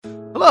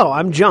Hello,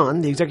 I'm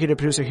John, the executive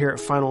producer here at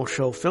Final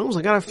Show Films.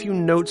 I got a few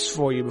notes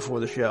for you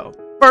before the show.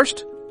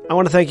 First, I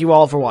want to thank you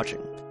all for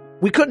watching.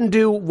 We couldn't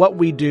do what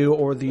we do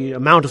or the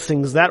amount of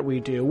things that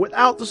we do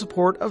without the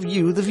support of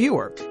you, the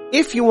viewer.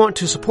 If you want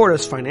to support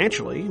us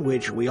financially,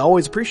 which we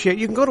always appreciate,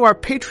 you can go to our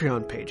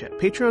Patreon page at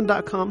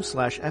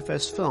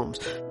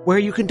patreon.com/fsfilms, where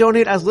you can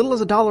donate as little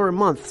as $1 a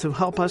month to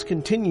help us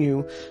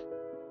continue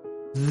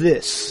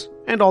this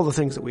and all the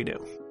things that we do.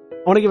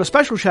 I want to give a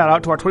special shout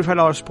out to our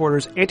 $25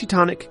 supporters,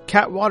 Antitonic,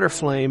 Cat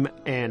Waterflame,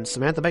 and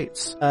Samantha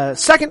Bates.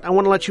 Second, I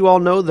want to let you all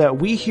know that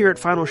we here at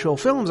Final Show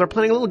Films are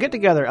planning a little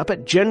get-together up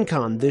at Gen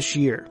Con this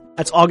year.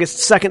 That's August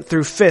 2nd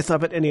through 5th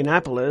up at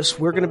Indianapolis.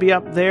 We're going to be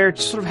up there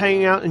just sort of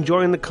hanging out,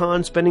 enjoying the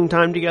con, spending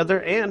time together,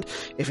 and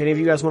if any of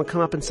you guys want to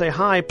come up and say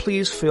hi,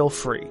 please feel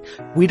free.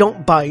 We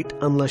don't bite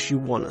unless you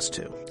want us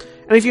to.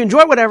 And if you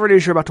enjoy whatever it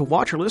is you're about to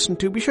watch or listen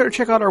to, be sure to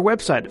check out our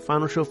website at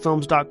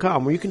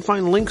finalshowfilms.com, where you can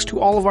find links to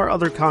all of our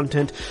other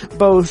content,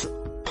 both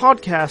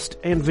podcast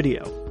and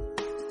video.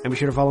 And be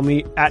sure to follow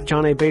me at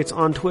John A. Bates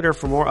on Twitter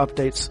for more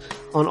updates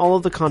on all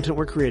of the content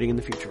we're creating in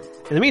the future.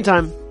 In the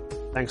meantime,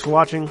 thanks for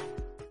watching, and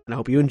I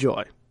hope you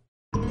enjoy.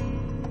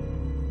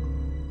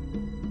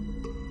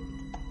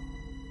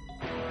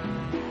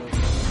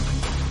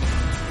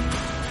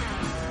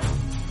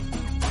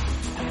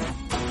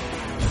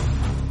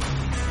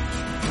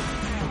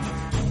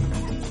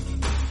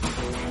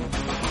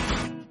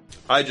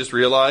 I just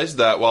realized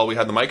that while we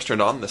had the mics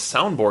turned on, the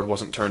soundboard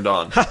wasn't turned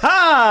on. Ha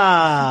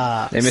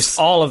ha! They missed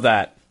all of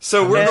that.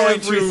 So we're going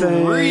to start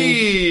from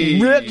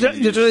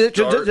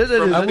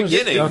the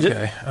beginning.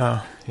 Okay.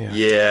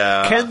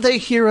 Yeah. Can they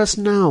hear us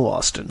now,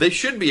 Austin? They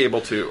should be able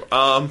to.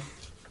 I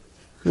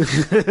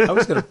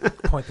was going to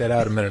point that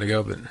out a minute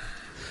ago, but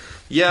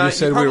yeah, you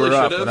said we were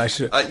up, should've. and I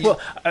should.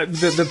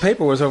 The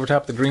paper was over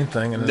top of the green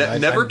thing, and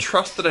never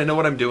trust that I know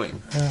what I'm doing.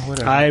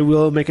 Whatever. I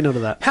will make a note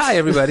of that. Hi,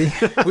 everybody.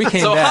 We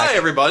came so back. hi,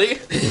 everybody.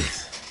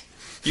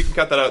 You can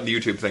cut that out in the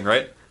YouTube thing,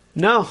 right?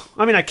 No.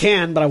 I mean, I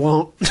can, but I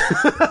won't.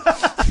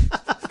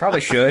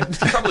 Probably should.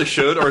 Probably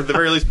should, or at the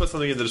very least put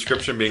something in the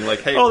description being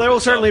like, hey... Oh, there will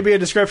certainly be a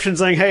description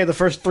saying, hey, the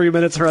first 3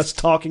 minutes are us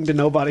talking to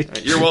nobody.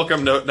 You're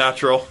welcome,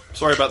 Natural.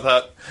 Sorry about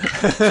that.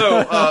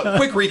 So,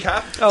 quick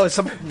recap. Oh,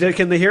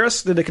 can they hear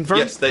us? Did they confirm?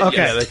 Yes, okay.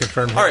 Yeah, they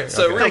confirmed. All right,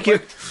 so real Thank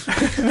quick.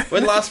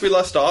 When last we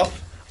left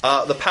off,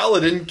 the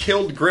Paladin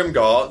killed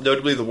Grimgaw,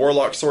 notably the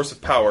Warlock source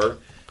of power,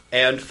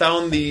 and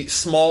found the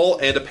small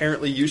and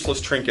apparently useless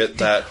trinket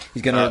that...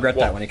 He's going to regret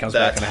that when he comes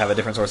back and have a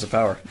different source of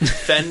power.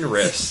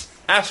 Fenris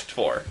asked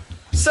for.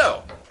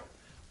 So,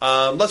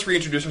 let's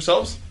reintroduce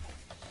ourselves.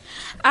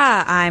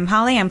 I'm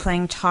Holly. I'm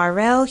playing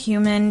Tariel,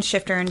 human,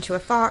 shifter into a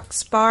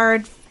fox,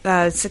 bard,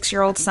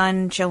 6-year-old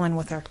son, chilling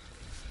with her.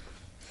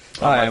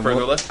 Hi, I'm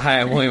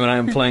William, and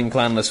I'm playing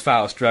clanless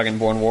Faust,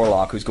 Dragonborn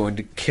Warlock, who's going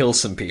to kill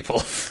some people.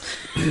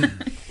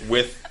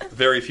 With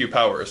very few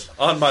powers.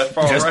 On my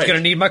far Just right. gonna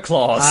need my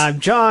claws. I'm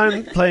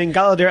John, playing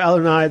Galadir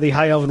Alunni, the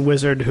High Elven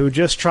Wizard, who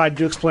just tried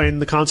to explain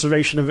the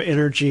conservation of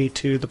energy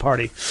to the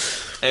party.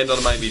 And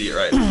on my immediate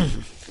right.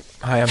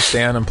 Hi, I'm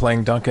Stan. I'm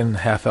playing Duncan,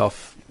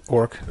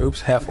 half-orc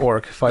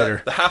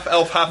fighter. The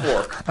half-elf,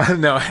 half-orc.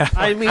 No,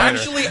 half-orc. I mean,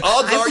 Actually,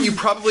 odds are you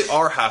probably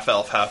are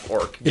half-elf,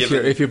 half-orc.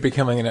 If you're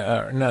becoming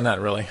an... no,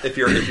 not really. If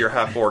you're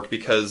half-orc,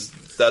 because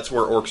that's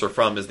where orcs are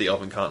from, is the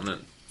Elven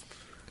continent.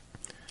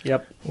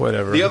 Yep.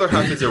 Whatever. The other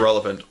half is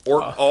irrelevant.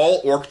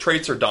 All orc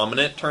traits are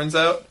dominant, turns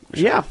out.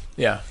 Yeah.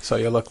 Yeah, so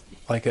you look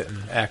like it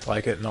and act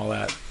like it and all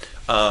that.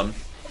 I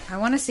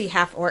want to see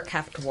half orc,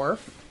 half dwarf.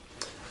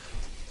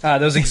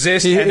 Those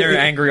exist, and they're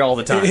angry all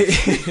the time.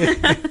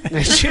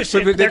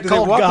 They're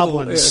called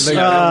goblins. They're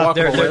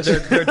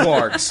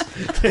dwargs.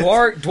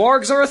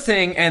 Dwargs are a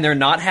thing, and they're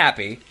not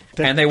happy,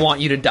 and they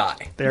want you to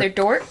die. They're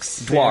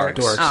dorks?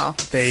 Dwargs. Oh.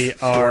 They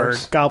are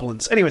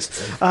goblins. Anyways.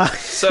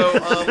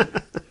 So,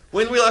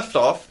 when we left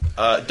off,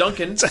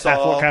 Duncan saw...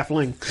 Half-orc,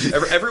 half-ling.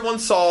 Everyone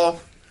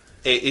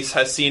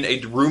has seen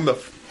a room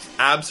of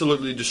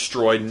absolutely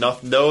destroyed.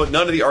 None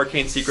of the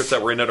arcane secrets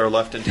that were in it are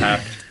left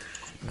intact.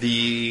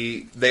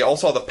 They all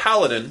saw the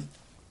Paladin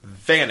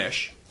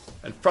vanish,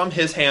 and from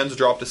his hands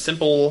dropped a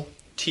simple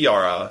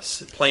tiara,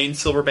 plain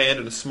silver band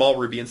and a small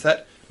ruby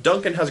inset.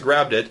 Duncan has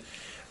grabbed it,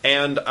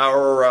 and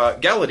our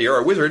Galadir,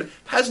 our wizard,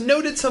 has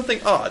noted something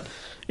odd.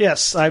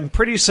 Yes, I'm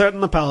pretty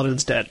certain the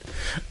Paladin's dead.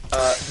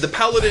 The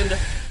Paladin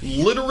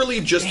literally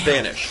just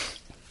vanished.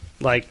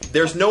 Like,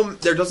 there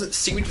doesn't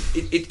seem...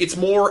 It's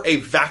more a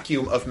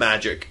vacuum of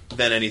magic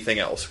than anything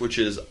else, which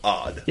is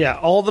odd. yeah,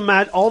 all the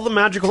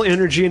magical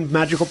energy and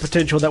magical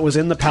potential that was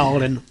in the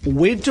Paladin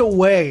went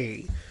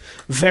away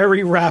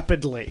very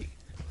rapidly.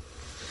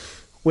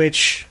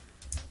 Which,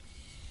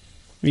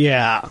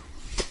 yeah,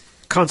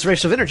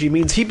 conservation of energy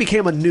means he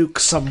became a nuke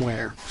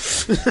somewhere.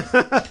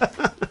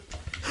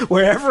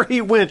 Wherever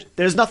he went,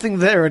 there's nothing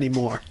there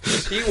anymore.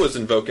 He was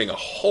invoking a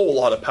whole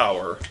lot of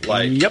power.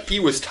 Like, Yep. he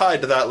was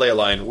tied to that ley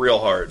line real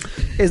hard.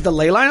 Is the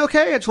ley line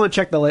okay? I just want to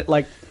check the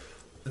like.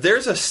 There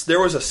was a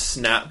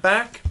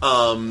snapback.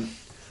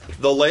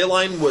 The ley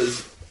line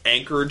was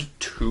anchored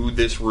to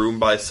this room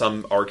by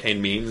some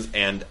arcane means,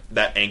 and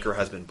that anchor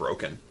has been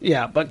broken.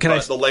 Yeah, but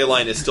the ley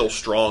line is still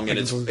strong, and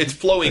it's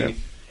flowing. Yeah.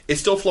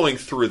 It's still flowing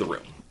through the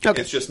room.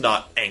 Okay. It's just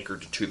not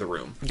anchored to the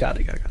room. Got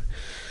it.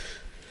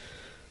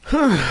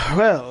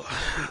 Well,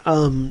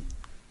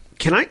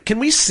 can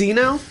we see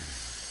now?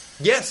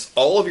 Yes,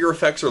 all of your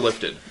effects are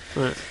lifted.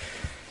 Right.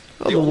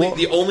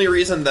 The only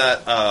reason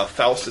that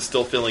Faust is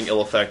still feeling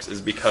ill effects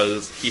is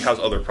because he has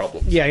other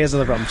problems. Yeah, he has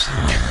other problems.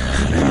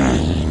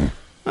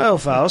 Well,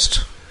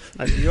 Faust,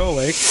 I see you're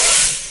awake.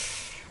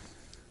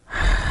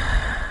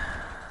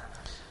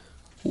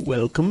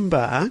 Welcome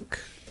back.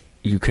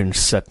 You can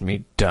set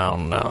me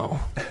down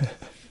now.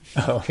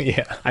 Oh,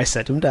 yeah. I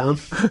set him down.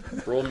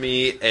 Roll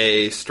me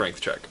a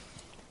strength check.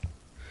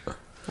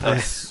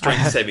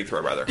 Strength saving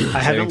throw, rather. I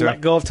haven't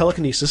let go of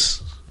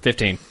telekinesis.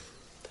 15.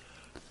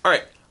 All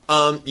right.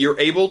 You're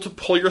able to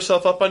pull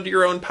yourself up under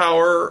your own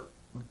power,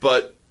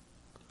 but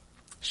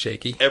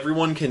shaky.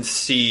 Everyone can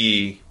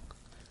see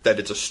that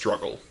it's a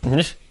struggle.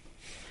 And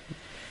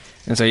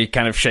so he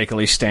kind of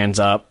shakily stands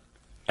up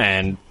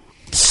and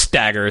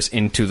staggers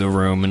into the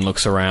room and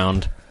looks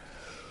around.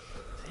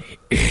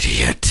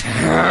 Idiot.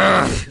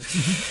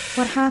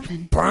 What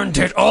happened? Burned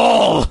it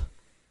all!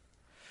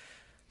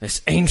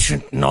 This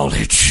ancient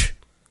knowledge.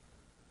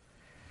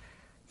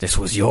 This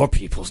was your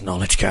people's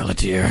knowledge,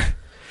 Galadir.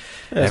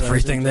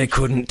 Everything they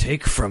couldn't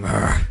take from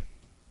her.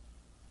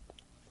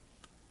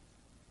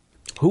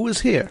 Who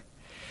is here?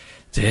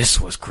 This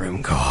was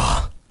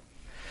Grimgaw.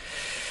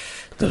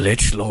 The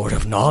Lich Lord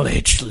of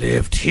Knowledge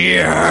lived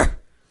here.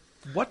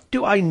 What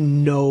do I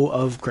know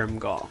of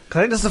Grimgaw? Because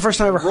I think this is the first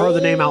time I ever heard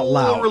the name out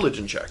loud. Roll a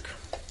religion check.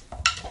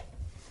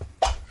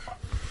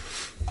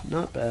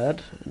 Not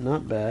bad.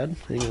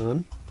 Hang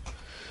on.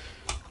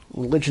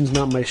 Religion's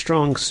not my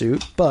strong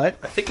suit, but...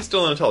 I think it's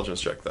still an intelligence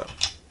check, though.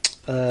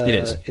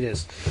 It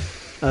is.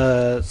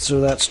 So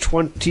that's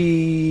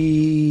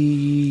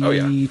 22. Oh,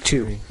 yeah.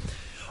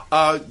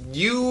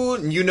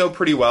 You know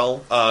pretty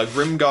well.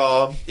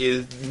 Grimgaw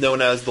is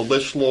known as the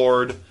Lich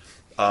Lord,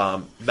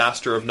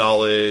 Master of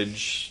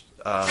Knowledge,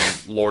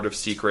 Lord of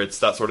Secrets,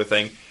 that sort of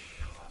thing.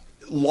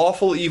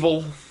 Lawful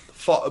evil,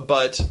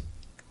 but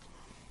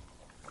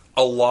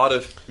a lot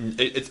of...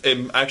 It's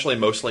actually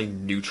mostly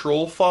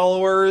neutral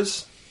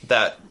followers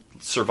that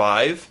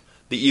survive.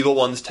 The evil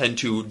ones tend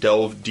to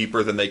delve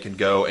deeper than they can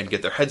go and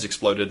get their heads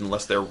exploded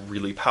unless they're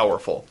really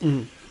powerful.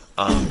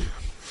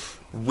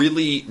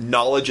 Really,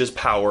 knowledge is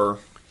power.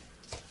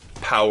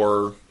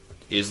 Power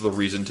is the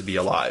reason to be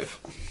alive,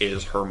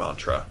 is her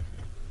mantra.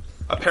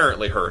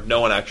 Apparently her.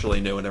 No one actually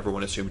knew, and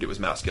everyone assumed it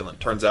was masculine.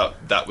 Turns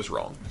out that was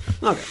wrong.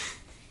 Okay.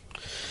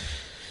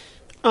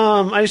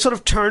 I sort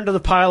of turn to the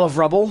pile of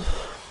rubble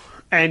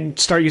and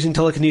start using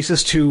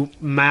telekinesis to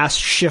mass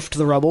shift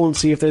the rubble and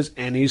see if there's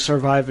any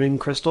surviving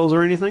crystals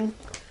or anything.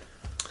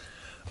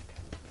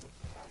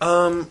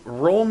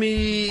 Roll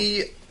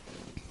me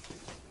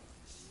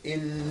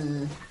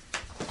in...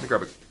 Let me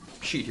grab a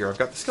sheet here. I've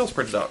got the skills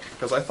printed out,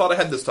 because I thought I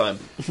had this time.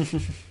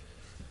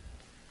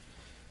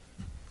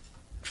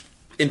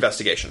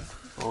 Investigation.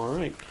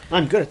 Alright.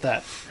 I'm good at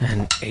that.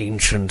 An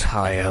ancient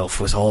high elf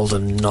with all the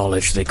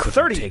knowledge they couldn't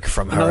 30. take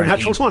from her. Another and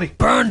natural he 20.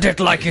 Burned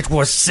it like it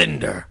was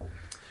cinder.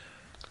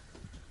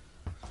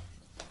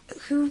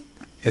 Who?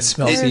 It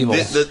smells evil.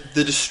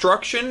 The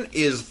destruction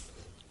is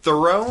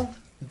thorough.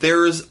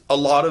 There's a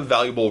lot of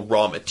valuable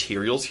raw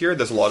materials here.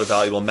 There's a lot of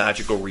valuable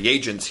magical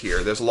reagents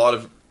here. There's a lot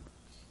of...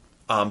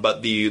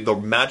 but the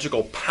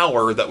magical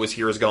power that was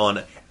here is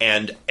gone,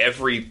 and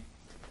every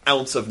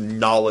ounce of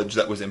knowledge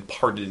that was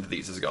imparted into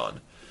these is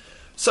gone.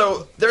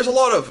 So there's a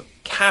lot of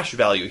cash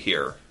value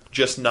here,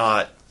 just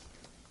not...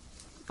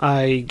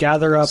 I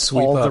gather up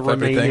all the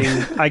remaining...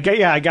 I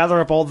gather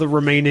up all the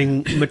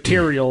remaining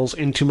materials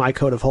into my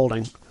code of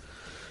holding.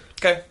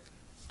 Okay.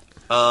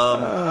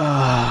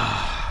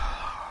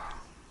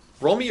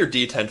 Roll me your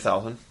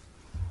D10,000.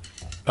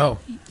 Oh.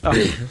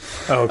 Okay.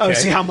 Oh,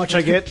 see how much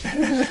I get?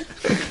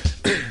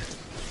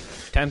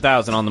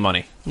 10,000 on the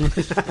money.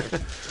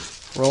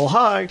 Roll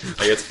high.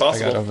 It's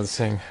possible. I got over the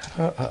thing.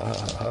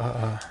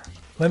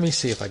 Let me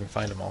see if I can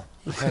find them all.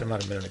 I had them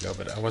out a minute ago,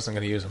 but I wasn't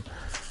going to use them.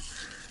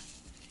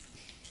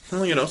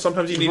 Well,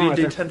 sometimes you need a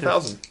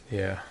D10,000.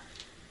 Yeah.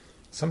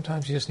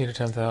 Sometimes you just need a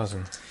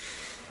 10,000.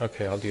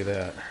 Okay, I'll do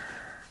that.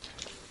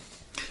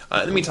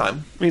 In the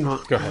meantime...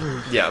 Meanwhile. Go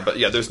ahead. Yeah, but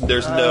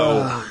there's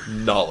no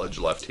knowledge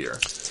left here.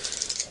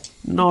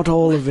 Not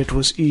all of it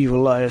was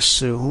evil, I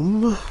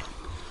assume.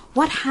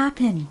 What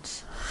happened?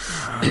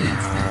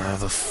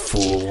 The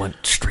fool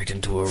went straight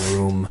into a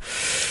room.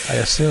 I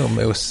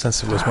assume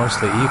since it was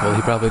mostly evil,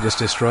 he probably just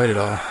destroyed it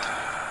all.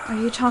 Are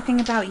you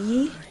talking about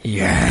Yi?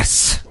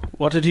 Yes.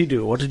 What did he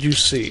do? What did you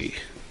see?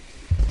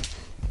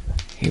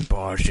 He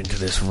barged into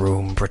this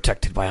room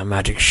protected by a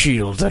magic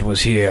shield that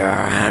was here,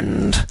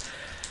 and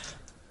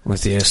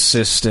with the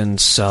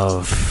assistance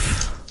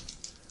of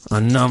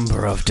a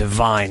number of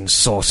divine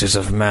sources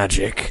of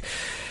magic,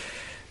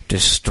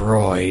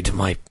 destroyed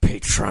my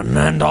patron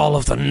and all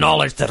of the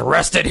knowledge that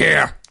rested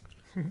here.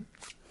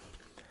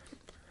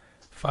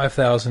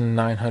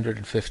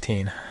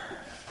 5,915.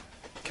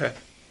 Okay.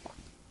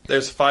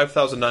 There's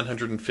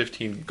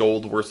 5,915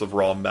 gold worth of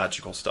raw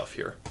magical stuff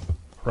here.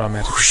 Raw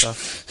magical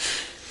stuff.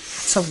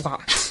 It's a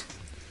lot.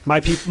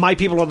 My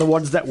people are the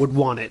ones that would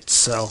want it,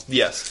 so...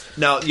 Yes.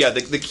 Now, yeah,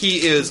 the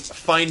key is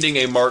finding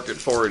a market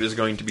for it is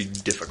going to be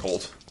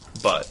difficult,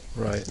 but...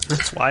 Right.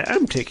 That's why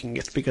I'm taking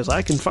it, because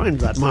I can find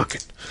that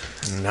market.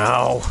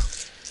 No.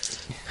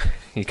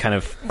 He kind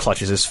of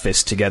clutches his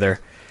fist together.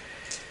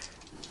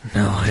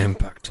 Now I am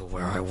back to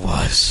where I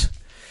was.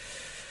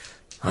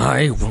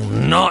 I will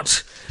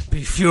not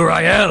be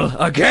Furiel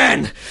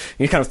again!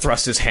 He kind of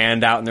thrusts his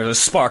hand out and there's a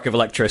spark of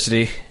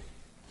electricity.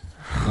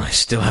 I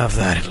still have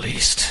that at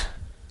least.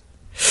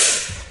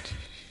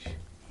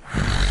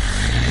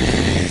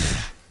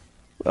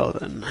 Well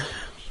then,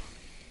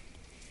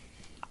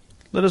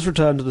 let us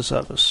return to the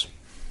surface.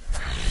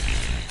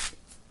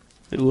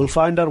 We will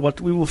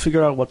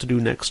figure out what to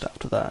do next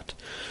after that.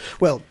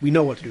 Well, we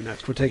know what to do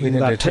next. We're taking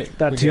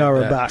that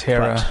tiara back,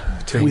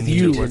 but with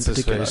you in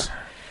particular.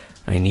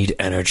 I need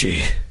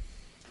energy.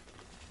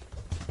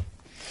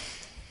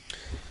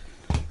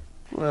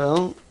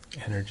 Well,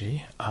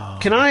 energy.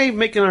 Can I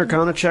make an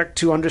Arcana check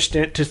to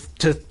understand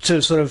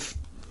to sort of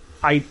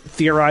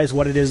theorize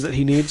what it is that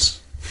he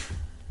needs?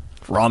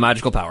 Raw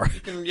magical power.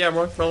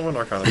 Roll an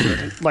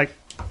Arcana. Like,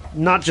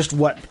 not just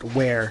what, but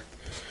where.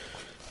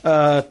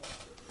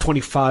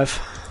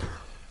 25.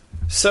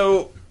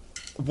 So,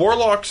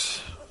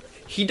 Warlock's...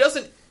 He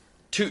doesn't...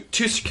 To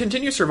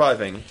continue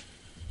surviving,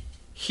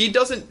 he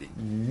doesn't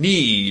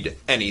need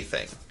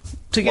anything.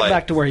 To get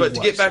back to where he was. But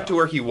to get back to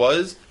where he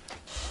was...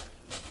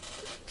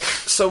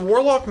 So,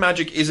 Warlock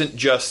magic isn't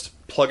just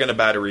plug in a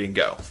battery and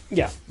go.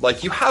 Yeah.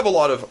 Like, you have a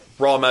lot of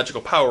raw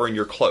magical power in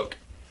your cloak.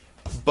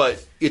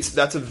 But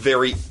that's a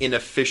very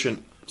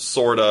inefficient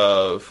sort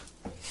of...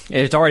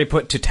 It's already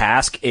put to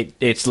task,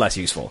 it's less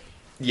useful.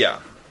 Yeah.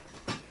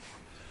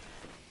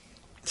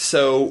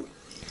 So,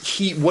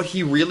 what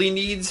he really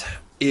needs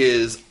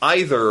is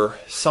either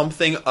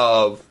something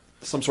of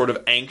some sort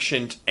of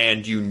ancient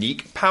and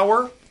unique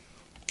power,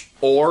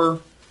 or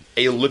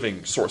a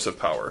living source of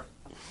power.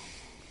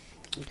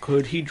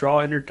 Could he draw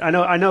energy?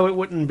 I know it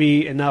wouldn't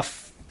be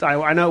enough.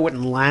 I know it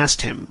wouldn't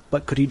last him,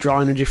 but could he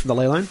draw energy from the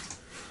ley line?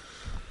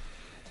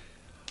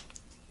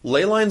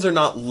 Ley lines are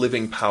not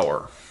living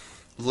power.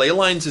 Ley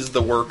lines is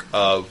the work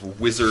of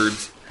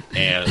wizards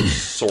and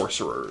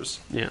sorcerers.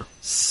 Yeah.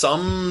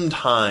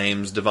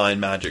 Sometimes divine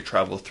magic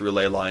travels through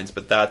ley lines,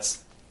 but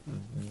that's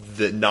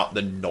not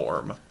the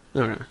norm.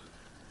 Okay.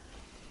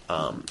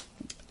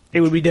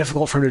 It would be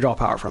difficult for him to draw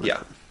power from it.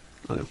 Yeah.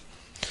 Okay.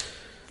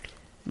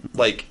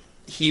 Like,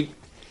 he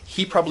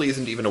probably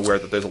isn't even aware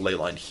that there's a ley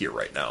line here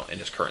right now in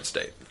his current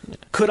state.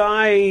 Could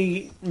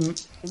I,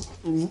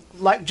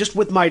 like, just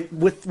with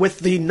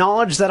the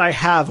knowledge that I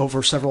have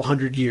over several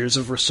hundred years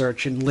of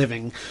research and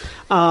living,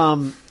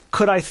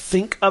 could I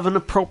think of an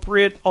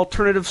appropriate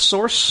alternative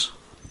source?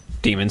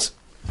 Demons.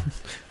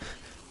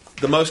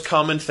 The most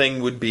common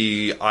thing would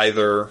be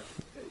either...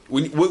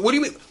 What do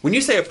you mean when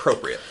you say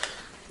appropriate?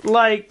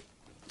 Like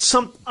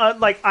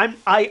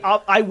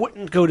I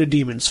wouldn't go to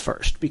demons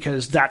first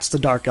because that's the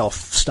dark elf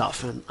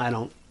stuff, and I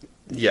don't.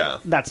 Yeah,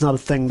 that's not a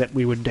thing that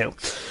we would do.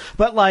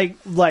 But like,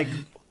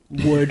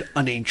 would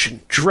an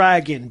ancient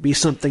dragon be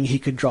something he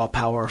could draw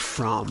power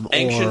from?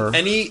 Ancient, or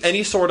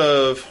any sort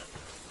of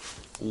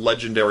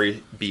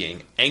legendary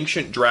being,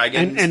 ancient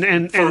dragons,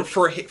 and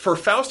for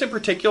Faust in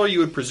particular, you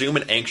would presume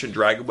an ancient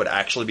dragon would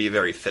actually be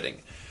very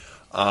fitting.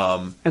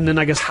 And then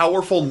I guess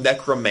powerful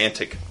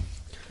necromantic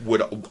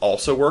would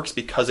also works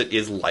because it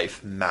is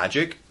life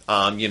magic.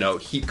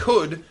 He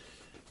could,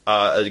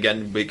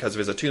 again, because of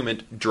his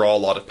attunement, draw a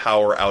lot of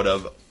power out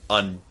of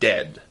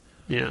undead.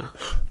 Yeah.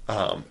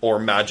 Or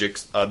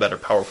magics that are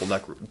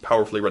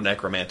powerfully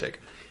necromantic.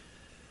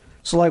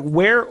 So, like,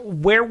 where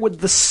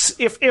would the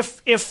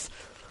if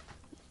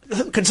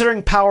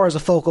considering power as a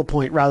focal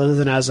point rather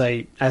than as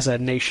a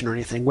nation or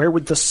anything, where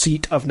would the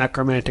seat of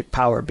necromantic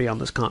power be on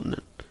this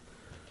continent?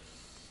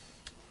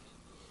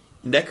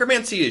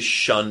 Necromancy is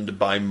shunned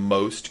by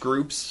most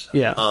groups.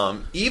 Yeah.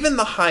 Even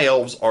the High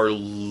Elves are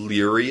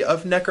leery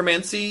of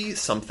necromancy.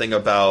 Something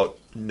about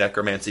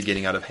necromancy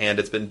getting out of hand.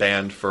 It's been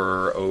banned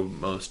for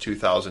almost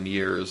 2,000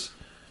 years.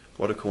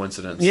 What a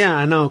coincidence. Yeah,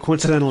 I know,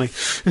 coincidentally.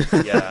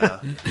 Yeah.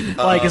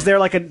 Like, is there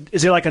like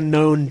a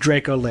known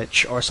Draco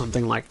Lich or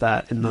something like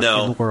that in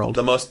the world?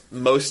 The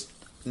most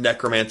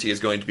necromancy is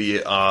going to be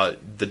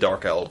the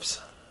Dark Elves.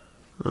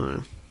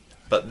 Oh.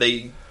 But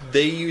they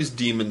use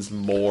demons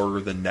more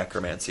than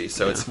necromancy,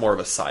 so it's more of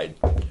a side,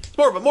 it's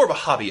more of a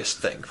hobbyist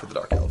thing for the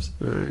Dark Elves.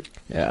 Right.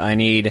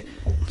 Yeah,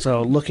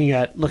 So looking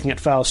at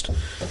Faust,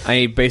 I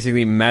need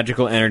basically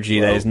magical energy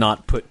that is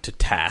not put to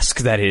task.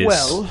 That is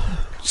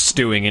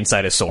stewing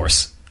inside a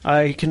source.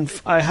 I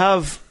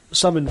have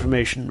some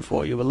information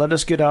for you, but let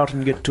us get out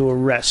and get to a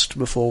rest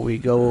before we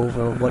go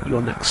over what your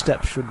next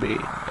step should be.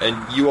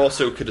 And you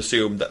also could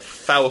assume that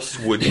Faust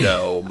would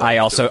know. I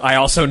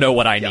also know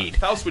what I need.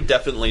 Faust would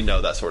definitely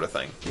know that sort of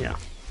thing. Yeah.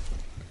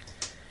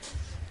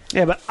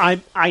 Yeah, but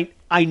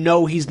I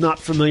know he's not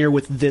familiar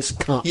with this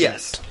continent.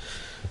 Yes.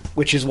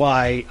 Which is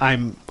why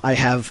I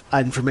have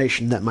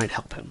information that might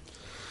help him.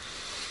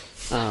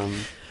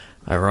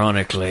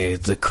 Ironically,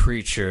 the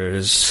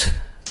creatures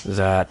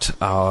that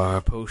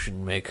our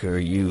potion maker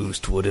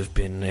used would have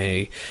been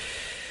a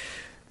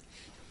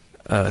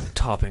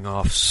topping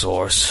off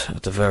source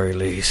at the very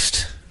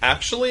least.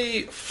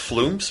 Actually,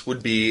 Floomps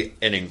would be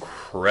an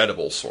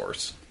incredible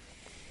source.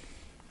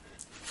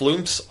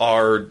 Floomps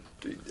are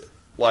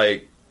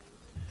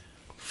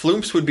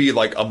Floomps would be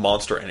like a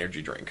Monster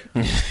energy drink.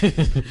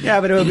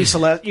 Yeah, but it would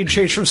be you'd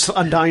change from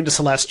Undying to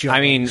Celestial. I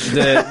mean,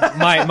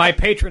 my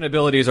patron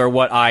abilities are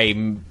what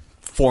I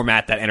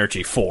format that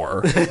energy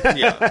for.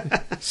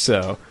 Yeah.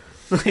 So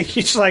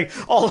he's like,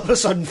 all of a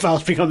sudden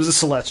Faust becomes a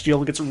Celestial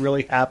and gets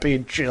really happy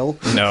and chill.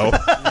 No.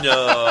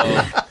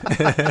 No.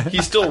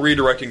 He's still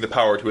redirecting the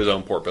power to his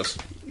own porpoise.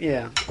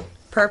 Yeah.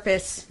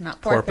 Purpose, not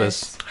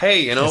porpoise.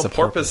 Hey, you know, It's a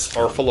porpoise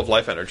are full of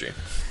life energy.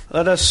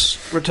 Let us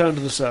return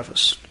to the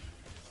surface.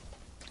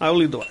 I will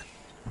lead the way.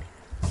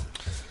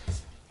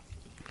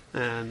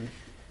 And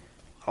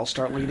I'll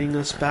start leading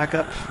us back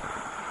up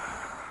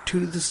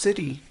to the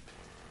city.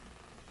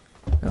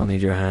 I'll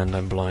need your hand.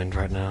 I'm blind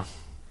right now.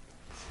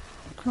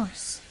 Of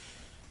course.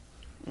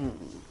 Oh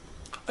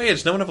yeah,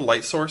 does no one have a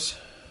light source?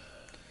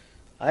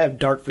 I have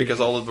dark vision. Because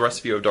all of the rest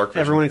of you have dark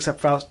vision. Everyone except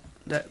Faust.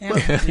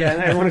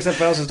 Everyone except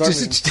Faust has dark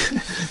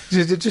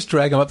vision. Just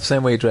drag him up the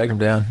same way you dragged him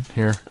down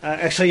here.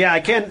 Actually, yeah, I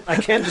can't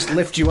just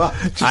lift you up.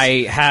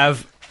 I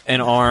have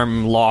an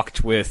arm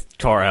locked with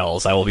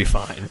Tariel's. I will be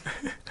fine.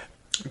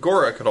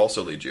 Gora could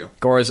also lead you.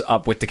 Gora's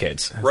up with the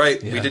kids.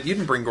 Right. Yeah. You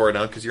didn't bring Gora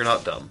down because you're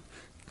not dumb.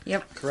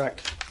 Yep.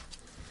 Correct.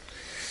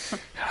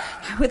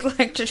 I would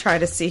like to try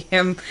to see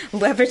him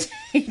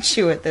levitate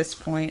you at this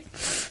point,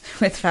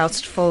 with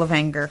Faust full of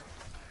anger.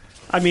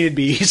 I mean, it'd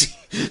be easy.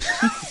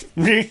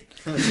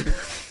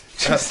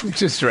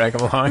 Just drag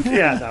him along.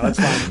 Yeah, no, that's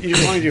fine.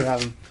 As long as you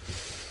have him.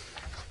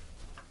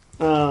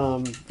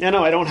 Yeah,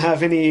 no, I don't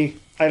have any.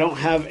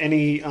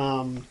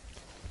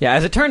 Yeah,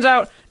 as it turns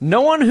out,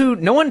 no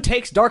one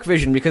takes dark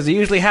vision because they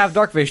usually have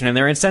dark vision and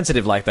they're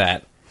insensitive like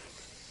that.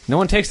 No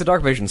one takes the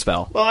dark vision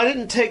spell. Well, I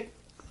didn't take.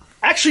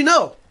 Actually,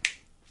 no.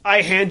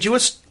 I hand you a.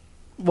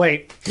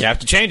 Wait. You have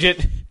to change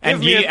it,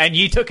 and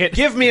ye took it.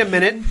 Give me a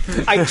minute.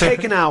 I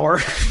take an hour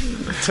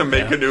To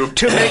make a new...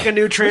 to make a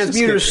new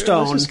transmuter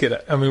stone. Let's just get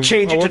it. I mean,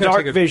 Change it we're to gonna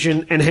dark take a-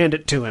 vision and hand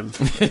it to him.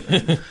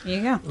 There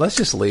you go. Let's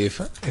just leave.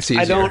 It's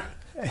easier.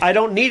 I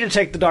don't need to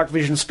take the dark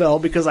vision spell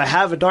because I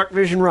have a dark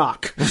vision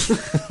rock.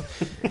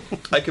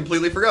 I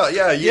completely forgot.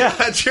 Yeah, Yeah.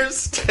 That's your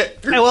stick.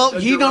 Well,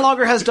 he no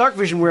longer has dark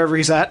vision wherever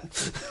he's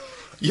at.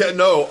 Yeah,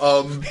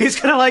 no, He's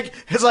kind of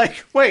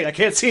like, wait, I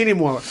can't see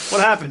anymore.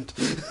 What happened?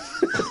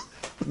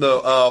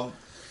 no,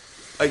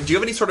 do you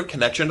have any sort of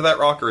connection to that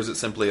rock, or is it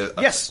simply a...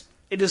 Yes,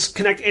 it is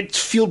connected.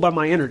 It's fueled by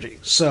my energy.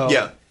 So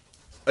Yeah.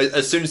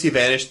 As soon as he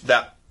vanished,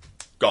 that...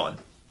 gone.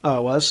 Oh,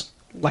 it was?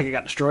 Like it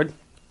got destroyed?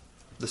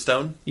 The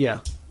stone? Yeah.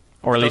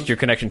 Or at least your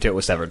connection to it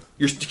was severed.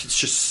 It's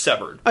just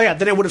severed. Oh, yeah,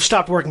 then it would have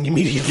stopped working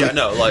immediately. Yeah,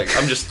 no, like,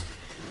 I'm just...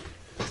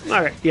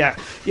 All right, yeah.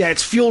 Yeah,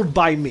 it's fueled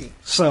by me.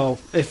 So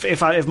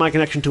if my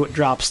connection to it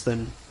drops,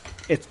 then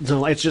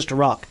it's just a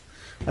rock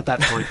at that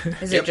point.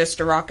 Is Yep. it just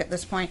a rock at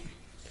this point?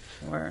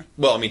 Or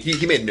Well, I mean,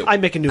 he made a new one. I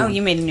make a new one.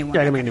 you made a new one.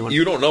 Yeah, I make a new one.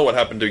 You don't know what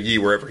happened to Yi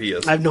wherever he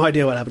is. I have no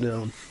idea what happened to that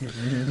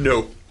one.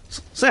 No.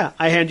 So yeah,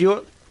 I hand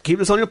you keep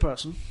this on your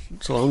person.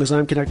 So long as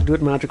I'm connected to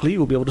it magically, you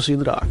will be able to see in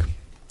the dark.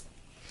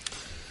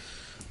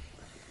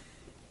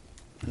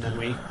 And then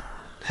we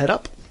head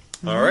up.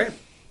 All right.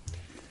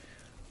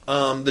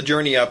 The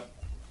journey up,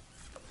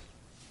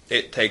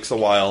 it takes a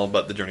while,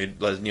 but the journey,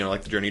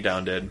 like the journey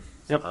down did.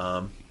 Yep.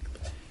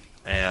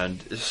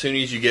 And as soon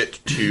as you get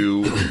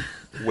to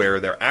where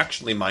they're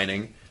actually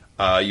mining,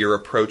 you're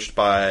approached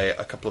by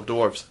a couple of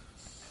dwarves.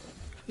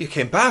 You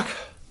came back.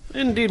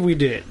 Indeed, we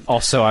did.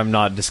 Also, I'm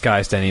not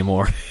disguised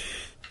anymore.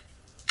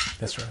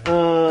 That's right.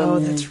 Oh,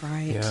 that's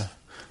right. Yeah.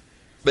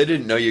 They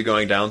didn't know you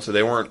going down, so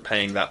they weren't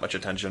paying that much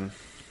attention.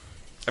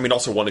 I mean,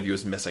 also one of you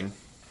is missing.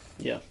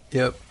 Yeah.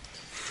 Yep.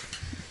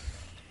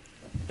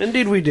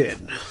 Indeed, we did.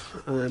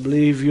 I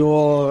believe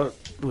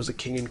it was a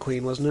king and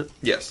queen, wasn't it?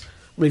 Yes. I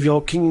believe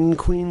your king and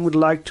queen would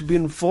like to be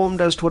informed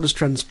as to what has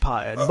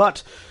transpired,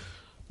 but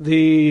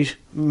the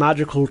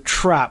magical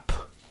trap,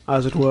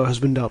 as it were, has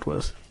been dealt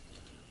with.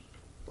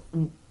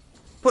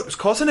 What was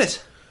causing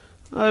it?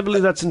 I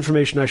believe that's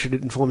information I should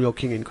inform your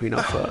king and queen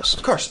of first.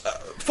 Of course.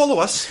 Follow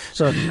us.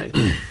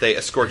 Certainly. They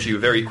escort you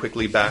very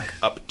quickly back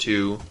up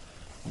to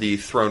the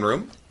throne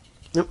room.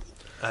 Yep.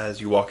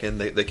 As you walk in,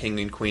 the king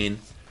and queen...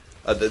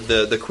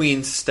 the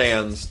queen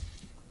stands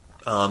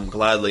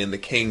gladly, and the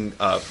king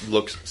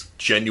looks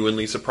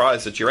genuinely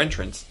surprised at your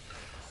entrance.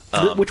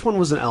 Which one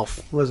was an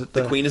elf? Was it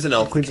The queen is an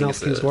elf. The queen's the an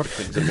king elf.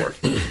 King's dwarf. The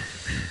queen's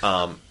a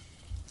dwarf.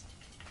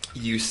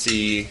 You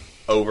see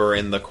over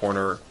in the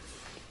corner...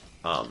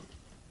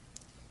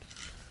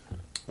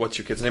 what's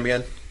your kid's name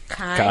again?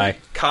 Kai.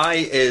 Kai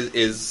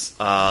is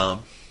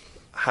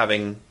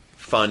having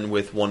fun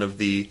with one of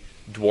the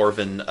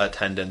dwarven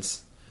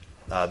attendants,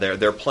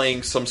 They're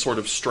playing some sort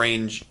of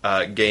strange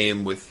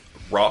game with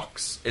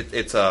rocks.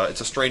 It's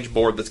a strange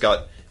board that's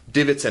got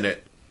divots in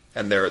it,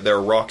 and there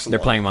are rocks. They're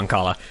playing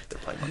Mancala. They're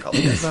playing Mancala.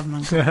 Yes. Love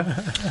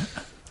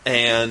Moncala.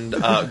 And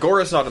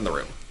Gora's not in the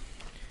room,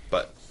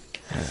 but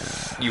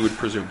you would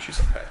presume she's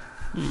okay.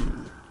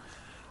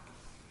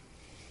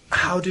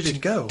 How did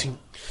it go?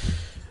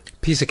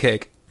 Piece of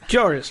cake.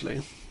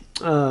 Curiously,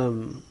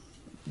 the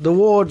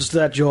wards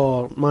that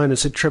your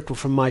miners had tripped were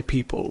from my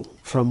people,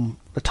 from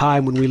a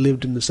time when we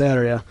lived in this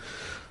area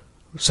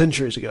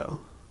centuries ago.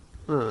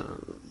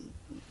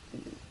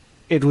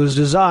 It was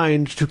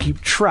designed to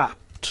keep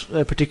trapped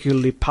a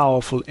particularly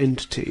powerful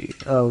entity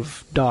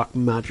of dark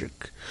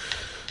magic.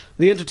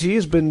 The entity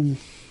has been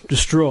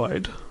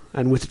destroyed,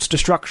 and with its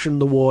destruction,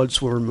 the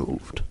wards were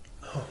removed.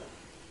 Oh.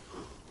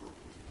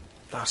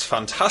 That's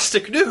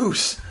fantastic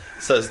news,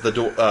 says the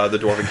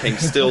Dwarven King,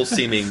 still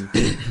seeming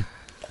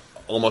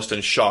almost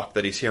in shock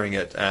that he's hearing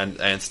it,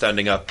 and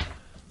standing up.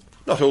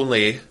 Not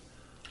only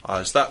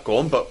is that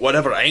gone, but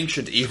whatever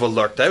ancient evil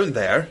lurked down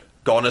there,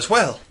 gone as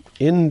well.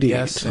 Indeed.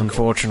 Yes,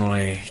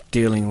 unfortunately,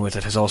 dealing with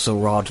it has also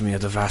robbed me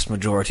of the vast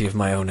majority of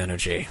my own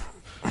energy.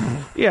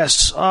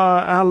 Yes,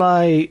 our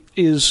ally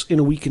is in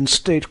a weakened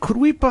state. Could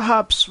we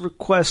perhaps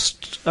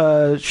request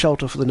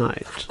shelter for the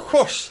night? Of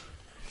course.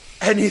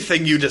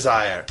 Anything you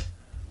desire.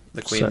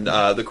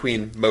 The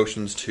queen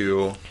motions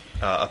to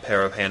a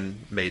pair of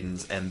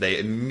handmaidens, and they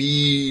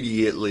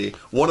immediately...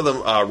 One of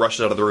them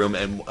rushes out of the room,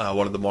 and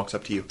one of them walks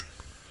up to you.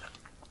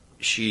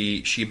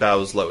 She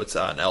bows low. It's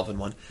an elven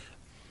one.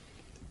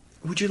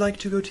 Would you like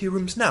to go to your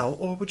rooms now,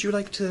 or would you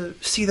like to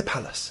see the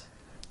palace?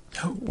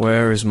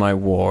 Where is my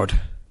ward?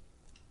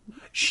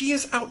 She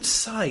is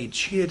outside.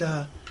 She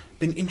had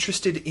been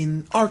interested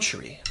in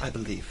archery, I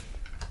believe.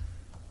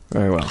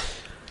 Very well.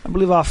 I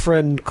believe our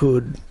friend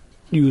could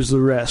use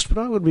the rest, but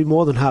I would be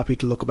more than happy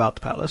to look about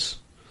the palace.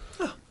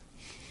 Oh.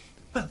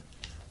 Well,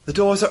 the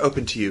doors are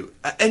open to you.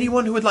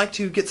 Anyone who would like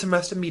to get some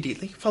rest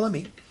immediately, follow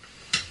me.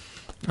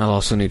 I'll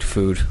also need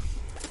food.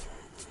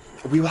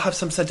 We will have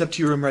some sent up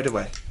to your room right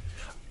away.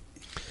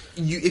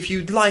 If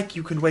you'd like,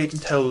 you can wait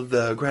until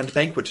the grand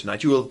banquet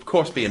tonight. You will, of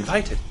course, be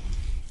invited.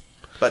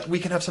 But we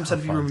can have some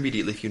sent to your room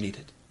immediately if you need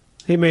it.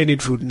 He may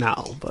need food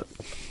now, but...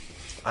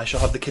 I shall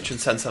have the kitchen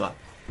send some up.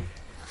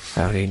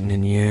 Haven't eaten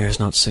in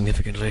years, not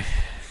significantly.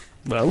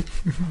 Well,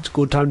 it's a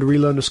good time to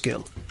relearn a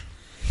skill.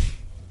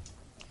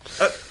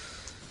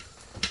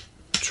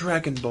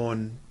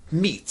 Dragonborn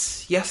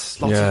meats, yes?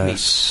 Lots of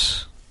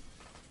meats.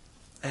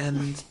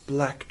 And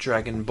black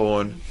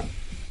Dragonborn.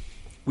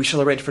 We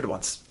shall arrange for it at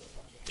once.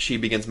 She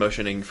begins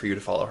motioning for you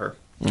to follow her.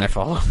 I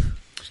follow.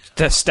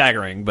 That's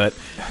staggering, but...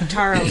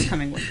 Tara's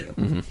coming with you.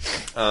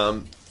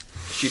 Mm-hmm.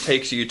 She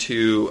takes you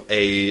to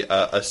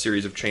a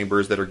series of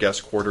chambers that are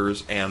guest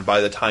quarters, and by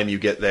the time you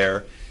get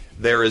there,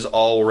 there is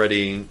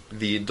already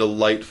the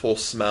delightful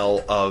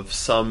smell of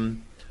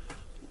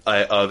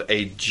of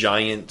a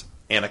giant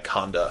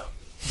anaconda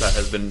that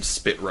has been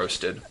spit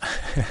roasted.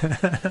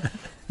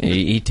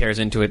 He tears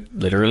into it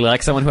literally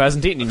like someone who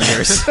hasn't eaten in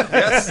years.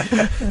 Yes.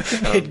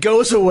 It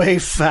goes away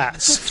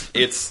fast.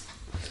 It's,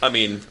 I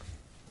mean,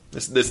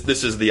 this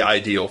is the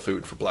ideal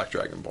food for Black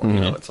Dragonborn. Mm-hmm.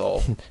 You know, it's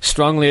all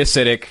strongly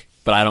acidic,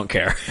 but I don't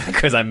care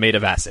because I'm made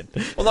of acid.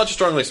 Well, not just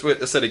strongly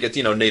acidic. It's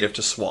native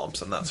to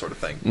swamps and that sort of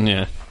thing.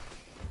 Yeah.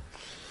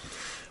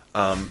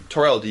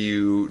 Tariel, do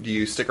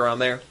you stick around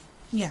there?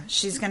 Yeah,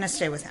 she's going to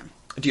stay with him.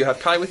 Do you have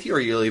Kai with you, or are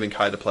you leaving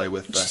Kai to play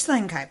with? She's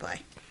letting Kai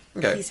play.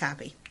 Okay. He's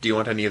happy. Do you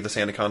want any of this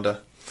anaconda?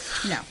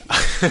 No.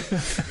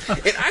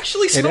 It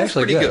actually smells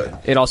pretty good.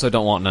 It also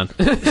don't want none.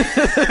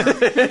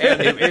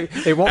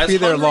 It won't be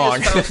there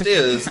long. As Faust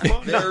is,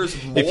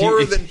 there's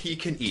more than he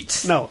can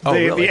eat. No,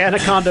 really? the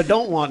anaconda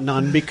don't want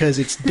none because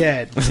it's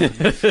dead.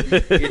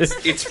 This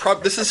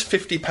is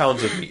 50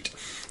 pounds of meat.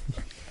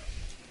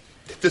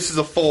 This is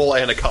a full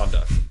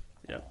anaconda.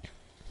 Yeah.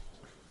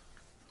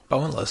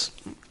 Boneless.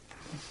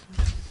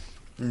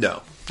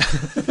 No.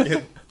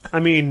 I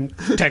mean,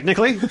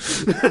 technically.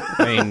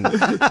 I mean,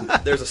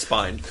 There's a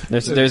spine.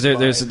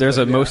 there's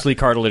a mostly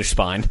cartilage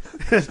spine.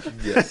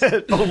 Yes.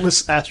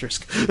 Boneless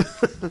asterisk.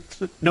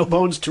 No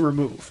bones to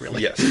remove,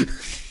 really. Yes.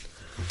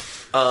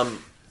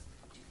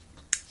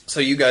 So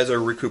you guys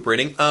are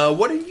recuperating.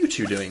 What are you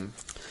two doing?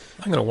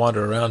 I'm going to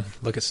wander around,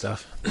 look at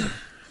stuff.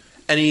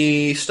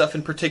 Any stuff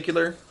in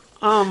particular?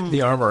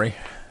 The armory.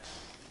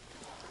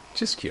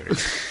 Just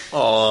curious.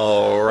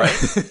 All right.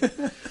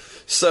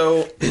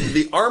 So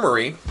the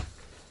armory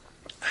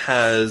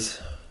has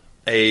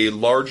a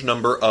large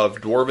number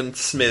of dwarven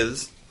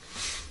smiths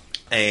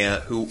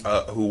and who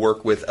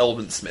work with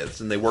elven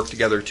smiths, and they work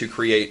together to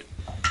create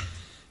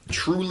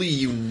truly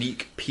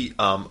unique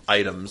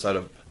items out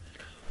of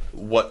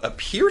what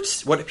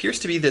appears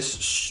to be this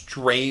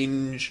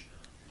strange,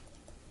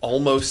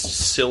 almost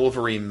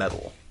silvery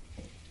metal.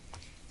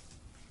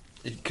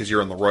 Because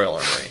you're in the Royal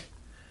Armory,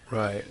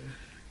 Right.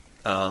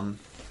 Kind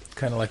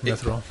of like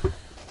mithril.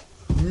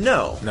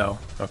 No. No.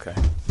 Okay.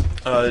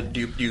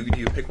 Do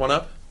you pick one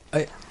up?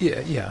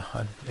 Yeah.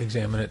 I'd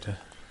examine it.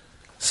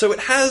 So it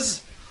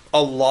has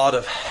a lot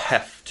of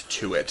heft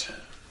to it.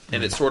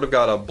 and it's sort of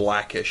got a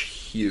blackish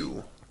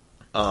hue.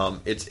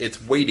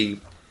 It's weighty,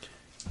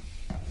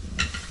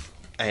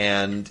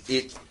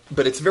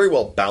 but it's very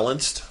well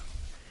balanced,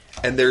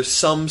 and there's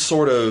some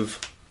sort of,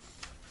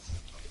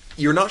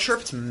 you're not sure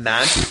if it's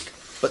magic,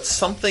 but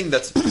something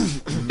that's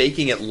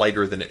making it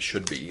lighter than it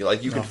should be.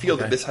 Like, you can feel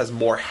that this has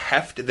more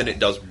heft than it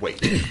does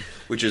weight,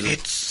 which is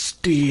It's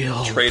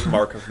steel.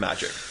 trademark of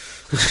magic.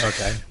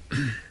 Okay.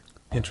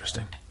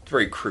 Interesting.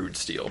 Very crude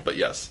steel, but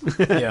yes.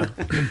 Yeah.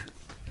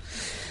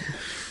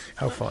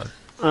 How fun.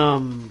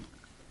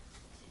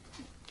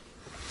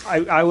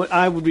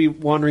 I would be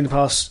wandering the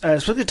palace,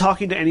 especially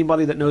talking to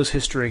anybody that knows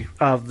history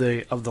of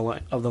the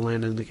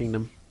land and the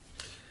kingdom.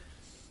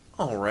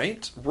 All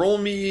right, roll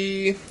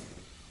me.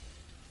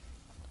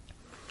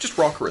 Just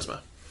raw charisma.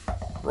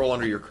 Roll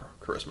under your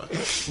charisma.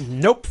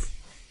 Nope.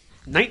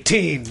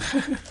 19.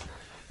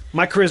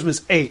 My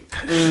charisma's 8.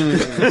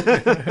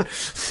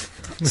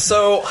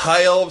 So,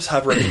 high elves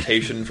have a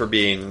reputation for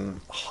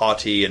being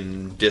haughty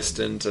and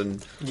distant,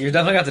 and You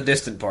definitely got the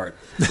distant part.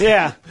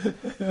 Yeah.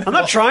 I'm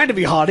not trying to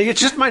be haughty. It's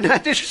just my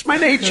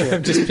nature.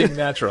 Just being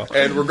natural.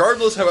 and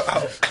regardless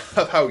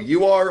of how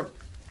you are,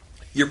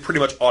 you're pretty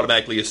much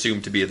automatically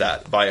assumed to be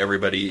that by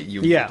everybody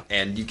you meet,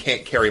 and you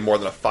can't carry more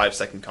than a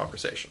 5-second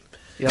conversation.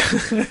 Yep.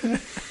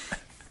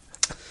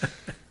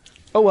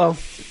 Oh well.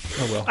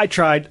 I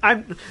tried.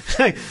 I'm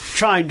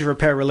trying to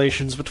repair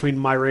relations between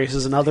my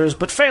races and others,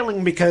 but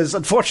failing because,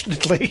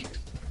 unfortunately,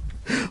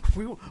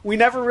 we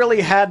never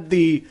really had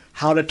the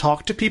how to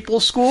talk to people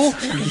school.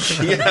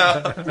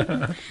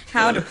 Yeah.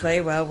 How to play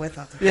well with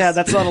others. Yeah,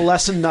 that's not a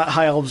lesson that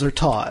high elves are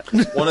taught.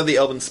 One of the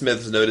elven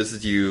smiths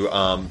notices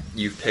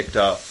you've picked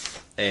up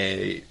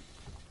it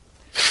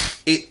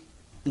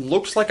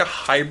looks like a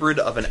hybrid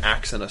of an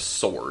axe and a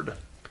sword.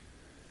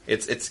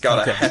 It's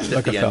got a heft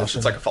at the end.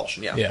 It's like a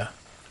falchion, Yeah.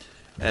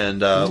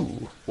 And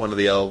one of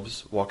the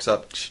elves walks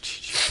up.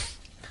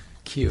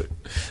 Cute.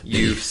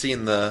 You've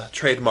seen the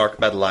trademark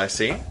metal, I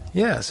see.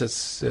 Yes,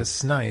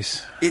 it's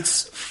nice.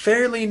 It's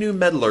fairly new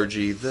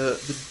metallurgy. The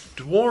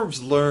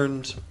dwarves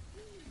learned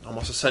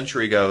almost a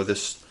century ago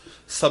this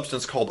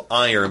substance called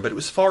iron, but it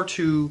was far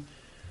too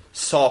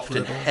soft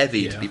and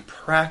heavy to be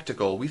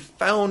practical. We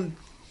found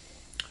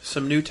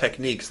some new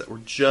techniques that we're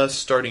just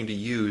starting to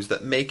use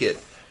that make it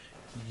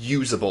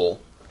usable,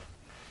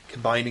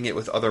 combining it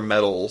with other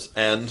metals,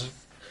 and,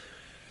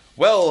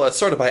 well,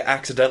 sort of by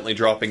accidentally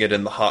dropping it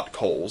in the hot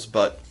coals,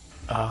 but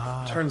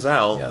turns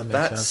out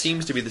that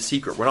seems to be the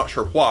secret. We're not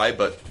sure why,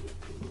 but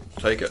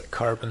take it.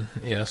 Carbon,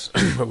 yes,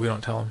 but we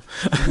don't tell them.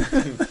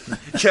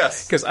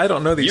 Yes. Because I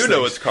don't know these You things.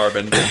 know it's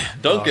carbon.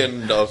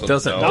 Duncan doesn't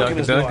know. Duncan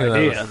has no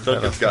idea.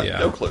 Duncan's got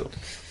no clue.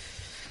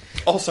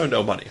 Also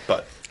no money,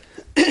 but...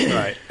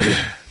 Right.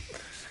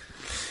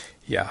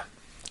 Yeah.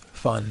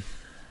 Fun.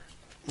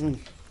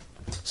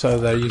 So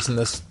they're using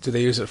this. Do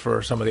they use it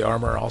for some of the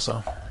armor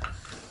also?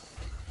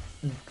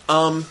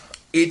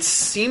 It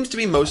seems to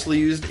be mostly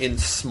used in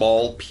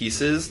small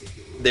pieces.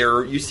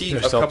 You see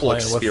a couple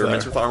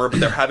experiments with armor, but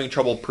they're having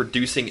trouble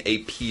producing a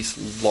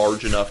piece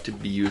large enough to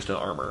be used in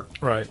armor.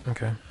 Right.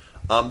 Okay.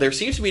 There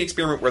seems to be an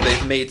experiment where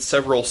they've made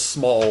several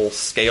small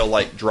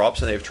scale-like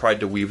drops, and they've tried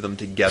to weave them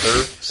together.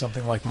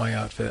 Something like my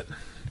outfit.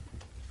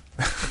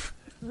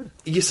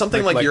 Yeah,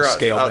 something like your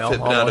outfit,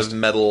 but out of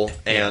metal,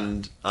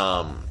 and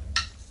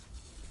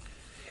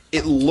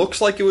it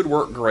looks like it would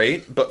work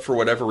great, but for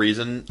whatever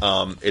reason,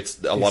 lot of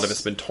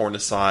it's been torn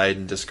aside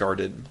and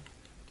discarded.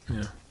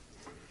 Yeah.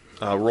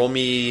 Roll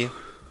me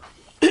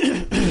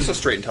just a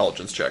straight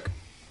intelligence check.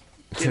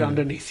 Get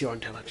underneath your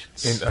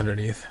intelligence.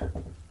 Underneath.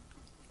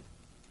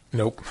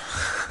 Nope.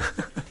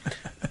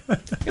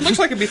 It looks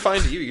like it'd be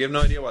fine to you. You have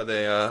no idea why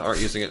they aren't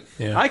using it.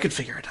 Yeah. I could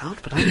figure it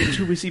out, but I'm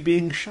too busy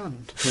being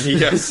shunned.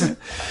 Yes.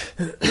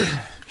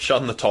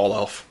 Shun the tall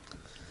elf.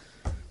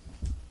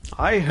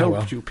 I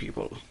helped you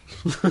people.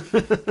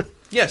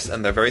 Yes,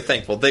 and they're very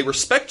thankful. They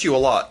respect you a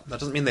lot. That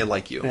doesn't mean they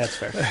like you. That's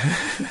fair.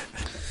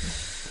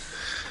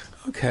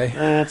 Okay.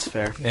 That's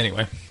fair.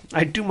 Anyway.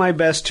 I do my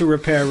best to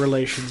repair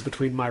relations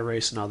between my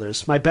race and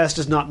others. My best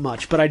is not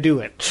much, but I do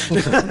it.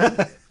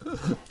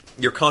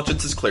 Your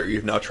conscience is clear.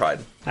 You've now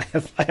tried. I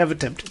have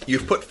attempted.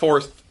 You've put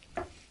forth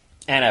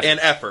An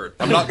effort.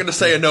 I'm not going to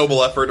say a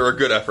noble effort or a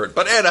good effort,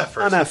 but an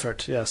effort. An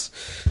effort, yes.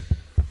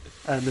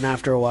 And then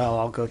after a while,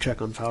 I'll go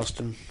check on Faust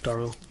and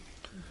Tariel.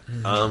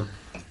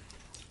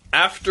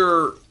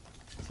 After...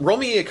 Roll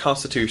me a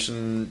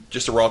constitution,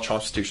 just a raw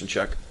constitution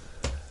check.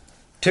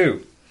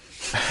 2.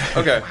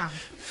 Okay.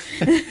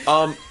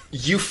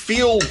 You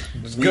feel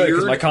Good, weird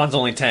because my con's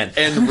only 10.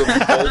 and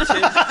revolted.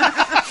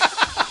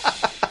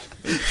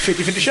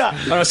 50-50 shot.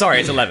 Oh, no,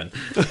 sorry, it's 11.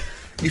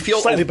 You feel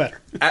Slightly better.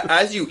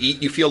 As you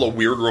eat, you feel a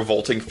weird,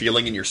 revolting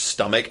feeling in your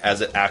stomach as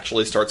it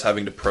actually starts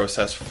having to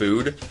process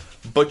food,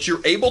 but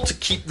you're able to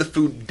keep the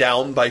food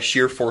down by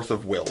sheer force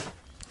of will.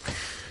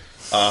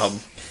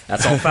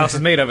 That's all Faust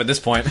is made of at this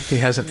point. He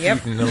hasn't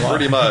eaten a lot.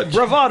 Pretty much.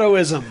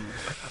 Bravadoism.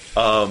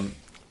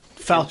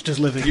 Faust is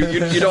living.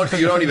 You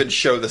don't even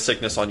show the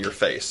sickness on your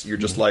face. You're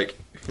just like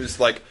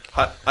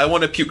I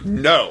want to puke.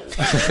 No,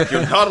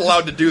 you're not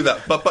allowed to do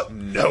that. But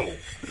no.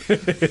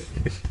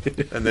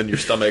 And then your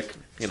stomach,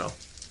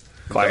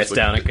 Quiets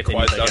down and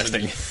continues quiets down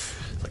digesting.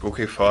 and like,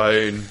 okay,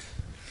 fine.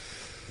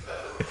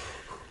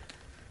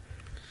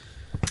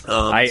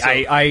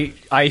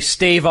 I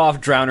stave off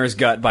Drowner's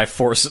gut by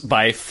force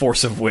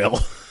of will.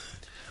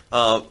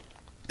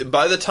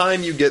 By the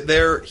time you get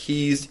there,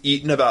 he's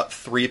eaten about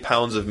 3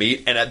 pounds of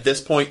meat, and at this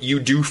point,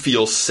 you do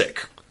feel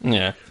sick.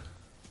 Yeah.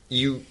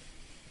 You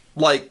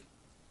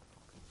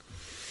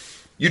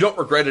don't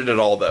regret it at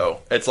all, though.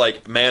 It's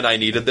like, man, I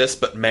needed this,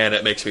 but man,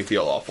 it makes me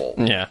feel awful.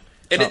 Yeah.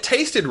 And it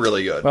tasted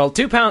really good. Well,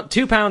 2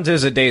 pounds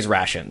is a day's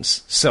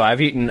rations, so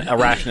I've eaten a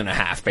ration and a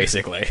half,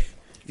 basically.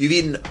 You've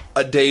eaten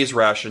a day's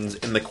rations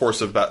in the course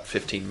of about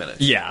 15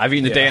 minutes. Yeah, I've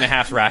eaten a day and a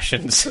half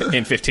rations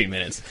in 15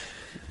 minutes.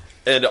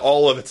 And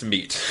all of it's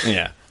meat.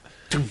 Yeah.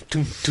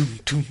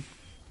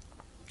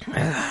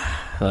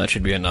 That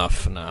should be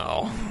enough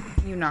now.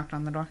 You knocked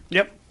on the door.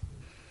 Yep.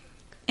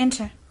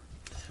 Enter.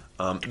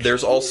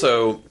 There's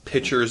also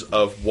pitchers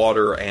of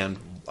water, and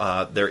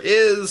there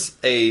is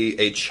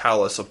a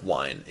chalice of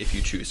wine if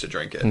you choose to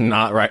drink it.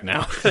 Not right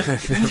now.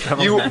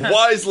 You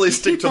wisely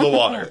stick to the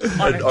water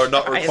and are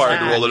not Try required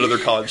to that. roll another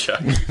con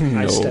check.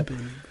 I step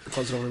in,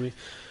 close it over me.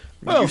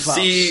 Well, You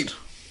see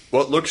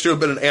what looks to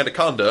have been an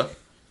anaconda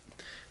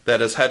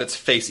that has had its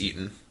face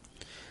eaten.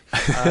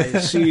 I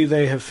see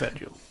they have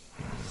fed you.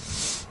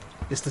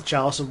 Is the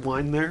chalice of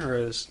wine there, or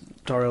is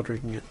Tariel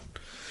drinking it?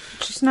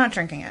 She's not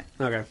drinking it.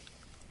 Okay.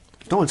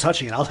 If no one's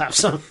touching it, I'll have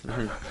some.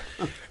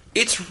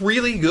 It's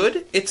really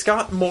good. It's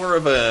got more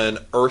of an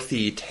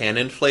earthy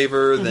tannin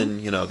flavor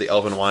than the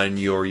elven wine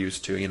you're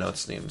used to.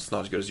 It's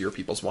not as good as your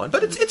people's wine,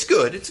 but it's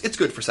good. It's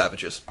good for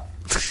savages.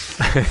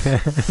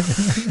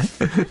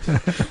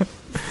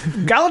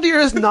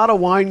 Galadir is not a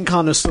wine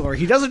connoisseur.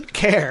 He doesn't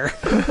care.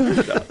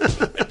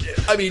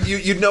 I mean,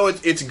 you know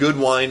it's good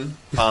wine.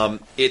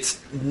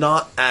 It's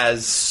not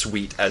as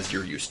sweet as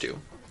you're used to.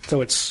 So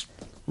it's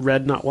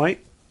red, not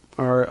white?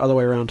 Or other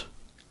way around?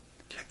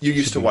 You're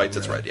used to whites,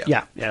 it's red,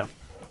 yeah. Yeah.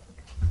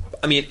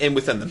 I mean, and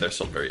within them there's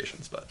some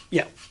variations, but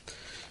Yeah.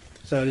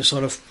 So just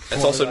sort of...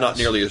 it's also not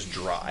nearly as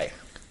dry.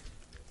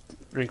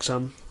 Drink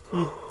some.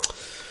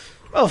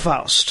 Well,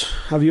 Faust,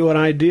 have you an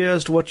idea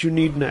as to what you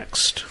need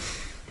next?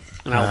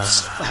 And I'll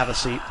have a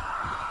seat,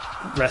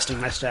 resting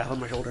my staff on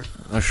my shoulder.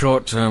 A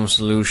short-term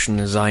solution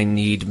is I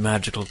need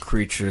magical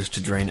creatures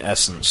to drain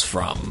essence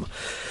from.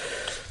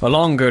 A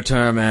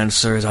longer-term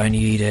answer is I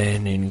need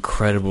an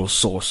incredible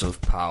source of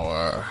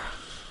power.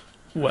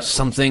 Well,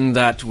 Something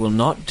that will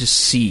not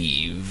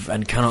deceive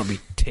and cannot be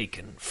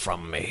taken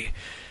from me.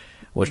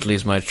 Which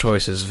leaves my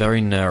choices very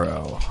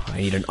narrow. I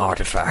need an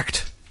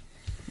artifact.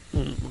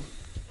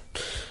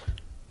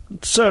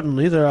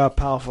 certainly there are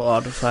powerful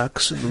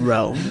artifacts in the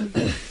realm.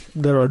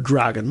 There are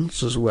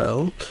dragons as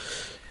well.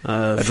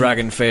 A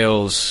dragon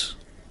fails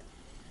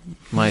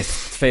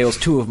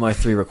two of my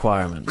 3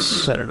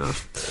 requirements. Fair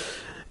enough.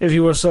 If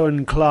you were so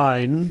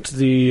inclined,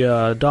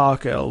 the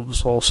Dark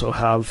Elves also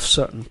have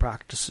certain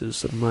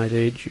practices that might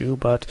aid you,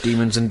 but...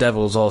 Demons and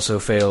devils also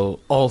fail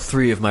all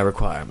 3 of my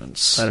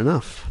requirements. Fair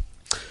enough.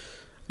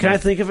 Can I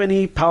think of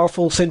any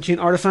powerful sentient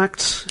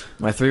artifacts?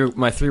 My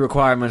three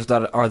requirements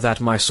are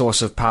that my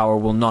source of power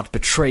will not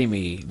betray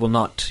me, will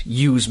not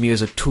use me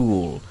as a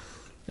tool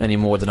any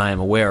more than I am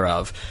aware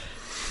of,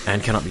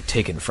 and cannot be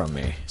taken from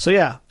me. So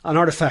yeah, an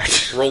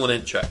artifact. Roll an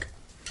int check.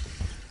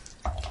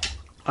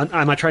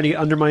 Am I trying to get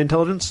under my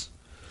intelligence?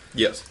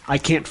 Yes. I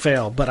can't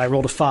fail, but I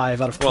rolled a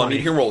 5 out of 20. Well, I mean,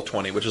 you can roll a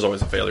 20, which is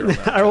always a failure. On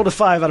that. I rolled a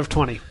 5 out of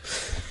 20.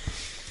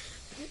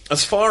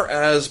 As far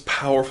as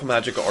powerful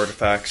magical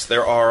artifacts,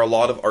 there are a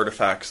lot of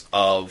artifacts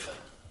of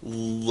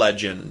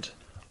legend.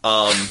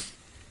 The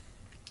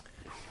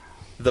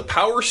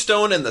Power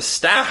Stone and the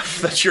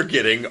Staff that you're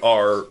getting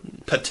are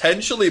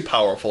potentially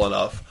powerful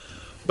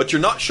enough, but you're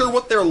not sure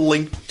what they're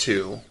linked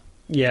to.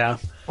 Yeah.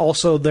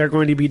 Also, they're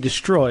going to be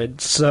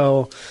destroyed,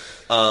 so...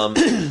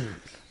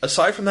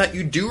 Aside from that,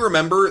 you do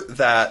remember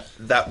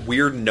that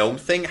weird gnome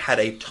thing had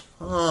a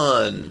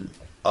ton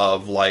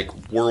of,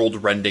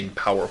 world-rending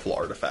powerful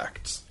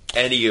artifacts.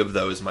 Any of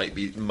those might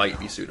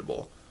be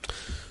suitable.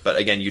 But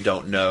again, you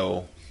don't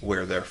know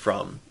where they're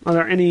from. Are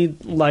there any,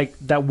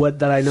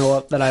 that I know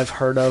of, that I've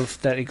heard of,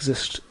 that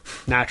exist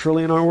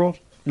naturally in our world?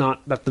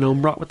 Not that the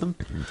gnome brought with them?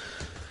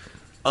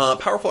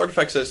 Powerful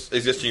artifacts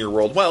exist in your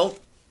world. Well,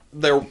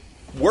 there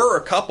were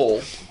a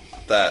couple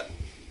that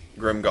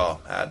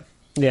Grimgaw had.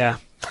 Yeah.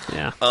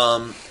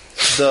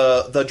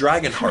 The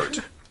Dragon Heart.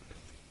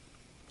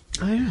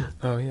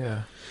 Oh,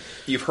 yeah.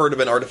 You've heard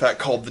of an artifact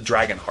called the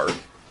Dragon Heart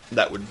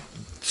that would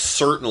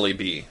certainly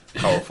be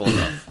powerful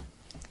enough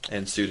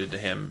and suited to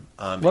him.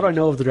 What do I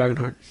know of the Dragon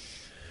Heart?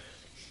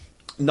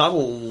 Not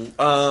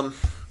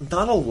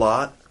a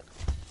lot.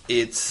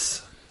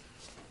 It's...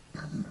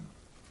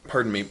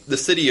 Pardon me. The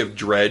city of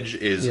Dredge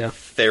is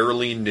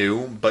fairly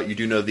new, but you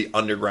do know the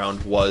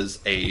underground was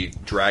a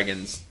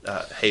dragon's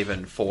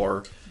haven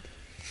for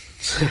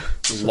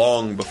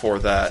long before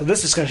that. So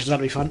this discussion's going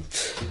to be fun.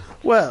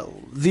 Well,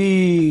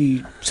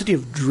 the city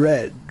of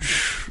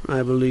Dredge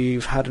I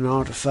believe, had an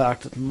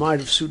artifact that might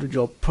have suited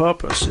your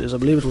purposes. I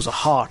believe it was a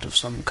heart of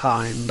some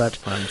kind that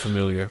I'm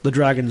familiar. the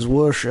dragons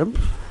worship.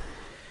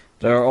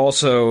 There are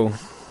also...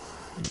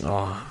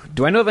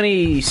 do I know of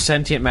any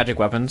sentient magic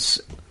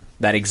weapons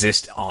that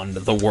exist on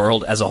the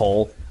world as a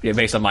whole,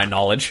 based on my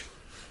knowledge?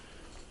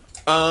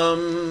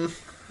 And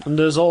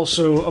there's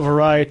also a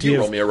variety You of...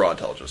 roll me a raw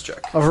intelligence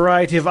check. A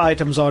variety of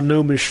items our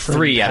gnomish friend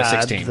 3 out of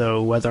had, 16.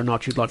 though whether or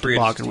not you'd like 3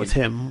 to out of bargain 16. with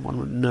him, one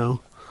would know.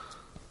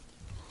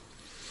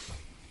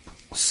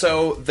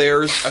 So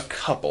there's a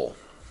couple.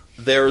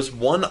 There's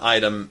one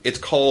item, it's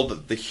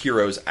called the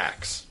Hero's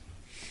Axe.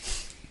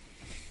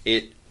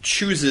 It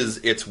chooses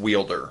its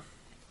wielder,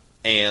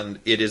 and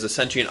it is a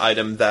sentient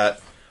item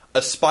that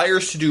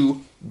aspires to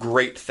do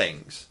great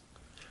things.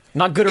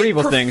 Not good or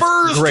evil things,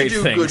 prefers great to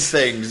do things. good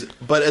things,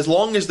 but as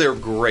long as they're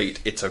great,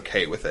 it's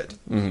okay with it.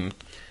 Mm-hmm.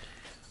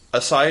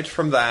 Aside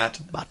from that,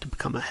 About to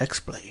become a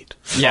hexblade.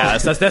 Yeah,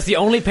 that's the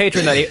only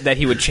patron that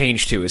he would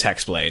change to is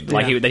Hexblade.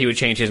 Like Yeah. that he would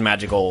change his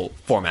magical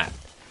format.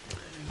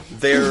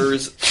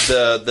 there's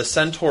the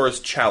Centaur's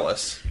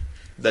Chalice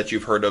that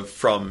you've heard of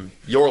from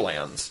your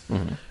lands.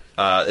 Mm-hmm.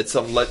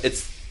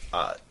 It's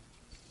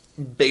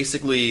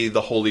basically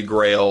the Holy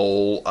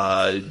Grail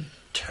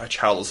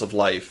chalice of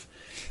life.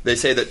 They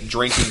say that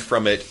drinking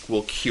from it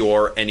will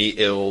cure any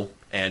ill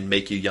and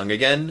make you young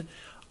again.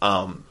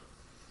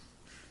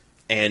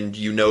 And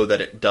you know that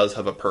it does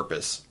have a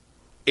purpose.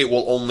 It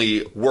will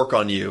only work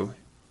on you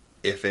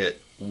if it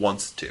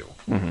wants to.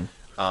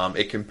 Mm-hmm.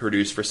 It can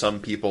produce, for some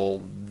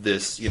people,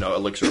 this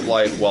elixir of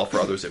life, while for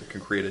others it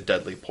can create a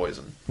deadly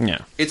poison.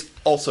 Yeah. It's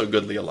also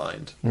goodly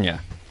aligned. Yeah.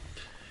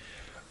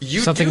 You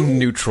Something do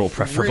neutral,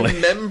 preferably.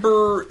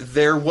 Remember,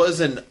 there was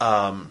an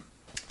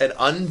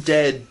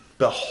undead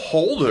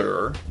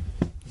beholder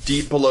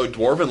deep below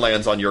Dwarven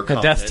lands on your A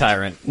continent. death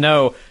tyrant.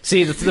 No.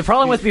 See, the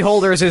problem with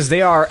beholders is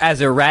they are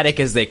as erratic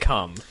as they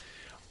come.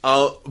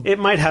 It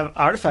might have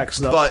artifacts,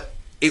 though. But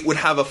it would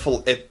have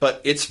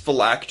but its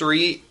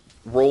phylactery.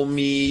 Roll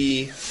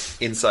me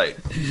insight.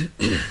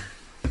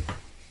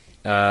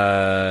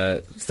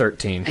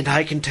 13. And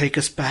I can take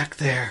us back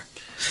there.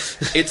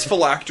 Its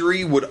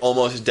phylactery would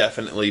almost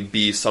definitely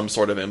be some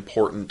sort of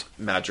important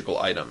magical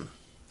item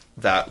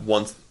that,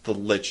 once the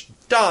Lich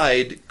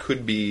died,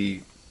 could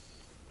be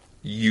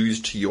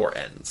used to your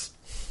ends.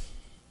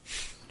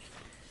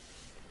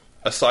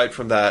 Aside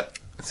from that,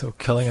 So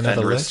killing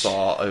another Fenris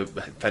lich?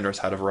 Fenris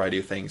had a variety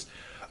of things.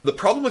 The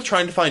problem with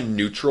trying to find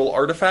neutral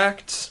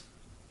artifacts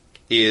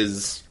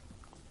is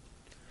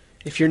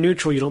If you're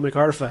neutral, you don't make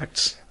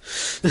artifacts.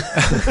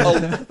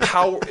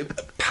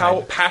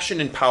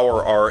 passion and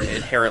power are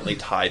inherently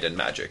tied in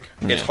magic.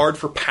 It's hard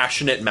for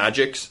passionate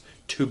magics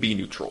to be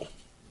neutral.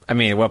 I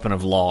mean, a weapon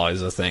of law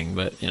is a thing,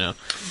 but, Yeah,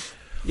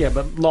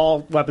 but law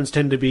weapons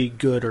tend to be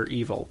good or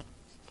evil.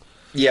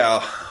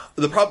 Yeah,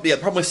 the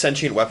problem with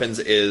sentient weapons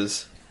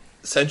is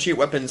sentient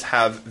weapons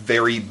have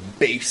very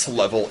base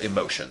level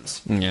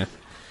emotions, Yeah.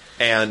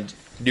 and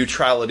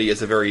neutrality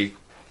is a very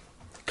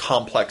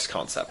complex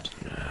concept.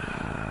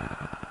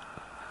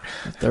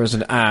 There's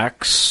an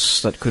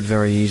axe that could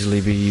very easily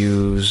be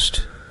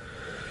used.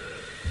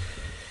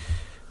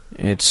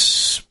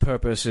 Its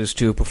purpose is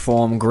to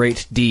perform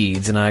great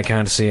deeds, and I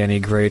can't see any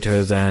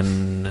greater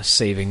than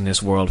saving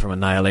this world from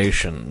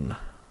annihilation.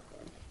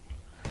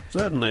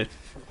 Certainly.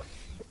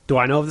 Do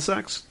I know of this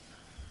axe?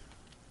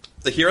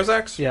 The Hero's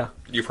Axe? Yeah.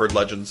 You've heard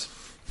legends.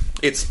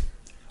 It's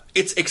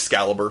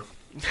Excalibur.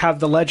 Have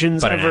the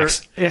legends But an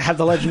axe.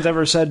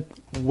 ever said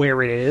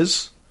where it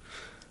is?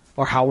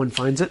 Or how one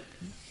finds it?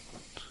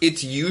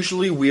 It's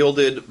usually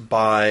wielded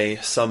by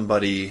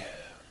somebody,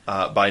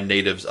 by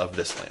natives of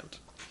this land.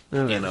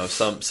 Okay.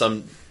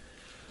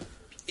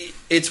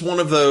 It's one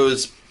of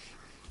those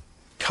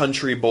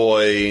country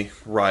boy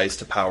rise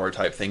to power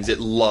type things. It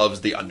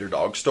loves the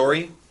underdog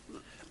story.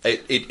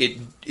 It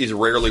is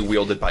rarely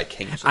wielded by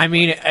kings. I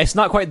mean, it's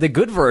not quite the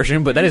good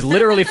version, but that is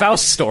literally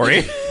Faust's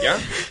story. Yeah.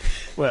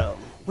 Well,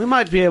 we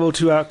might be able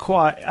to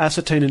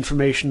ascertain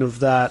information of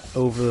that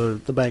over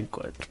the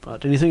banquet,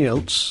 but anything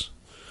else?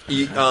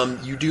 You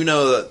do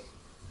know that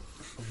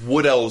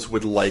Wood Elves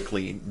would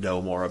likely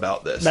know more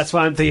about this. That's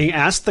why I'm thinking,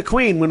 ask the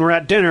Queen when we're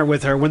at dinner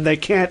with her, when they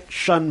can't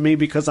shun me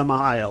because I'm a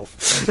high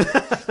elf.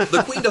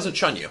 The Queen doesn't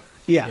shun you.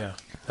 Yeah. Yeah,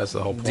 that's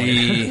the whole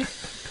point.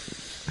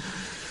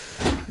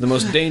 The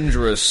most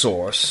dangerous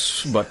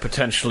source, but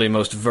potentially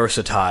most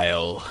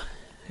versatile,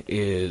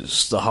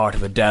 is the heart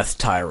of a death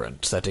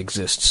tyrant that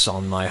exists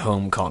on my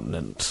home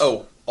continent.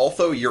 Oh,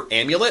 also your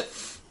amulet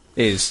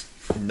Is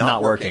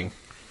not working.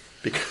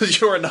 because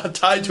you are not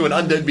tied to an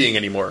undead being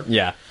anymore.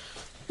 Yeah.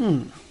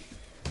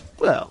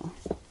 Well,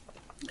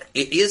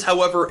 It is,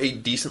 however, a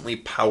decently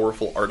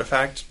powerful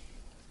artifact.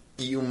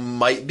 You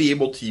might be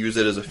able to use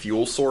it as a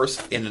fuel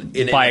source in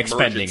an By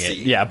expending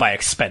emergency. it. Yeah, by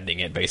expending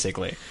it,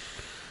 basically.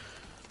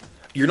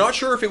 You're not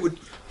sure if it would.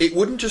 It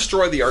wouldn't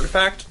destroy the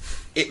artifact.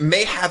 It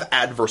may have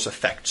adverse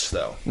effects,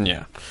 though.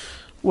 Yeah.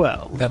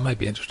 well, That might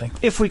be interesting.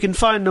 if we can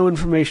find no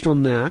information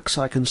on the axe,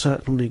 I can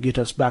certainly get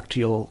us back to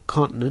your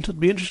continent. I'd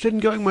be interested in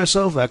going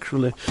myself,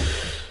 actually.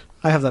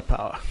 I have that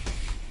power.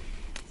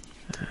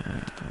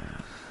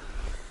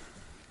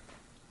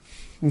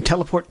 And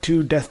teleport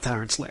to Death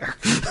Tyrant's lair.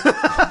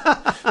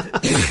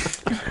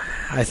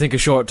 I think a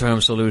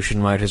short-term solution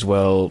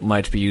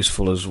might be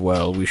useful as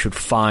well. We should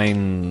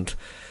find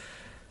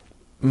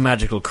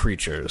magical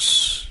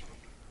creatures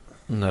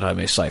that I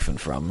may siphon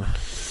from.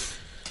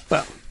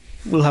 Well,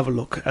 we'll have a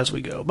look as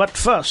we go. But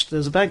first,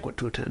 there's a banquet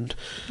to attend.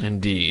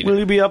 Indeed. Will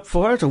you be up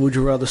for it, or would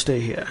you rather stay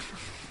here?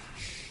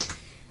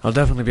 I'll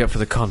definitely be up for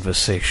the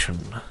conversation.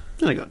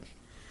 Very good.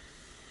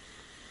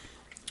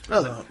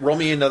 Well, then. Roll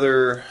me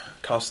another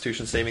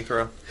Constitution saving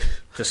throw.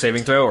 The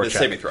saving throw or The check?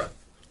 saving throw.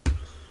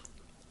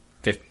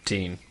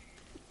 15.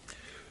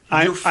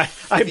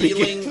 I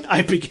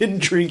begin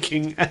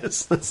drinking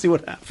as let's see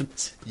what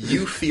happens.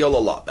 You feel a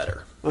lot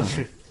better.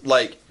 Okay.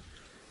 Like,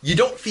 you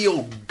don't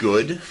feel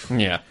good,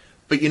 Yeah.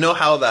 but you know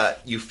how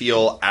that you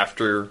feel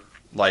after,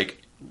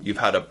 like,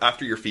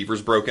 after your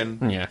fever's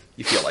broken? Yeah.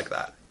 You feel like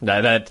that.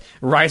 That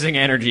rising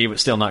energy, but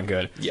still not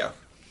good. Yeah.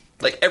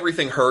 Like,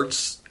 everything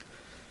hurts,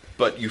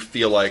 but you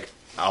feel like,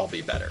 I'll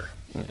be better.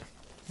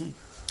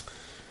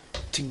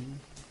 Ting.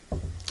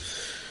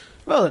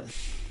 Well then.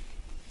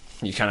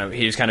 He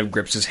just kind of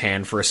grips his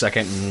hand for a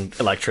second, and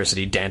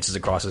electricity dances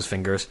across his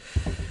fingers.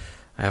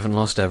 I haven't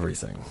lost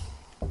everything.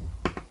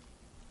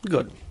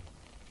 Good.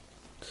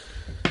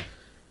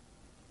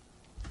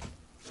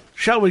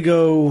 Shall we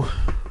go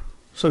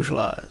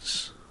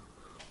socialize?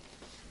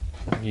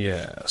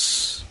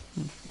 Yes.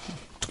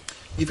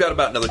 You've got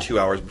about another 2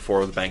 hours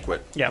before the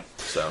banquet. Yeah.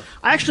 So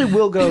I actually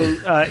will go,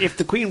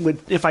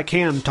 if I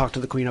can talk to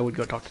the Queen, I would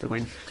go talk to the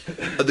Queen.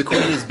 the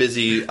Queen is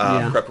busy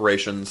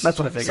preparations, That's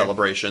what I figured.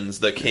 celebrations.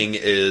 The King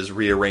is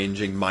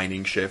rearranging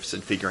mining shifts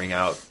and figuring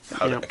out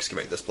how to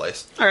excavate this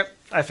place. Alright,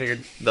 I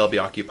figured. They'll be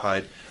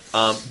occupied.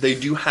 They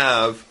do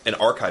have an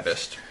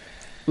archivist.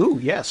 Ooh,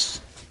 yes.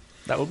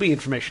 That would be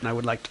information I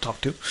would like to talk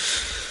to.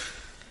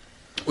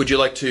 Would you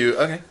like to?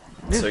 Okay.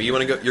 Yeah. So you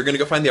want to go? You're going to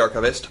go find the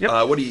archivist.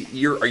 Yep. What do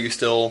you? Are you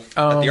still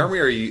at the army,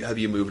 or have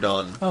you moved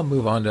on? I'll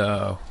move on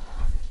to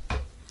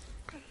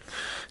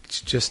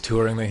just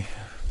touring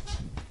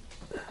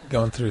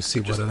going through,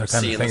 see what other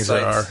kind of things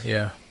there are.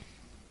 Yeah.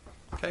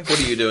 Okay. What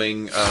are you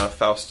doing,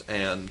 Faust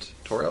and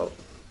Tariel?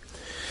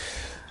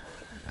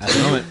 At the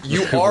moment,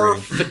 You are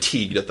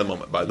fatigued at the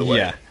moment, by the way.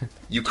 Yeah.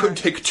 You could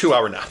take a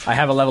 2-hour nap. I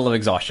have a level of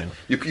exhaustion.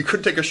 You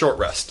could take a short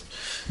rest.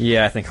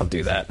 Yeah, I think I'll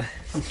do that.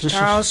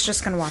 Charles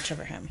just going to watch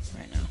over him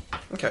right now.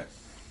 Okay.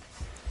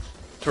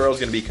 Tariel's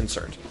going to be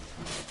concerned.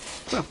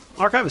 Well,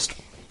 archivist.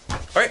 All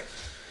right.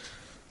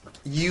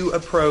 You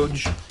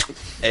approach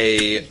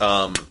a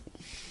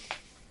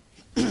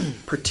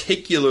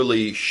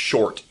particularly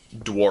short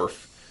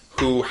dwarf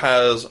who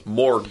has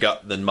more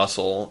gut than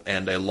muscle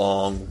and a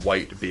long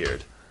white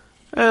beard.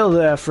 Well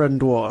there, friend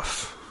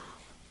dwarf.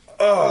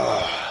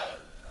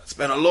 It's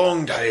been a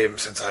long time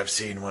since I've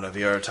seen one of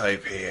your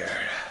type here.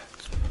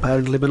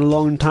 Apparently been a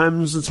long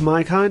time since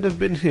my kind have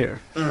been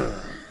here.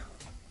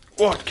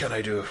 What can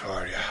I do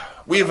for you?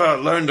 We've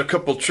learned a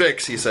couple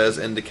tricks, he says,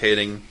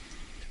 indicating...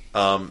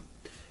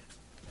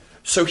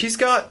 So he's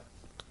got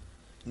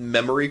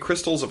memory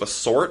crystals of a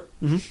sort,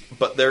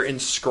 but they're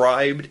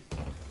inscribed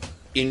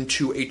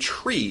into a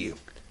tree.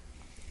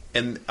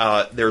 And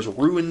there's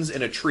runes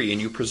in a tree, and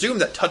you presume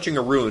that touching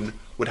a rune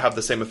would have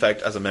the same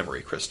effect as a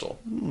memory crystal.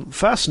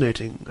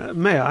 Fascinating.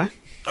 May I?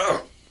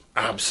 Oh,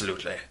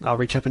 absolutely. I'll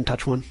reach up and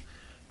touch one.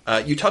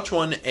 You touch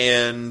one,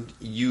 and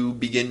you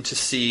begin to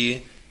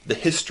see the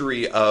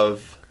history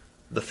of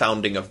the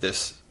founding of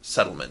this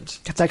settlement.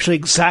 That's actually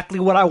exactly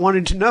what I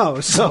wanted to know,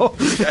 so...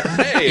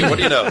 Hey, what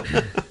do you know?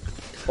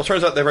 Well,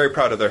 turns out they're very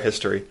proud of their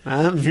history.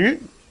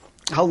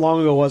 How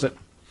long ago was it?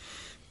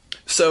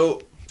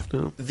 So,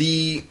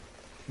 the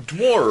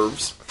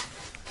dwarves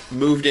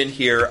moved in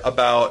here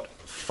about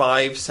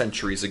 5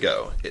 centuries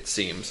ago, it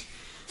seems.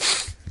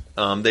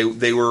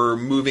 They were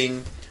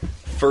moving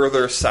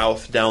further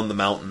south down the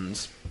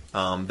mountains.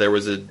 There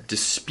was a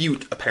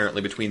dispute,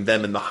 apparently, between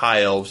them and the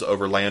High Elves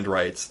over land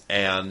rights,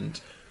 and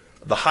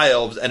the High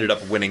Elves ended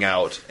up winning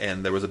out,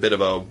 and there was a bit of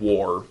a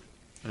war,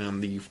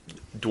 and the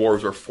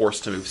dwarves were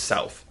forced to move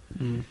south.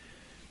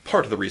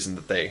 Part of the reason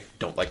that they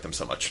don't like them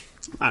so much.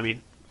 I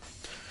mean...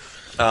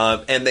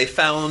 And they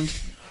found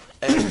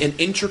an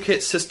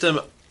intricate system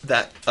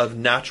of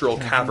natural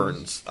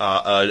caverns,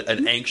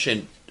 an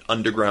ancient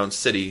underground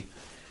city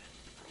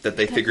that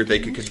they figured they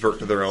could convert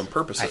to their own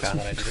purposes. I found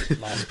that I did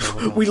it last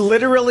go. We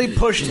literally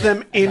pushed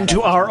them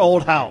into our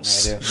old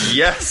house. I do.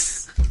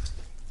 Yes,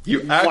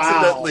 you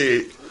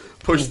accidentally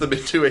pushed them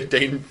into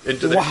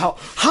the. Wow.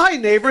 Hi,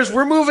 neighbors.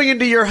 We're moving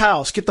into your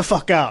house. Get the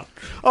fuck out.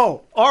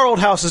 Oh, our old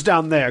house is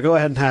down there. Go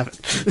ahead and have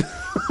it.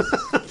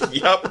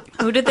 Yep.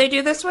 Who did they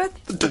do this with?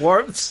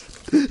 Dwarves.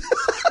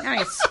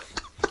 Nice.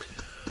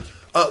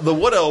 The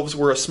Wood Elves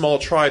were a small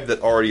tribe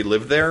that already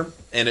lived there,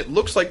 and it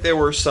looks like there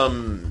were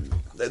some...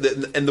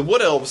 And the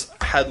Wood Elves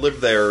had lived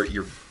there,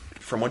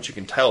 from what you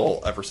can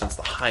tell, ever since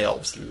the High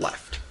Elves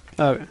left.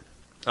 Okay.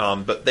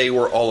 But they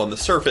were all on the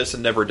surface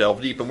and never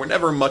delved deep, and were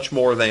never much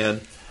more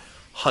than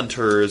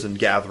hunters and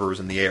gatherers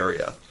in the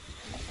area.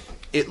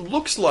 It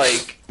looks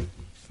like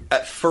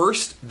At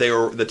first,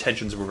 the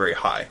tensions were very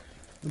high.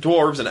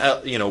 Dwarves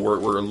and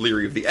were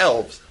leery of the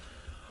elves,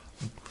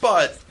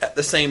 but at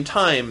the same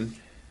time,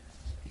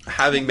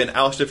 having been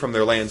ousted from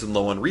their lands and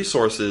low on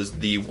resources,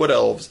 the wood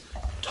elves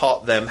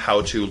taught them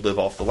how to live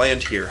off the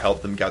land here,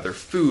 help them gather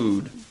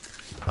food,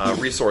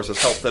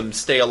 resources, help them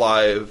stay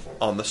alive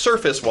on the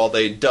surface while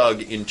they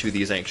dug into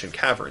these ancient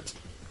caverns.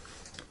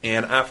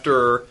 And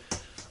after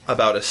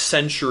about a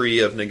century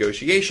of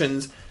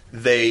negotiations,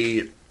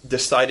 they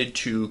decided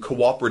to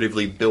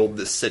cooperatively build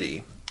this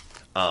city,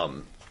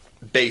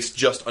 based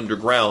just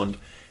underground,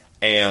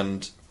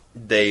 and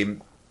they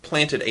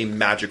planted a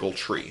magical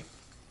tree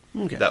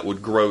that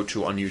would grow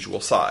to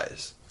unusual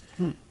size.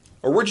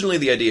 Originally,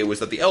 the idea was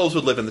that the elves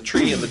would live in the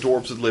tree and the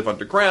dwarves would live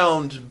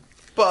underground,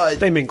 but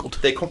they mingled.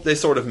 They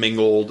sort of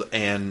mingled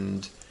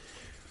and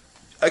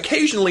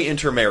occasionally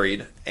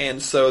intermarried,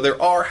 and so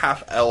there are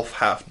half-elf,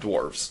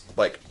 half-dwarves.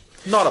 Like,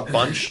 not a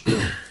bunch,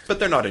 but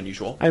they're not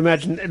unusual. I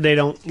imagine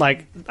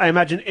I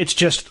imagine it's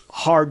just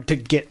hard to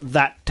get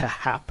that to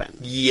happen.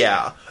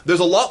 Yeah. There's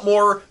a lot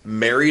more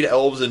married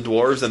elves and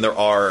dwarves than there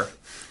are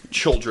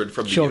children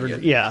from the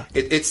union. Yeah.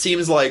 It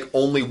seems like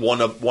only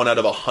one out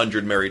of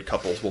 100 married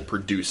couples will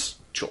produce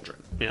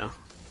children. Yeah.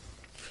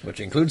 Which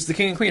includes the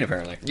king and queen,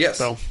 apparently. Yes.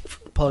 So,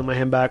 pulling my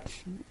hand back.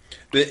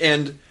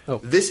 And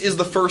this is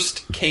the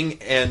first king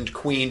and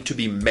queen to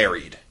be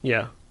married.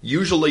 Yeah.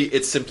 Usually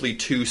it's simply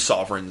two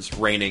sovereigns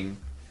reigning,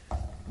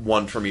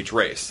 one from each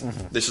race.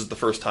 This is the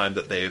first time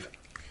that they've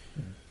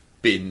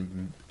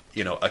been,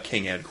 a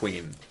king and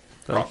queen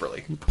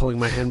properly. Pulling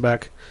my hand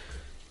back.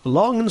 A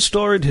long and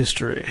storied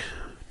history.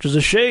 Which is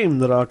a shame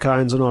that our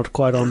kinds are not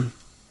quite on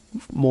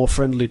more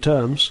friendly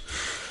terms.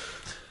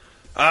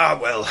 Ah,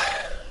 well,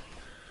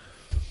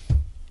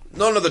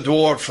 none of the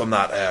dwarves from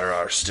that era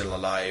are still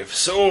alive,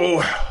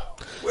 so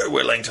we're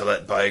willing to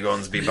let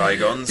bygones be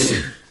bygones.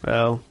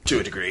 Well, to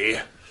a degree.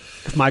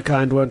 If my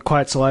kind weren't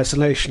quite so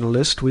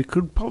isolationalist, we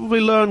could probably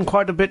learn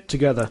quite a bit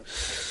together.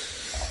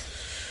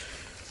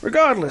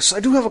 Regardless,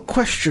 I do have a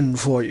question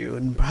for you,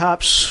 and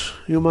perhaps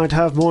you might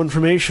have more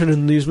information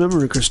in these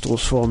memory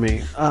crystals for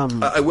me.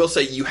 I will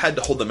say you had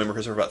to hold the memory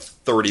crystal for about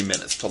 30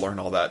 minutes to learn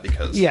all that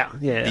because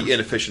the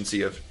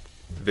inefficiency of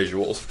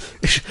visuals.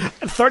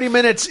 30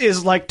 minutes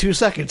is like 2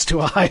 seconds to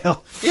a high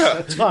elf. Yeah.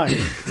 It's fine.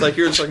 Like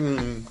you're just like,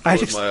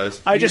 my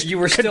eyes. I just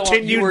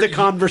continued the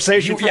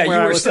conversation from where you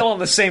I were was still on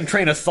the same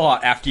train of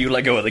thought after you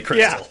let go of the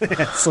crystal. Yeah,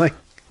 it's like...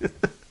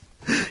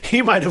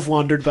 he might have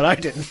wandered, but I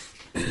didn't.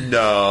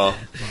 No,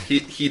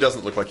 he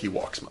doesn't look like he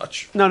walks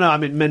much. No, I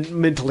mean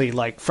mentally,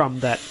 like, from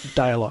that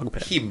dialogue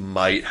bit. He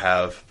might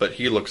have, but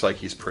he looks like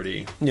he's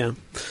pretty... Yeah.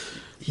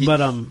 He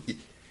might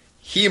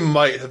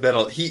have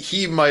been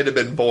he might have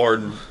been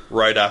born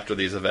right after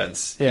these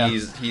events. Yeah.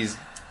 He's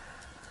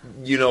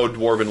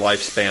dwarven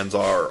lifespans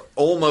are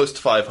almost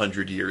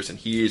 500 years, and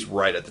he's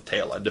right at the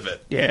tail end of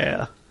it.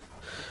 Yeah.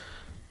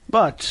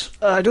 But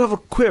I do have a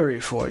query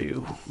for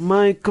you.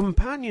 My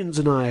companions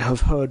and I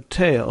have heard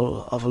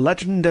tale of a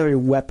legendary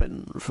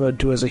weapon referred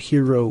to as a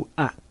hero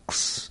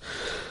axe.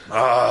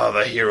 Ah,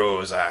 the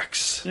hero's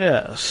axe.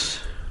 Yes.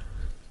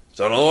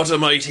 Done a lot of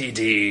mighty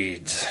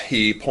deeds.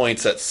 He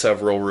points at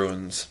several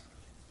runes.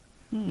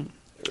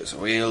 It was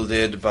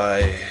wielded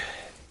by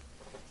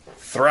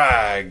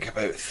Thrag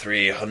about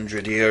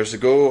 300 years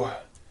ago.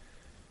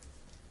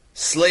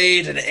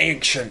 Slayed an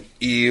ancient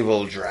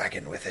evil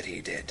dragon with it, he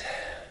did.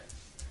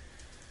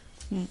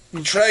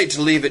 He tried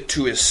to leave it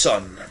to his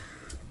son,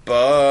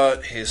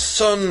 but his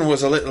son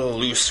was a little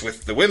loose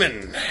with the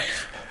women.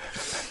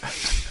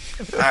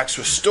 Axe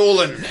was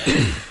stolen,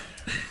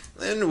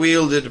 then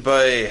wielded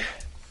by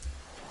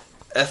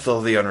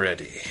Ethel the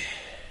Unready.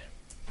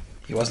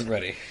 He wasn't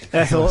ready.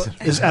 Ethel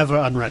is ever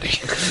unready.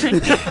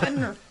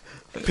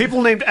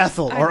 People named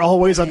Ethel are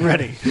always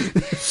unready.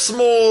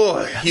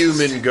 Small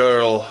human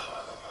girl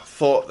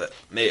thought that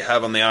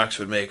having the axe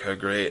would make her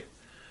great.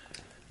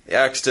 The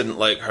axe didn't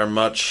like her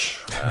much,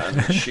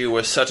 and she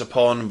was set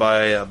upon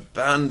by a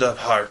band of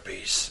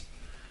harpies.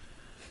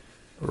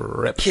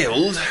 Rip.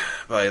 Killed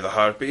by the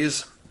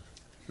harpies.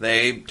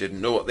 They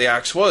didn't know what the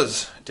axe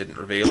was, it didn't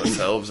reveal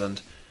itself,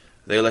 and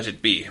they let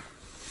it be.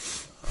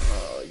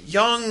 A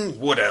young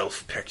wood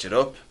elf picked it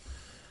up,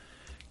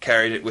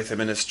 carried it with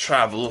him in his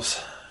travels.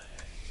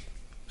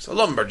 He was a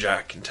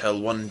lumberjack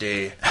until one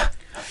day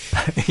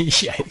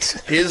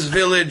Yikes. his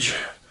village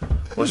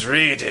was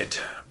raided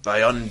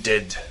by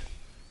undead.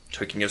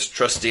 Taking his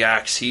trusty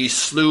axe, he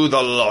slew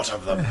the lot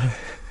of them.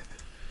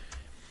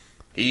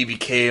 He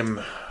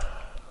became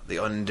the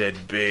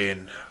undead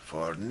bane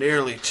for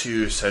nearly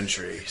 2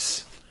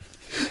 centuries.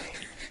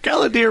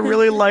 Galadir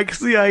really likes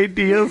the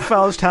idea of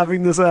Faust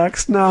having this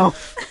axe now.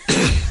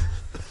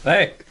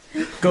 Hey.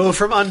 Go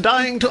from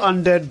undying to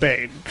undead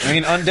bane. I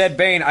mean, undead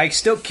bane, I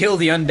still kill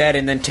the undead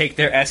and then take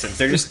their essence.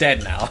 They're just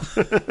dead now.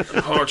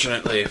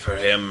 Unfortunately for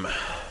him,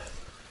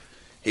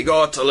 he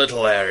got a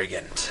little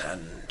arrogant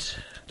and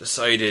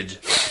decided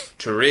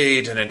to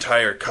raid an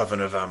entire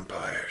coven of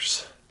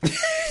vampires.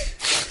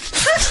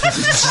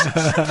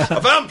 A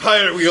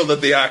vampire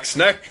wielded the axe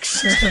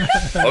next.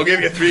 I'll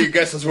give you 3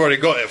 guesses where he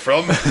got it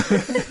from.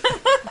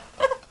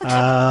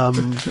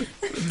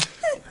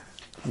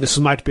 This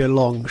might be a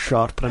long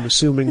shot, but I'm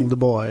assuming the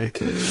boy.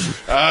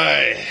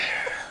 Aye.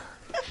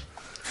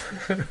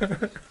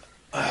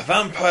 A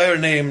vampire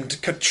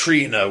named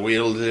Katrina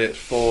wielded it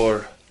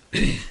for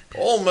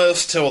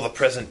almost till the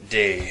present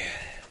day.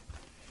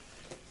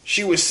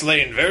 She was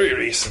slain very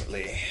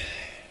recently.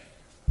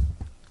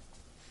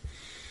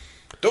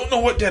 Don't know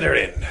what did her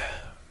in.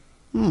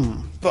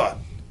 But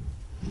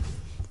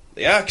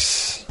the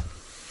axe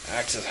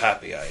is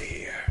happy, I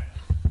hear.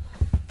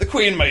 The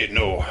Queen might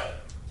know.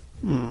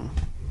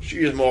 She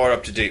is more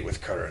up to date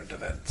with current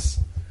events.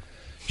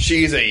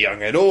 She's a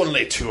young and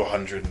only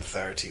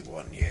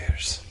 231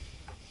 years.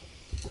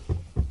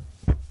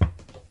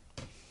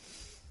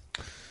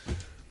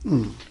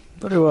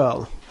 Very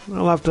well.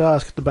 I'll have to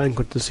ask at the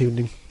banquet this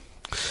evening.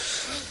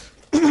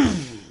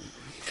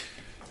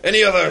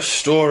 Any other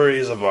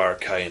stories of our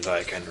kind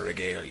I can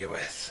regale you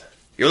with?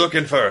 You're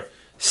looking for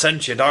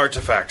sentient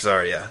artifacts,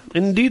 are you?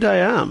 Indeed I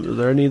am. Is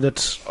there any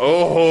that...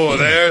 Oh,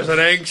 there's an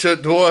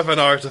ancient dwarven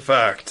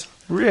artifact.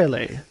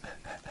 Really?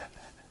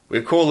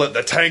 We call it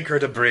the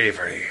Tankard of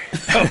Bravery.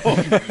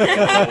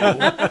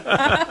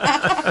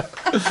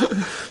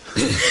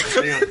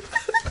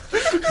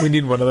 We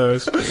need one of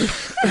those.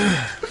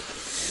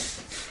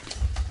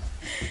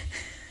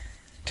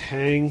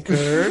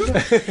 Tankard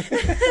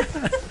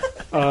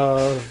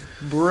of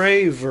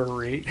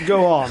Bravery.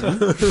 Go on.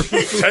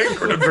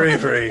 Tankard of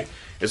Bravery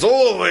is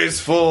always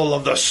full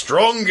of the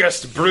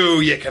strongest brew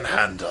you can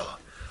handle.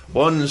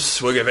 One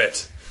swig of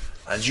it,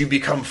 and you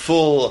become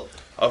full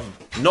of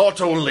not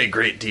only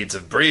great deeds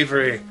of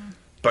bravery,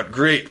 but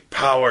great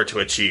power to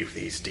achieve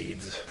these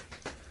deeds.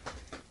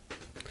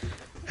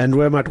 And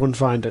where might one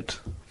find it?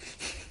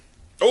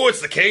 Oh,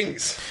 it's the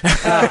King's.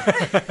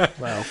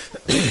 Well,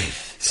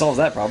 Solves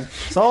that problem.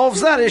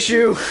 solves that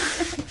issue.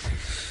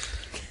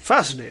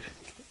 Fascinating.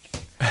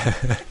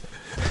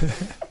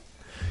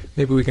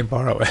 Maybe we can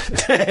borrow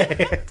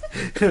it.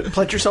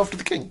 Pledge yourself to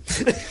the king.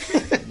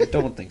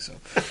 Don't think so.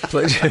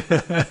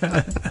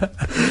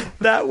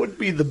 That would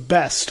be the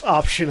best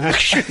option,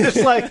 actually.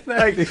 It's like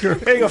here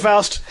you go,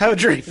 Faust. Have a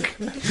drink.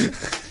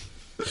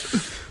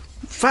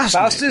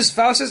 Fascinating.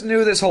 Faustus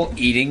knew this whole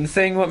eating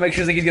thing. What makes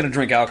you think he's going to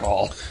drink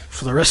alcohol?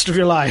 For the rest of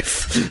your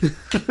life.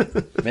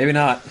 Maybe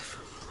not.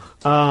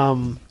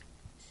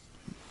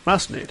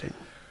 Fascinating.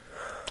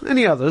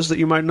 Any others that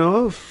you might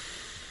know of?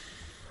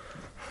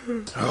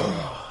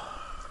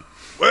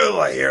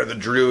 Well, I hear the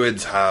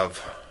druids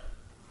have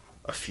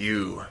a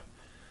few.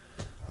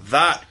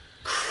 That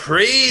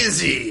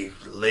crazy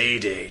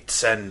lady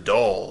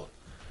Tsendol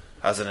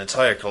has an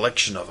entire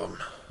collection of them.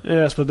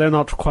 Yes, but they're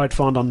not quite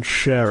fond on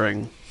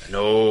sharing.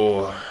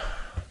 No.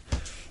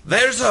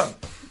 There's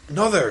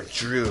another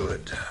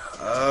druid.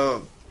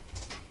 Not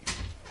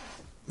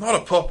a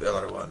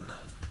popular one.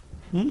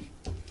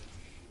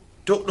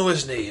 Don't know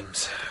his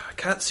names. I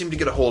can't seem to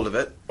get a hold of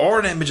it. Or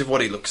an image of what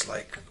he looks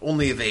like.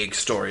 Only vague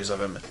stories of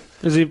him.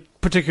 Is he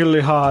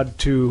particularly hard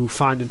to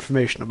find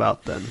information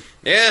about, then?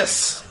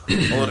 Yes!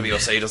 A lot of people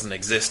say he doesn't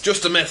exist.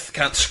 Just a myth.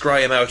 Can't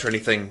scry him out or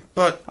anything.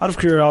 But Out of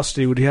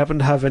curiosity, would he happen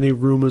to have any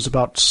rumors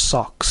about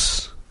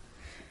socks?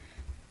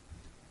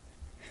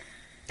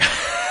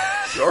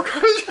 York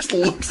just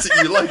looks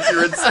at you like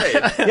you're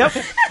insane. Yep.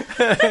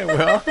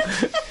 Well,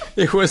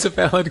 it was a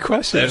valid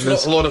question. There's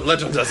not a lot of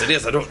legends as it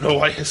is. I don't know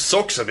why his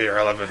socks would be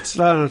irrelevant.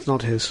 No, it's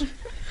not his.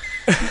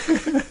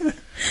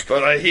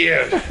 But I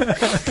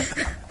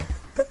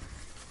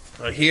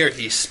hear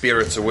he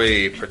spirits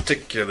away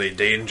particularly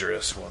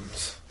dangerous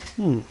ones.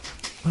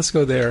 Let's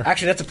go there.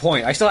 Actually, that's a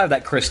point. I still have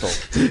that crystal.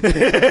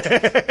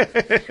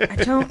 I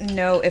don't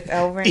know if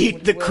Elrin Eat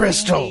would the willingly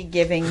crystal.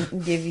 give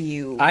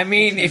you. I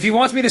mean, if he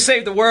wants me to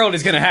save the world,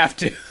 he's going to have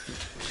to.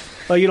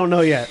 Well, you don't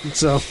know yet,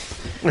 so...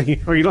 Or you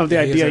don't have the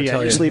He's idea gonna yet.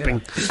 tell You're you.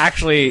 sleeping.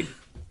 Actually,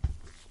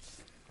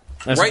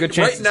 there's a good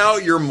chance Right now,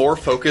 you're more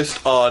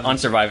focused on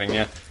surviving,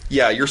 yeah.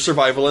 Yeah, your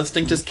survival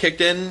instinct is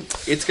kicked in.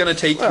 It's going to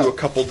take you a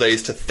couple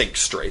days to think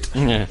straight.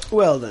 Yeah.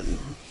 Well, then.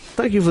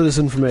 Thank you for this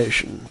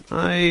information.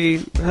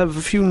 I have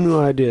a few new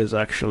ideas,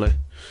 actually.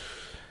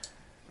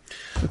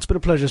 It's been a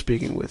pleasure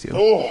speaking with you.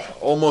 Oh,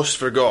 almost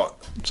forgot.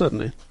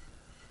 Certainly.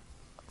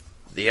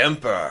 The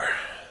Emperor.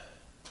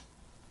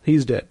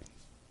 He's dead.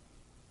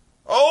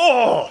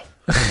 Oh!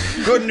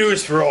 Good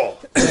news for all.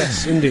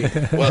 Yes, indeed.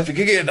 Well, if you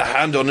could get a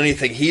hand on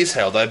anything he's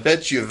held, I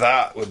bet you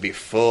that would be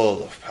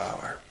full of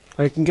power.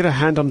 I can get a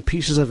hand on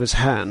pieces of his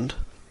hand.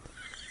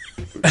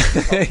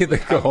 The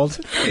gold.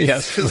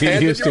 Yes, His we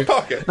hand in used your to.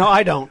 pocket. No,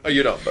 I don't. Oh,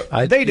 you don't, but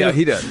They do. Yeah,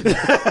 he did.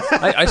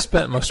 I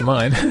spent most of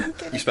mine.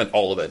 you spent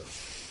all of it.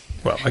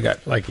 Well, I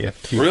got like a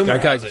few. Rumor I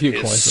got has a few it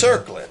is coins.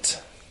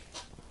 circlet.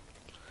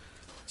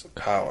 It's a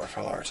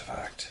powerful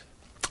artifact.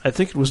 I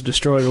think it was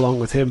destroyed along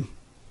with him.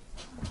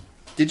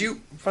 Did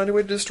you find a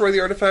way to destroy the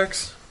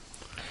artifacts?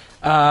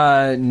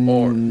 Or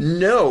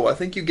No, I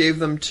think you gave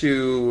them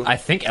to... I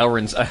think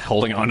Elrin's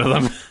holding on to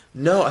them.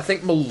 No, I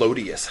think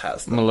Melodious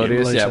has them.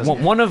 Melodious, yeah.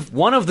 One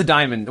of the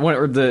diamond,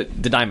 or the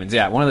diamonds,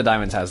 yeah. One of the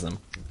diamonds has them.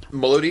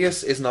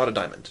 Melodious is not a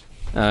diamond.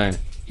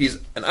 He's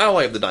an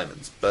ally of the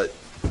diamonds, but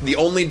the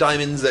only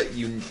diamonds that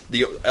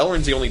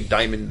Elrond's the only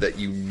diamond that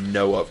you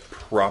know of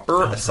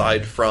proper,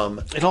 aside from...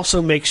 It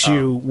also makes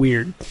you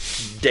weird.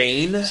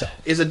 Dane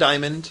is a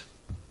diamond.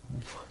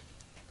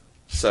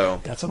 So...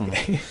 That's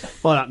okay.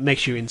 Well, that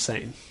makes you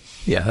insane.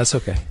 Yeah, that's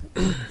okay.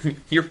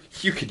 You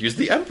could use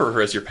the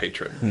Emperor as your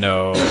patron.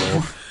 No.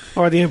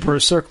 Or the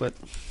Emperor's Circlet.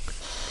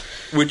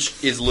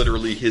 Which is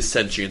literally his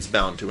sentience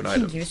bound to an You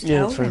item. can use Yeah,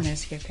 Elrond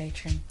as your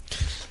patron.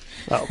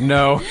 Well,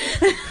 No.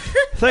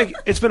 thank you.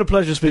 It's been a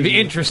pleasure speaking. It'd be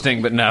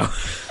interesting, but no.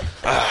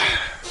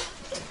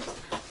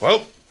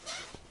 Well,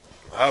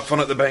 have fun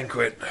at the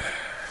banquet.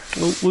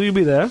 Will you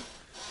be there?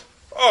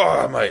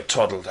 Oh, I might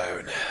toddle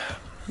down.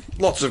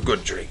 Lots of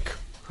good drink.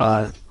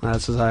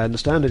 That's as I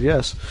understand it,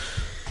 yes.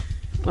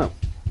 Well,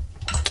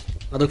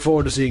 I look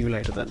forward to seeing you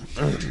later then.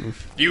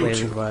 You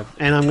too.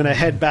 And I'm going to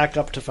head back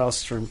up to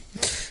Faust's room.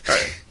 All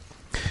right.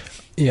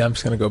 Yeah, I'm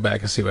just going to go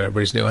back and see what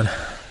everybody's doing.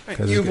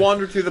 You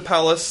wander through the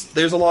palace.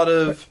 There's a lot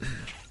of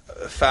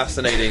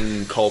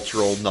fascinating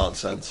cultural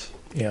nonsense.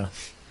 Yeah.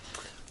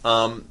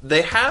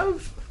 They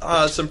have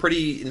some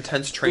pretty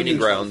intense training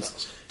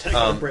grounds.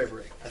 Technical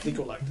bravery. I think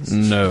you'll like this.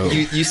 No.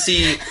 You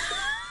see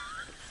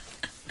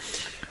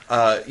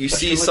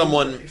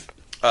someone.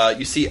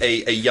 You see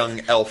a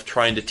young elf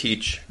trying to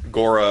teach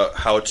Gora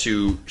how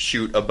to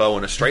shoot a bow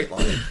in a straight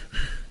line,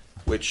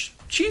 which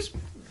she's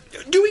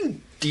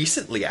doing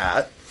decently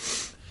at.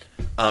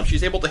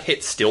 She's able to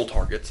hit still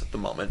targets at the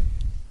moment.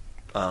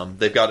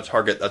 They've got a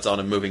target that's on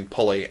a moving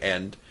pulley,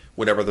 and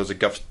whenever there's a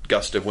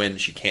gust of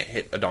wind, she can't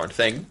hit a darn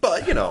thing.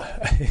 But, you know.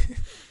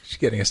 She's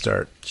getting a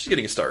start.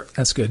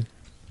 That's good.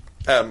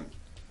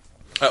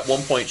 At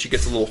one point, she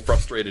gets a little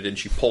frustrated, and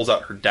she pulls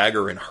out her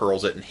dagger and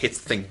hurls it and hits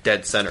the thing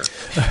dead center.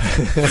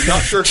 I'm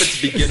not sure if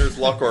it's beginner's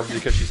luck or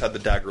because she's had the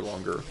dagger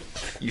longer.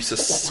 You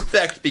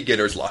suspect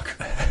beginner's luck.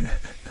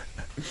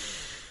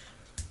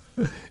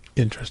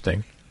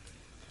 Interesting.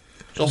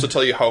 She'll also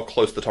tell you how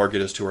close the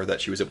target is to her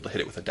that she was able to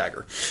hit it with a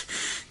dagger.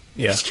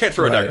 Yeah. She can't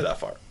throw a dagger that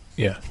far.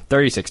 Yeah.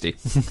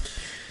 30-60.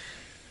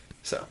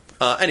 So,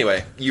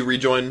 anyway, you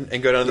rejoin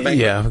and go down to the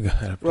banquet. Yeah. I'm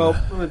gonna, Well,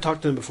 I'm going to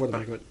talk to him before the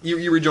banquet.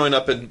 You rejoin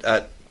up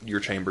at your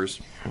chambers.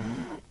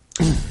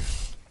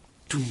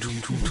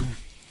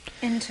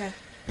 Enter.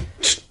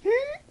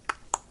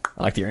 I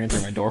like that you're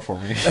answering my door for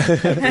me.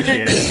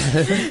 Appreciate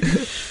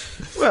it.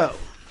 Well,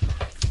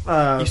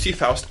 You see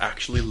Faust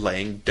actually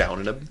laying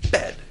down in a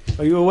bed.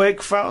 are you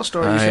awake, Faust,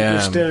 or are you I simply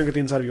am. staring at the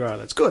inside of your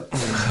eyelids? Good. I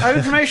have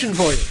information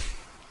for you.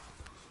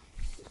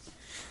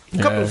 A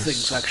couple of Yes.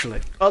 things,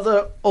 actually.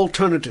 Other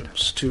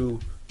alternatives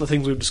to the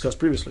things we've discussed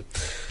previously.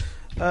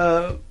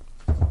 I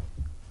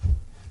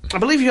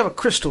believe you have a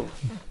crystal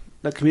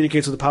that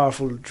communicates with a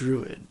powerful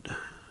druid.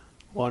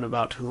 One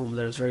about whom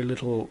there's very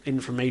little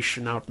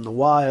information out in the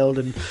wild,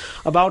 and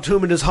about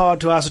whom it is hard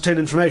to ascertain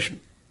information.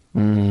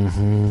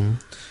 Mm-hmm.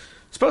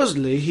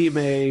 Supposedly, he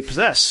may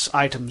possess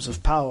items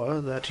of power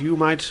that you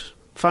might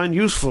find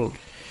useful.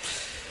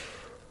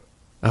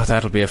 Oh,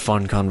 that'll be a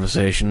fun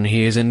conversation.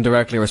 He is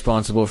indirectly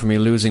responsible for me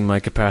losing my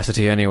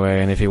capacity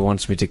anyway, and if he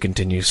wants me to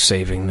continue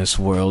saving this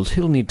world,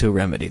 he'll need to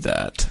remedy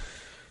that.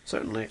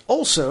 Certainly.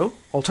 Also,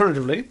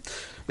 alternatively,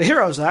 the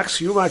hero's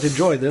axe, you might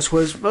enjoy this,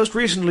 was most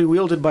recently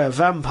wielded by a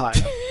vampire.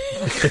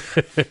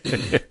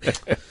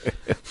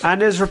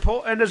 and is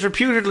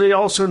reputedly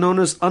also known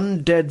as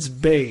Undead's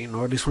Bane,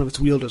 or at least one of its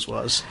wielders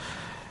was.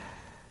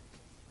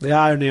 The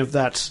irony of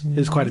that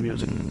is quite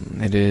amusing.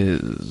 It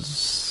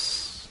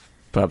is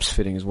perhaps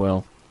fitting as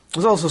well.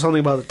 There's also something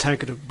about the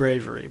tankard of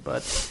bravery,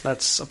 but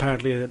that's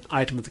apparently an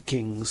item of the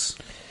king's.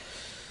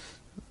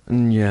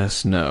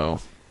 Yes,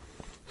 no.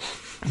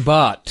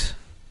 But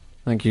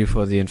thank you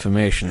for the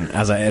information.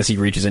 As he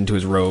reaches into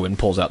his robe and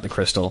pulls out the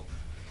crystal.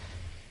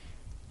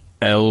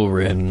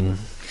 Elrin.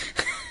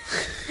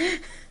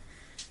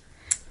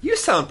 You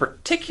sound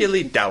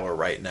particularly dour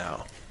right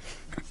now.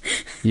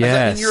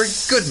 Yes. You're in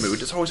a good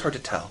mood. It's always hard to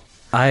tell.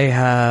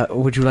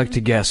 Would you like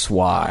to guess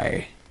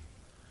why?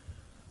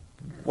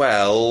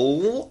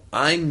 Well,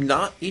 I'm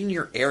not in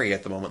your area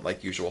at the moment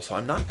like usual, so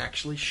I'm not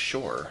actually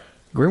sure.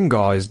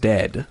 Grimgaw is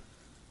dead.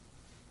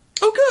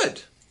 Oh,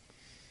 good.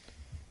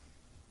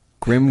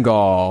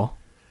 Grimgaw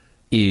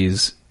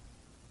is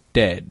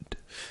dead.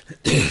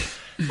 I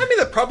mean,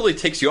 that probably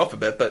takes you off a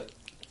bit, but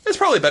it's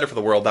probably better for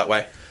the world that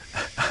way.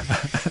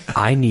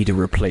 I need a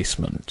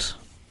replacement.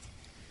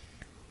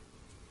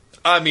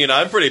 I mean,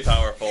 I'm pretty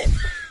powerful.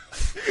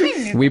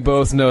 We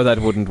both know that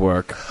wouldn't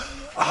work.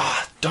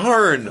 Ah,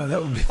 darn.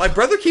 that would be... My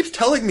brother keeps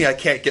telling me I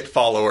can't get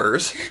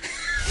followers.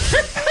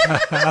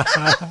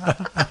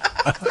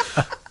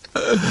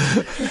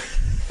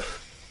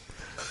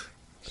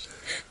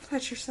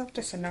 Pledge yourself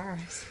to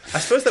Sonaris. I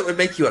suppose that would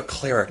make you a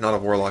cleric, not a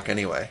warlock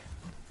anyway.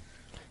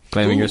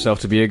 Claiming yourself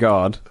to be a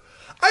god.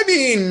 I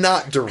mean,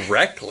 not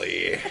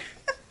directly.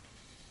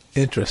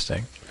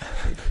 Interesting.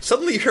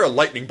 Suddenly you hear a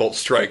lightning bolt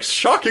strike,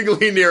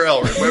 shockingly near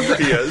Elrin, wherever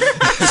he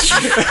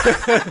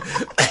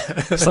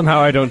is. Somehow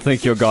I don't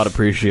think your god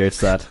appreciates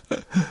that.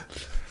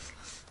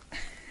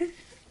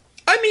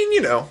 I mean,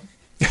 you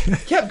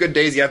have good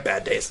days, you have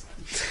bad days.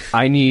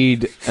 I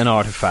need an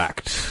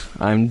artifact.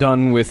 I'm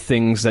done with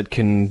things that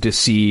can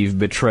deceive,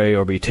 betray,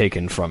 or be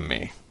taken from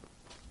me.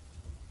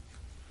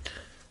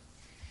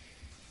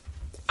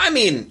 I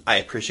mean, I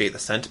appreciate the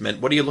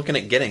sentiment. What are you looking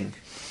at getting?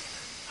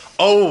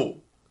 Oh!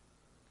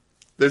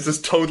 There's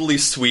this totally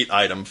sweet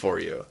item for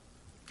you.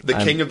 The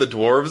King of the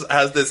Dwarves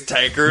has this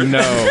tankard. No.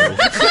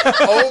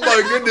 Oh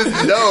my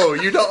goodness, no.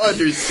 You don't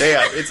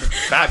understand. It's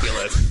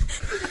fabulous.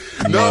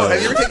 No,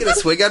 have you ever taken a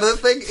swig out of the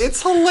thing?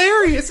 It's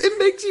hilarious. It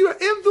makes you have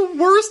the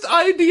worst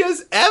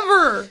ideas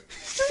ever.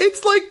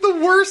 It's like the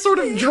worst sort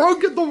of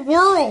drunk in the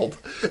world.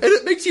 And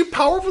it makes you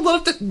powerful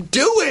enough to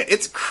do it.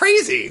 It's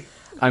crazy.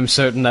 I'm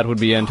certain that would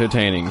be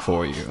entertaining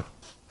for you.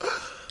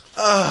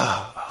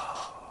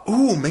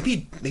 Ooh,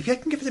 maybe I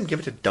can give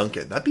it to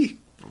Duncan. That'd be...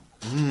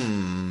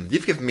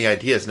 you've given me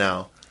ideas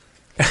now.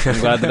 I'm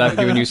glad that I've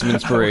given you some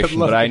inspiration,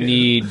 but I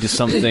need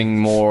something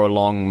more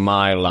along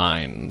my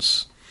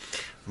lines.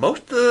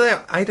 Most of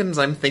the items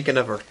I'm thinking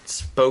of are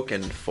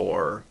spoken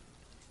for.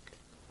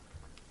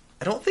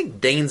 I don't think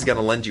Dane's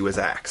gonna lend you his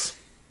axe.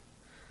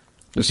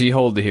 Does he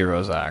hold the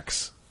hero's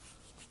axe?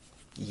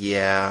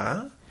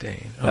 Yeah.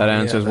 Dane. That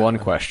answers one one.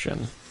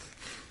 question.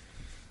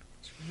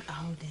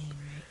 Oh, dang,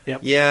 right. Yep.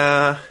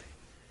 Yeah.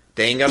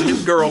 Dane got a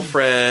new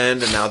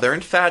girlfriend, and now they're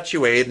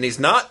infatuated, and he's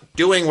not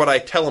doing what I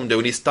tell him to,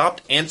 and he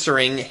stopped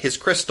answering his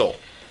crystal.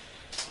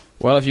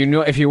 Well,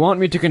 if you want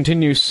me to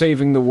continue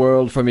saving the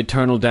world from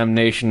eternal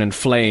damnation and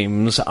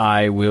flames,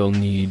 I will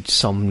need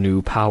some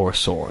new power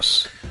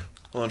source.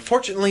 Well,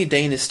 unfortunately,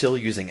 Dane is still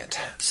using it.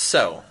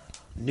 So,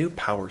 new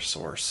power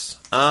source.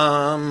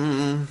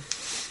 There's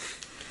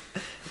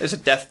a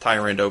Death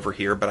Tyrant over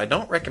here, but I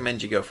don't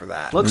recommend you go for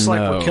that. Looks like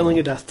we're No. killing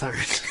a Death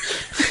Tyrant.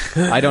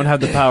 I don't have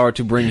the power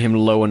to bring him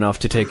low enough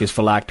to take his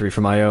phylactery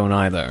for my own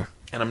either.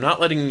 And I'm not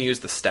letting you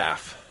use the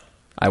staff.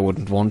 I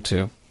wouldn't want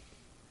to.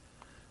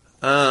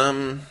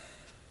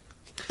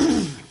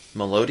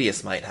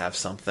 Melodious might have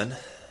something.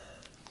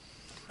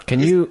 Can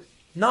you...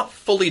 Not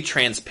fully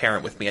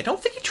transparent with me. I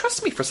don't think he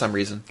trusts me for some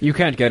reason. You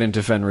can't get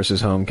into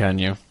Fenris's home, can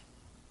you?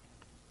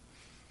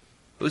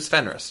 Who's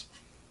Fenris?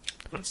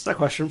 That's that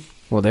question.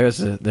 Well,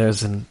 there's a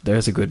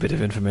good bit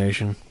of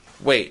information.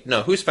 Wait,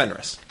 no, who's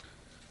Fenris?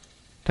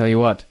 Tell you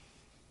what,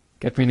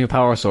 get me a new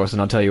power source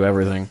and I'll tell you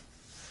everything.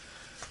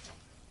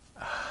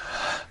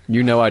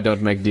 You know I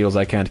don't make deals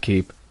I can't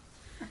keep.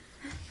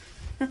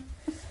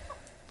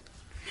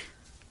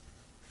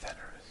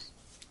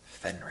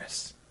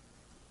 Fenris.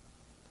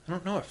 I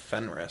don't know if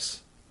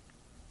Fenris.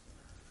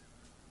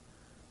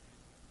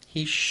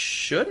 He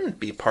shouldn't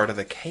be part of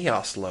the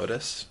Chaos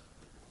Lotus.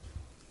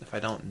 If I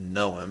don't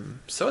know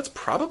him. So it's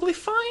probably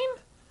fine?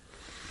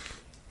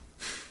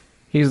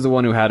 He's the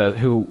one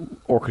who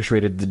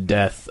orchestrated the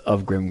death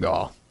of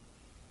Grimgall.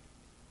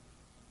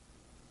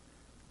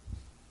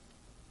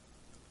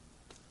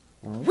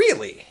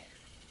 Really?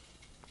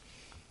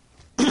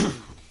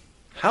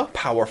 How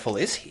powerful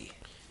is he?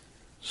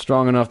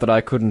 Strong enough that I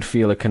couldn't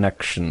feel a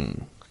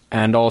connection.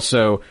 And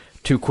also,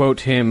 to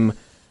quote him,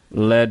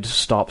 lead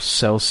stops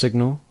cell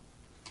signal.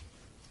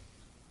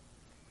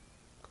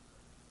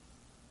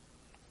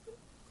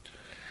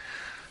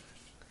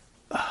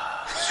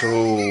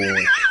 So...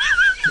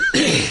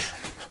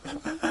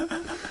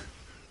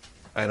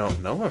 I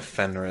don't know of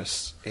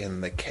Fenris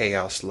in the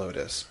Chaos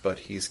Lotus, but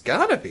he's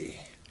gotta be.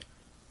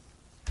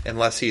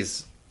 Unless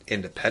he's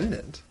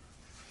independent.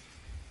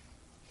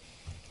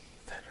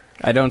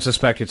 I don't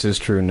suspect it's his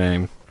true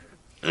name.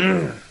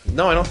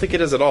 No, I don't think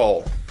it is at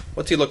all.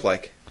 What's he look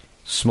like?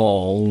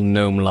 Small,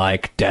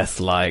 gnome-like,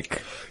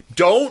 death-like.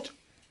 Don't!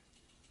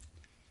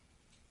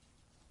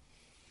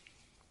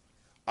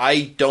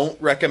 I don't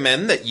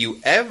recommend that you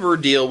ever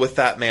deal with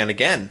that man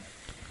again.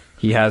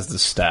 He has the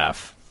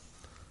staff.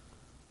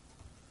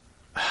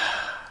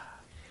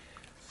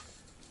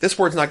 This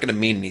word's not going to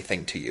mean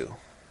anything to you.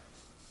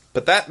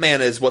 But that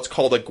man is what's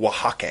called a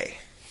guahake.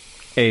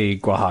 A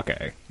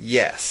guahake.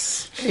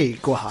 Yes. Hey,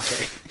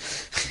 guahake.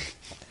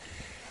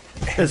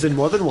 As in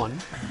more than one.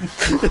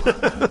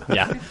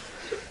 Yeah.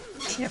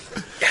 Yep.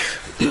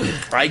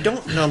 I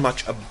don't know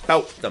much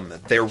about them.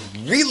 They're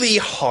really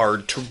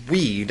hard to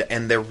read,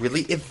 and they're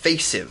really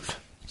evasive.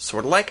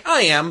 Sort of like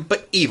I am,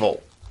 but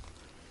evil.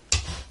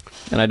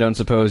 And I don't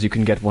suppose you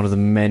can get one of the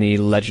many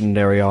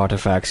legendary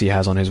artifacts he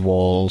has on his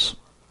walls.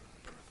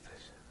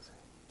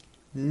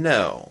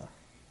 No.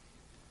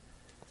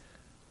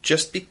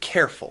 Just be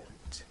careful.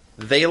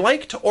 They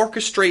like to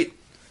orchestrate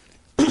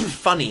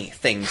funny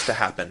things to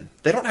happen.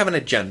 They don't have an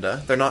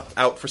agenda. They're not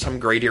out for some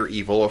greater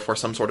evil or for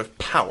some sort of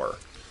power.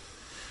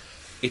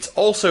 It's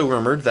also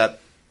rumored that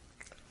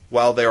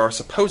while there are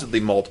supposedly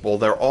multiple,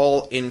 they're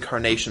all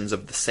incarnations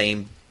of the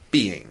same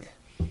being.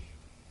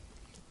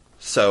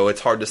 So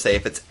it's hard to say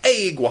if it's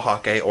a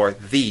guahake or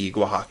the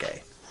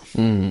guahake.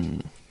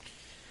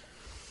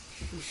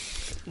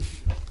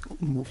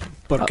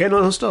 ¿Por qué no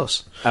los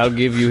dos? I'll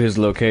give you his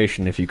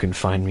location if you can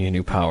find me a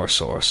new power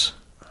source.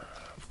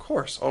 Of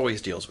course,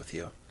 always deals with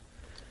you.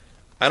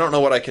 I don't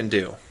know what I can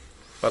do,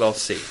 but I'll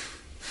see.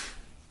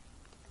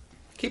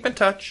 Keep in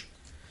touch.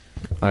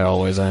 I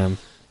always am.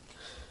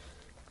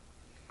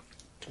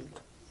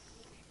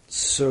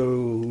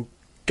 So,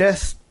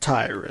 Death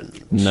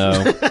Tyrant.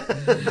 No.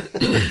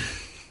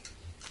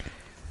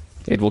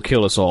 It will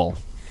kill us all.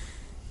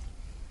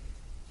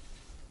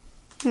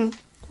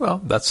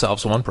 Well, that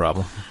solves one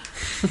problem.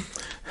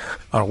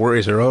 Our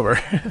worries are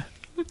over.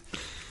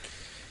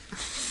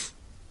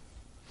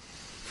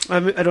 I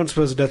don't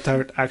suppose a Death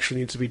Tyrant actually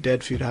needs to be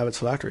dead for you to have its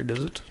phylactery,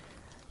 does it?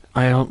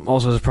 I am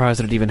also surprised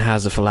that it even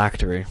has a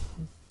phylactery.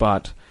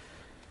 But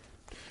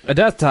a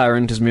Death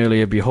Tyrant is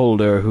merely a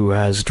beholder who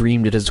has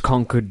dreamed it has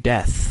conquered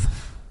death.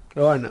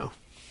 Oh, I know.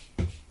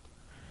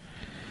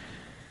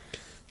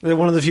 They're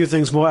one of the few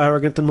things more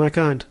arrogant than my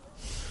kind.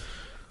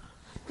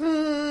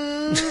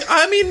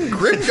 I mean,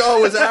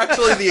 Grimjaw was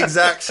actually the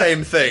exact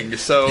same thing,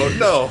 so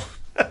no.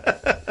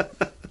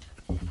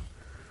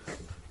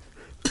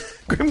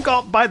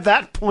 Grimjaw, by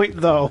that point,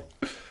 though.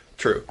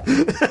 True.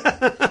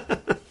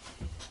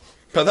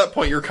 By that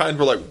point, your kind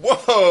were like,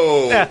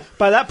 whoa! Yeah,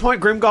 by that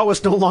point, Grimjaw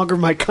was no longer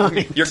my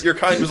kind. Your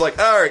kind was like,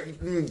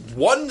 alright,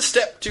 one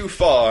step too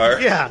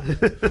far. Yeah.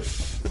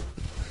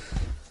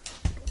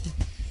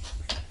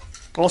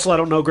 Also, I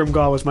don't know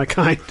Grimjaw was my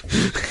kind.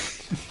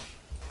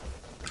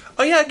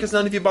 Oh yeah, because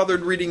none of you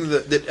bothered reading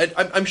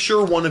I'm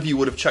sure one of you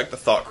would have checked the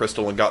thought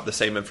crystal and got the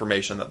same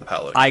information that the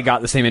paladin. I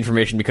got the same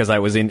information because I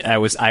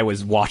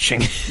was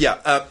watching.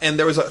 Yeah, and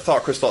there was a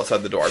thought crystal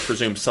outside the door. I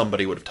presume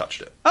somebody would have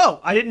touched it. Oh,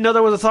 I didn't know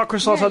there was a thought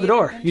crystal outside the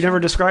door. You never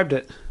described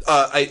it.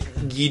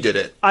 Ye did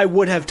it. I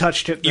would have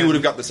touched it then. You would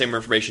have got the same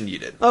information you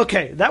did.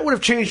 Okay, that would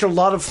have changed a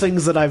lot of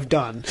things that I've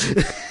done.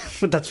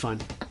 But that's fine.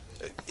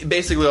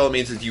 Basically, all it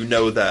means is you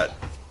know that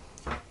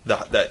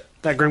That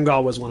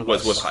Grimjaw was one of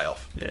us. Was High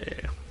Elf.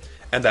 Yeah.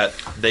 And that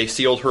they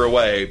sealed her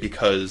away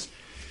because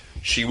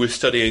she was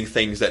studying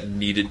things that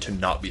needed to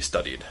not be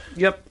studied.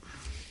 Yep.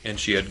 And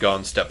she had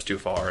gone steps too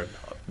far and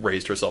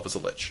raised herself as a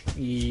lich.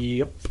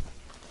 Yep.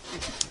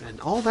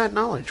 And all that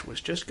knowledge was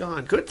just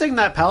gone. Good thing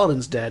that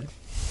paladin's dead.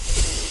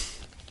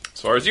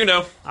 As far as you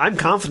know. I'm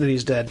confident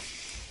he's dead.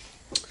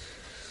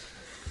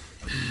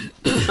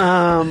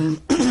 So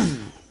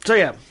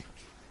yeah.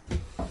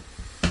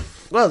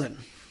 Well then.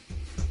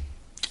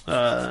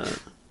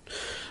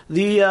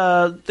 The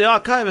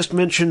archivist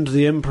mentioned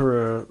the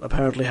Emperor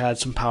apparently had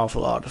some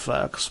powerful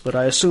artifacts, but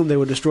I assume they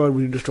were destroyed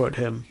when you destroyed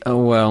him.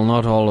 Oh, well,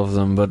 not all of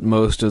them, but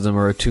most of them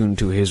are attuned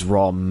to his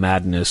raw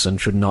madness and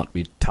should not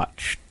be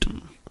touched.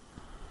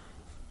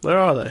 Where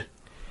are they?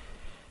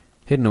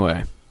 Hidden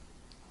away.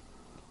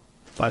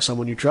 By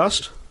someone you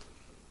trust?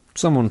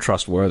 Someone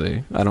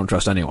trustworthy. I don't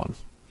trust anyone.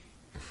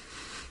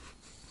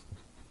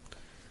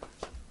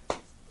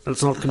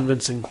 That's not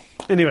convincing.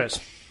 Anyways.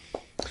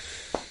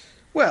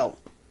 Well,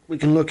 we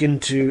can look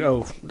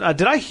into...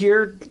 did I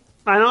hear...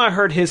 I know I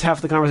heard his half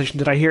of the conversation.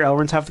 Did I hear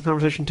Elrin's half of the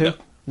conversation too?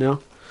 No?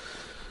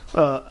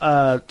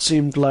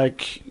 Seemed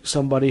like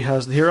somebody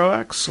has the hero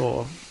axe,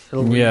 or...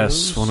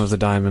 Yes, one of the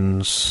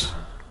diamonds...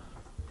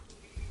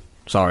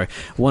 Sorry.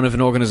 One of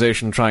an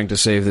organization trying to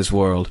save this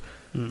world.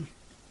 Don't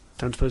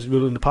suppose you're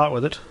willing to part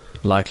with it.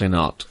 Likely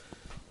not.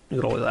 You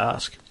could always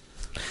ask.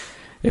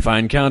 If I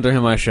encounter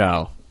him, I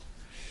shall.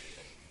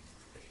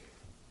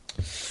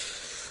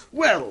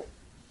 Well...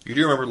 You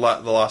do remember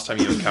the last time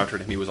you encountered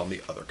him, he was on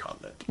the other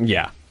continent.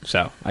 Yeah,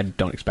 so I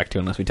don't expect to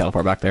unless we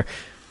teleport back there.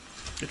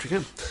 Good we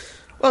can.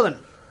 Well then,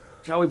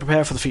 shall we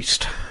prepare for the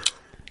feast?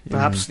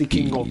 Perhaps the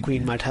king or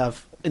queen might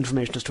have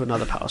information as to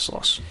another power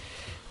source.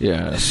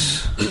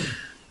 Yes.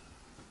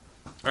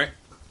 Alright.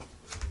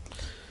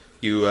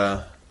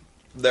 You,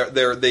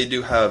 they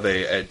do have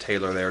a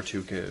tailor there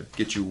to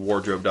get you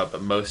wardrobed up,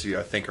 but most of you,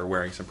 I think, are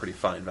wearing some pretty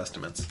fine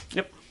vestments.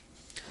 Yep.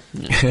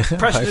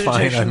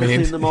 Prestidigitation to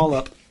clean them all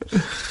up.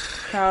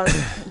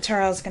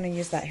 Tarael's going to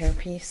use that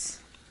hairpiece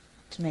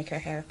to make her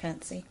hair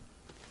fancy.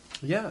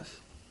 Yes.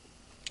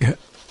 There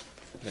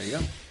you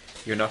go.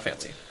 You're not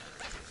fancy.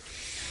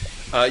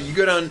 You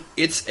go down.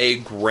 It's a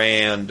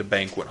grand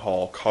banquet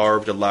hall,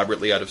 carved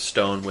elaborately out of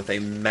stone with a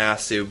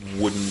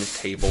massive wooden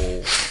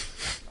table,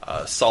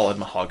 solid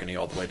mahogany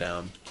all the way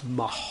down.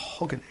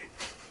 Mahogany.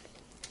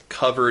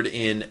 Covered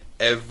in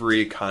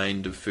every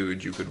kind of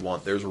food you could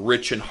want. There's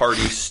rich and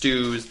hearty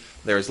stews.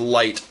 There's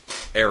light,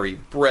 airy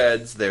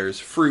breads. There's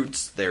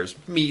fruits. There's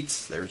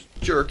meats. There's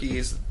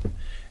jerkies.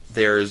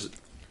 There's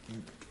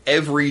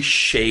every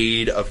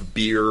shade of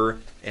beer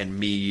and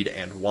mead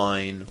and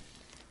wine.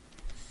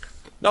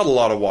 Not a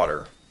lot of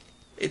water.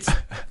 It's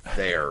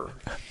there,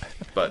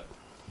 but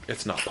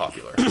it's not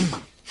popular.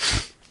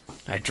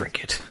 I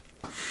drink it.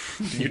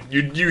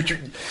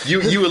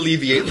 You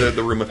alleviate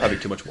the room of having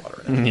too much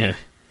water in it. Yeah.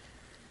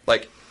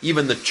 Like,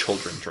 even the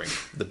children drink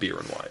the beer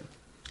and wine.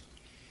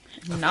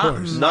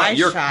 Not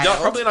your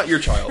child. Probably not your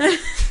child.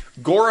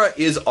 Gora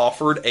is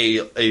offered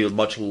a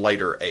much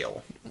lighter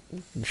ale.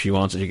 If she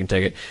wants it, she can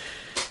take it.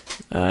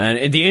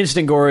 And the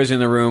instant Gore is in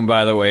the room,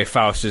 by the way,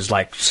 Faust is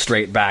like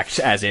straight back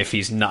as if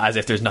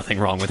there's nothing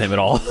wrong with him at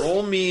all.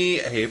 Roll me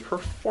a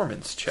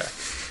performance check.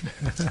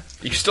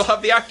 You still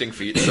have the acting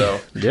feat, so.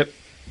 Yep.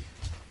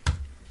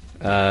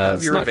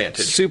 Have your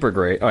advantage. Super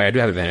great. Oh, yeah, I do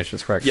have advantage.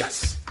 That's correct.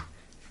 Yes.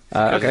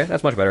 Okay,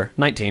 that's much better.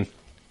 19.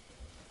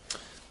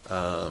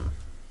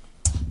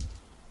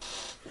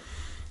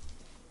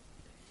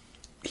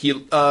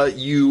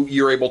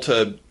 You're able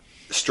to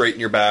straighten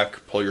your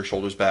back, pull your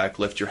shoulders back,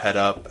 lift your head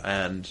up,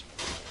 and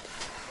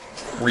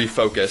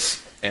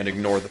refocus and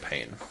ignore the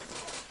pain.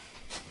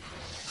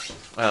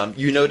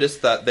 You notice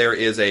that there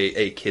is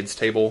a kids'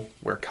 table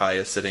where Kai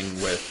is sitting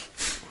with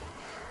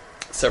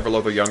several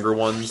other younger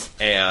ones,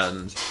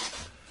 and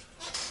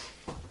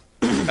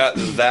at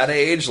that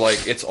age,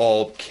 like, it's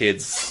all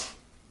kids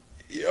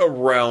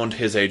around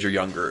his age or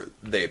younger.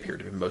 They appear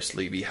to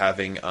mostly be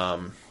having,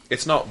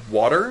 it's not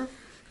water.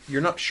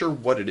 You're not sure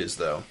what it is,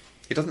 though.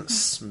 It doesn't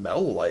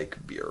smell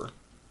like beer.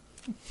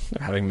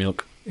 They're having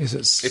milk. Is it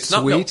It's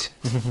sweet?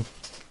 not milk.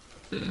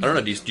 I don't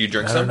know. Do you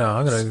drink I some?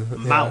 don't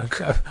know.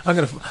 I'm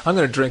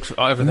gonna drink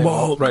everything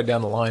right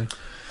down the line.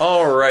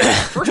 All right.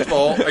 First of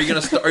all, are you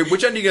gonna start?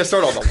 Which end are you gonna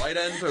start on? The light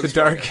end or The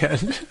dark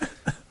end.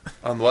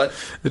 On what?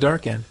 The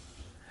dark end.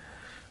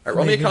 All right,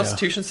 roll me a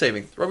Constitution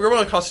saving. Roll me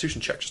a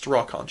Constitution check, just a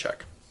raw con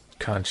check.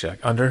 Con check.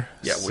 Under?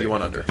 Yeah, what do you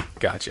want under?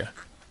 Gotcha.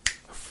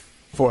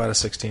 4 out of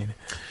 16.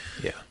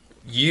 Yeah.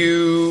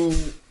 You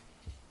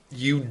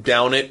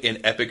down it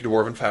in epic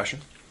dwarven fashion.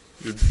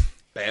 You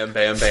bam,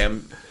 bam,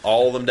 bam,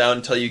 all of them down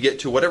until you get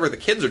to whatever the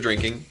kids are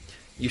drinking.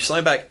 You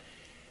slam back.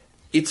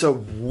 It's a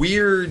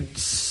weird,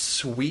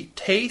 sweet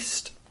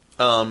taste.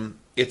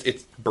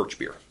 It's birch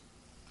beer.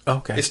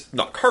 Okay. It's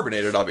not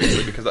carbonated,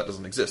 obviously, because that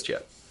doesn't exist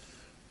yet.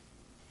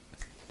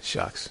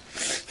 Shucks.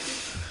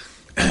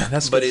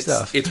 That's good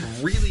stuff. It's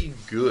really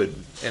good,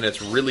 and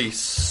it's really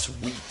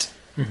sweet.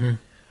 Mm-hmm.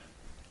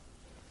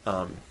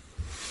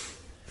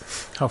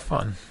 How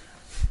fun.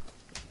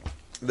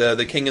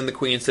 The king and the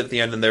queen sit at the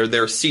end, and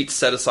there are seats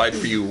set aside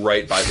for you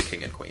right by the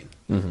king and queen.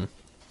 Mm-hmm.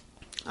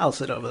 I'll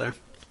sit over there.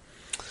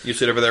 You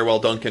sit over there while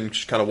Duncan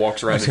just kind of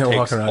walks around I'm and going to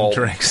takes walk around all... and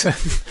drinks.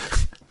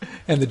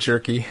 And the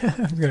jerky.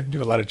 I'm going to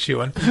do a lot of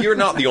chewing. You're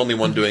not the only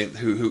one doing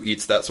who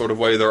eats that sort of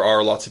way. There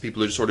are lots of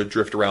people who just sort of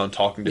drift around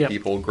talking to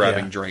people,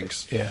 grabbing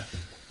drinks. Yeah.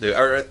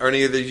 Are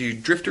any of you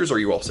drifters, or are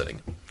you all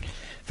sitting?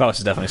 Faust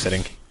is definitely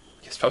sitting.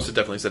 Yes, Faust is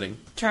definitely sitting.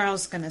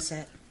 Charles is going to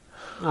sit.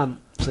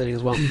 I'm sitting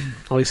as well.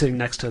 I'll be sitting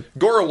next to...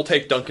 Gora will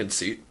take Duncan's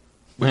seat,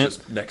 which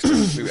is next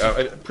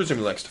to...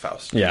 presumably next to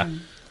Faust. Yeah.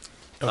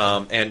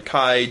 And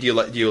Kai, do you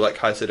let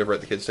Kai sit over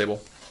at the kids'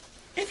 table?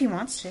 If he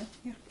wants to,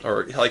 yeah.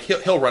 Or like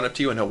he'll run up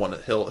to you and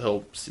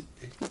he'll sit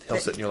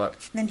in your lap.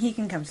 Then he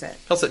can come sit.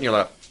 He'll sit in your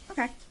lap.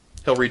 Okay.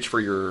 He'll reach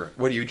for your...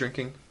 What are you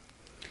drinking?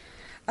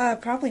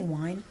 Probably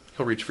wine.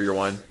 He'll reach for your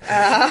wine.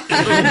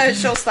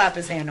 She'll slap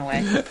his hand away.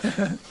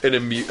 An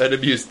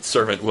amused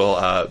servant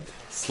will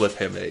slip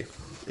him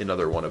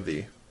another one of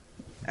the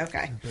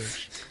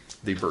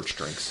birch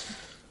drinks.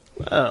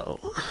 Oh.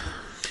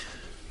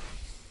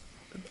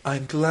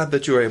 I'm glad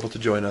that you were able to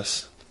join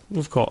us.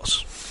 Of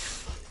course.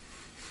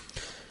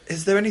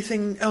 Is there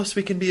anything else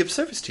we can be of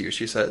service to you,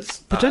 she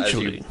says.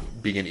 Potentially. As you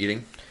begin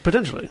eating.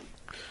 Potentially.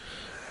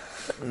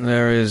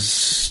 There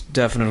is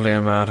definitely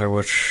a matter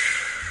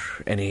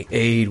which any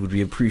aid would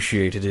be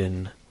appreciated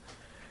in.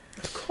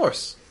 Of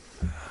course.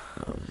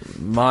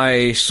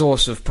 My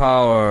source of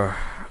power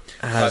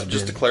has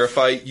just to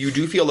clarify, you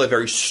do feel a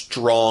very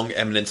strong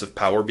eminence of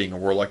power, being a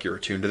warlock, you're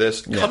attuned to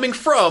this, coming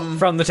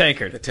from the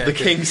tankard. The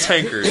King's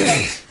Tankard.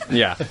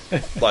 Yeah.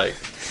 Like...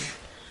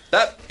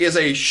 That is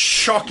a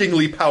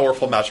shockingly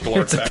powerful magical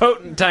It's artifact. a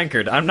potent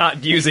tankard. I'm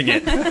not using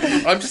it.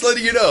 I'm just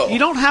letting you know. You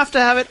don't have to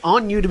have it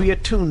on you to be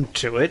attuned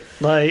to it,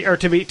 or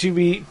to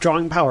be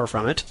drawing power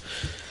from it.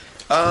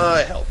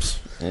 It helps.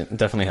 It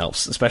definitely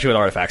helps, especially with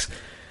artifacts.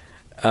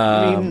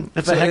 I mean,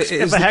 if a hex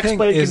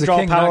blade can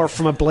draw power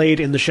from a blade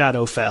in the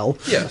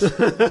Shadowfell. Yes.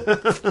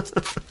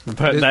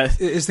 But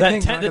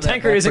the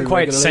tankard isn't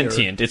quite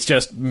sentient. It's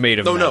just made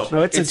of No,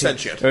 it's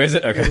sentient. Oh, is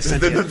it? Okay.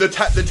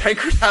 The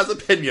tankard has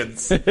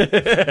opinions.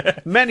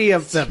 Many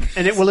of them,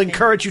 and it will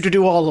encourage you to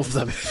do all of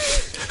them.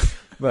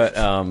 But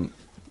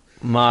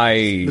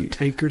my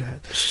tankard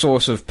head.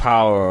 Source of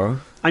power...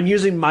 I'm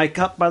using my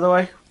cup, by the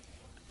way,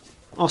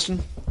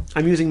 Austin.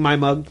 I'm using my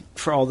mug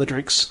for all the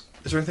drinks.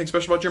 Is there anything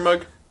special about your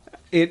mug?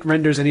 It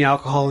renders any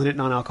alcohol in it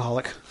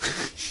non-alcoholic.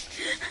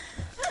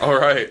 All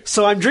right.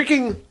 So I'm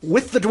drinking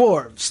with the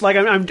dwarves. Like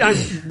I'm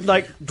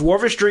like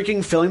dwarvish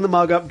drinking, filling the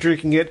mug up,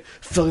 drinking it,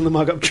 filling the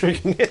mug up,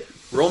 drinking it.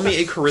 Roll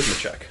me a charisma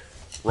check.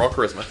 Raw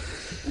charisma.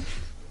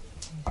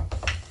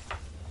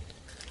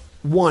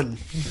 1.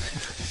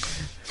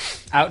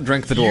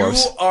 Outdrink the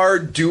dwarves. You are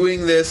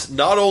doing this.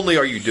 Not only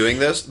are you doing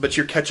this, but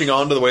you're catching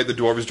on to the way the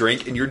dwarves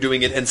drink, and you're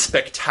doing it in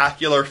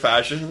spectacular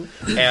fashion.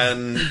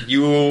 And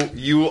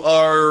you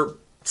are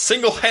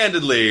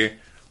single-handedly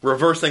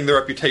reversing the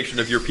reputation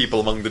of your people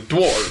among the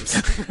dwarves.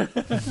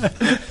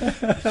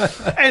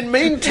 And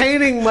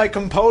maintaining my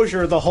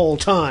composure the whole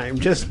time.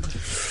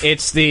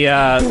 It's the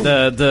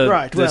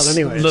right. Well,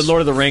 anyways, the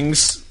Lord of the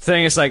Rings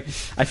thing. It's like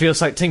I feel a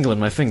slight tingle in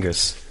my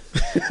fingers.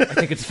 I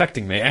think it's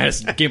affecting me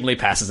as Gimli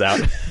passes out.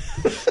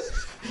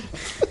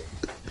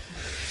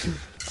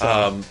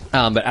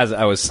 But as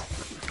I was,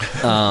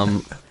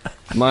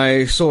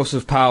 my source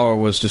of power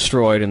was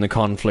destroyed in the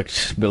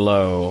conflict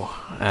below,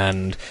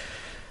 and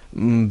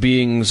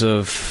beings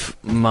of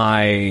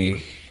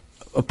my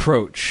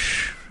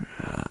approach,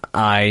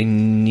 I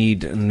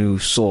need a new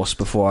source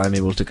before I'm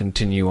able to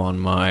continue on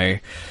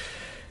my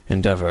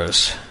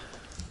endeavors.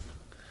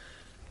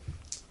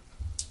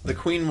 The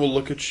Queen will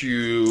look at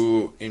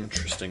you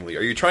interestingly.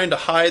 Are you trying to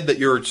hide that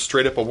you're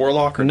straight up a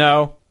warlock? Or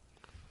No.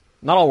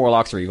 Not all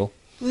warlocks are evil.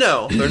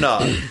 No, they're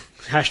not.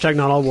 Hashtag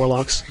not all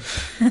warlocks.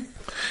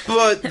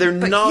 But they're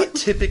not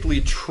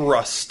typically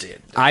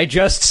trusted. I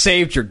just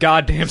saved your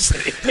goddamn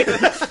city.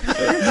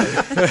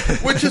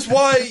 Which is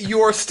why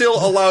you are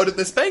still allowed in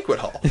this banquet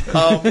hall.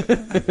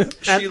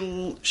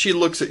 She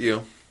looks at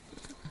you.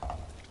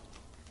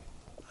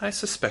 I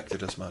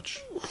suspected as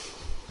much.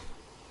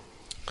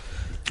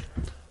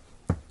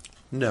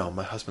 No,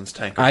 my husband's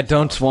tankard. I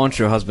don't want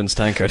your husband's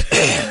tankard.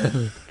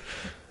 I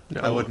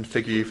wouldn't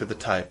figure you for the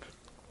type.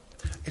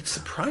 It's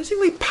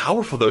surprisingly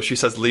powerful, though, she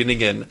says, leaning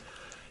in.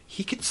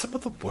 He gets some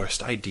of the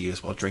worst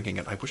ideas while drinking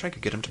it. I wish I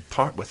could get him to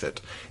part with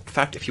it. In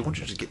fact, if you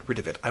wanted to get rid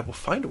of it, I will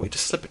find a way to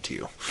slip it to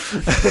you.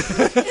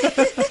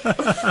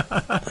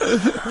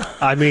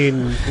 I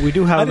mean, we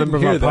do have a member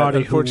of our party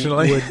who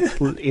unfortunately.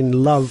 would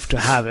in love to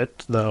have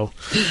it, though.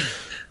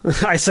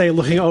 I say,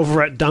 looking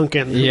over at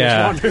Duncan.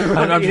 Yeah.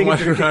 I'm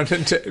wandering around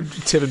and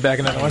tipping back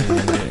another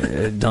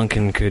one.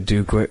 Duncan could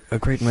do a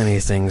great many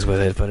things with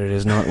it, but it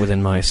is not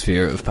within my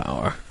sphere of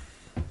power.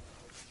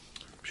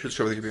 She looks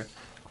over the computer.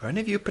 Are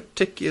any of you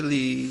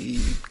particularly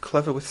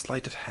clever with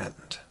sleight of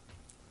hand?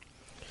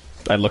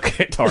 I look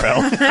at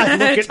Tariel. I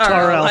look at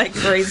Tariel. Like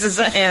raises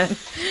a hand.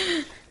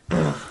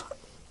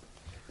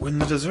 When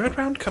the dessert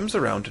round comes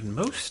around and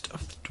most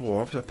of the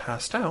dwarves are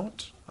passed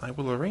out, I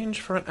will arrange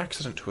for an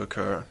accident to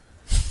occur.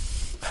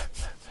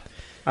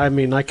 I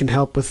mean, I can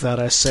help with that,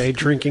 I say,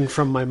 drinking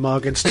from my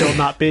mug and still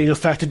not being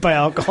affected by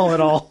alcohol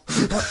at all.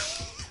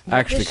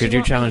 Actually, could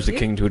you challenge the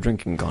king to a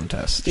drinking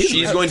contest?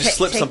 She's going to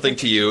slip something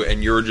to you,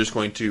 and you're just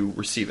going to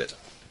receive it.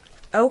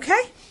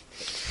 Okay.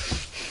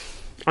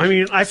 I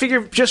mean, I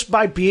figure just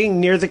by being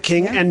near the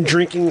king and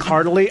drinking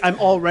heartily, I'm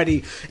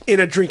already in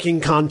a drinking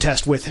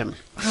contest with him.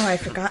 Oh, I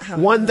forgot how.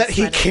 One that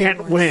he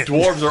can't win.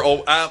 Dwarves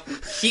are...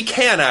 he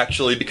can,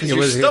 actually, because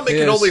your stomach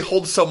can only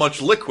hold so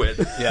much liquid.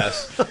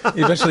 Yes.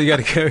 Eventually you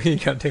gotta go, you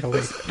gotta take a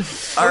leak.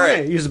 All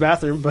right. Use the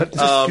bathroom, but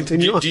just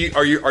continue on.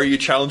 Are you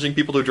challenging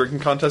people to a drinking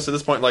contest at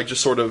this point? Like,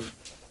 just sort of...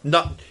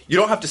 Not, you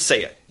don't have to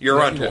say it. You're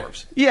around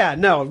dwarves. Yeah,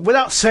 no,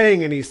 without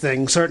saying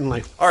anything,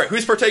 certainly. All right,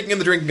 who's partaking in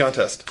the drinking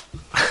contest?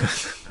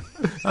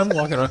 I'm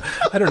walking around.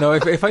 I don't know.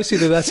 If I see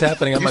that that's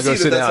happening, I'm going to go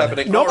sit down.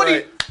 Happening. Nobody...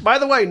 Right. By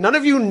the way, none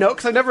of you know,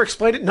 because I never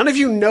explained it, none of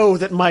you know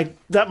that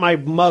my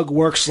mug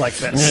works like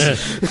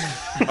this.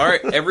 All right,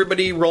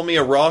 everybody roll me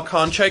a raw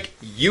con check.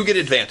 You get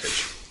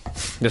advantage.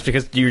 Just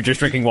because you're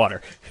just drinking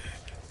water.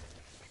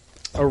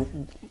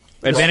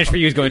 Advantage for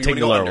you is going to take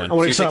the lower one. I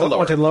want to take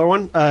the lower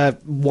one.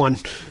 1.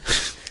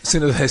 As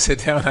soon as I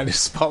sit down, I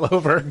just fall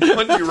over.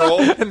 What do you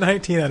roll?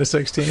 19 out of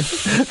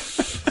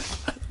 16.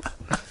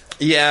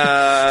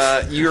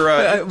 Yeah, you're.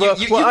 I've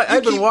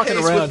been walking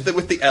around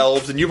with the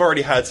elves, and you've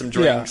already had some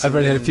drinks. Yeah, I've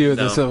already had a few of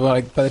them. So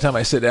like, by the time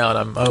I sit down,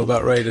 I'm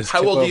about ready to.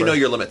 How well do you know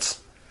your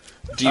limits?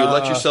 Do you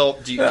let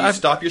yourself? Do you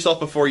stop yourself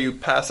before you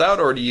pass out,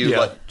 or do you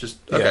just?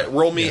 Okay,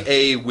 roll me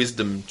a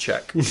wisdom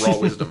check. Raw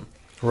wisdom.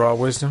 Raw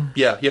wisdom.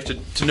 Yeah, you have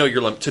to know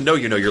your limit. To know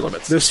you know your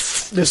limits.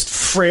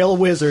 This frail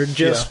wizard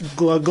just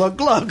glug glug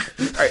glug.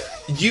 All right,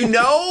 you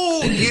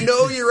know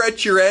you're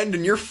at your end,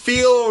 and you're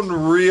feeling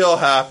real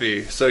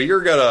happy. So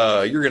you're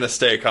gonna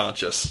stay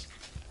conscious.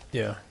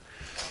 Yeah.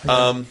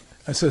 I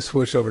just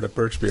switch over to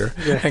birch beer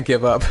and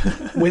give up.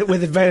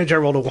 With advantage, I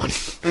rolled a 1.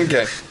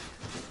 Okay.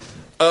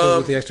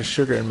 With the extra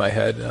sugar in my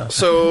head.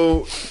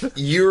 So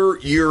you're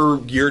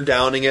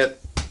downing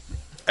it.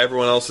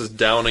 Everyone else is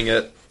downing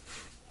it.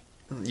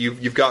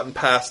 You've gotten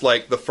past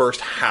like the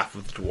first half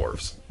of the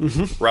dwarves.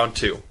 Mm-hmm. Round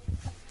 2.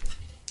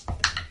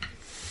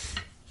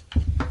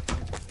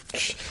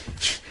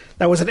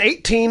 That was an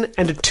 18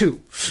 and a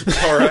 2.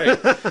 All right.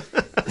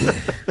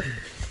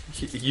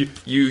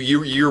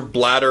 Your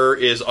bladder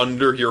is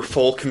under your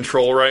full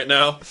control right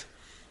now.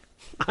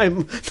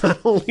 I'm not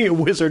only a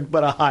wizard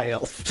but a high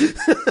elf.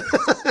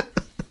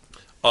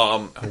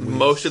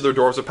 Most of the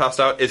dwarves have passed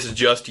out. It's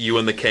just you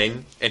and the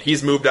king, and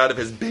he's moved out of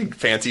his big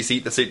fancy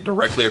seat to sit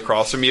directly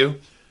across from you.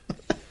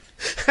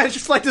 I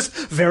just like this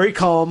very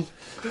calm.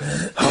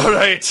 All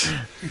right,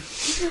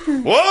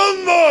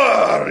 one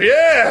more,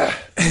 yeah.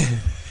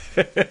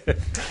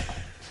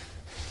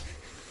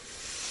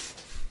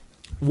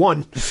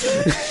 1.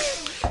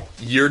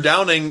 You're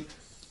downing.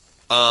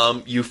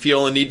 You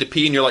feel a need to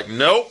pee, and you're like,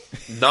 nope,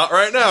 not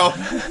right now.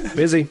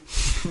 Busy.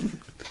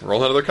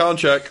 Roll another con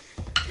check.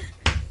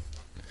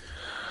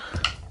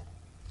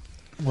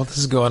 While this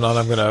is going on,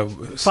 I'm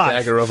going to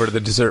stagger over to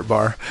the dessert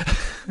bar.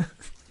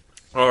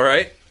 All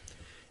right.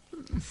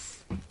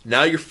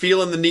 Now you're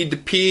feeling the need to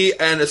pee,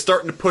 and it's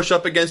starting to push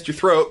up against your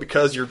throat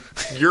because you're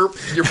full. You're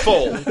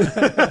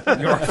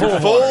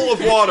full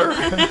of water.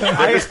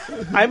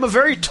 I'm a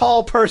very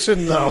tall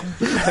person, though.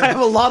 I have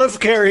a lot of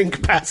carrying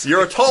capacity.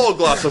 You're a tall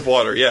glass of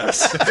water,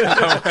 yes.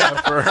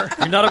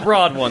 You're not a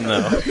broad one,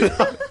 though.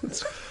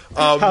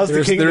 How's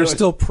the king There's doing?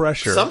 still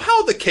pressure.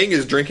 Somehow the king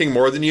is drinking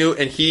more than you,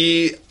 and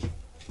he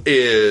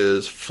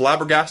is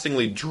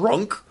flabbergastingly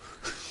drunk,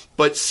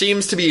 but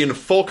seems to be in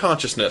full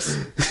consciousness.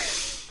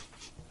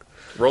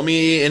 Roll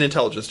me an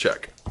intelligence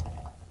check.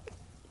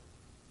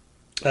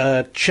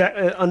 Check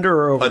under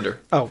or over? Under.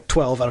 Oh,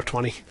 12 out of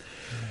 20.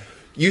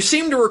 You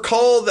seem to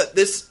recall that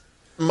this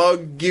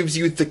mug gives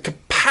you the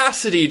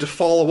capacity to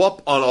follow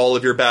up on all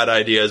of your bad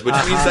ideas, which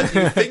means that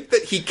you think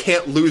that he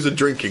can't lose a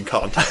drinking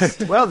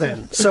contest. Well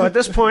then, so at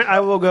this point, I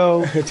will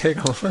go. Take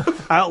over.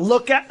 I'll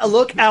look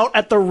out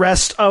at the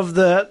rest of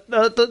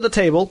the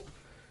table.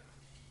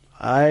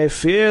 I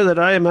fear that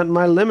I am at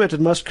my limit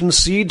and must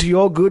concede to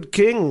your good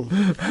king.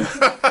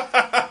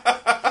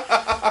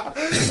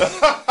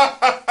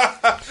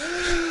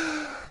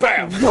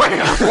 Bam!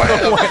 Wham!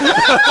 Wham!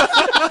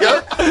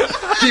 Yep.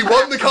 He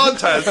won the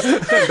contest,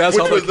 That's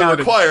all which was that the counted.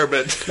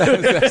 requirement.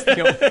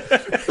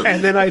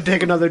 And then I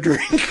take another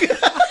drink.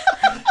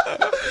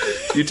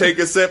 You take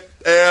a sip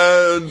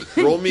and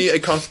roll me a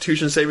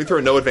Constitution saving throw.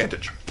 No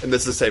advantage, and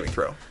this is a saving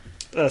throw.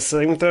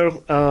 Saving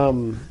throw?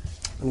 I'm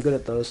good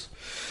at those.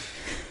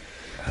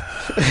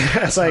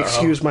 As I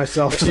excuse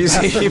myself to He's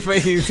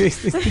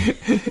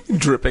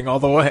dripping all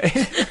the way.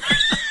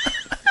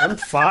 I'm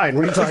fine.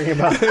 What are you talking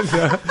about?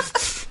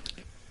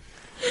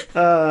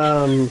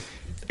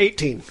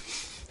 18.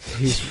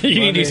 You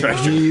need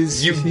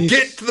these You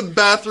get to the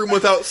bathroom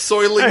without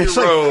soiling It's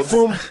your like, robe.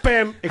 boom,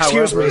 bam,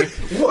 excuse However- me.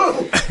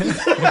 Whoa!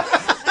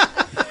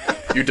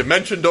 You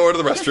dimension door to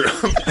the restroom.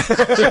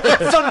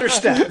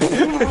 Thunderstep.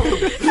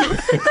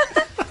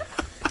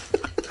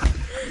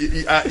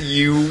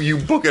 You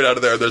book it out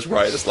of there. There's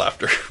riotous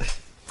laughter.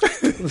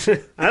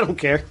 I don't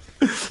care.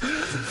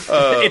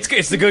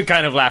 it's the good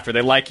kind of laughter.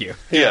 They like you.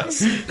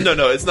 Yes.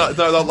 No, it's not.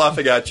 They're not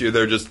laughing at you.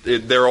 They're just.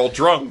 They're all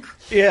drunk.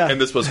 Yeah. And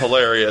this was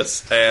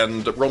hilarious.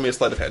 And roll me a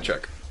sleight of hand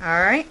check. All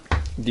right.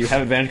 Do you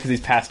have advantage because he's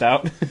passed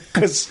out?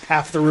 Because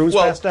half the room's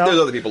Well, passed out. there's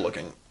other people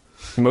looking.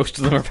 Most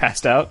of them are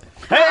passed out.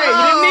 Hey,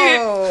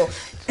 Oh,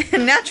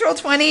 natural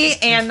 20,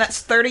 and that's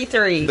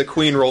 33. The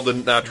queen rolled a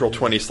natural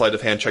 20 sleight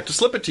of hand check to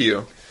slip it to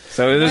you.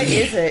 So What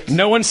is it?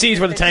 no one sees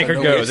where the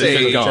tankard goes. It's It's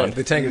a just gone.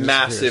 The tank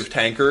Massive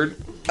tankard.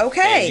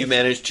 Okay. And you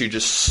managed to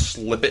just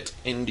slip it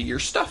into your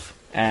stuff.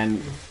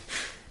 And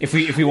if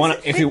we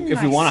want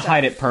to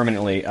hide it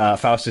permanently,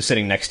 Faust is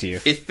sitting next to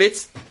you. It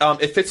fits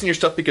in your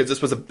stuff because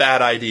this was a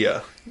bad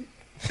idea.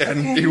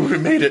 And you would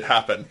have made it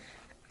happen.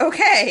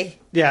 Okay.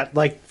 Yeah,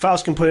 like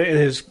Faust can put it in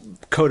his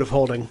coat of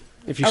holding.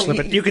 If you slip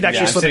it, you could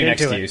actually I'm slip it sitting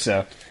next into to it. you,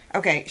 so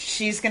Okay,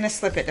 she's going to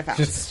slip it to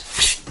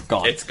Faust.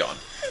 gone. It's gone.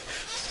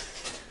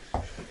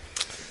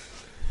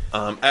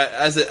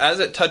 As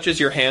it touches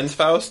your hands,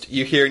 Faust,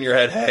 you hear in your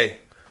head, "Hey,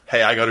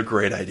 I got a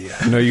great idea.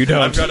 No, you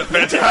don't. I've got a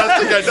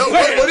fantastic idea. No,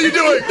 what are you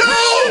doing? No!"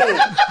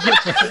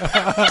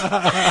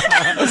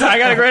 I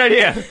got a great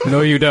idea.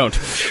 No, you don't.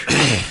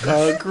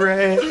 A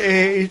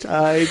great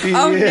idea.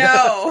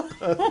 Oh,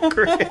 no.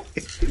 Great.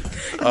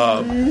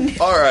 All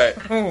right.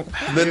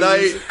 The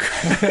night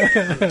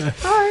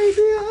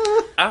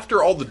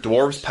after all the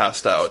dwarves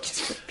passed out,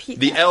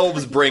 the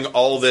elves bring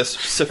all this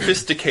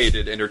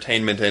sophisticated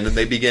entertainment in, and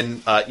they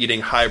begin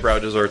eating highbrow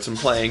desserts and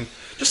playing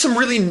just some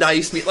really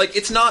nice meat. Like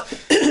it's not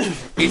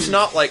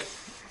like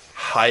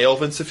high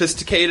elven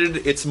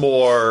sophisticated. It's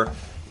more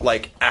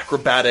like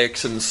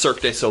acrobatics and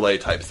Cirque du Soleil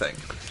type thing.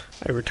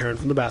 I returned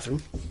from the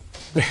bathroom.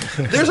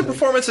 There's a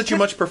performance that you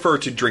much prefer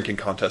to drinking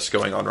contests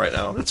going on right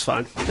now. That's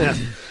fine. Yeah.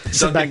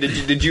 Duncan,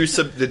 did you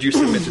submit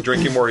to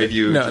drinking more? Or have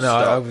you? No, just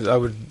no, stopped? I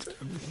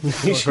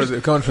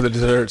would going for the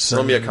desserts.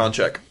 Roll me a con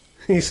check.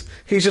 He's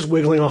just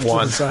wiggling off to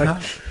the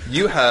side.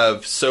 You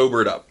have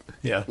sobered up.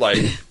 Yeah. Like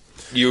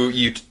you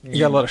You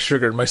got a lot of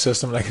sugar in my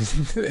system. And I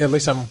can, at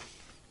least I'm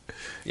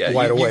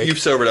wide awake. You've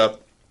sobered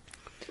up.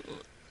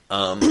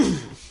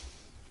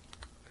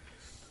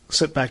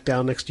 Sit back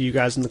down next to you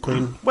guys and the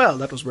queen. Well,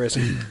 that was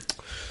racing.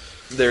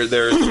 There's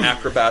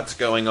acrobats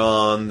going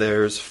on.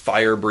 There's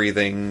fire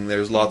breathing.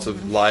 There's lots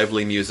of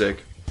lively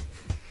music.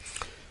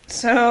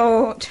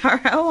 So,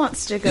 Tarael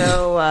wants to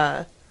go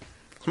How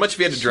much have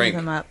you had to shoot drink?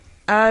 him up.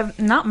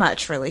 Not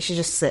much, really. She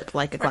just sipped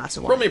like a glass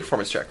of Roll wine. me a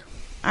performance check.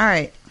 All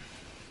right.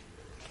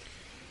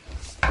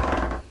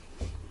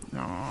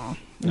 Aw,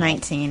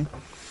 19.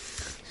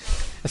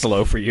 That's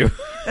low for you.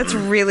 That's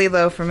really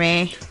low for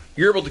me.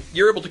 You're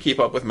able to keep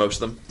up with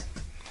most of them.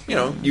 You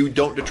know, you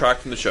don't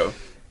detract from the show.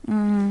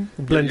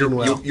 Blending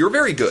well. You're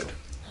very good.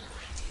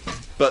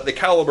 But the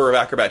caliber of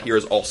acrobat here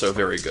is also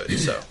very good.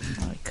 So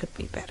Well, it could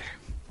be better.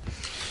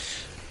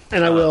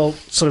 And I will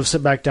sort of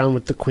sit back down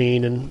with the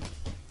queen and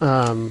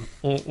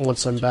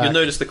once I'm back. You'll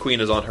notice the queen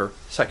is on her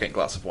second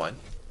glass of wine.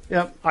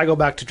 Yep, I go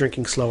back to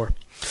drinking slower.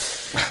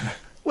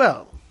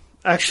 Well,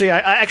 actually,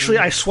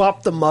 I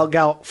swapped the mug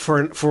out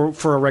for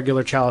a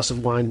regular chalice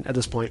of wine at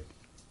this point.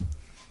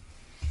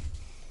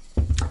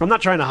 I'm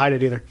not trying to hide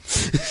it either,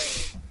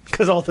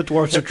 because all the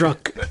dwarves are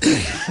drunk.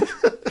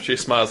 She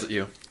smiles at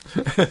you.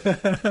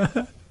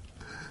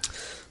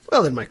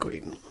 Well then, my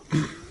queen.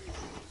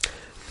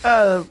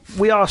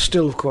 We are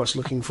still, of course,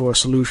 looking for a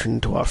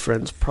solution to our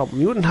friend's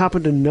problem. You wouldn't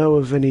happen to know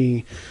of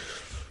any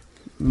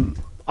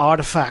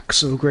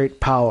artifacts of great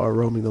power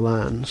roaming the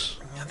lands?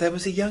 There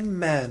was a young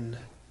man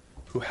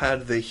who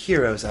had the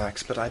hero's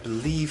axe, but I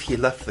believe he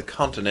left the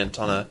continent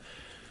on a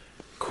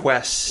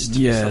quest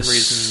for some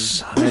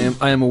reason.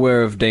 I am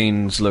aware of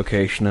Dane's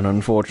location, and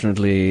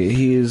unfortunately,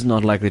 he is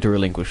not likely to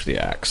relinquish the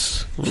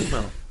axe.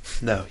 Well,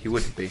 no, he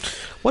wouldn't be.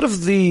 What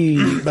of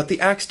the... But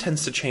the axe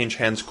tends to change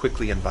hands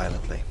quickly and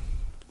violently.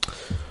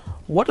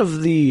 What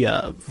of the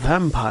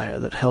vampire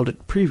that held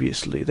it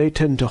previously? They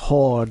tend to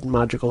hoard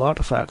magical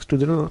artifacts, do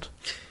they not?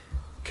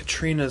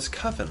 Katrina's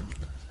coven.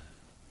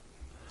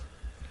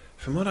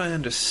 From what I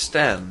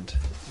understand,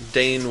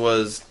 Dane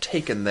was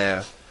taken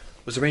there,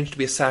 was arranged to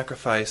be a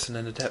sacrifice in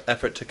an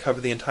effort to cover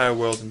the entire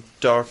world in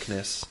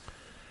darkness.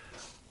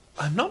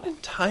 I'm not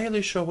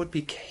entirely sure what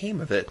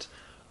became of it,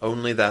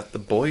 only that the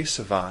boy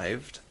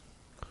survived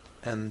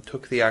and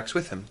took the axe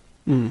with him.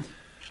 Mm.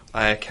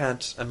 I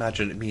can't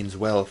imagine it means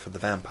well for the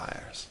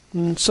vampires.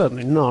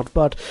 Certainly not,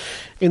 but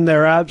in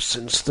their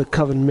absence, the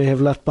coven may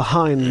have left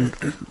behind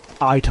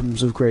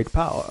items of great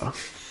power.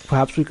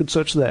 Perhaps we could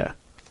search there.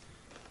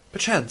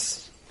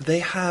 Perchance. They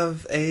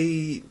have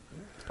a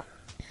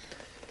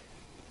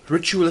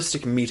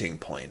ritualistic meeting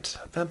point.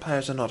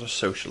 Vampires are not a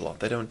social lot.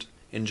 They don't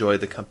enjoy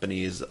the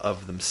companies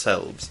of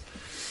themselves.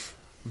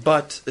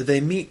 But they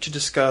meet to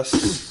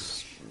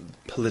discuss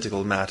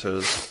political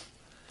matters,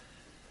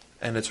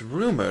 and it's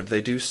rumored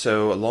they do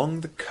so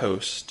along the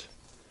coast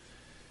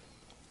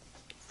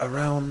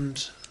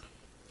around...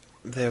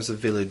 There's a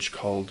village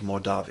called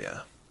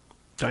Mordavia.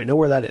 I know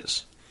where that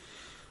is.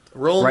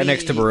 Roll right me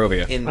next to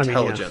Barovia.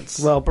 Intelligence.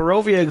 Yeah. Well,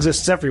 Barovia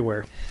exists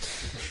everywhere.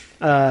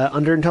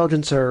 Under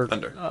intelligence or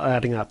Under.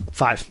 Adding up?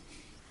 5.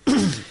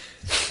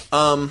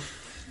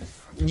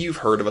 You've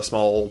heard of a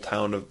small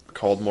town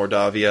called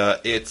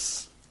Mordavia.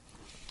 It's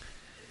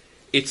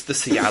the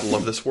Seattle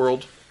of this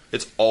world.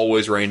 It's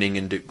always raining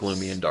and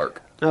gloomy and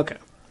dark. Okay.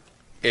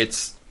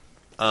 It's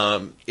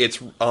on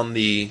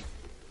the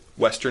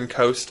western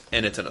coast,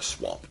 and it's in a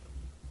swamp.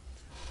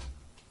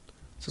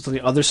 So it's on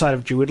the other side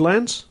of Druid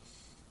lands?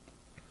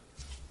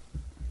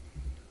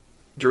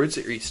 Druids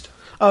are east.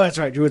 Oh, that's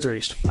right. Druids are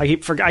east. I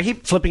keep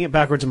flipping it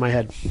backwards in my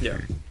head.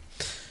 Yeah.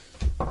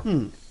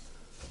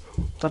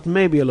 That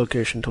may be a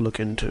location to look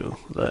into,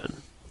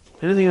 then.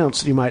 Anything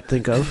else you might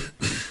think of?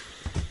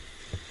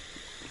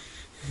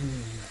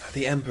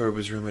 The Emperor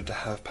was rumored to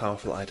have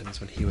powerful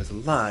items when he was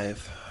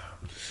alive.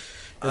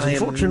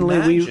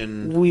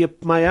 Unfortunately,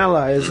 my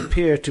allies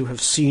appear to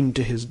have seen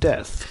to his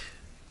death.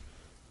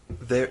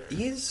 There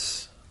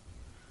is...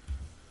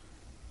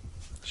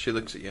 She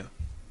looks at you.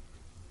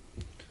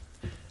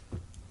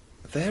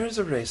 There is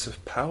a race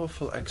of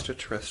powerful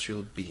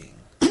extraterrestrial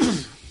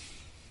beings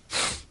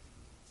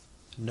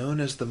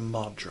known as the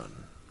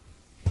Modron.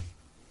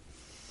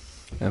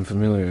 I'm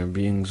familiar.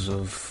 Beings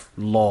of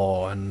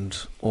law and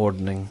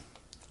ordering.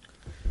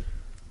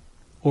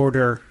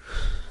 Order.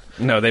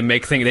 No, they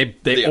make things.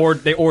 They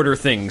order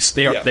things.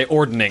 They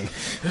ordering.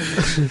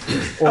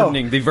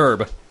 Ordering the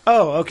verb.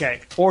 Oh,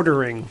 okay.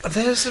 Ordering.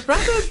 There's a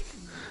rather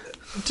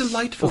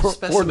delightful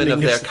specimen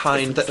of their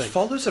kind that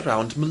follows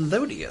around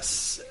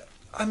Melodious.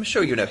 I'm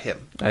sure you know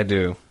him. I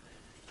do.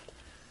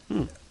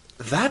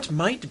 That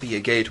might be a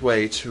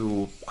gateway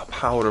to a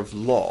power of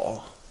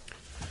law.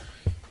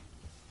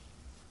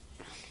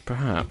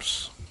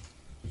 Perhaps.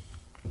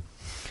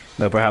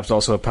 Though perhaps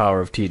also a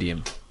power of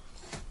tedium.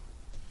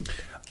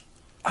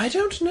 I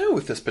don't know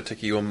with this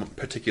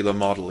particular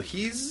model.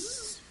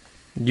 He's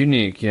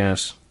Unique,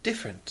 yes.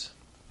 different.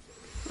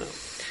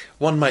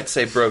 One might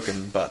say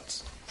broken,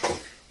 but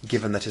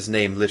given that his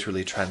name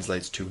literally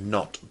translates to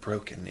not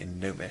broken in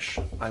Gnomish,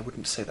 I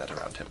wouldn't say that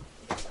around him.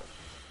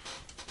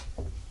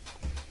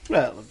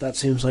 Well, if that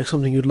seems like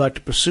something you'd like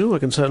to pursue, I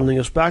can certainly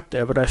link us back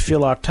there, but I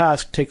feel our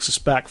task takes us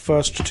back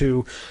first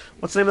to...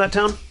 What's the name of that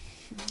town?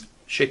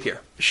 Shapier.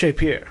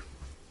 Shapier.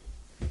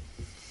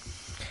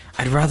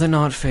 I'd rather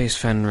not face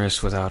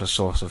Fenris without a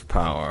source of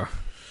power.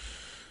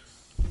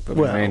 But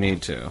we may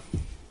need to.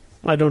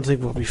 I don't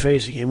think we'll be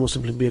facing him. We'll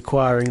simply be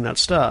acquiring that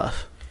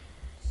stuff.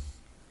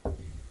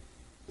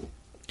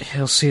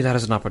 He'll see that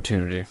as an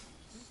opportunity.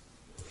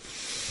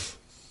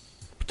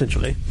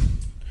 Potentially.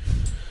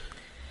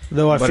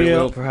 Though But it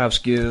will perhaps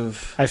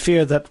give... I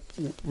fear that,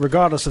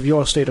 regardless of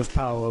your state of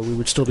power, we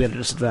would still be at a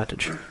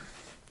disadvantage.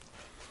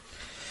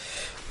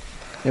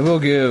 It will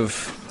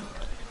give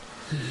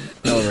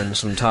Elrin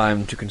some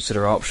time to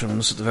consider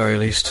options, at the very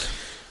least.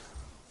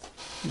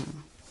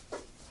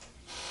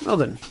 Well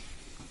then,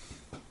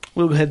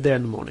 we'll head there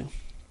in the morning.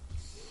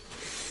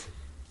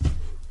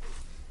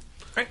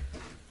 Right.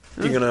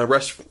 You gonna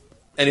rest?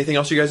 Anything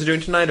else you guys are doing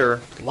tonight,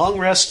 or Long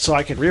rest so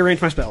I can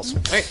rearrange my spells.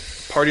 all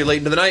right? Party late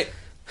into the night.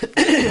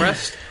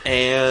 Rest,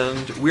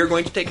 and we're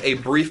going to take a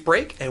brief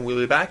break, and we'll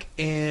be back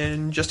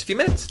in just a few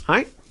minutes. All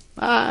right.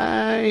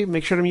 Bye.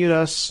 Make sure to mute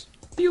us.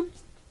 You.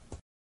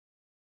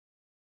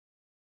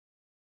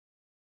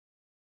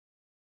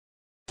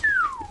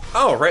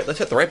 All right, let's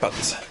hit the right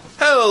buttons.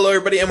 Hello,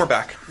 everybody, and we're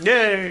back.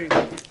 Yay!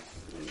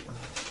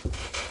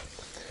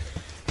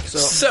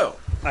 So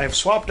I have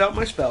swapped out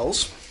my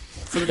spells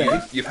for the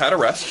day. You've had a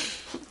rest.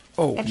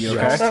 Oh, It you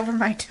rolled okay? over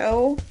my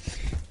toe,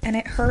 and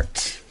it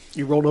hurt.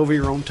 You rolled over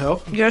your own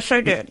toe. Yes,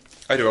 I did.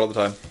 I do it all the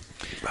time.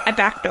 I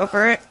backed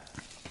over it.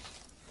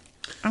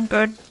 I'm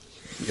good.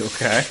 You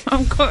okay?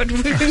 I'm good.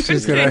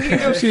 She's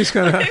gonna. She's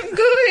gonna. I'm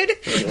good.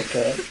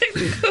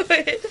 I'm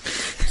good.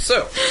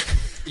 So,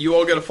 you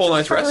all get a full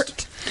night's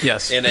rest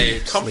Yes. in a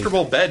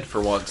comfortable bed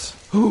for once.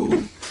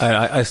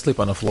 I sleep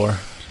on the floor.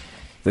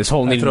 This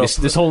whole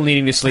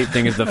needing to sleep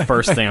thing is the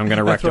first thing I'm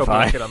going to I throw a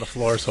rectify. blanket on the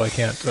floor so I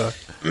can't.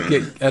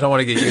 I don't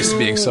want to get used to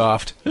being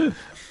soft.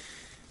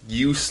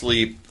 You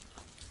sleep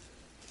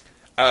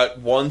at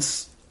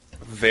once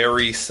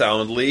very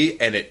soundly,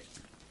 and it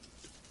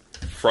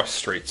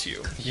frustrates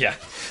you. Yeah,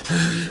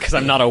 because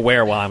I'm not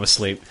aware while I'm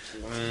asleep.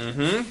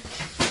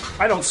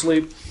 I don't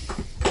sleep.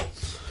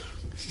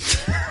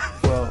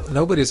 Well,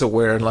 nobody's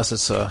aware unless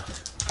it's a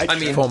I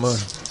mean, full moon.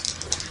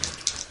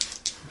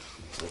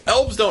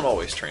 elves don't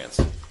always trance.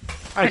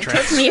 I It try.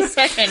 took me a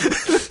second,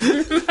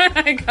 but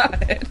I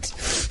got it.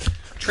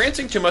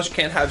 Trancing too much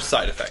can have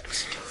side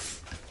effects.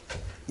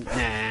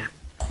 Nah.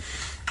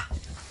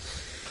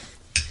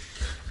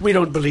 We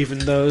don't believe in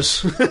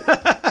those.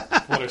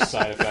 What are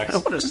side effects?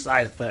 What are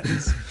side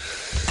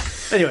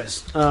effects?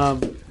 Anyways,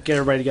 get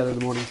everybody together in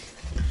the morning.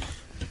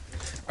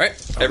 All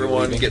right,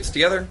 everyone gets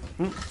together.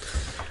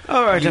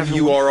 All right,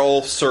 You are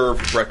all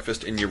served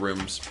breakfast in your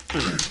rooms,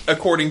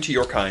 according to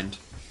your kind.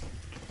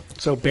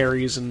 So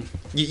berries and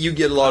You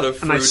get a lot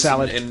of a nice fruits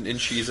salad. and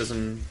cheeses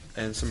and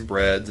some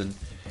breads, and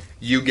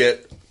you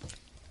get.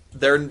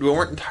 We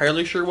weren't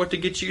entirely sure what to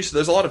get you, so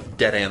there's a lot of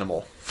dead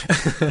animal.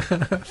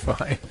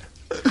 Fine.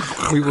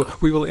 We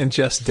will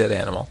ingest dead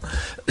animal.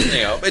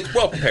 You know, it's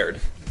well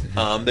prepared.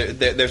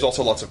 There's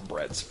also lots of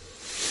breads.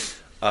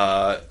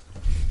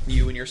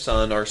 You and your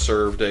son are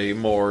served a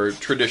more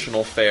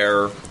traditional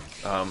fare,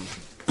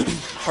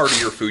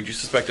 heartier food. You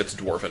suspect it's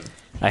dwarven.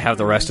 I have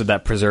the rest of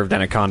that preserved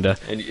anaconda.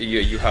 And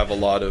you have a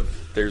lot of...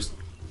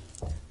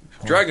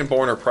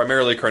 Dragonborn are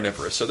primarily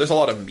carnivorous, so there's a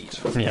lot of meat.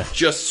 Yeah.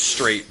 Just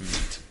straight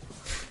meat.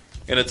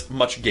 And it's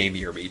much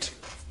gamier meat.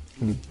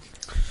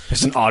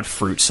 There's an odd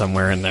fruit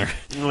somewhere in there.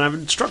 And I've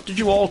instructed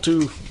you all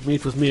to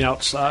meet with me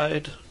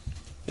outside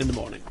in the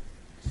morning.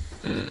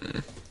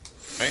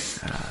 Right?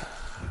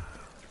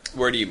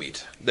 Where do you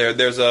meet?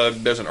 There's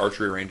an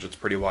archery range that's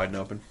pretty wide and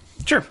open.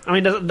 Sure. I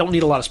mean, don't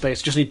need a lot of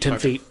space. Just need 10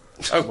 feet.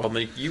 Oh,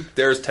 well,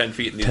 there's 10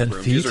 feet in these 10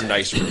 rooms. feet? These are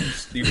nice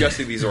rooms. You guys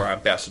see these are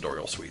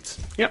ambassadorial suites.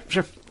 Yep,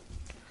 sure.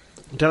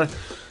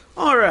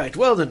 All right,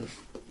 well then.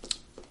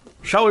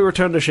 Shall we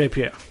return to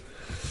Shapier?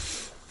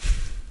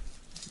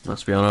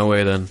 Let's be on our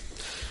way then.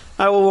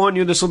 I will warn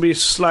you, this will be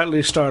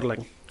slightly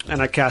startling.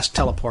 And I cast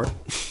teleport.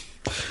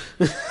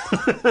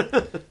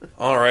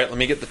 All right, let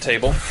me get the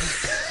table.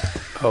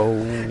 Oh,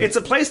 It's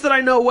a place that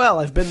I know well.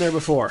 I've been there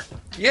before.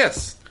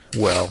 Yes.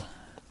 well.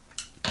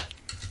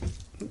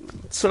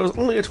 So it's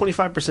only a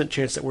 25%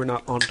 chance that we're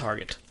not on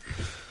target.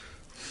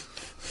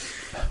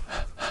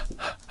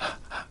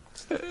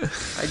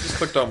 I just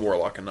clicked on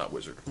Warlock and not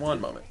Wizard. One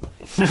moment.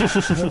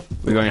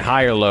 We're going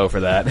high or low for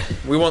that.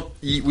 We want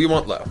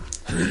low.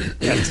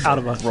 Yeah, it's out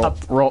of a...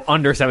 Roll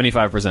under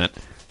 75%.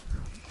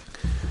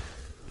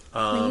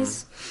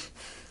 Please.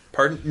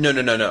 Pardon?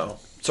 No.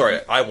 Sorry,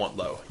 I want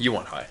low. You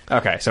want high.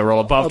 Okay, so roll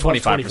above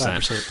 25%.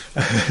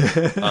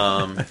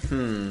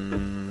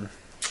 25%.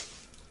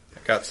 I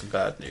got some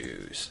bad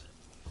news.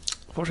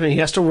 Fortunately, he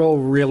has to roll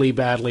really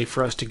badly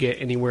for us to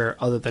get anywhere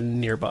other than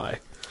nearby.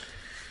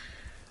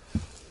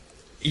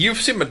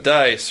 You've seen my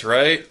dice,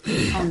 right?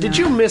 Did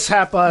you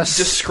mishap us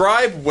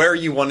Describe where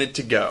you wanted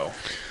to go.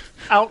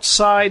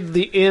 outside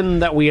the inn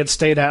that we had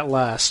stayed at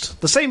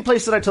last? The same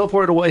place that I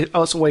teleported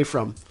us away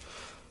from.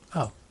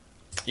 Oh,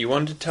 You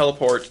wanted to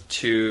teleport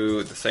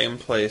to the same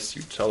place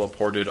you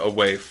teleported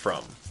away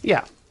from.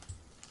 Yeah.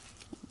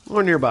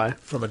 Or nearby.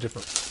 from a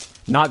different.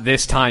 Not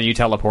this time you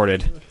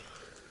teleported.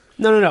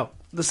 No.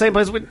 The same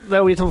place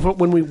that we teleported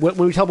when we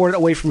teleported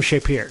away from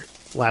Shapier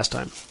last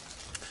time.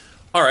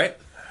 All right.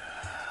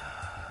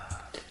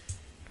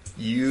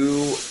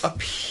 You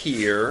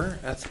appear.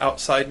 That's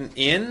outside an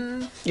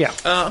inn. Yeah.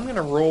 I'm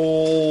gonna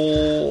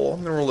roll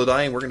a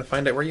die, and we're gonna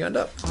find out where you end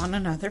up. On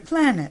another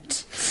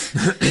planet.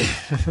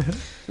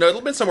 No,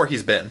 it'll be somewhere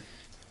he's been.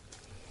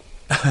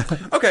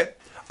 Okay.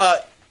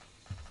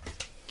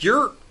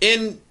 You're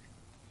in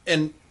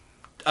an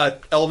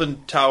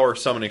Elven Tower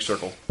summoning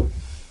circle.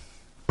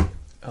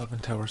 Elven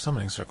Tower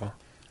Summoning Circle.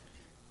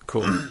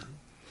 Cool.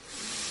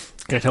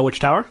 Can I tell which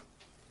tower?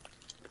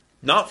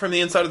 Not from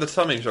the inside of the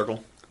summoning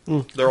circle.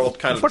 They're all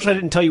kind of... Unfortunately,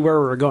 I didn't tell you where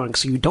we were going,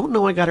 so you don't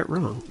know I got it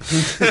wrong.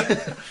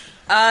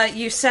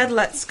 You said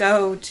let's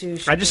go to...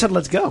 I just said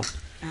let's go.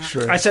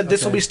 Sure. I said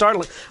this will be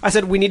startling. I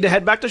said we need to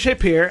head back to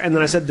Shapir, and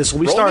then I said this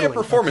will be Roll startling. me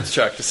a performance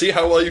check to see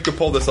how well you can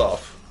pull this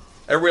off.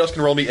 Everybody else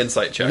can roll me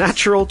insight checks.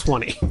 Natural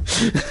 20.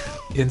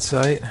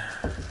 Insight.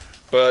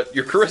 But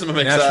your charisma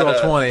makes Natural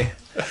that...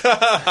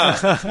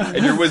 20.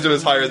 And your wisdom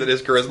is higher than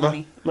his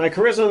charisma. My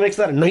charisma makes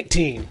that a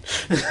 19.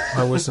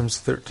 My wisdom's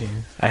 13.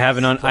 I have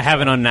an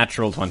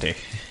unnatural 20,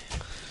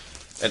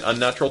 An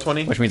unnatural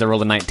 20? which means I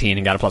rolled a 19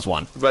 and got a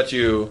 +1. But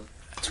you...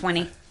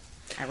 20.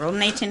 I rolled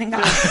an 18 and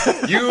got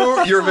it.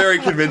 You're very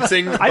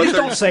convincing. I just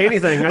don't say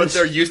anything. But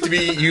there used to be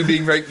you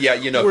being very... Yeah,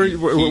 you know.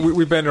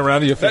 We've been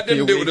around you for that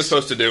didn't do what it's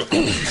supposed to do.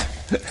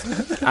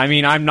 I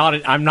mean, I'm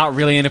not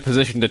really in a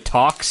position to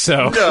talk,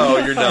 so... No,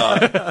 you're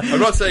not. I'm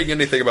not saying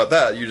anything about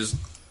that. You just...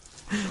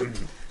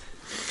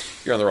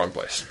 You're in the wrong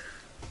place.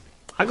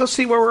 I'll go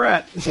see where we're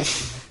at.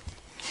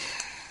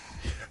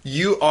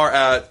 You are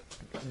at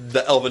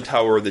the Elven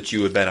Tower that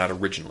you had been at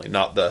originally,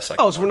 not the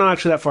second. Oh, so we're not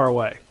actually that far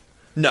away.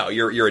 No,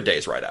 you're a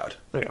day's ride out.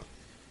 There you go.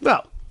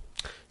 Well,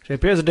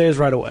 Shapir's a day's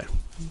right away.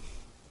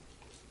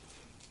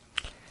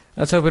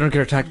 Let's hope we don't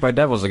get attacked by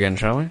devils again,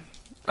 shall we?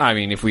 I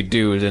mean, if we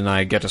do, then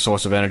I get a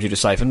source of energy to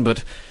siphon,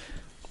 but...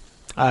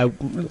 It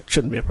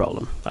shouldn't be a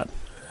problem, but...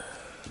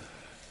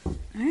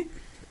 Alright.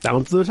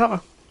 Down to the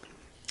tower.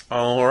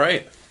 All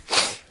right.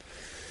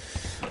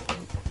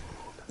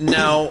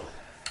 Now,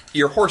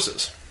 your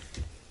horses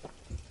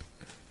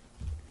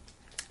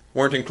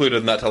weren't included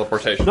in that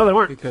teleportation. No, they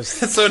weren't. Because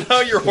So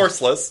now you're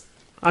horseless.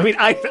 I mean,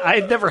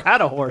 I never had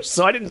a horse,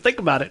 so I didn't think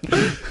about it.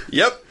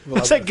 Yep.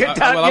 I said, get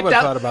down, I would've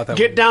thought about that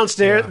get one.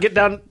 downstairs, Yeah. get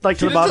down, like,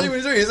 to He the didn't tell you bottom. what he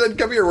was doing. He said,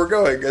 "Come here, we're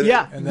going." And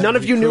Yeah, And then none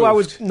of he you knew I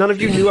was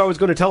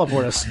going to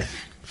teleport us.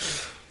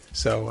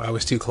 so I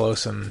was too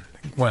close and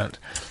went.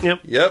 Yep.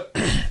 Yep.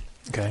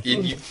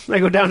 Okay. I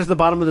go down to the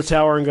bottom of the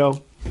tower and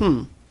go,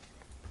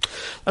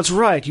 that's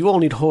right, you all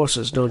need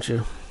horses, don't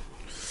you?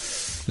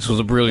 This was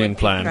a brilliant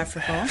plan.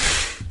 Preferable.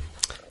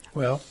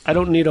 Well, I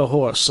don't need a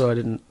horse, so I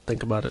didn't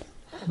think about it.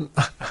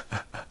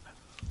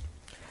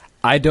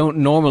 I don't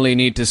normally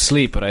need to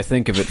sleep, but I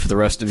think of it for the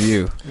rest of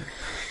you.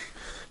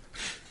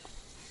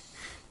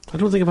 I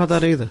don't think about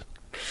that either.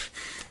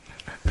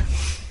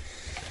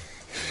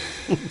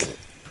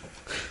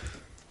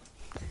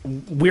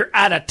 We're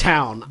out of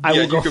town. I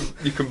will go.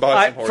 You can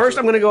buy some horses. First,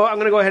 I'm going to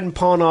go ahead and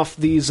pawn off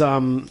these.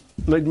 Actually,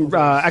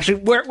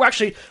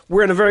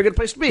 we're in a very good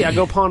place to be. I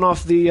go pawn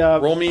off the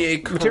roll me a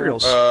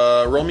materials.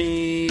 Roll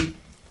me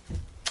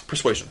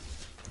persuasion.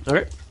 All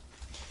right.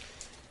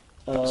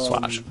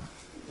 Slash.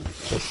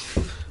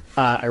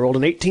 I rolled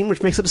an 18,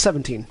 which makes it a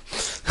 17.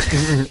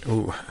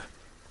 ooh.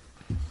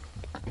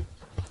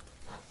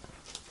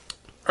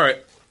 All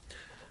right.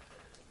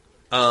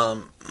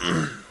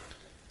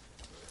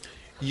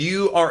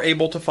 You are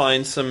able to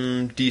find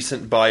some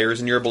decent buyers,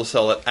 and you're able to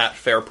sell it at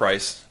fair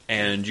price.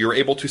 And you're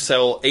able to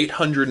sell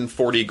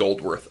 840 gold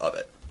worth of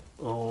it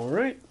All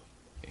right.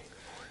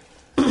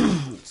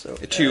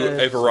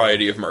 to a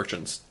variety of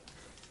merchants.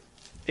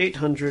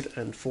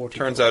 840.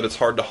 Turns out it's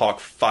hard to hawk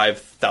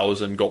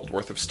 5,000 gold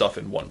worth of stuff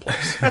in one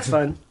place. That's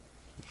fine.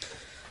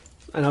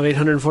 I have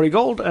 840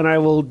 gold, and I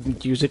will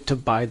use it to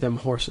buy them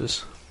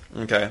horses.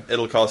 Okay,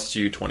 it'll cost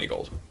you 20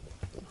 gold.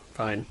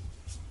 Fine.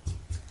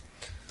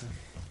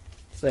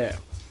 There.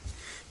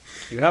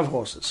 You have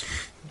horses.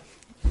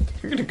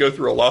 You're going to go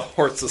through a lot of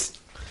horses.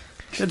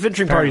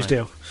 Adventuring parties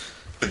do.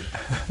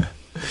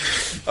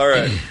 All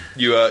right,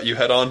 you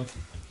head on.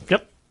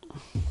 Yep.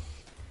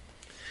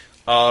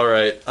 All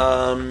right,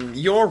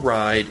 your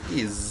ride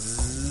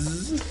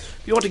is.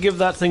 You want to give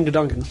that thing to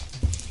Duncan?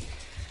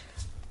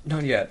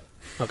 Not yet.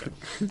 Okay.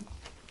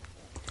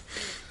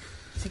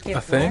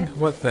 A thing?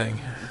 What thing?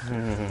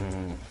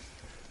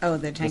 Oh, the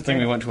The tanker. thing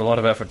we went to a lot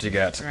of effort to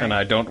get, and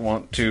I don't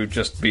want to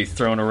just be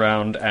thrown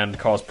around and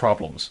cause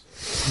problems.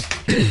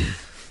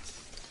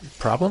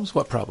 Problems?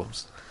 What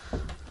problems?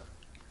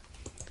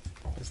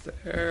 Is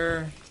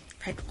there?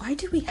 Right, why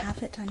do we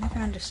have it? I never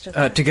understood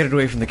that. To get it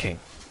away from the king.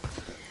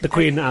 The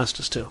queen asked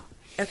us to.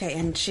 Okay,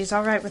 and she's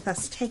all right with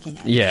us taking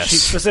it. Yes. She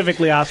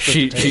specifically asked us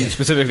She to take it.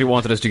 specifically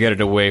wanted us to get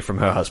it away from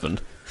her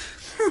husband.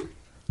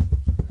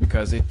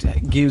 Because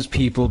it gives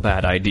people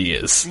bad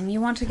ideas. And you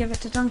want to give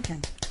it to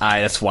Duncan.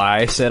 That's why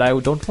I said I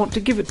don't want to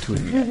give it to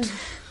him yet.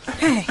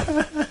 Okay.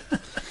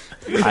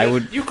 I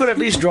would. You could at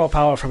least draw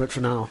power from it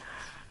for now.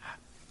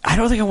 I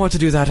don't think I want to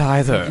do that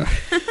either.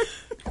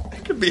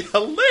 It could be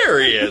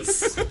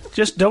hilarious.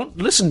 Just don't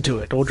listen to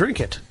it or drink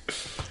it.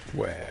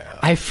 Well,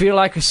 I feel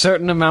like a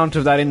certain amount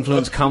of that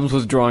influence comes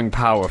with drawing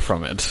power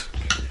from it.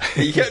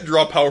 You can't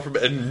draw power from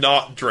it and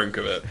not drink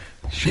of it.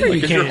 Sure, Like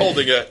you if you're can.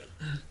 holding it.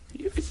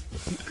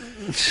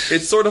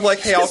 It's sort of like,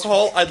 hey,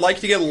 alcohol, I'd like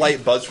to get a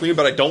light buzz from you,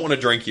 but I don't want to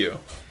drink you.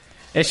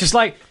 It's just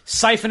like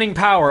siphoning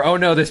power. Oh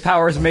no, this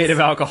power is made of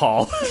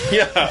alcohol.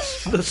 Yeah.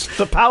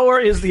 The power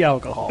is the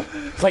alcohol.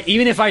 It's like,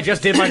 even if I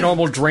just did my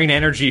normal drain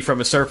energy from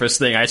a surface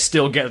thing, I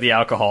still get the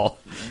alcohol.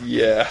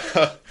 Yeah.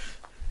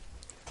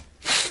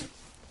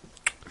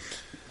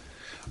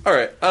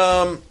 Alright,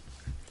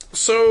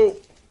 So,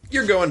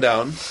 you're going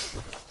down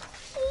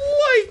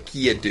like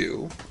you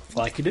do.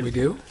 Like you do. We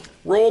do?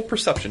 Roll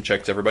perception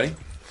checks, everybody.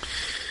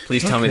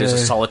 Please tell me there's a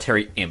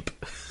solitary imp.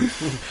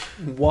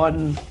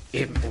 One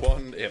imp.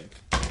 One imp.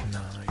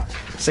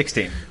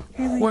 16.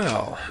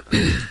 Well.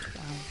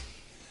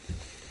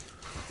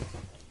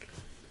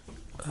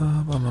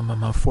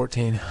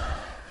 14.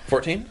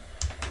 14?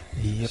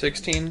 Yep.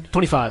 16?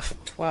 25.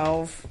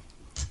 12.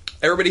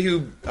 Everybody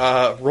who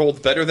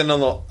rolled better than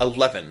an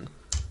 11.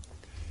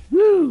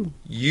 Woo!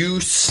 You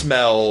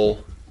smell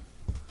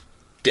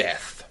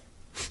death.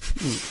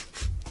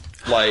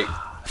 Like...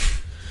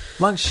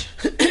 Lunch.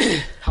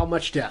 How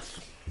much death?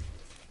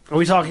 Are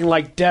we talking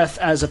like death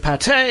as a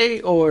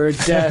pate or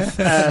death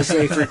as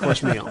a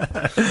 3-course meal?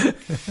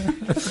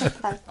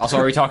 Also,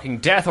 are we talking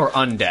death or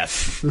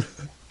undeath?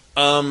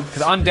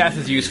 Because undeath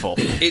is useful.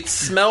 It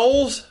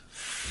smells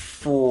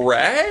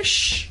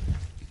fresh-ish.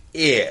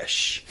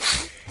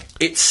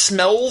 It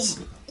smells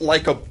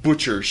like a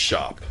butcher's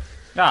shop.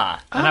 An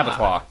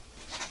abattoir.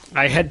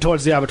 I head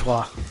towards the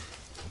abattoir.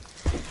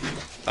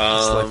 It's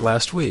like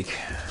last week.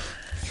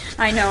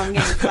 I know, I'm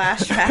getting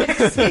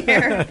flashbacks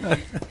here.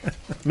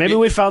 Maybe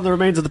we found the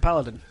remains of the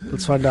Paladin.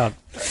 Let's find out.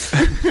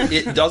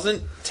 It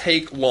doesn't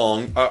take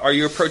long. Are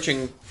you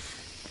approaching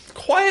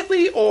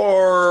quietly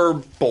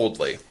or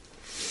boldly?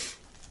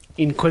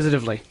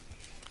 Inquisitively.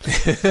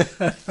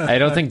 I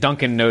don't think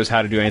Duncan knows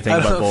how to do anything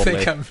but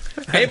boldly.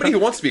 Anybody who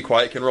wants to be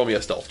quiet can roll me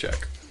a stealth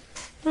check.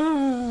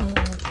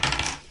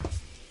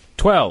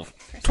 12.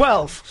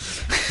 12.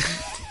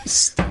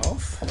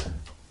 Stealth?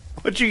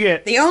 What'd you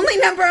get? The only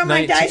number on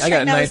my 19. dice I got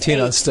right now 19 is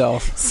 8. on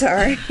stealth.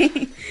 Sorry.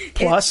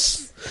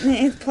 Plus?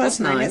 It's plus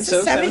 9. It's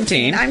so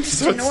 17. I'm just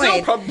So it's still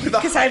annoyed. probably the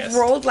Because I've highest.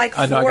 rolled like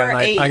 4 I know,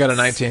 I got a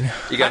 19.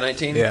 You got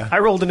 19? Yeah. I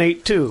rolled an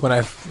 8 too. When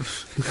I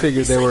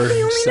figured they were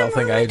the only number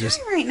stealthing, on I my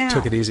just die right now.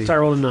 took it easy. So I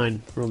rolled a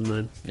 9. Rolled a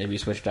 9. Maybe you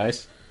switch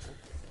dice?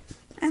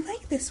 I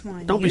like this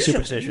one. Don't be Usually,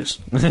 superstitious.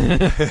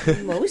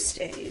 Most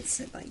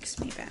days it likes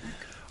me back.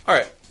 All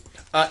right.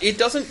 It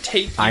doesn't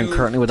take you I'm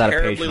currently without a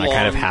terribly patron. I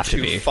kind of long have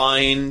to be.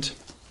 Find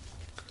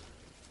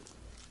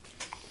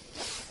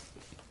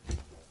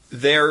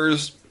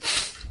there's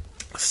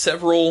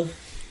several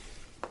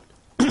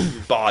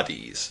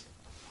bodies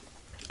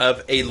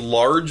of a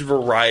large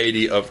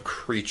variety of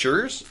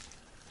creatures.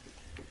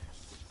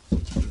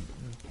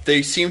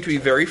 They seem to be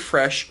very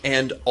fresh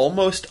and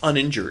almost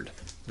uninjured.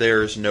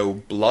 There's no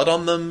blood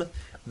on them.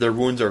 Their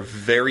wounds are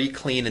very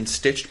clean and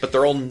stitched, but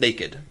they're all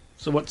naked.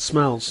 So what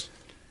smells?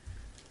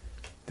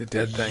 The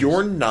dead things.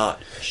 You're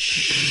not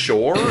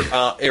sure.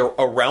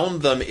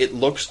 Around them, it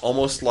looks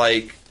almost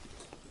like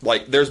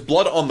there's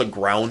blood on the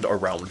ground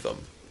around them.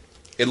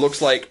 It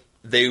looks like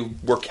they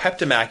were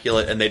kept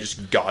immaculate and they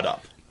just got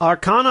up.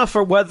 Arcana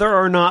for whether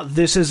or not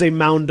this is a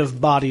mound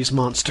of bodies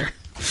monster.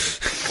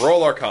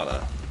 Roll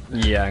Arcana.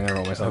 Yeah, I'm going to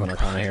roll myself an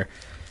Arcana here.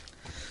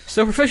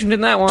 Still proficient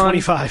in that one.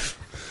 25.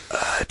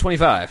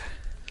 25.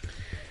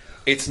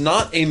 It's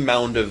not a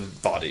mound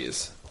of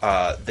bodies.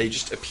 They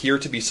just appear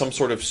to be some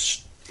sort of...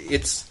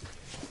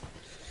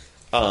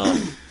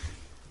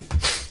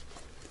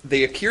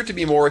 They appear to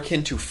be more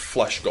akin to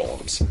flesh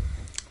golems.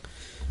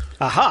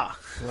 Aha!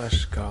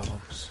 Flesh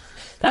golems.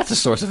 That's a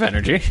source of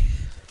energy.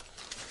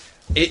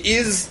 It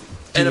is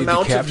Do an you need to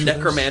amount of capture this?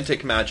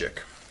 necromantic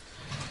magic.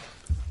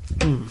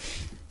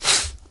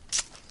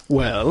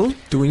 Well,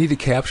 Do we need to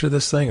capture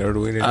this thing, or do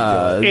we need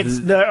to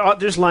they're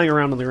just lying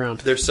around on the ground.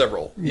 There's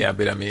several. Yeah,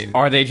 but I mean...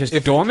 Are they just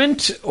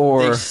dormant,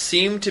 or... They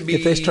seem to be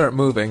if they start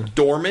moving...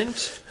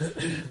 dormant,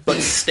 but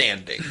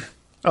standing.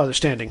 Oh, they're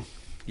standing.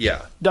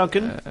 Yeah.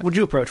 Duncan, would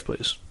you approach,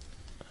 please?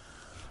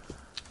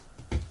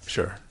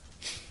 Sure.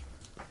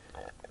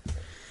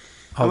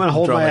 I'm going to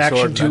hold my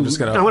action to. I'm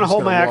going to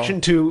hold gonna my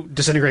action to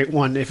disintegrate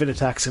one if it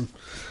attacks him.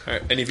 All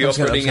right. Any of you else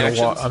reading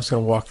actions? I'm just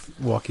going to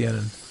walk in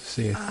and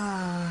see.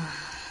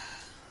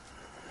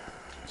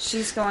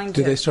 She's going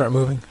Do to they start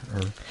moving?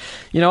 Or?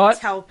 You know what?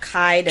 tell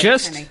Kai to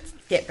Just kind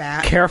of get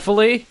back.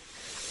 Carefully,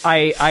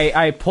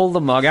 I pull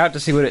the mug out to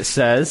see what it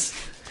says.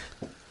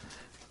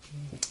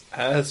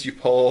 As you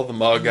pull the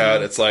mug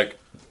out, it's like,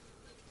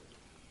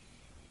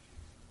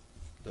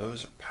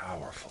 those are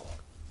powerful.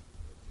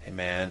 Hey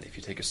man, if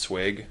you take a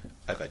swig,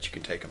 I bet you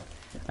can take them.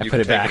 I put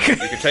it back. You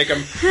can take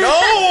them.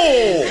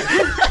 No!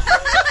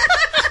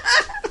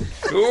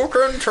 You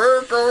can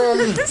take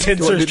them.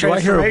 Tinser's do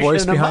I hear a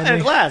voice transformation in behind me?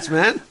 a glass,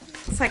 man.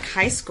 It's like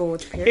high school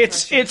with peer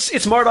It's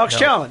Marduk's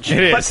challenge.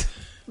 It is.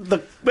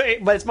 But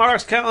it's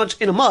Marduk's challenge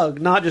in a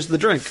mug, not just the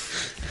drink.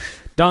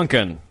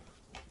 Duncan,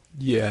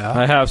 Yeah.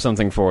 I have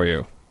something for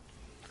you.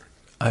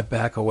 I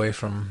back away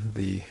from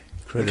the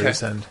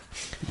critters Okay. and...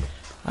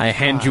 I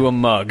hand you a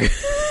mug.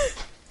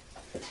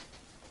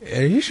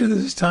 Are you sure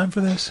this is time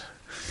for this?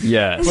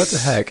 Yes. What the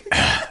heck?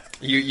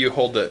 You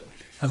hold it.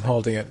 I'm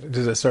holding it.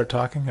 Does it start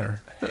talking,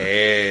 or...?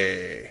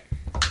 Hey.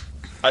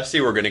 I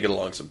see we're going to get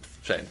along so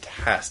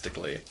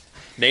fantastically.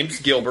 Name's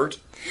Gilbert.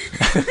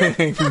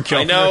 I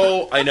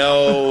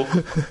know.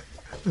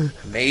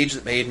 Mage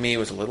that made me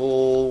was a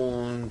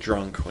little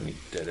drunk when he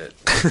did it.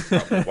 That's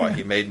probably why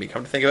he made me,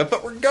 come to think of it.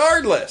 But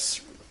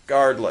regardless,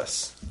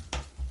 Regardless.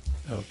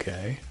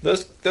 Okay.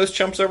 Those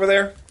chumps over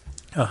there,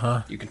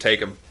 you can take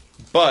them.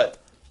 But...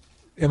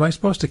 Am I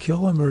supposed to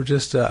kill them or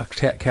just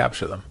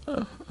capture them?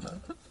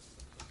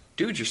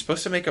 Dude, you're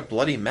supposed to make a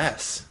bloody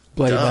mess.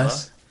 Bloody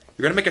mess?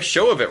 You're going to make a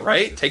show of it,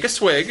 right? Take a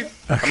swig.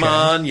 Okay. Come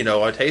on,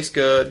 it tastes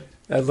good.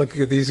 I look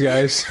at these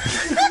guys.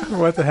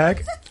 What the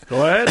heck?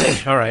 Go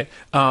ahead. All right.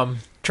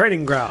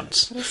 Training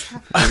grounds.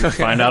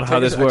 Find out how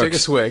this works. I'll take a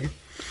swig.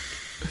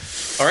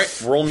 All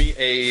right, roll me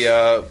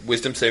a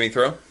wisdom saving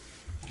throw.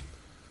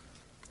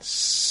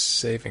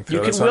 Saving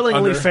throw. You can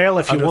willingly fail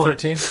if you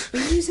want. 13?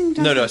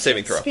 No,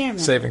 saving throw.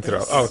 Saving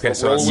throw. Oh, okay,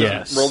 so roll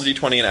the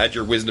d20 and add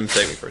your wisdom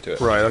saving throw to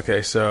it. Right,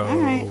 okay,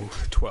 so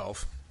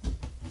 12.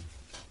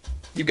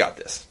 You got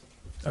this.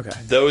 Okay.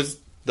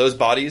 Those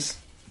bodies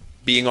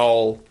being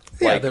all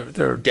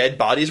they're dead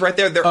bodies right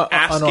there, they're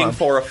asking unarmed.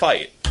 for a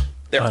fight.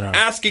 They're Unarmed.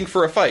 asking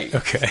for a fight.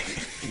 Okay.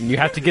 You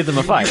have to give them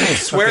a fight. I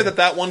swear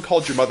that one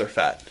called your mother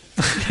fat.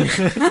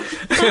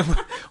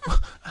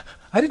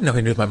 I didn't know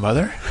he knew my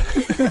mother.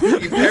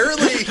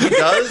 Apparently he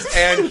does,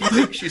 and he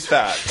thinks she's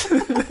fat.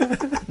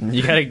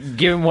 You gotta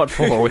give him what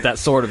for with that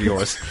sword of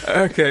yours.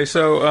 Okay,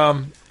 so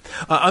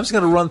I'm just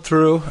going to run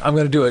through. I'm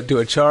going to do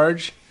a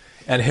charge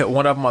and hit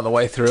one of them on the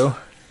way through.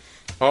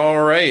 All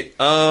right.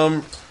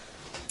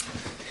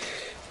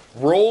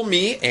 Roll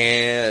me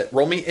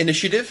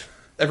initiative,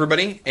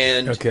 everybody,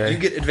 and you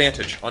get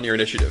advantage on your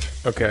initiative.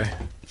 Okay.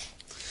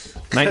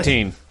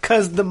 19.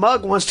 Because the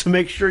mug wants to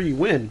make sure you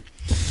win.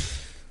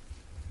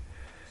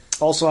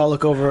 Also, I'll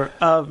look over.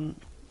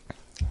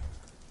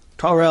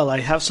 Tariel, I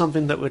have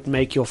something that would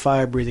make your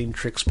fire-breathing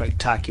trick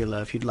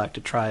spectacular if you'd like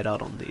to try it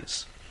out on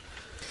these.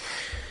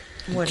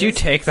 Did you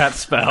take that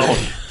spell?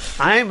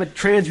 I'm a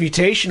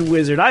transmutation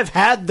wizard. I've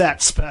had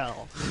that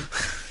spell.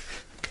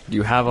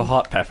 You have a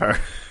hot pepper.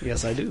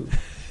 Yes, I do.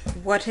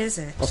 What is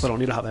it? Also, I don't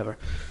need a hot pepper.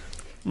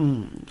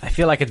 I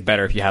feel like it's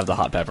better if you have the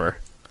hot pepper.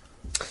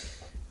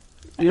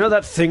 You know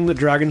that thing that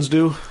dragons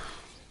do?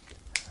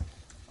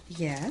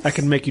 Yes. I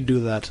can make you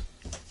do that.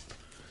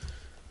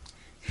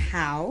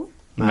 How?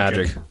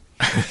 Magic. All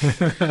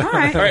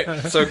right. All right,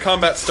 so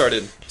combat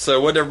started. So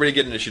what did everybody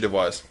get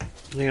initiative-wise?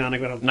 Hang on, I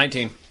got a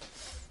 19.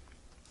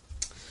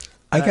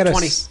 I got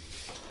 20.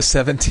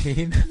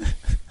 17.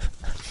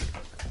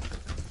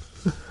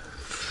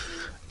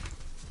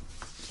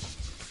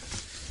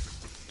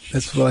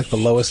 That's like the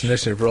lowest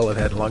initiative roll I've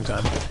had in a long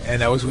time,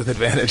 and that was with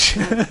advantage.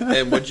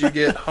 And what'd you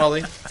get,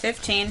 Holly?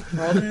 15.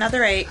 Rolled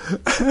another 8.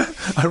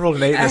 I rolled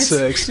an 8 and a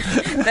 6.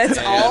 That's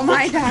all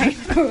my die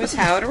knows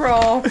how to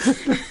roll.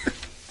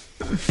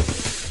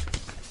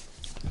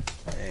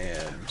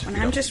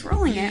 When I'm just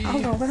rolling it,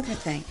 I'll roll other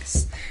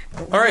things.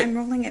 But when All right. I'm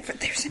rolling it,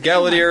 there's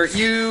Galadir,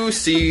 you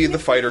see the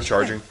fighter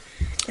charging.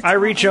 I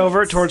reach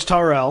over towards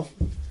Tariel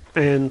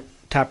and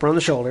tap her on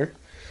the shoulder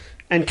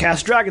and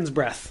cast Dragon's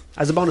Breath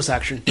as a bonus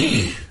action.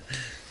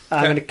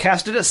 I'm going to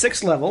cast it at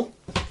 6th level.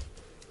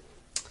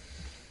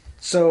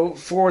 So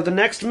for the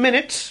next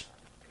minute,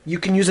 you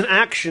can use an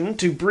action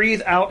to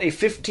breathe out a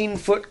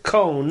 15-foot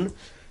cone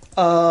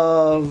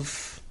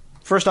of...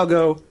 First I'll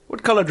go,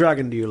 what color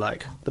dragon do you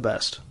like the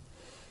best?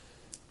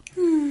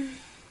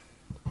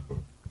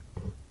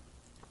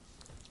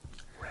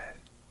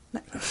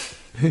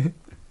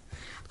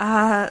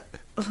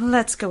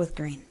 Let's go with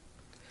green.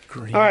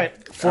 Green. All right.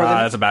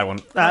 That's a bad one.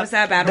 Was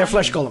that a bad They're one?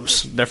 flesh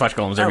golems. They're flesh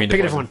golems. They're immune to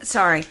Pick a different poison.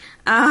 one.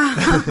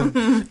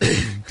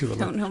 Sorry.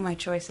 Don't know my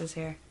choices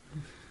here.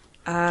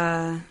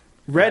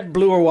 Red,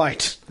 blue, or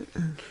white?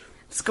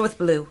 Let's go with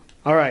blue.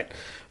 All right.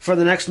 For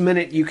the next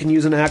minute, you can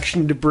use an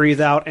action to breathe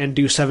out and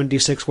do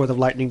 7d6 worth of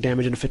lightning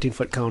damage in a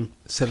 15-foot cone.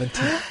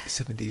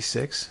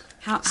 76?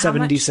 How 7d6.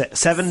 much?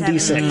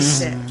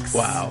 7d6.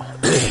 Wow.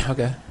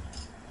 Okay.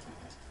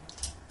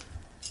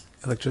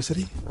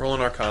 Electricity? Roll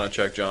an Arcana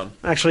check, John.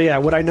 Actually, yeah.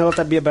 Would I know if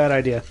that'd be a bad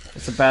idea?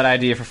 It's a bad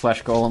idea for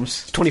flesh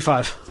golems.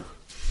 25.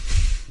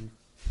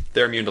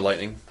 They're immune to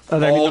lightning. Oh,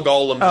 they're All immune to-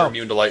 golems are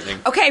immune to lightning.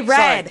 Okay,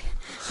 red.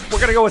 We're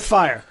going to go with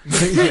fire.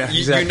 Yeah,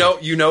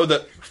 exactly. You know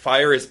that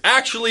fire is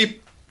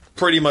actually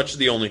pretty much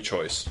the only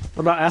choice.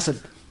 What about acid?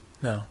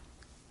 No.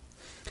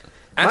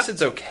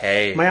 Acid's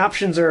okay. My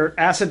options are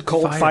acid,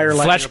 cold, fire,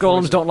 lightning. Flesh or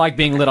golems poison. don't like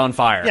being lit on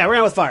fire. Yeah, we're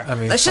going with fire. I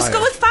mean, Let's just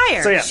go with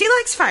fire. So, yeah. She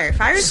likes fire.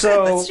 Fire's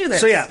good. Let's do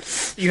this. So yeah,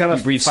 you have a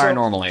You breathe fire so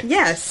normally.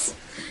 Yes.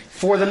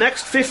 For the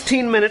next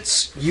 15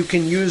 minutes, you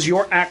can use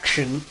your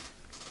action.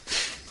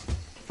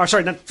 Or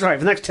sorry, for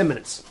the next 10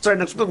 minutes. Sorry,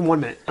 next 1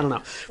 minute. I don't know.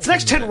 For the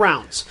next 10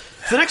 rounds.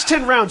 For the next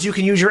 10 rounds, you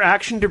can use your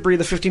action to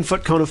breathe a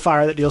 15-foot cone of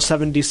fire that deals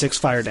 7d6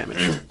 fire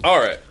damage. All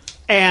right.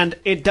 And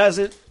it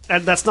doesn't.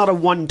 And that's not a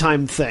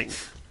one-time thing.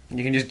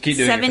 You can just keep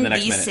doing it for the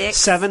next minute.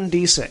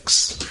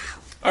 7d6.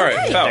 All right.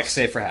 Dex Faust.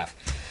 save for half.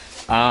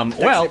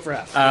 Save for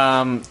half.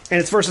 And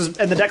it's versus,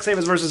 and the dex save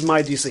is versus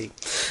my DC.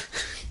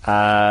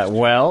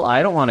 Well,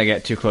 I don't want to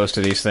get too close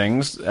to these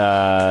things.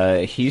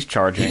 He's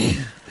charging.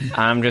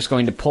 I'm just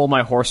going to pull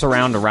my horse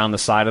around the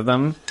side of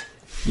them,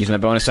 use my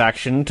bonus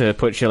action to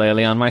put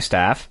Shillelagh on my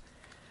staff,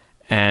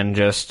 and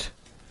just...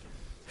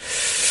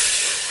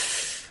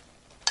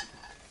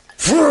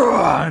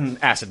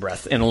 acid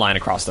breath in a line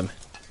across them.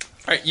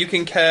 right, you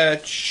can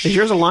catch... Is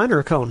yours a line or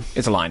a cone?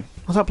 It's a line.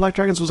 I thought Black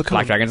Dragons was a cone.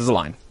 Black Dragons is a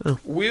line.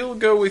 We'll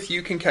go with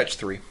you can catch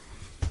 3.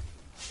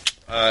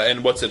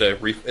 And what's it?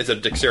 Is it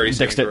a dexterity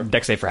saving throw?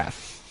 Dex save for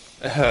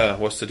half.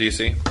 What's the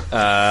DC?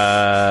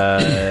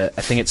 I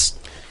think it's...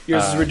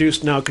 Yours is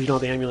reduced now because you don't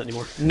have the amulet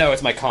anymore. No,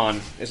 it's my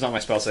con. It's not my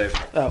spell save.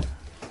 Oh.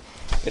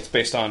 It's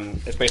based on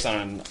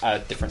a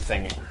different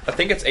thing. I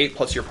think it's 8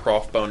 plus your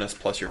prof bonus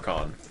plus your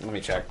con. Let me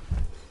check.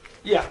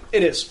 Yeah,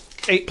 it is.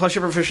 8 plus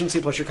your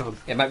proficiency plus your con.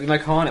 It might be my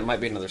con. It might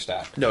be another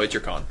stat. No, it's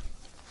your con.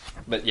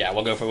 But yeah,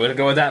 we'll go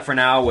with that for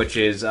now, which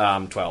is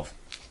 12.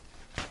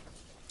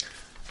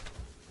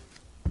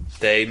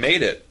 They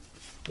made it.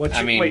 What's I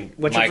your, mean, wait,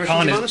 what's my your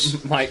con proficiency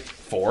is my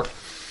 4.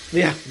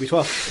 Yeah, it'd be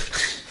 12.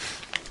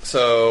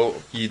 So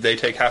they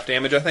take half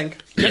damage, I think.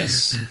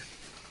 Yes.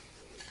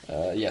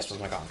 Yes, was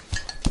my con.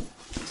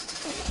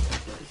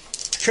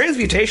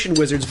 Transmutation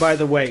wizards, by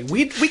the way,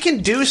 we can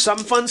do some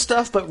fun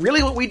stuff, but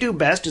really what we do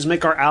best is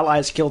make our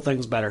allies kill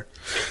things better.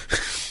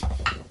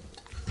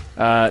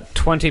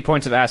 20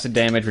 points of acid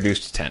damage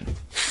reduced to 10.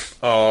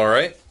 All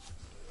right.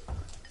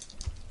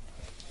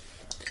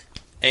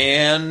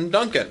 And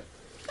Duncan.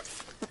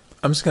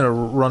 I'm just going to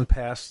run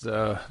past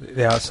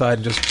the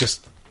outside and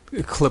just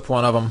clip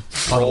one of them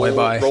on the way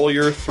by. Roll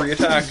your 3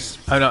 attacks.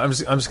 I'm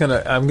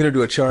gonna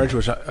do a charge,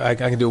 which I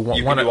can do one.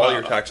 You can do all your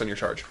attacks on your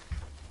charge.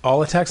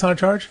 All attacks on a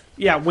charge?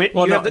 Yeah, you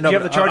have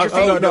the charger feat?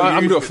 I'm going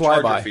to do a the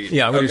charger flyby. feat.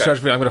 Yeah, I'm going to do Okay.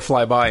 charge feat. I'm going to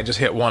fly by and just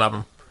hit one of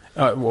them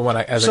as I go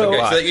by. So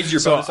that is your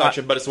bonus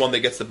action, but it's the one that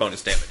gets the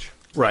bonus damage.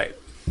 Right.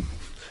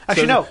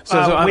 Actually, no. So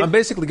I'm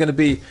basically going to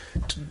be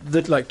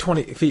like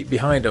 20 feet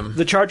behind him.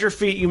 The charger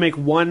feat, you make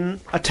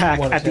one attack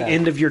at the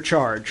end of your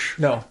charge.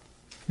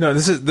 No,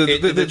 this is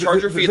The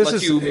charger feat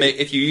lets you make,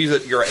 if you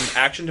use your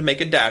action to make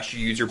a dash,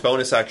 you use your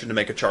bonus action to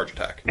make a charge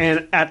attack.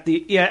 And at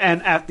the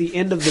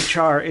end of the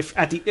charge,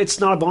 it's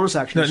not a bonus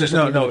action.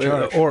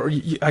 No. Or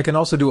I can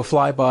also do a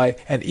flyby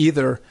and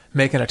either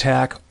make an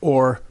attack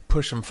or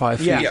push him 5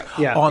 feet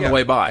on the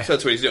way by. So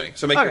that's what he's doing.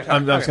 So make your attack.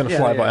 I'm just going to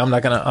fly by. I'm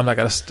not going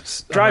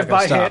to drive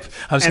by stop. hit.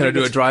 I'm just going to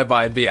do a drive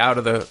by and be out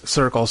of the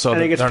circle. So and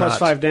that it gets they're plus not,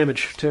 5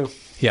 damage too.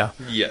 Yeah.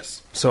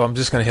 Yes. So I'm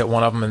just going to hit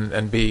one of them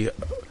and be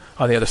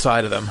on the other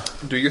side of them.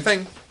 Do your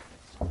thing.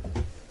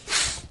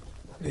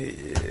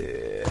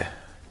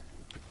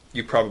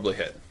 You probably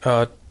hit.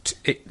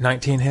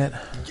 19 hit.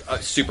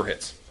 Super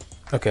hits.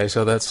 Okay,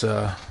 so that's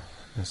let's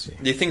see.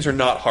 These things are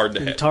not hard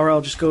to hit.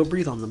 Tariel, just go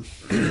breathe on them.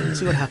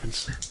 See what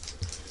happens.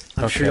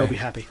 I'm sure you'll be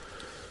happy.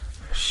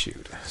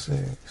 Shoot. 6,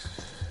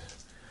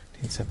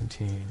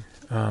 17.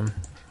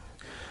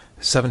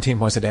 17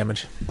 points of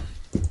damage.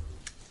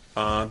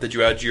 Did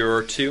you add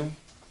your 2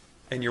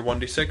 and your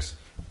 1d6?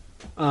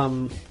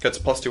 That's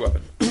a +2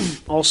 weapon.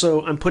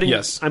 Also, I'm putting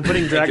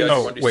dragon.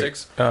 Oh,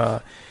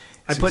 1d6.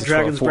 I put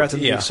Dragon's Breath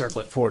in the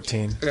circlet.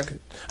 14. Okay.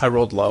 I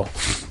rolled low.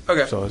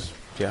 Okay. So it was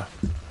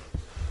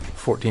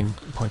 14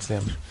 points of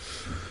damage.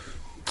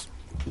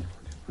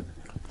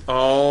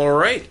 All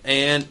right,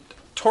 and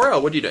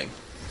Tariel, what are you doing?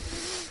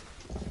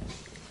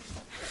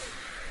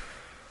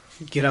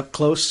 Get up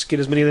close. Get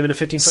as many of them in a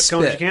 15-foot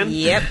cone as you can.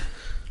 Yep.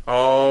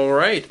 All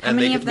right, and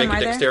many they of can them make a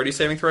are there? dexterity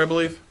saving throw, I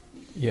believe.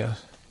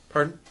 Yes.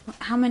 Pardon?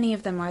 How many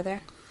of them are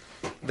there?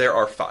 There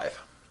are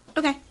 5.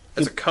 Okay.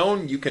 As a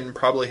cone, you can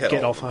probably hit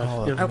Get all all 5.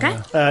 Oh, Yeah. Okay.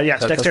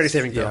 Yes, dexterity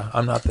saving throw. Yeah,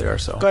 I'm not there,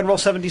 so. Go ahead and roll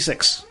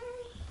 76.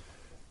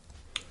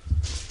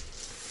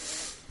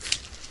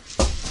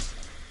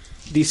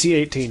 DC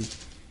 18.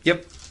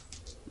 Yep.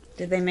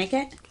 Did they make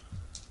it?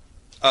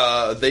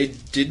 They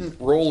didn't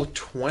roll a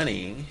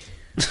 20.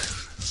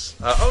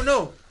 Oh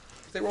no,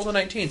 they rolled a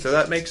 19, so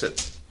that makes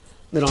it.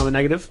 They don't have a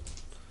negative?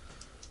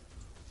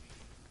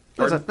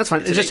 That's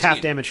fine. It's just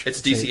half damage.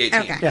 It's DC 18.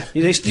 Okay. Yeah,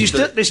 they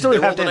still They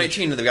have half rolled a damage.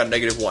 19 and they got a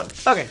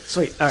 -1. Okay,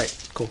 sweet. All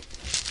right, cool.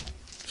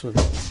 So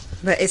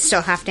But it's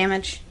still half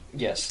damage?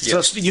 Yes.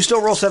 Yes. you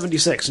still roll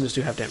 76 and just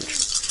do half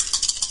damage.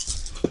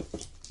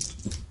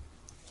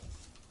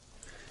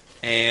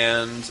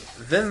 And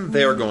then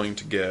they're going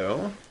to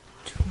go.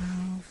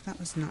 12. That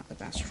was not the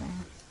best roll.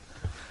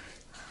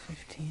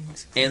 15.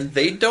 And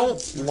they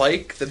don't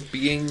like the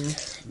being.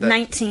 That,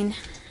 19.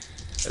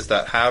 Is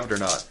that halved or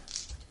not?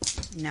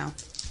 No.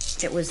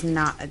 It was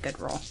not a good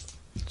roll.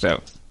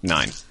 So,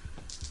 9.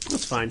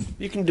 That's fine.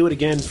 You can do it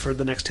again for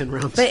the next 10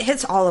 rounds. But it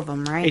hits all of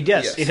them, right? It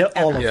does. Yes. It hit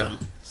all of Yeah.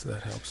 them. So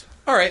that helps.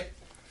 All right.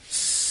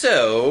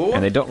 So.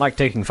 And they don't like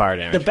taking fire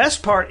damage. The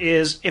best part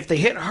is, if they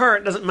hit her,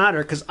 it doesn't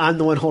matter because I'm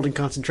the one holding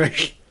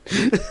concentration.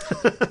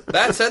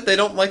 That said, they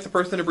don't like the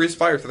person who breathes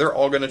fire, so they're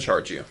all going to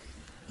charge you.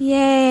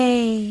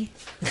 Yay.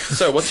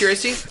 So, what's your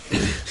AC?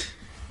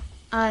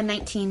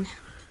 19.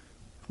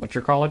 What's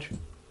your college?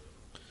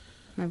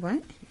 My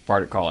what?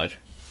 Bardic College.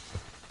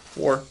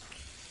 War.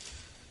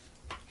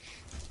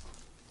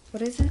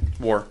 What is it?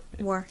 War.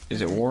 War.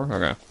 Is it war?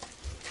 Okay.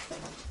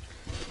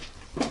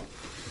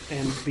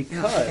 And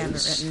No, I have it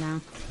because... written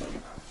now.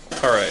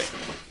 All right.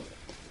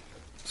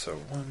 So,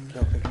 1.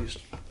 No, I've used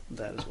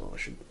that as well. I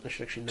should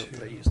actually note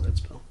that I used that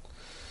spell.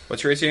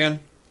 What's your AC again?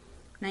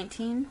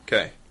 19.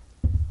 Okay.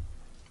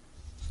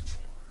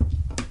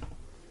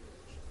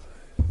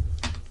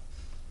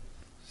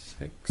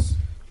 6,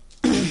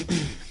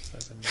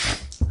 7,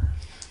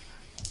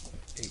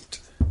 8.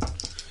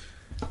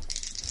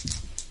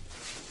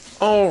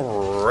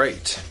 All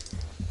right.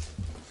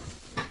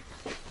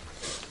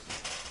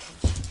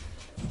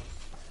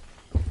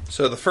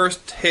 So the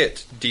first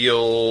hit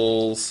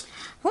deals...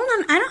 Hold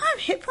on, I don't have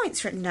hit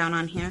points written down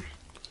on here.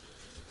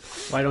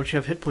 Why don't you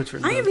have hit points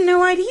written I down? have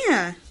no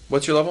idea.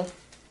 What's your level?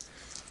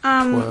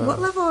 What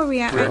level are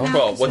we at right now?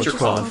 12. What's your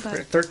con?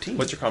 13.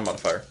 What's your con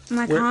modifier?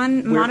 My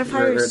con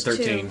modifier is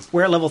 13. 2.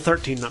 We're at level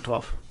 13, not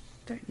 12.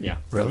 Yeah.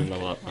 Really?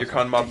 Level up. Your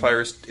con modifier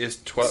is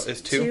 12.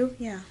 Is 2? 2,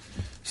 yeah.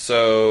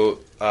 So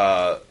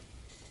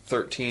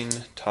 13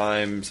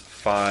 times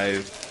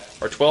 5,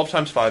 or 12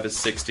 times 5 is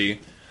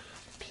 60,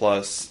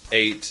 plus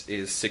 8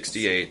 is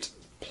 68,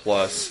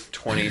 plus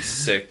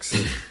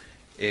 26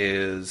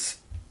 is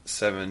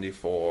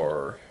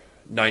 74,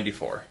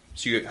 94.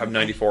 So you have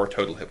 94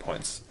 total hit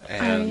points.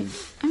 And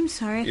I'm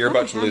sorry. you're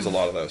about to lose a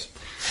lot of those.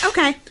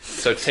 Okay.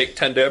 So take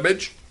 10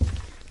 damage,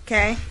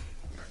 Okay.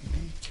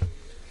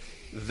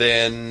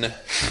 then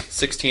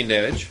 16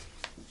 damage,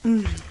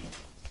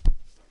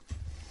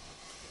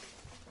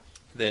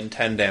 then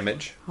 10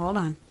 damage, Hold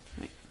on.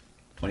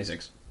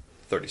 26.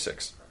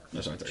 36. No,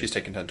 sorry, 30. She's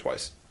taken 10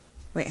 twice.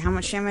 Wait, how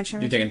much damage have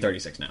I You're taking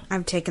 36 now.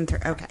 I've taken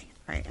okay.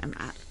 Right, I've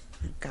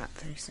got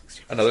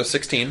 36. Another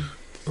 16.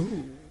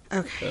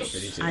 Okay. So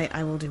 52.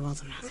 I will do all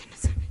the math in a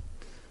second.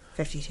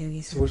 52,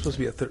 you So said? we're supposed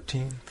to be at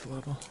 13th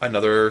level.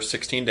 Another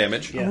 16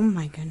 damage. Yeah. Oh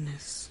my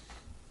goodness.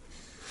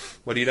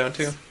 What are you down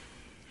to?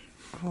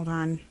 Hold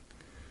on.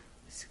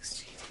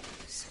 68.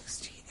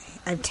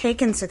 I've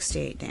taken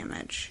 68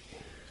 damage.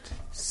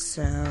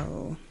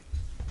 So...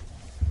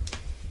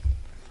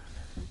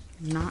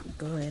 not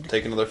good.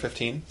 Take another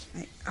 15.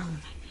 Oh my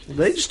Did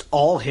they just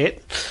all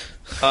hit?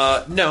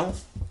 No.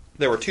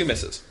 There were 2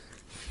 misses.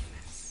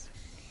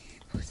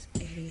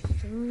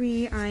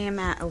 83. I am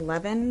at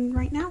 11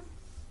 right now.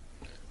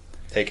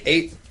 Take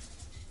 8.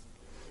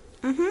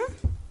 Mm-hmm.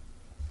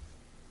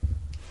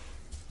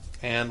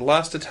 And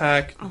last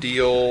attack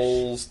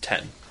deals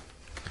 10.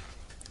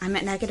 I'm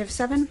at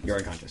 -7. You're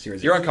unconscious.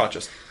 You're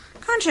unconscious.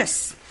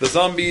 Conscious. The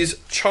zombies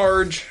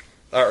charge,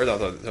 or no,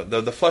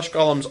 the flesh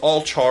golems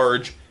all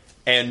charge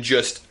and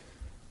just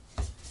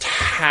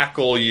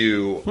tackle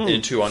you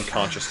into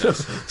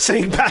unconsciousness.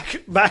 Sitting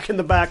back in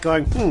the back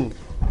going,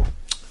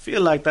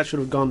 feel like that should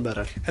have gone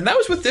better. And that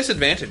was with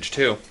disadvantage,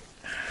 too.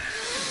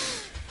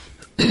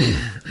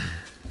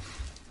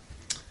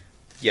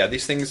 Yeah,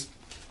 these things,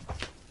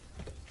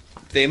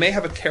 they may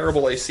have a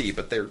terrible AC,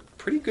 but they're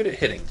pretty good at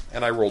hitting,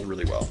 and I rolled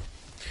really well.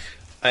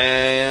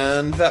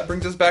 And that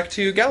brings us back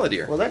to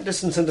Galadir. Well, that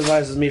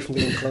disincentivizes me from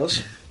getting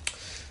close.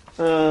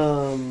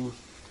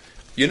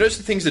 You notice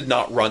the things did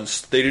not run,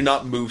 they do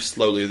not move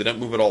slowly, they don't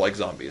move at all like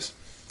zombies.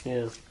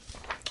 Yeah.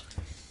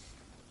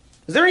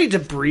 Is there any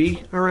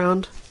debris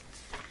around?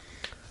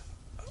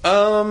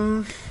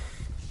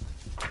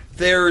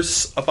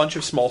 There's a bunch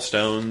of small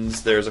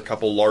stones, there's a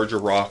couple larger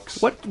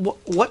rocks. What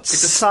It's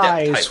a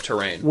steppe-type size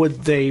terrain.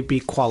 would they be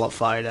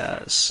qualified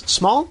as?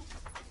 Small?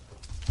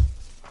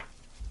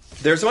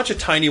 There's a bunch of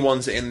tiny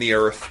ones in the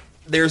earth.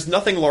 There's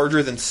nothing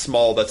larger than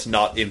small that's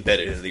not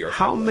embedded in the earth.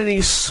 How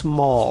many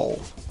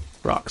small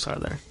rocks are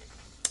there?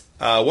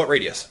 What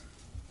radius?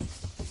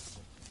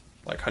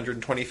 Like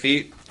 120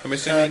 feet, I'm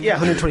assuming? Yeah,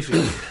 120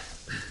 feet.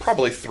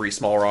 Probably 3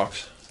 small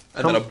rocks.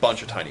 And then a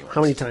bunch of tiny ones.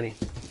 How many tiny?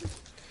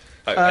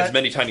 As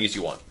many tiny as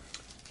you want.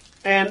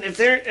 And if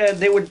they're,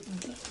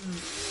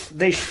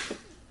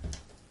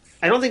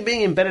 I don't think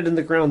being embedded in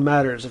the ground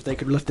matters if they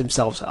could lift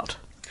themselves out.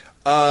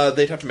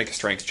 They'd have to make a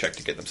strength check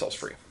to get themselves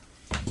free.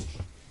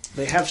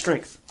 They have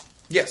strength.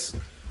 Yes.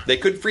 They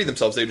could free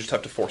themselves, they just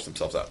have to force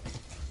themselves out.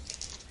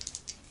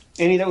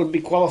 Any that would be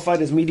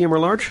qualified as medium or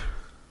large?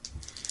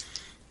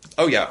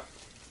 Oh, yeah.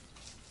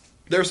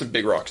 There are some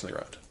big rocks in the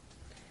ground.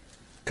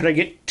 Could I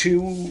get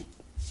 2...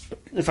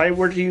 If I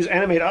were to use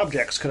animate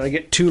objects, could I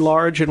get 2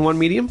 large and 1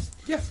 medium?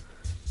 Yeah.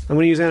 I'm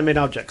going to use animate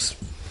objects.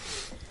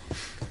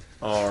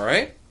 All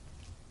right.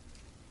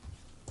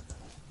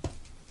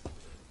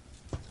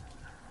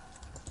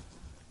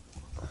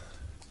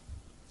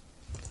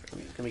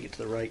 Let me get to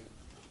the right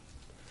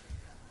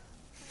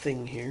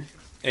thing here.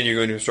 And you're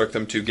going to instruct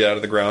them to get out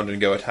of the ground and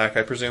go attack,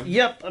 I presume?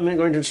 Yep, I'm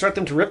going to instruct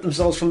them to rip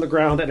themselves from the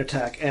ground and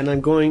attack. And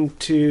I'm going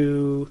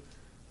to...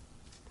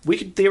 We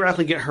could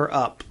theoretically get her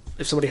up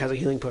if somebody has a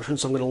healing potion.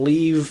 So I'm going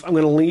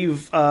to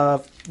leave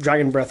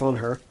Dragon Breath on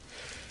her.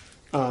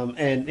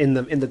 And in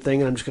the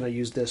thing, and I'm just going to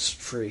use this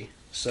free.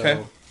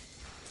 So,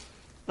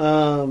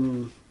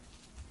 okay.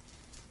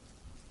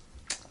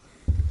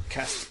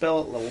 Cast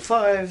spell at level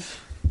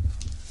 5.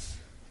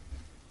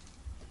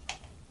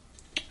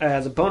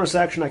 As a bonus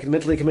action, I can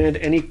mentally command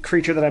any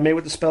creature that I may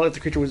with the spell. If the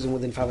creature was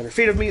within 500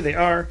 feet of me, they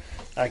are.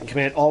 I can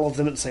command all of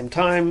them at the same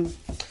time.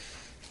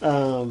 So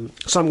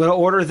I'm going to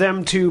order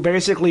them to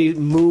basically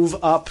move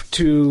up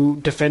to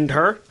defend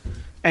her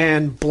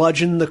and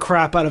bludgeon the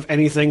crap out of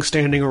anything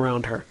standing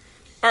around her.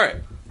 All right.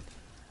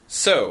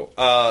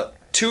 So,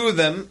 Two of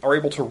them are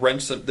able to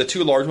wrench the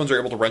two large ones are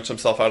able to wrench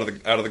themselves out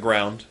of the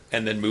ground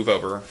and then move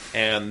over.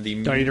 And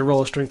the do I need to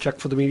roll a strength check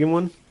for the medium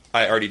one?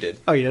 I already did.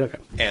 Oh, you did? Okay.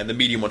 And the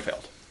medium one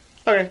failed.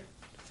 Okay.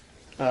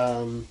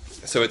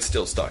 So it's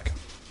still stuck.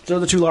 So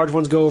the two large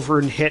ones go over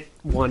and hit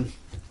one.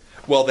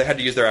 Well, they had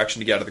to use their action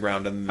to get out of the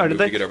ground and move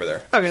to get over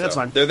there. Okay, that's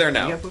fine. They're there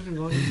now.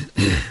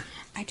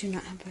 I do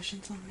not have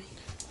potions on me.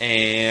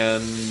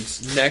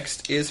 And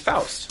next is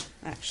Faust.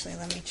 Actually,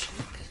 let me check.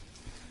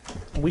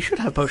 We should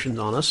have potions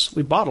on us.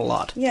 We bought a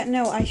lot. Yeah,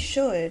 no, I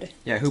should.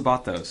 Yeah, who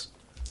bought those?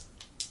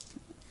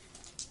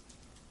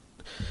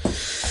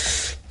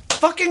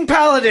 Fucking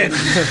Paladin!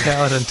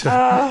 Paladin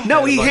took.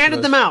 No, he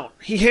handed them out.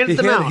 He handed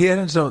them out. He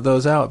handed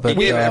those out, but He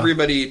gave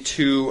everybody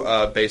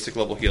 2 basic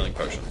level healing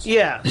potions.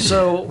 Yeah,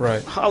 so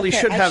Right. Holly Okay,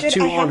 should have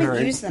 2 on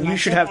her. used them. You I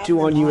should should have have 2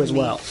 on them you on as me.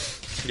 well.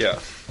 Yeah.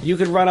 You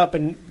could run up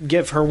and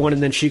give her one,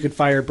 and then she could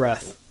fire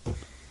breath.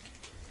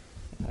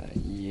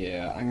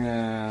 Yeah, I'm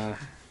gonna...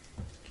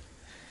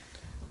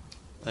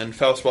 And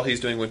Faust, while he's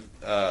doing what...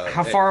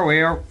 How far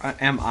away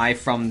am I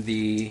from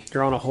the...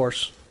 You're on a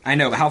horse. I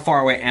know, but how far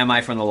away am I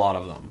from the lot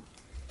of them?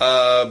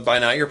 By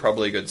now, you're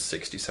probably a good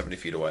 60, 70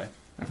 feet away.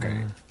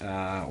 Okay.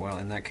 Well,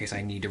 in that case,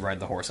 I need to ride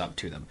the horse up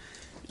to them.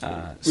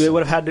 You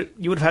would have had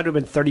to have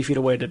been 30 feet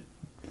away to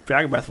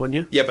Dragon Breath, wouldn't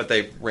you? Yeah, but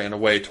they ran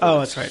away towards... Oh,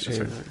 that's right. That's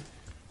right.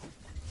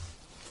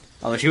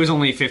 Although she was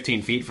only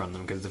 15 feet from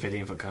them because it's a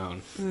 15-foot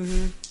cone.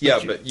 Mm-hmm. Yeah,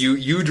 but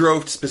you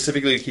drove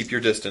specifically to keep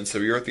your distance, so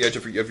you're at the edge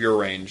of your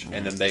range,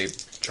 and then they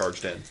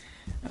charged in.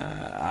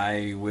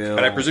 I will...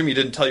 And I presume you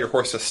didn't tell your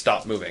horse to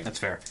stop moving. That's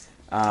fair.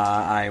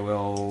 I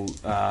will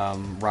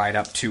ride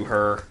up to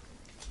her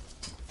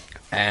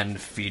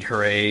and feed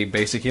her a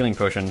basic healing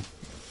potion.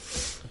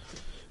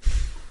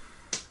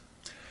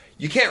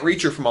 You can't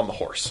reach her from on the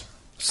horse.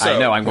 So, I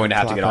know, I'm going to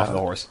have to get off of the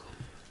horse.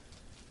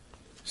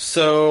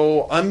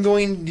 So I'm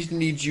going to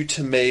need you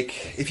to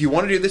make... If you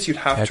want to do this, you'd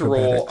have to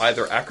roll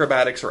either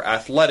acrobatics or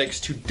athletics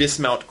to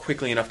dismount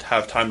quickly enough to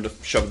have time to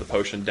shove the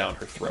potion down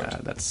her throat.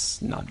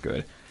 That's not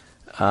good.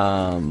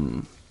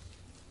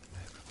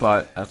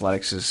 But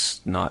athletics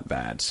is not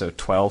bad, so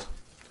 12.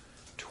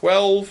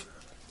 12.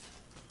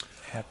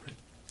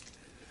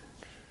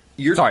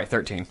 Sorry,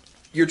 13.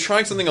 You're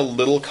trying something a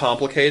little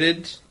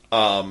complicated.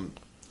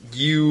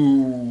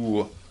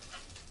 You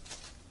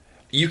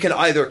can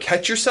either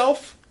catch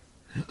yourself,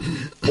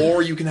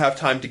 or you can have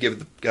time to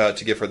give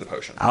her the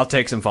potion. I'll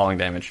take some falling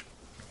damage.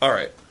 All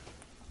right.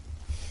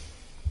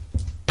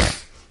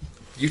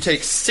 You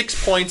take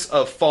 6 points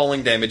of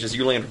falling damage as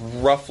you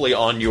land roughly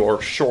on your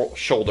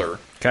shoulder.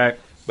 Okay.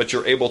 But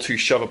you're able to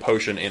shove a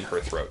potion in her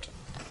throat.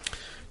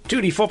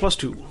 2d4 plus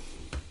 2.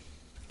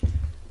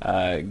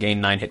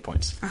 Gain 9 hit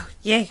points. Oh,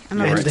 yay. I'm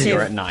You're at at 2.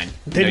 You're at 9.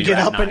 Then No, get you're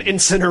at up and 9.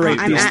 incinerate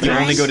I'm these at things. You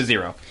 9. only go to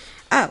 0.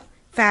 Oh,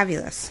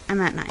 fabulous. I'm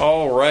at 9.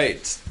 All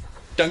right.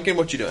 Duncan,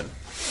 what you doing?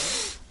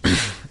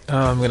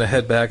 I'm going to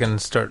head back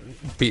and start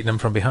beating him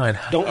from behind.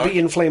 Don't be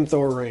in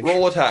flamethrower range.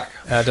 Roll attack.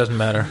 It doesn't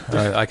matter.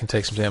 I can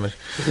take some damage.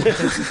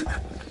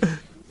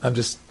 I'm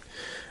just...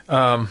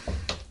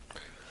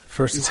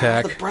 first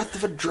attack. The breath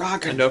of a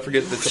dragon. And don't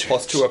forget that it's a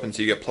 +2 weapon,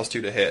 so you get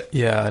 +2 to hit.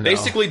 Yeah, I know.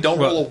 Basically, don't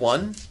roll a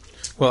 1.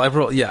 Well, I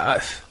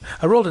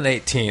rolled an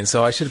 18,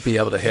 so I should be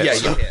able to hit. Yeah,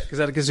 you hit. Because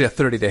that gives you a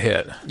 30 to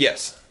hit.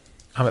 Yes.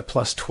 I'm at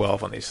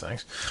 +12 on these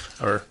things.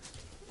 Or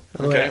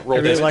Okay, roll I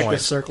really this like point.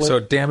 this circle. so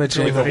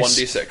damaging. With a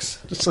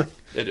 1d6. Just like,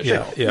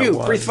 Additional. Yeah, you,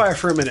 one. breathe fire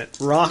for a minute.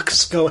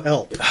 Rocks, go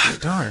help.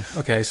 Darn.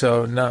 Okay,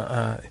 so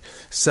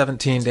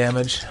 17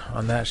 damage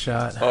on that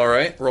shot. All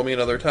right, roll me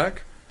another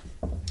attack.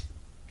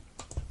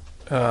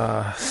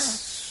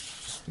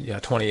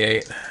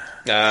 28.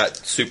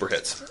 Super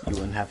hits. You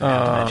wouldn't have to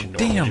mention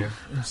Damn.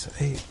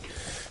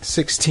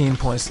 16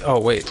 points. Oh,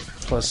 wait.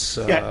 Plus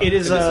Yeah, it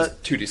is This is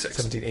 2d6.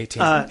 17,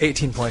 18.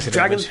 18 points of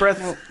Dragon's damage.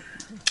 Breath.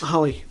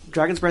 Holly,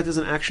 Dragon's Breath is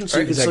an action, so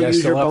you can Is that still guy use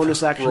still your up?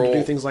 bonus action to do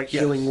Roll- things like yeah.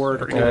 healing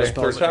word or Okay. bonus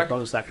spells First that your attack?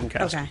 bonus action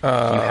cast. Okay. you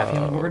have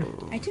healing word?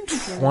 I do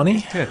have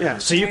 20? Yeah,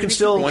 so you can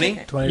still 20?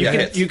 20 you to can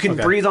hit. you can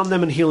Okay. breathe on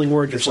them and healing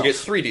word This will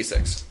yourself. get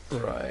 3d6.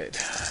 Right.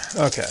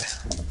 Okay.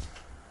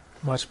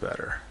 Much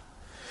better.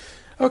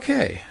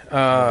 Okay.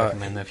 I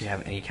recommend that if you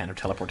have any kind of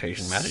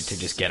teleportation magic to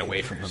just get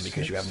away from them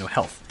because you have no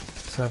health.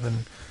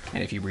 7.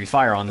 And if you breathe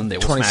fire on them, they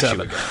will smash you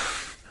 27. again.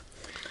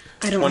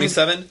 I don't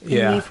 27?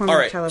 Yeah. Any form All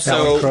of right, teleport.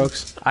 so-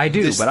 Croaks. I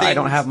do, This but I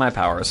don't thing- have my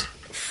powers.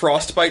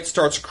 Frostbite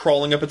starts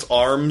crawling up its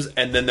arms,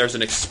 and then there's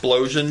an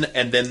explosion,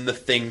 and then the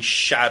thing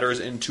shatters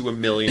into a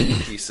million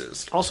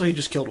pieces. Also, he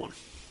just killed one.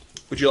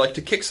 Would you like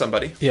to kick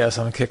somebody? Yes,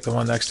 I'm going to kick the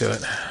one next to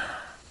it.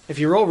 If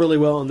you roll really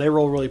well and they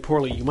roll really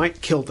poorly, you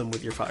might kill them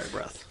with your fire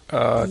breath.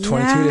 22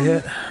 to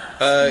hit.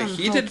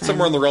 He did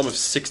somewhere in the realm of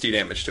 60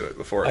 damage to it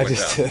before it I went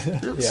just down.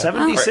 did.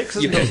 76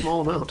 Alright, you isn't a hit. small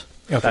amount.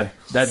 Okay.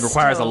 That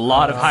requires a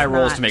lot of high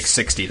rolls not. to make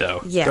 60,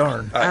 though. Yeah.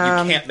 Darn. You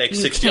can't make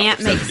 60 You off can't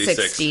of make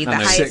 76. 60. The No, no,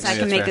 highest six, I can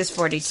that's make fair. is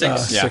 42.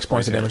 6. Yeah, 6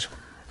 points of damage.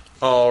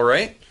 All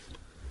right.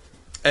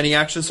 Any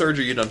action surge,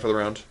 or are you done for the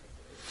round?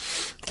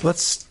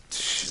 Let's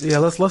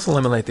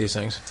eliminate these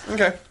things.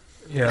 Okay.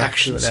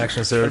 action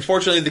surge.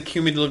 Unfortunately, the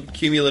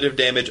cumulative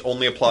damage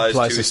only applies to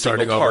a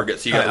single target,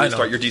 so you got to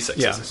restart your d6s.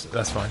 Yeah,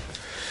 that's fine.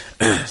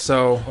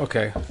 So,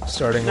 okay,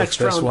 starting Next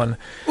with this round.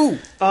 one. Ooh,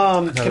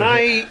 can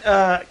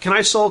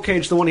I soul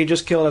cage the one he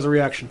just killed as a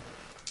reaction?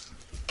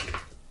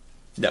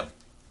 No.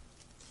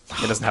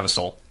 It doesn't have a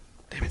soul.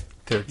 Damn it.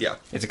 Yeah.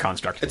 It's a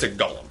construct. It's a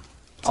golem.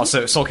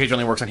 Also, soul cage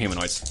only works on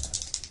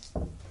humanoids.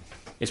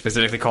 It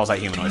specifically calls out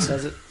humanoids.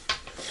 Does it?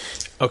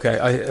 Okay,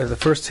 the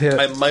first hit...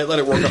 I might let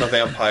it work on a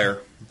vampire,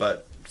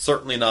 but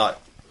certainly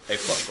not a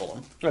flesh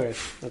golem. Okay,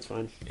 that's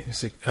fine.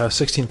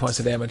 16 points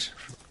of damage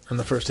on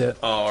the first hit.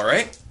 All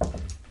right.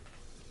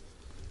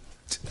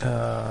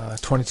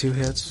 22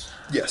 hits.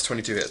 Yes,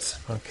 22 hits.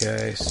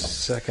 Okay,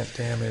 second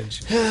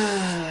damage.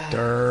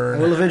 Darn.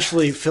 We'll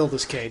eventually fill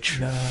this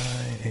cage.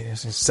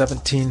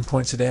 17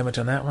 points of damage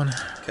on that one.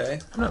 Okay.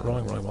 I'm not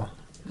rolling really well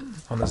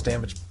on this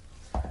damage.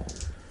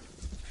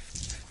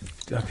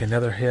 Okay,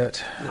 another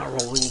hit. Not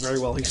rolling very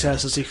well, he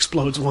says as he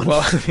explodes one.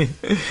 Well, I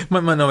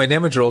mean, my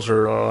damage rolls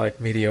are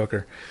like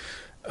mediocre.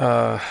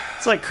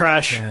 It's like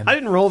Crash. Man, I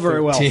didn't roll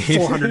very 13.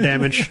 well. 400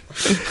 damage.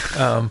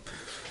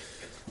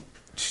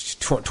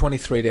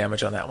 23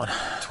 damage on that one.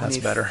 That's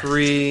better.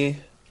 3.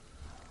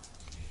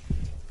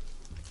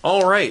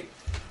 All right.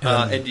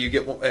 And you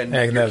get one. And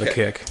another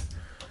kick.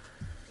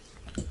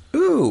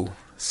 Ooh,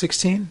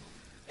 16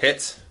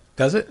 hits.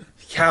 Does it?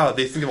 Yeah,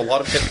 they think of a lot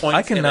of hit points.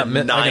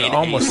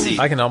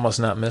 I can almost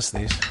not miss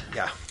these.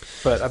 Yeah.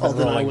 But I've been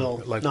then I rolling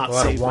will like a not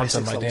lot of save my ones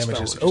on my 6th level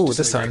damages. spell, Oh, just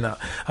this time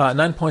disintegrate. no.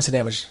 9 points of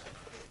damage.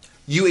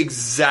 You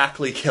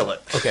exactly kill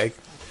it. Okay.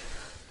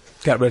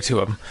 Got rid of 2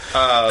 of them.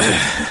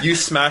 You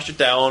smash it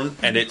down,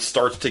 and it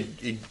starts to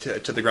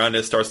the ground.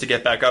 And it starts to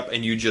get back up,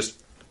 and you just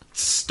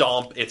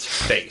stomp its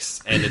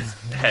face, and its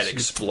head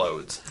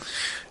explodes.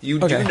 You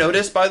do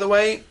notice, by the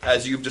way,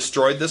 as you've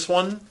destroyed this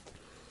one,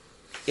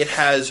 it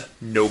has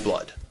no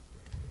blood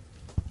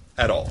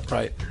at all.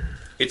 Right.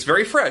 It's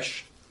very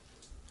fresh.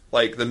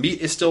 Like, the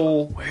meat is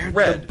still Where'd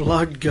red, the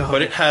blood go?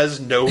 but it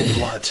has no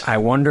blood. I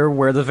wonder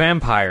where the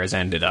vampires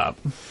ended up.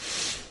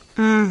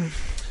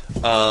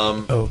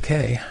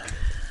 Okay.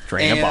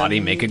 Drain a body,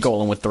 make a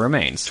golem with the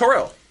remains.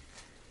 Tariel.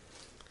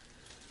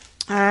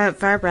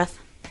 Fire breath.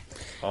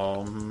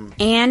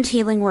 And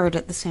healing word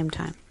at the same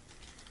time.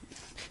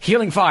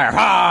 Healing fire!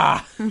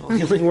 Ha!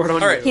 Healing word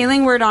on All right.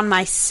 Healing word on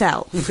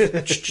myself.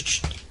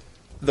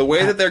 The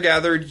way that they're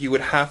gathered, you would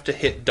have to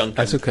hit Duncan.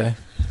 That's okay.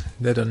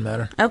 That doesn't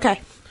matter.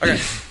 Okay. Okay.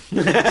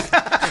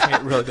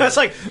 It really That's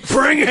like,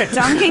 bring it!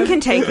 Duncan can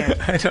take it.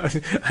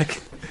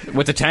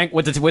 With the tank,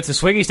 with the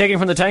swig he's taking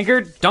from the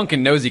tankard,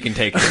 Duncan knows he can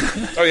take it.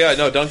 Oh yeah,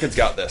 no, Duncan's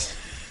got this.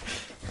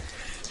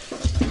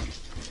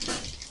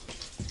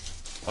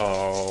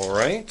 All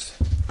right.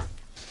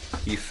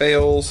 He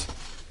fails.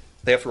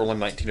 They have to roll a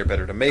 19 or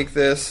better to make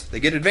this. They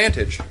get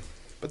advantage,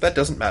 but that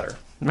doesn't matter.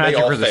 Magic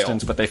they all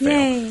resistance, fail. but they fail.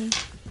 Yay.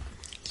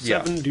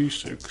 Yeah.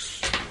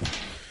 7d6.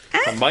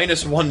 A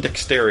 -1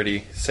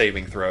 dexterity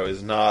saving throw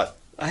is not.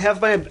 I have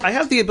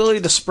the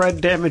ability to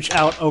spread damage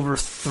out over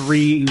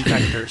 3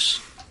 vectors.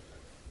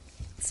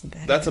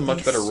 That's a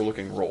much better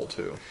looking roll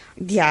too.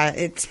 Yeah,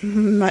 it's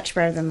much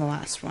better than the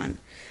last one.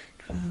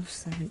 12,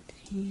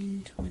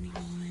 17,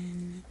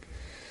 21.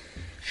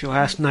 If you'll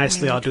ask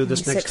nicely, I'll do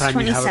this next 26, time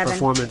you have a 27.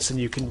 performance and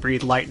you can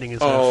breathe lightning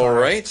instead of All fire.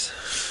 right.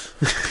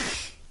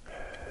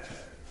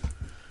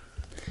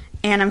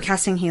 And I'm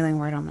casting healing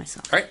word on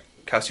myself. All right.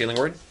 Cast healing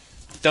word.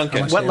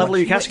 Duncan. What level are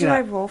you What casting do it I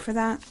at? roll for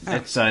that? Oh.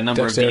 It's a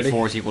number Dexterity of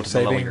d4s equal to the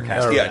level saving, you're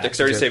casting. Yeah,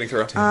 dexterity saving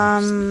throw.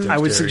 I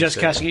would suggest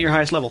casting at your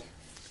highest level.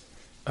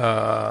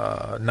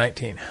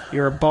 19.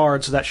 You're a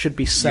bard, so that should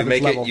be 7th You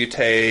make level. it. You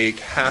take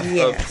half of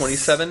Yes.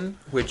 27,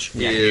 which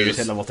Yeah, is you just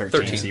hit level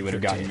 13, so you would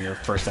have gotten your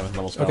first 7th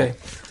level spell. Okay.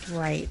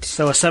 Right.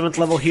 So a 7th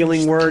level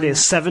healing word is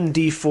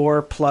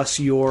 7d4 plus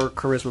your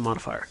charisma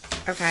modifier.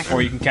 Okay.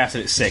 Or you can cast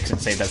it at 6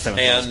 and save that 7th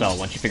level And spell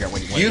once you figure out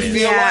what you it is.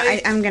 feel Yeah,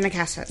 like I'm going to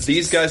cast it.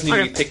 these guys need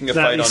to be picking a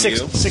fight on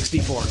you.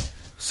 64.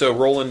 So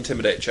roll an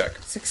intimidate check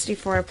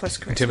 64 plus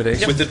charisma.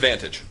 Intimidation? with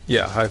advantage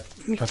Yeah.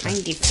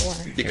 94.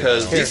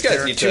 because these there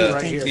guys are need 2 to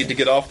right here. need to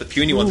get off the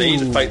puny one. They need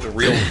to fight the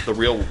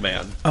real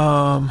man.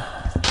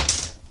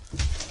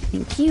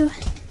 Thank you.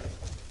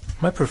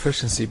 My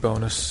proficiency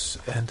bonus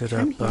ended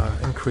up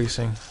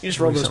increasing. You just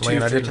rolled those recently, 2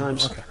 and I 3 didn't-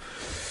 times. Okay.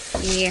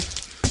 Yeah.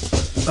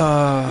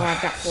 Well,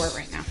 I've got 4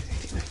 right now.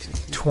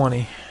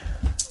 20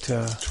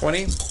 to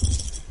 20.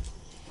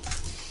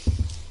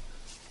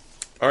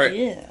 All right.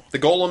 Yeah. The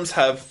golems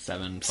have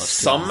 7 plus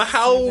 2.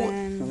 somehow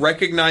 7.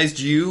 recognized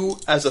you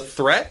as a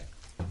threat.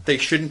 They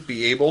shouldn't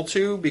be able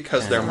to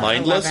because they're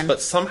mindless, 11.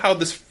 but somehow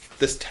this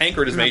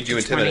tankard has I'm made up you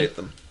to 20. intimidate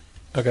them.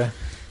 Okay.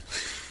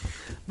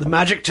 The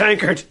magic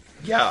tankard.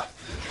 Yeah.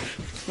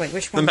 Wait,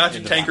 which The one?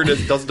 magic tankard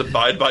doesn't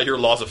abide by your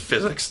laws of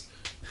physics.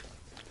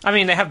 I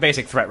mean, they have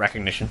basic threat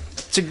recognition.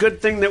 It's a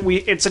good thing that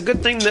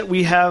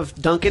we have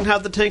Duncan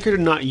have the tankard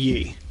and not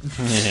Yi.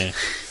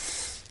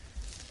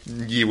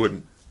 Ye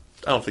wouldn't.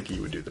 I don't think Ye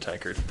would do the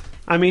tankard.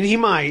 I mean, he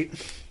might.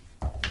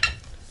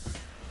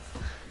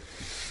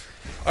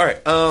 All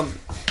right.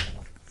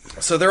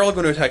 So they're all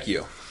going to attack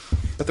you.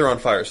 But they're on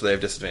fire, so they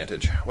have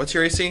disadvantage. What's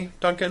your AC,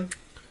 Duncan?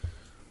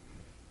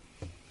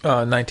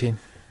 19.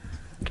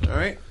 All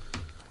right.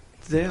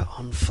 They're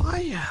on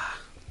fire.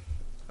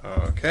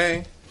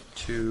 Okay.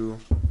 2,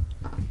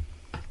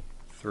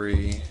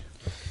 3,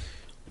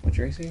 What's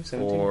your AC?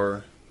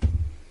 4,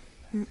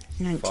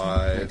 19.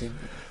 5,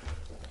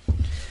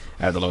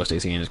 I have the lowest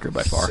AC in his group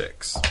by far.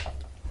 6.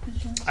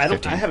 I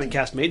 15. haven't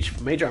cast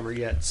mage armor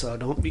yet, so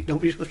don't be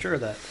so sure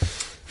of that.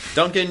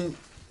 Duncan,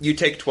 you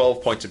take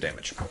 12 points of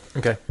damage.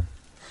 Okay.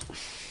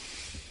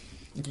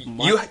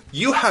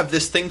 You have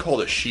this thing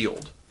called a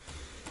shield,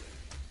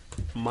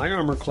 My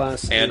armor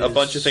class and is a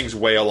bunch of things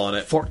wail on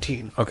it.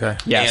 14. Okay.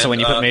 Yeah, And, so when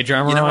you put mage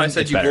armor you know on, how I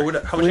said it's you better. how much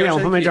Well, damage yeah,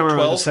 did my mage you armor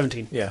get? was 12?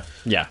 17, Yeah.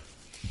 Yeah.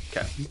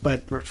 Okay.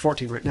 but we're at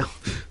 14 right now.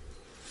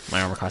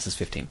 My armor class is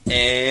 15.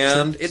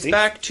 And it's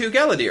back to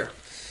Galadir.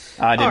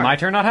 Did my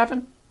turn not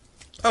happen?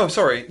 Oh,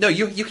 sorry. No,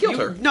 you healed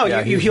her. No,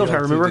 Yeah, you healed her.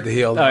 You Remember? did the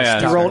heal. Oh, yeah.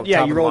 You rolled.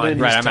 Yeah, you rolled in.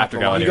 Right, I'm after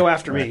You Galadir. go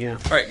after me. Right. Yeah.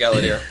 All right,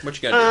 Galadir.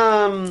 What you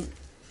gonna do?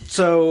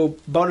 So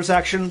bonus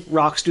action,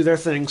 rocks do their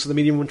thing. So the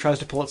medium one tries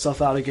to pull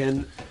itself out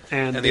again,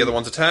 and And the other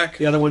one's attack.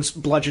 the other one's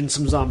bludgeon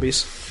some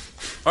zombies.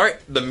 All right,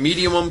 the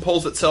medium one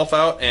pulls itself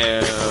out,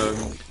 and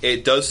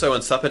it does so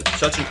in such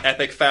an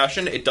epic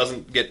fashion, it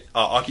doesn't get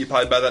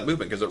occupied by that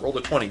movement because it rolled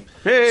a 20.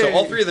 Hey! So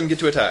all three of them get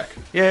to attack.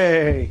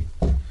 Yay!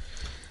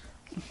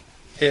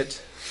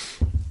 Hit.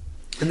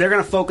 And they're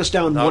going to focus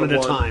down Not one a at a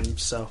one. time.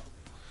 So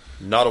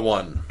Not a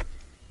 1.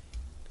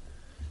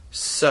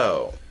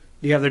 So,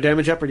 do you have their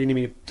damage up, or do you need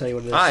me to tell you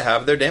what it is? I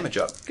have their damage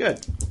up.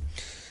 Good.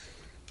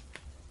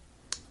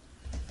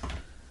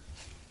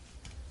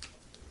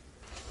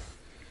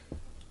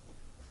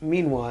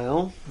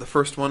 Meanwhile, The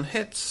first one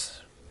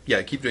hits.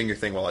 Yeah, keep doing your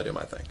thing while I do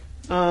my thing.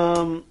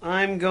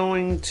 I'm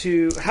going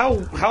to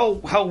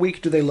how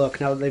weak do they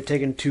look now that they've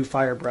taken 2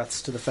 fire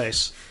breaths to the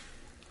face?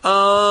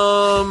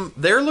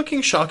 They're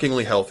looking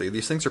shockingly healthy.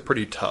 These things are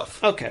pretty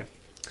tough. Okay.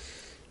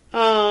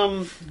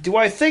 Do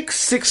I think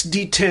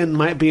 6d10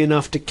 might be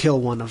enough to kill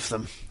one of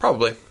them?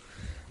 Probably.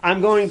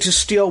 I'm going to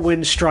Steel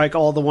Wind Strike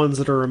all the ones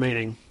that are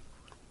remaining.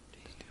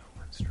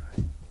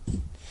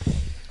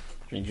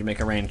 You need to make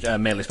a range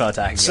melee spell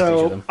attack against each of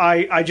So them.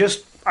 I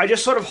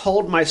just sort of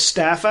hold my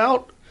staff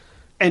out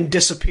and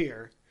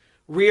disappear,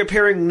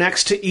 reappearing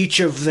next to each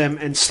of them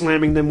and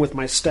slamming them with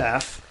my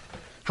staff.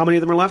 How many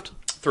of them are left?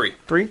 3.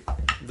 3?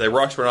 The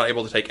rocks were not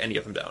able to take any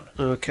of them down.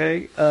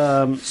 Okay.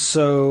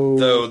 So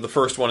Though the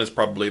first one is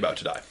probably about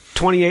to die.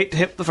 28 to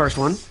hit the first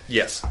one.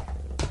 Yes.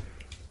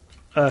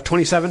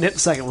 27 to hit the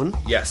second one.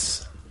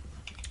 Yes.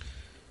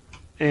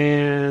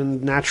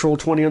 And natural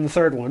 20 on the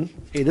third one.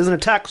 It is an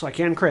attack, so I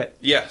can crit.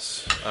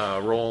 Yes.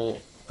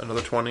 Roll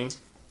another 20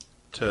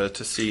 to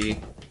see.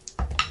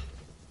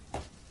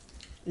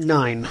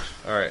 9.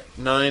 All right.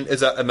 9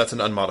 is that, and that's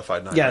an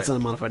unmodified 9. Yeah, right? it's an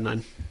unmodified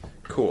 9.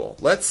 Cool.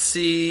 Let's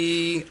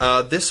see.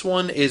 This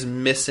one is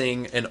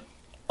missing an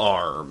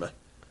arm.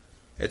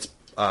 It's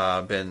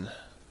been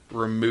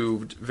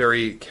removed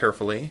very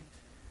carefully.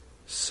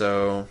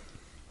 So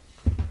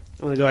I'm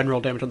going to go ahead and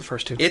roll damage on the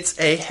first 2. it's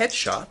a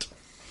headshot.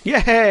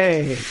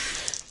 Yay!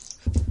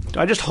 Do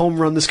I just home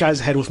run this guy's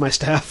head with my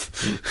staff?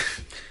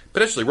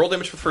 Potentially. Roll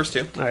damage for the first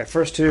 2. Alright,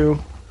 first 2.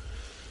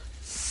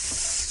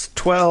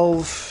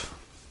 12.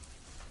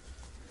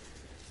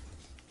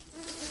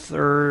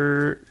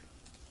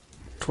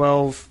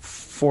 12,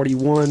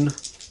 41.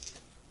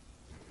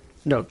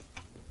 No.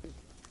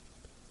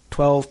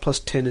 12 plus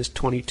 10 is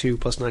 22,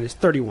 plus 9 is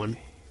 31.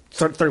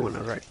 31, I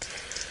was right.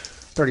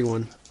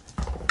 31.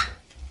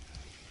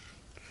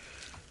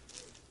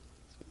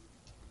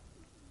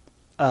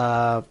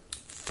 Uh,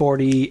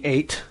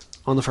 48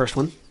 on the first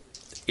one.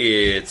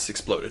 It's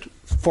exploded.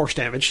 Force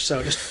damage,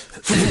 so just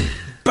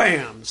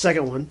bam!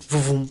 Second one.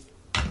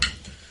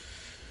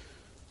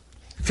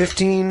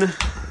 15,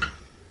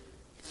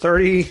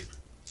 30,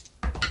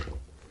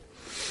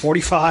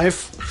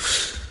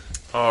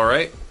 45. All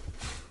right.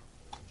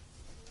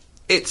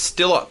 It's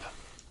still up.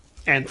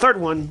 And third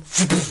one,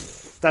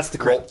 that's the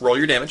crit. Roll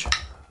your damage.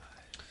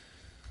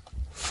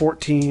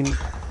 14,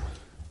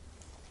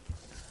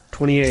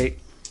 28,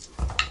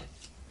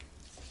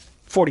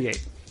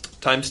 48.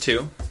 Times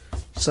 2.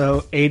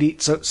 So 80,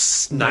 so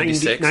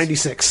 96.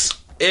 96.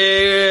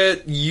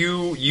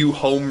 You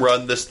home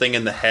run this thing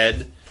in the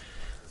head,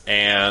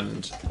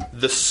 and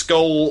the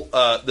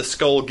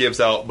skull gives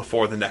out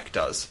before the neck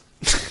does.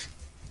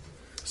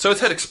 So its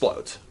head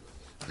explodes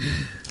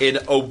in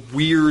a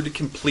weird,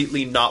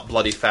 completely not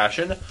bloody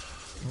fashion,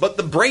 but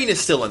the brain is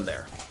still in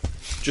there.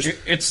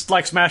 It's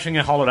like smashing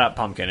a hollowed out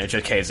pumpkin. It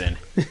just caves in.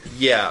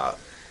 Yeah.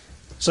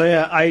 So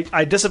yeah,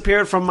 I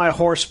disappeared from my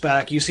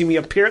horseback. You see me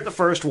appear at the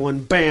first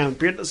one, bam,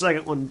 appear at the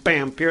second one,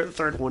 bam, appear at the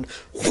third one,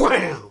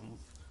 wham!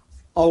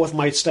 All with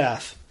my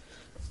staff.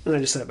 And I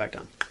just set it back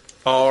down.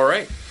 All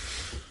right.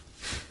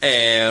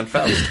 And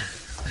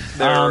Faust.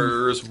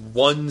 There's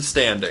one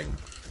standing.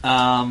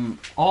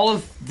 All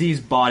of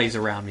these bodies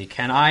around me,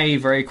 can I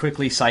very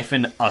quickly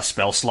siphon a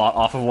spell slot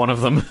off of one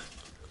of them?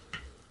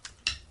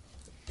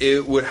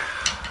 It would...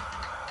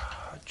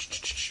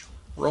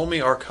 Roll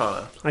me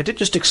Arcana. I did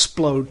just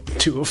explode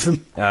 2 of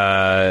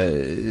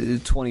them.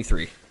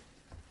 23.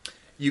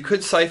 You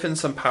could siphon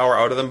some power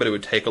out of them, but it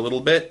would take a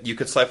little bit. You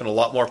could siphon a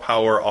lot more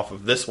power off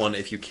of this one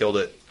if you killed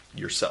it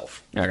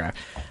yourself. Okay.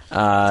 It's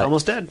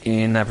almost dead.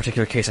 In that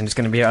particular case, I'm just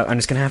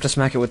gonna have to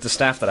smack it with the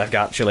staff that I've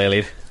got,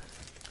 Shillelagh.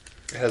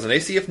 It has an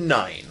AC of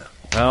 9.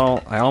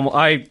 Well,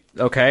 I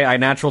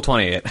natural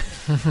 20 it.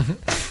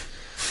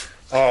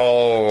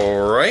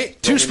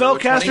 Alright. 2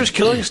 spellcasters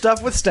killing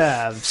stuff with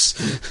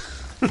staves.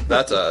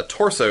 That's a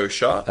torso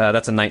shot.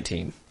 That's a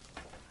 19.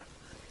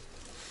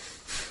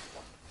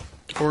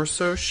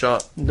 Torso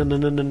shot.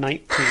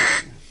 19.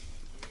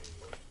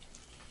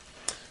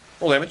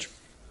 Roll damage.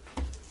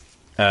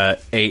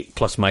 8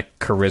 plus my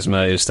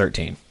charisma is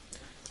 13.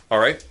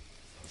 Alright.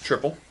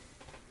 Triple.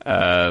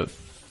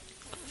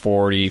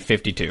 40,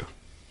 52.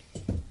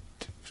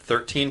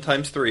 13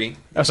 times 3.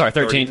 Oh, sorry,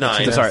 13.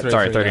 39.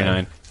 Sorry,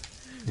 39.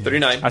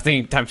 39. I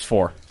think times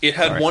 4. It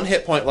had 1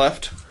 hit point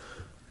left.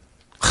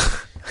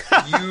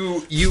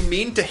 You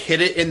mean to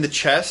hit it in the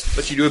chest,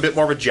 but you do a bit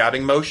more of a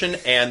jabbing motion,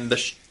 and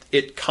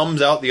it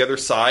comes out the other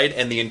side,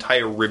 and the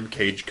entire rib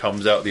cage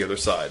comes out the other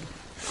side.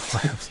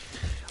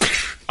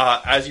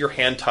 As your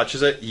hand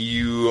touches it,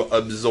 you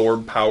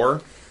absorb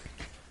power.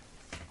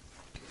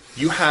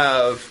 You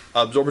have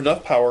absorbed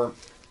enough power.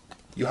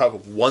 You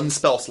have 1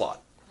 spell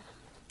slot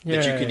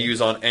that you can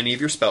use on any of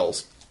your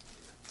spells.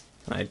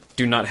 I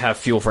do not have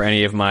fuel for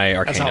any of my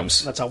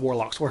arcanums. That's how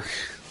warlocks work.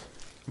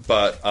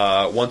 But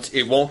once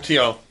it won't,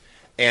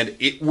 and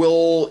it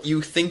will.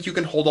 You think you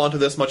can hold on to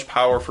this much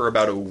power for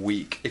about a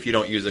week. If you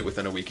don't use it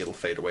within a week, it'll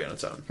fade away on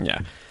its own. Yeah,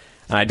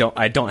 and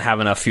I don't have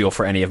enough fuel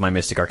for any of my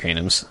mystic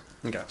arcanums.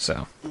 Okay,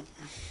 so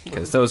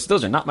because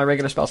those are not my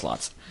regular spell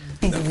slots.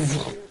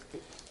 No.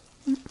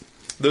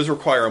 Those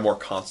require a more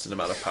constant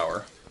amount of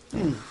power.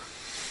 I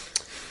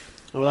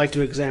would like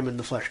to examine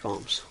the flesh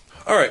columns.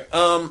 All right.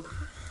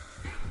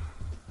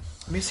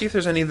 Let me see if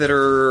there's any that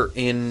are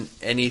in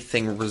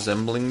anything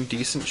resembling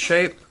decent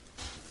shape.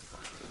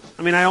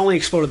 I mean, I only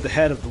exploded the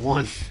head of the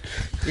one.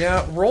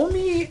 Yeah, roll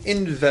me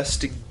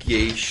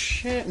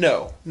investigation.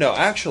 No,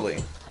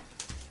 actually.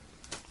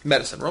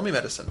 Medicine. Roll me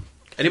medicine.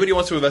 Anybody who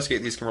wants to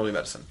investigate these can roll me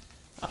medicine.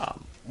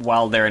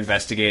 While they're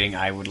investigating,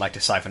 I would like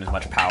to siphon as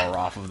much power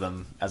off of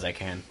them as I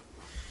can.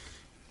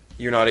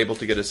 You're not able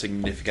to get a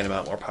significant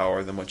amount more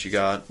power than what you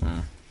got.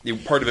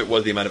 Part of it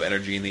was the amount of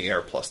energy in the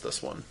air plus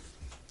this one.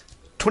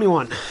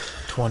 21.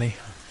 20.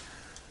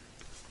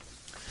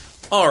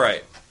 All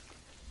right.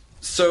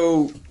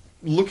 So,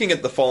 looking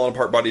at the fallen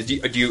apart bodies,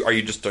 are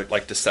you just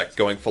like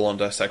going full on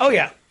dissection? Oh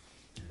yeah.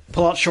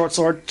 Pull out short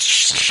sword.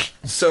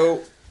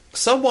 So,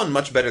 someone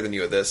much better than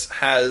you at this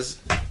has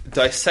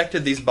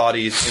dissected these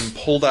bodies and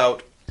pulled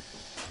out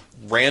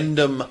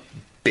random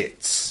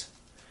bits.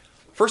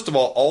 First of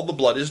all the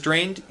blood is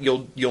drained.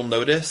 You'll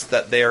notice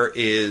that there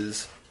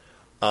is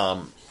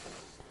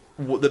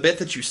the bit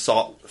that you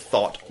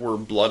thought were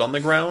blood on the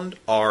ground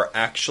are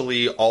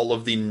actually all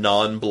of the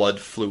non-blood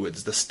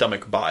fluids, the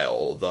stomach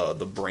bile,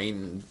 the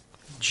brain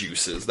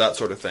juices, that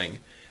sort of thing.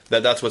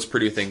 That's what's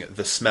producing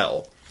the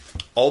smell.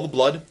 All the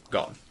blood,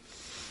 gone.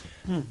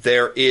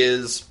 There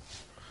is...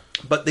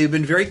 But they've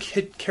been very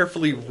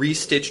carefully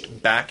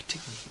restitched back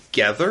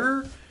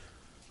together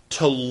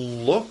to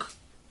look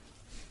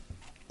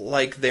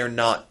like they're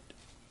not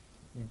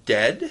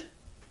dead.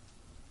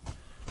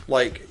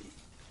 Like...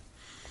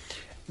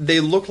 They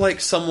look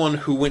like someone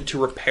who went to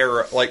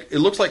repair... it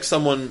looks like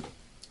someone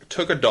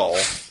took a doll,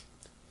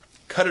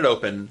 cut it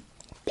open,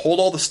 pulled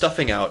all the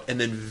stuffing out, and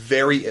then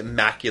very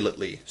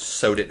immaculately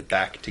sewed it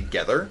back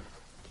together.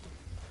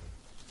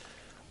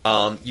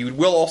 You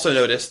will also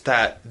notice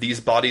that these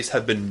bodies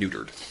have been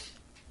neutered.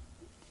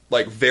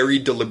 Very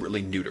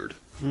deliberately neutered.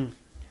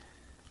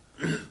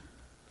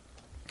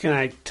 Can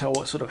I tell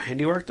what sort of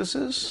handiwork this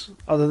is?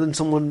 Other than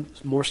someone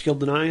more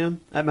skilled than I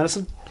am at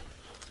medicine?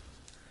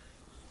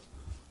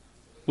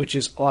 Which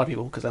is a lot of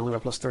people, because I only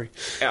got +3.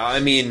 Yeah,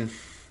 I mean,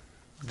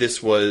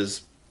 this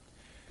was...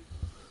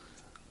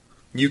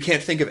 You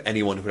can't think of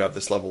anyone who would have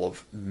this level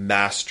of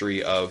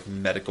mastery of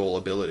medical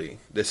ability.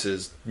 This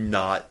is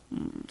not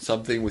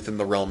something within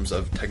the realms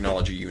of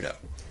technology you know.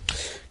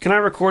 Can I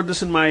record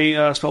this in my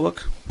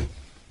spellbook?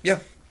 Yeah.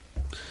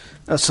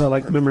 That's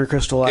memory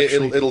crystal,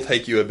 actually. It'll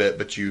take you a bit,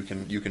 but you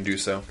can do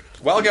so.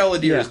 While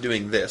Galadir is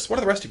doing this, what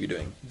are the rest of you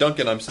doing?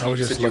 Duncan, I was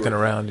just looking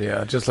around,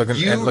 yeah. Just looking.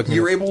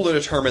 You're able to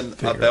determine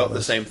about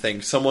the same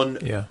thing. Someone...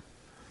 Yeah.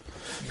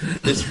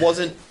 This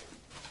wasn't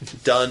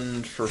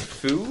done for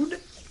food.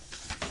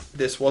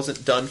 This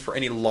wasn't done for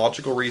any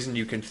logical reason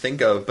you can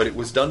think of, but it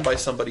was done by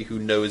somebody who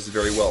knows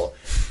very well.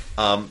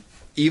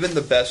 Even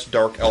the best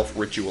dark elf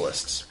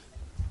ritualists.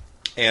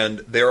 And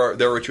there are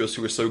ritualists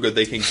who are so good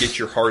they can get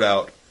your heart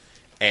out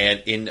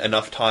and in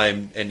enough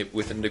time and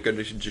within the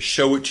condition to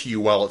show it to you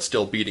while it's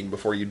still beating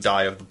before you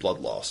die of the blood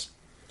loss.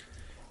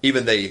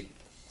 Even they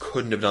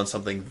couldn't have done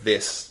something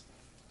this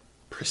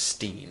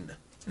pristine.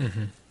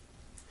 Mm-hmm.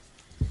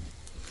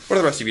 What are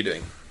the rest of you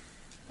doing?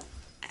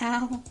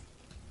 Ow.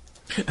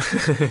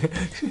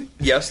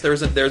 Yes,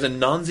 there's a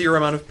non-zero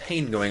amount of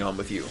pain going on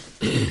with you.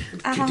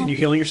 Continue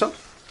healing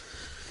yourself?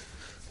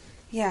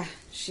 Yeah,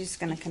 she's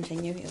going to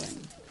continue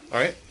healing. All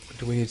right.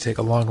 Do we need to take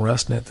a long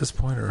rest at this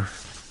point, or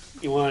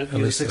You want to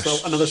At use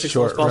least another 6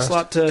 level short spell rest.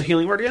 slot to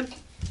healing word again?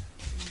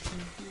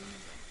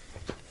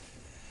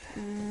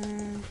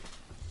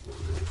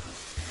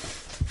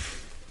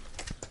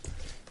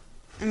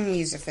 I'm going to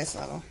use a 5th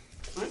level.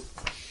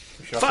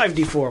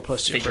 5d4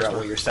 plus 2. Figure out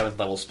what your 7th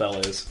level spell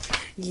is.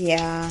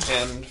 Yeah.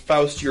 And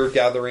Faust, you're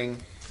gathering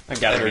I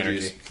gather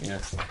energies.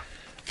 energy.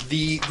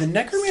 Yeah. The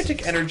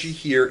necromantic energy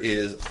here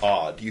is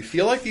odd. You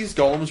feel like these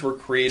golems were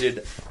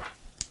created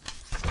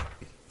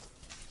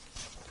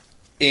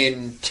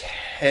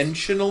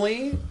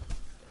intentionally?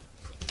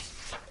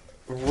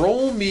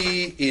 Roll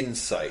me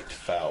insight,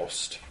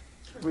 Faust.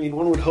 I mean,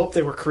 one would hope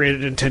they were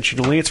created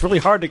intentionally. It's really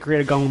hard to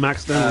create a golem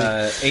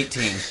accidentally.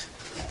 18.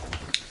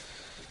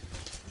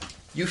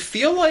 You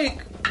feel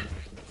like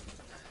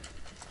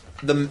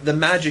the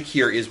magic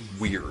here is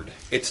weird.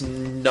 It's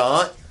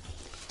not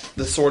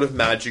the sort of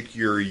magic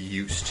you're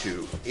used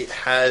to. It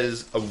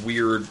has a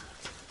weird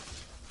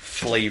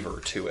flavor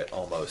to it,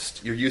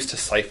 almost. You're used to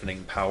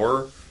siphoning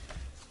power.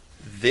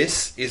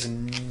 This is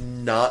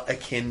not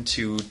akin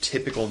to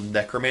typical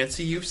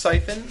necromancy you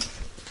siphon.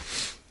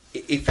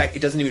 In fact, it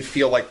doesn't even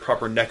feel like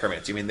proper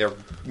necromancy. I mean, they're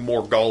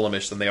more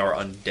golemish than they are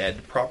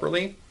undead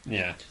properly.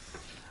 Yeah.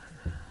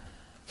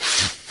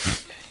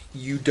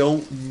 You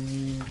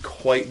don't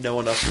quite know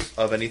enough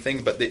of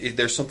anything, but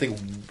there's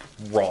something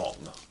wrong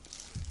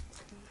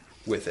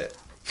with it.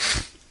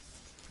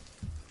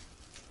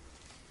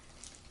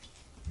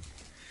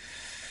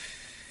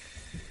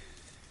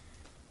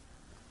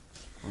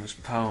 This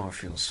power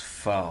feels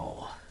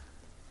foul.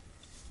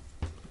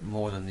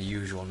 More than the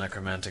usual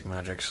necromantic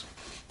magics.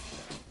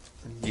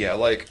 Yeah,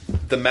 like,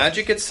 the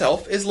magic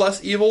itself is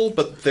less evil,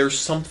 but there's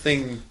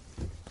something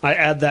I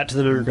add that to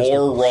the memory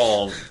more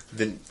wrong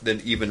than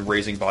even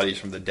raising bodies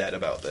from the dead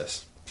about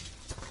this.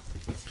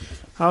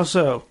 How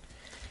so?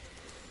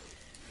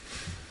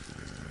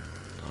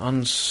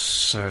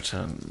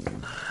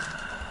 Uncertain.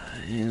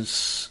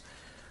 It's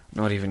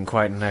not even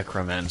quite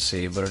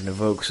necromancy, but it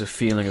evokes a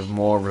feeling of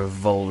more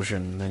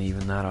revulsion than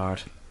even that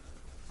art.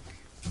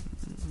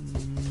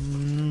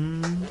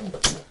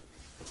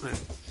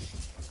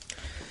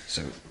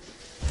 So,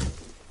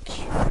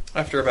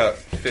 After about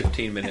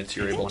 15 minutes,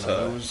 you're able One of to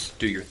those.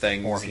 do your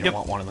thing. Or if you don't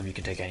want one of them, you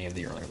can take any of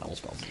the earlier level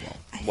spells as well.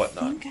 I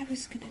Whatnot. think I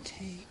was going to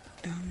take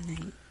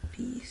Dominate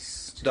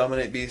Beast.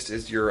 Dominate Beast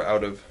is your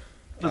out of...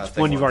 That's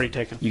thing one you've already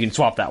taken. You can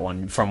swap that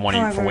one from one Oh,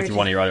 of, I've from with already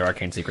one of your other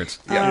arcane secrets.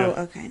 Yeah.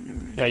 Oh, okay. Never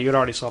mind. Yeah, you'd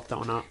already swapped that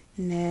one out.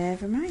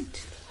 Never mind.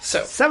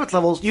 So, 7th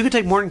levels, you could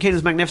take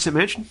Mordenkainen's Magnificent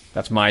Mansion.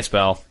 That's my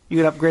spell. You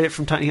could upgrade it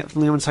from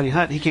Leon's Tiny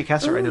Hut. He can't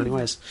cast it right now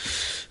anyways.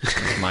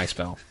 That's my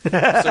spell.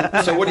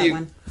 so what do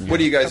you That what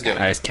do you guys do?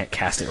 I just can't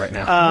cast it right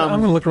now. I'm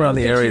going to look around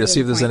the area to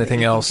see if there's Point anything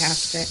that you can else.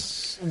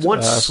 cast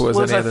Once so is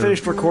once any I other-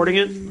 finished recording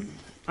it,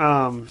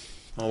 Well,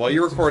 while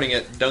you're recording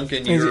it,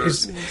 Duncan, you're...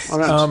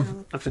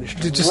 I finished.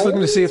 Just looking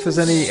to see if there's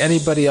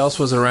anybody else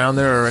was around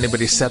there or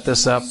anybody set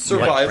this up.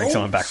 Survival? Bring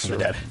someone back from the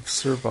dead.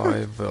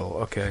 Survival.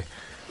 Okay.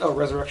 Oh,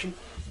 Resurrection.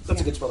 That's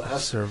a good spell to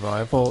have.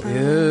 Survival We can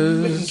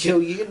is.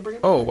 kill you and bring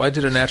it. Oh, I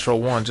did a natural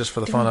 1 just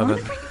for the fun of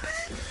it.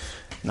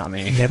 Not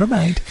me. Never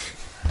mind.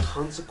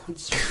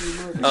 Consequence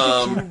for murder.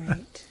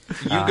 Generate.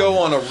 You go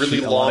on a really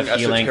a long lot of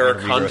healing esoteric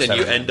and hunt, regrow and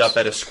you 7 end up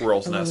at a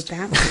squirrel's Oh, nest.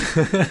 that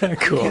one.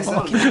 Cool. Because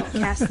I cannot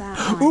cast that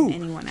on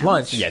anyone else.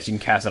 Lunch. Yes, you can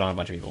cast it on a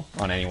bunch of people.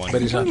 On anyone.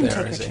 But he's I'm not gonna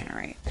there, take is a he?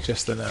 generate.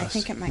 Just the I nest.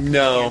 think it might be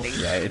No. handy.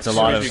 Yeah, it's a As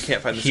lot soon of as you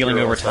can't find the healing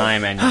squirrel over stuff.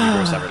 time and you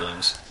regrow severed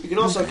limbs. You can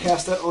also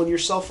cast that on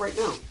yourself right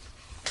now.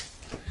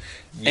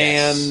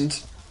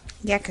 And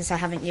Yeah, because I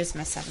haven't used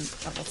my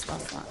 7th level spell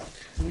slot.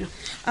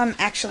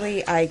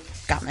 Actually, I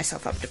got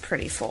myself up to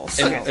pretty full,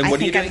 so And I what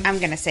are you think doing? I'm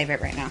going to save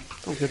it right now,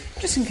 Oh, good.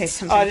 just in case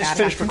something I bad just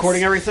finished happens.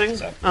 recording everything.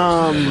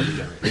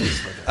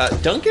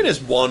 Duncan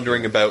is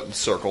wandering about in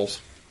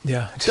circles.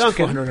 Yeah, just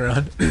Duncan. wandering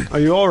around. Are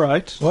you all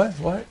right? What?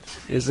 What?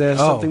 Is there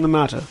something the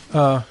matter?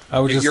 I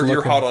was just You're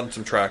looking. hot on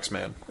some tracks,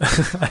 man.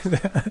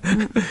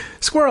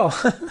 Squirrel.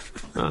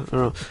 I don't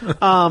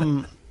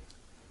know.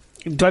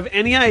 Do I have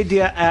any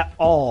idea at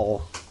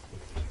all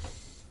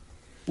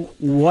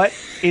what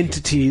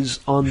entities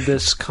on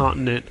this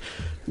continent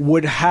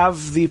would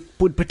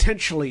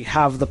potentially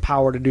have the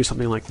power to do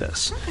something like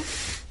this?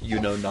 You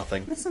know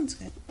nothing. That sounds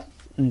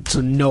good.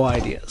 So no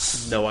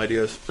ideas. No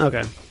ideas.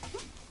 Okay.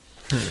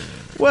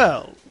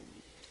 Well,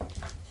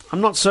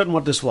 I'm not certain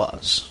what this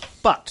was,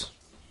 but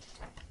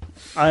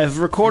I've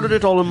recorded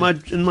it all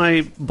in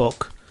my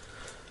book.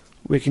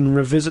 We can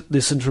revisit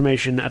this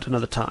information at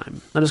another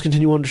time. Let us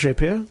continue on to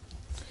Shape here.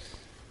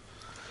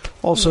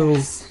 Also,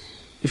 Yes.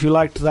 if you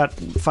liked that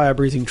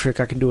fire-breathing trick,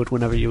 I can do it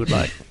whenever you would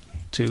like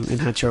to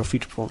enhance your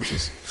future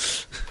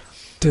performances.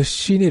 Does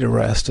she need a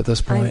rest at this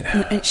point?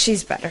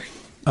 She's better.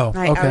 Oh,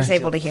 I okay. was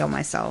able to heal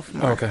myself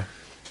more. Okay.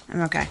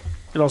 I'm okay.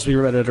 It'll also be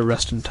ready to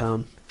rest in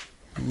town.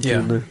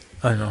 Yeah,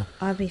 I know.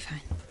 I'll be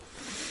fine.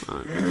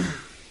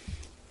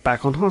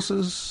 Back on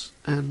horses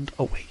and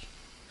away.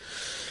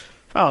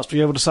 Faust, were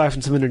you able to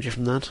siphon some energy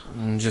from that?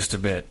 Just a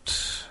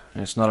bit.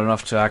 It's not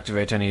enough to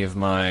activate any of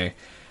my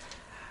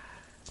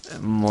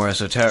more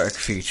esoteric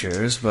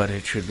features, but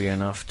it should be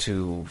enough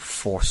to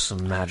force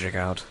some magic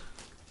out.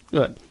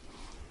 Good.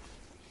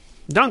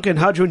 Duncan,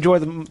 how'd you enjoy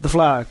the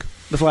flask?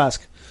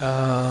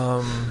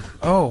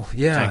 Oh,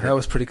 yeah, that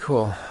was pretty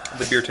cool.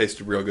 The beer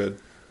tasted real good.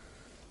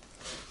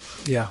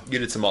 Yeah. You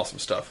did some awesome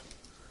stuff.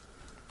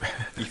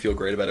 You feel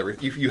great about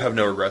everything. You have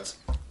no regrets.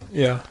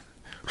 Yeah.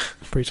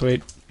 Pretty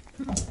sweet.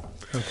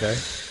 Okay.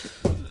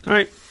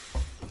 Alright.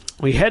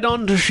 We head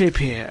on to ship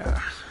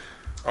here.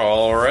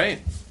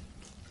 Alright.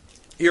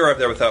 You arrive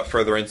there without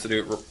further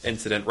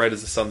incident right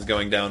as the sun's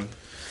going down.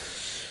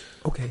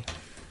 Okay.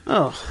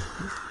 Oh.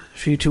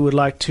 If you two would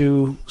like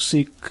to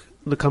seek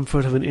the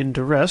comfort of an inn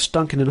to rest,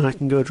 Duncan and I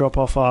can go drop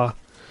off our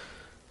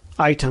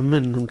item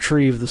and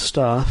retrieve the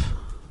staff.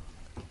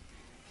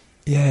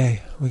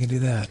 Yay, we can do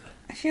that.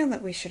 I feel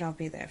that we should all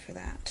be there for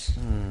that.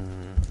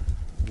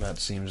 That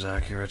seems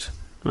accurate.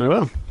 Very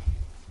well.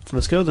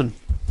 Let's go then.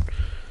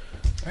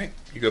 Alright,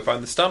 you go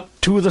find the stump.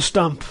 To the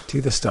stump. To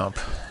the stump.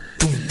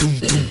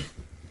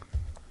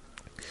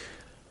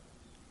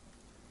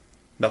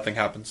 Nothing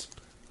happens.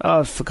 Oh,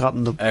 I've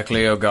forgotten the...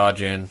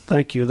 Ecleogardian.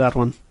 Thank you, that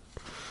one.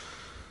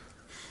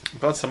 I'm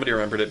glad somebody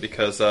remembered it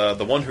because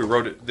the one who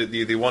wrote it,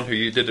 the one who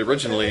you did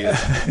originally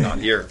is not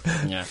here.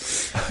 Yeah.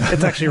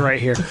 It's actually right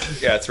here.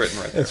 Yeah, it's written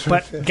right there.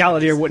 But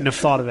Galadir wouldn't have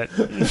thought of it.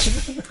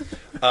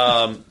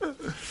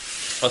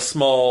 A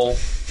small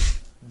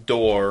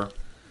door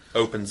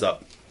opens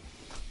up.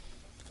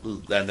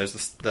 And there's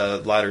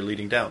the ladder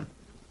leading down.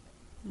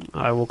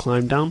 I will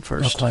climb down I'll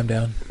first. climb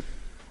down.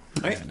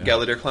 Right,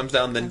 Galadir climbs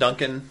down, then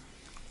Duncan.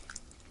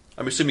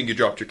 I'm assuming you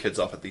dropped your kids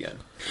off at the inn.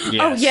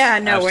 Yes, oh, yeah,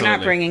 no, absolutely. we're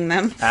not bringing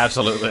them.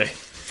 Absolutely.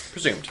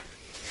 Presumed.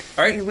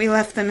 Alright. We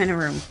left them in a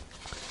room.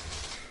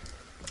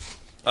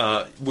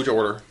 Which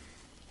order?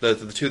 The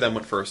two of them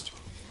went first.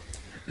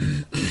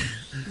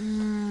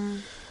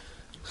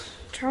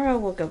 Taro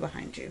will go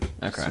behind you,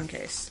 Okay. just in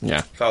case.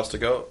 Yeah. Faust to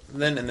go,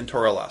 then, and then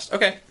Tariel last.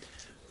 Okay.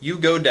 You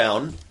go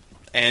down,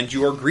 and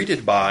you are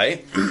greeted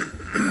by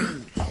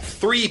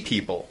 3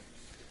 people.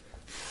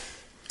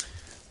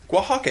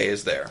 Guahake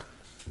is there.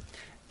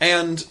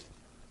 And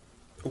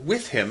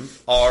with him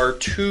are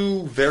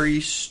 2 very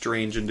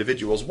strange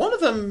individuals. One of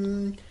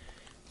them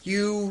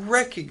you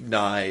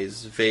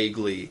recognize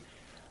vaguely.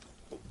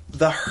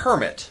 The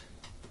Hermit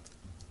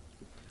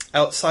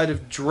outside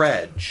of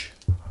Dredge.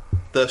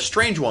 The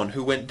strange one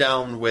who went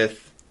down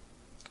with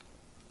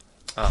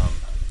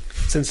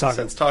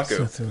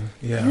Senstaku.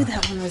 Yeah. Ooh,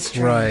 that one was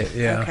strange. Right,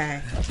 yeah.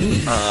 Okay.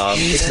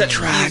 He's a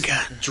dragon.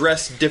 He's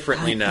dressed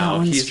differently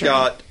now. He's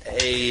got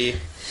a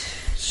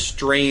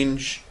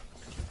strange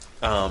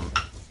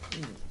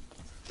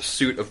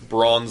suit of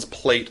bronze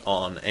plate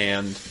on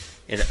and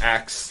an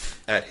axe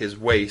at his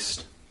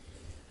waist.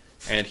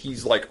 And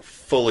he's like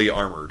fully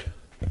armored.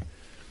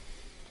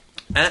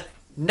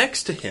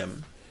 Next to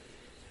him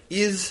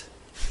is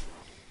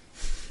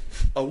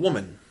a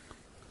woman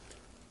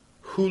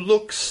who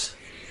looks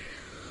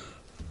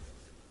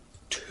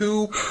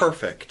too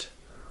perfect.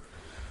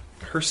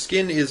 Her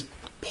skin is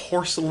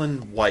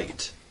porcelain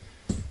white,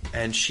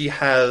 and she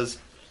has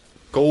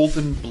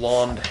golden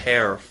blonde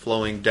hair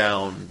flowing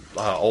down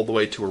all the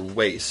way to her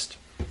waist.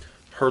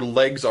 Her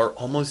legs are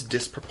almost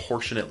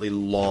disproportionately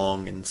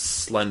long and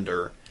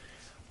slender.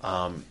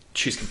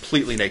 She's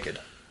completely naked.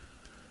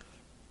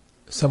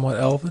 Somewhat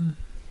elven,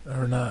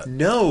 or not?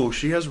 No,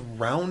 she has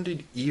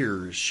rounded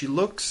ears. She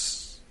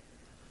looks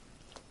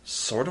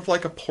sort of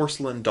like a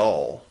porcelain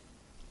doll.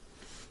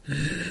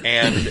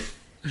 And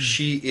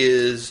she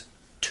is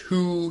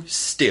too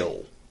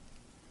still.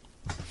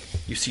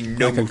 You see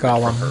no Like a movement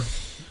golem. from her.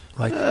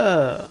 Like,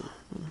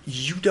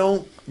 You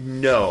don't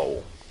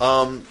know.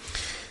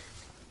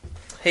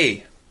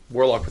 Hey,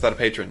 Warlock without a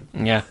patron.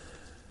 Yeah.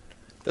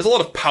 There's a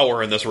lot of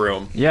power in this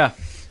room. Yeah.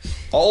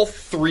 All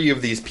 3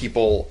 of these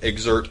people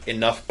exert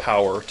enough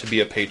power to be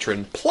a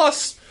patron,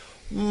 plus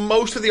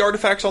most of the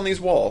artifacts on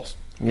these walls.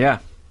 Yeah.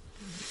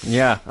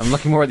 Yeah. I'm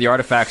looking more at the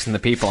artifacts than the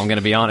people, I'm going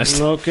to be honest.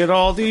 Look at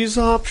all these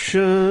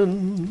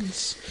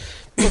options.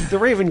 Look, the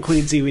Raven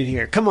Queen's even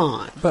here. Come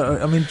on.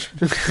 but, I mean...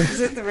 Is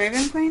it the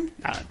Raven Queen?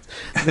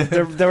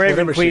 The Raven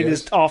Whatever Queen she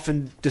is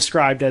often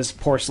described as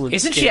porcelain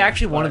Isn't skin, she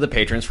actually one but- of the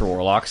patrons for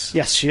Warlocks?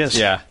 Yes, she is.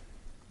 Yeah.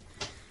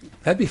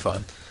 That'd be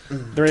fun.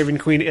 The Raven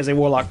Queen is a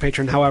Warlock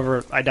patron.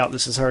 However, I doubt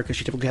this is her because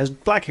she typically has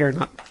black hair,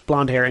 not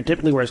blonde hair, and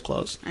typically wears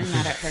clothes. I'm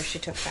mad at her. She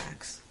took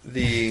facts.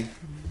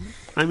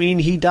 I mean,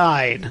 he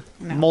died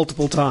No.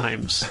 multiple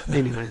times.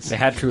 Anyways. They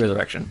had true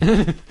resurrection.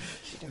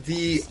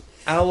 The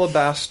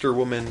alabaster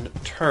woman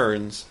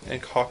turns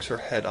and cocks her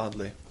head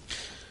oddly.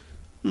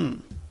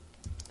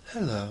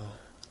 Hello.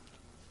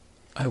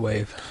 I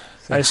wave.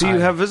 Say I see hi. you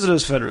have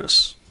visitors,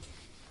 Fenris.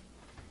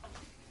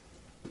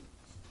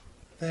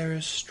 There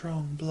is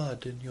strong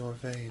blood in your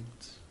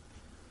veins.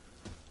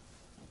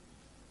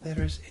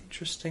 There is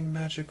interesting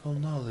magical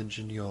knowledge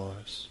in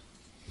yours.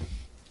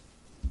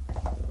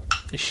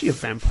 Is she a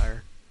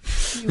vampire?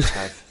 You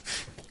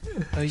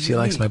have a She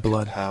likes my unique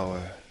blood.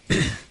 power.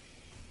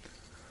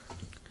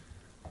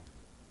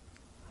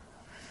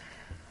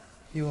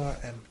 You are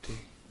empty.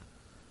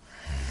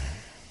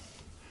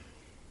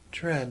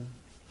 Dren,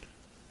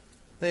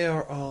 they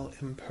are all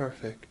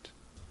imperfect.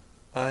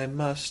 I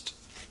must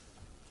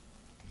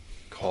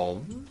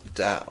calm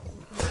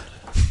down.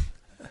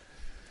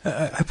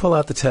 I pull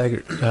out the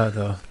taggart,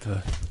 The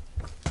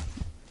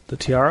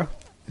tiara?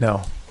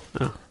 No.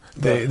 Oh.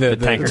 The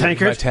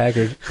tankard.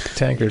 Tankard.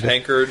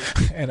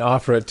 And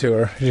offer it to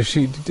her.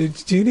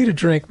 Do you need a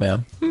drink,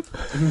 ma'am?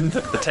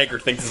 The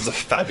tankard thinks this is a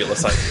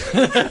fabulous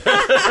idea.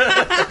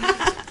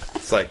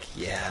 It's like,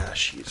 yeah,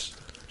 she's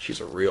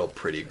a real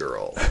pretty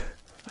girl.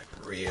 Like,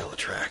 real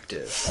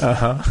attractive.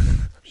 Uh-huh.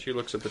 She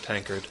looks at the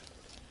tankard.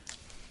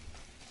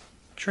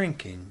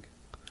 Drinking.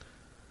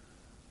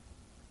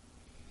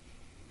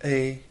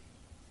 A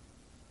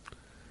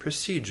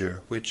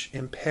procedure which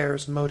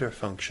impairs motor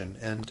function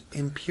and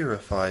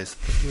impurifies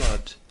the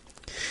blood.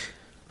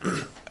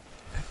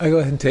 I go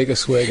ahead and take a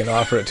swig and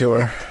offer it to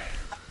her.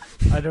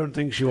 I don't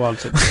think she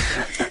wants it.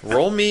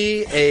 Roll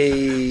me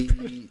a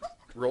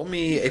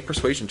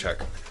persuasion check.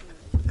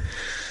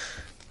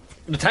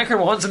 The tanker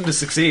wants him to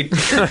succeed.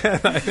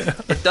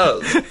 It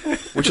does,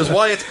 which is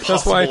why it's possible.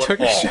 That's why I took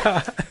at a all.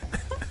 shot.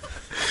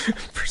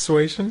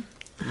 Persuasion?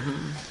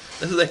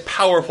 This is a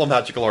powerful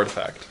magical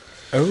artifact.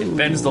 Oh. It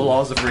bends the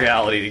laws of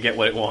reality to get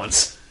what it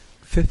wants.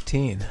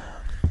 15.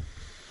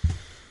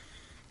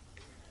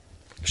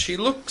 She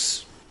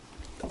looks...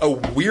 A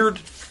weird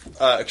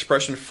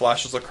expression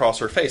flashes across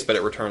her face, but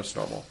it returns to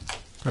normal.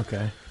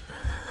 Okay.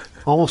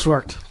 Almost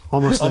worked.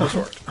 Almost Almost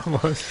worked.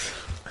 Almost.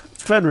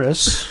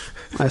 Fenris,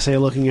 I say,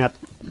 looking at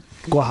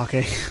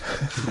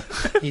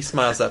Guahake. He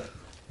smiles up.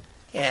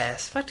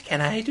 Yes, what can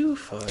I do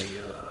for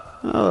you?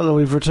 Well,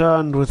 we've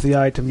returned with the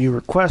item you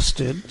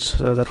requested,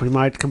 so that we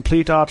might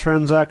complete our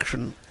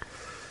transaction.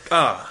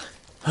 Ah,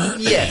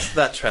 yes,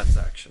 that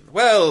transaction.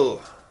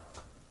 Well,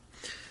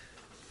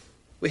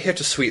 we're here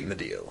to sweeten the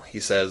deal, he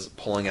says,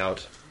 pulling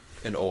out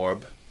an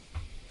orb.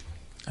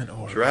 An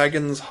orb.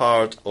 Dragon's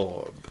Heart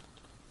Orb.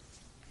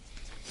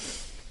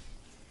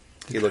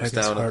 He looks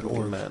down at the little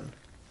orb. man.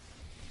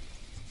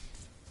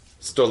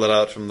 Stole it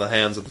out from the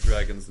hands of the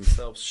dragons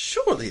themselves.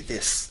 Surely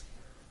this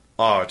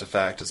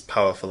artifact is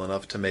powerful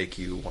enough to make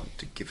you want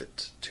to give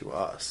it to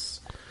us.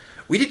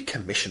 We did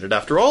commission it,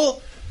 after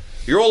all.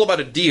 You're all about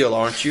a deal,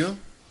 aren't you?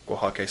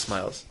 Guahake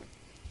smiles.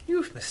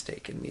 You've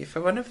mistaken me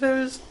for one of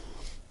those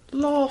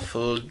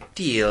lawful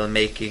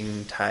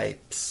deal-making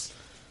types.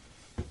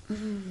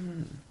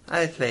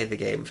 I play the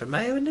game for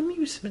my own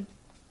amusement.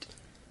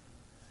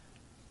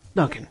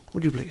 Duncan,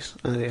 would you please?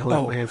 I hold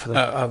out my hand for the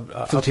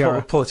I'll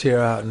tiara. pull a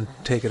tiara out and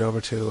take it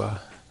over to,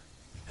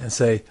 and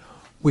say,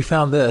 we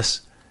found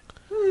this.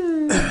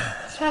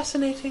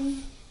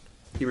 Fascinating.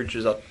 He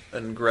reaches up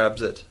and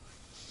grabs it.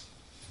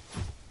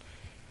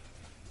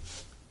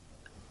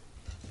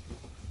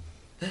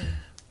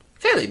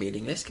 Fairly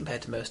meaningless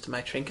compared to most of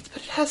my trinkets,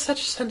 but it has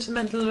such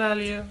sentimental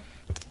value.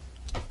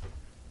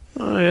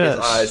 Oh, yes.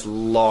 His eyes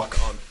lock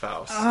on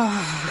Faust.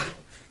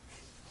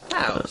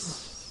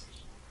 Faust.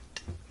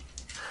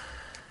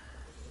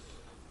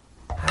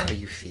 How are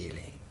you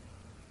feeling?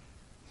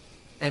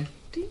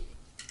 Empty?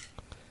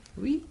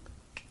 Weak?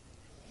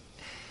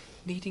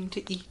 Needing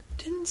to eat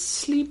and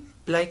sleep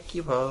like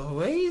you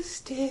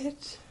always did?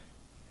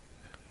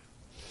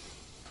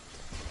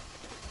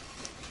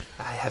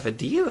 I have a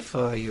deal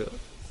for you.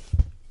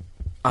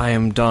 I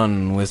am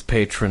done with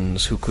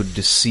patrons who could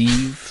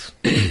deceive,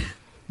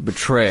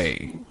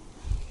 betray,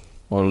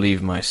 or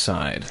leave my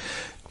side.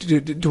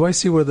 Do I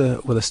see where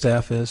the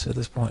staff is at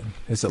this point?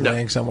 Is it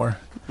laying somewhere?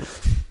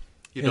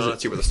 You do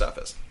not see where the staff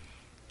is.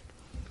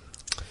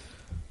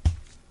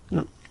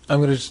 No. I'm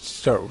going to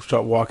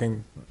start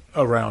walking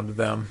around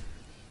them.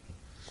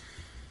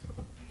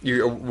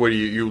 What are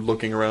you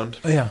looking around?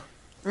 Yeah.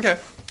 Okay.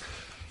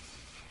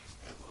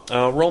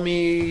 Roll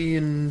me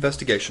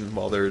investigation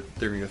while they're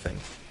doing your thing.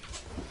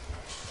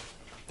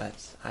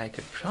 But I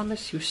could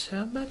promise you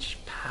so much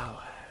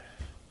power.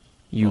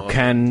 You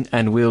can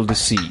and will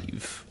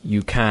deceive.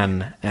 You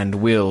can and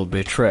will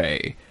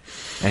betray.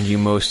 And you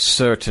most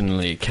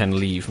certainly can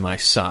leave my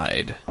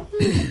side.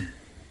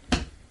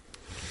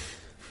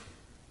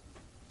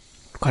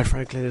 Quite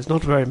frankly, there's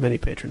not very many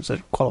patrons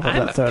that qualify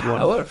for that third one.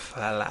 I'm a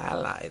powerful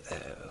ally,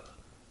 though.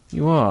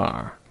 You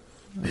are.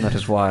 And that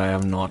is why I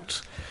am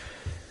not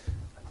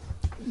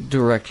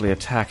directly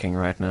attacking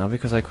right now,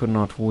 because I could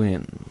not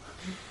win.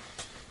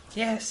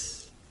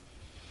 Yes.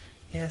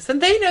 Yes,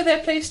 and they know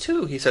their place,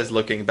 too, he says,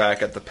 looking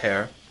back at the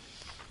pair.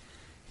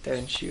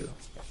 Don't you?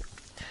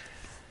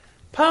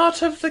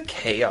 Part of the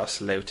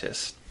Chaos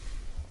Lotus.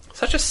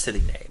 Such a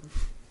silly name.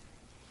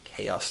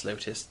 Chaos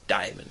Lotus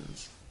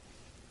Diamonds.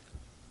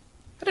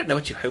 I don't know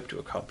what you hope to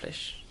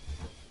accomplish.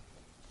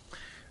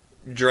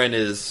 Dren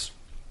is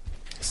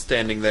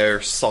standing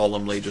there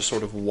solemnly, just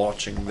sort of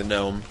watching the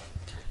gnome,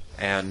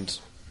 and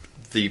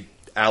the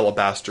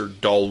alabaster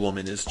doll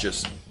woman is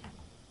just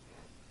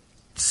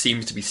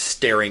seems to be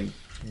staring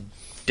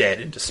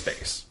dead into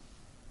space.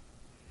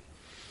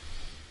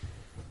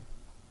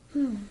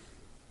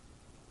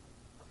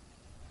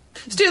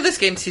 Still, this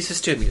game ceases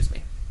to amuse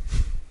me.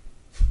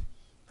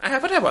 I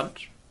have what I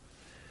want.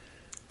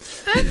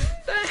 And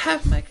I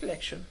have my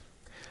collection.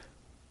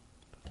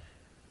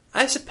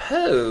 I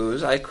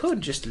suppose I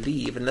could just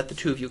leave and let the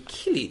two of you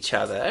kill each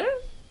other.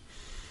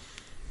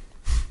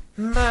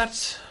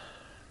 But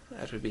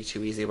that would be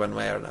too easy one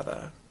way or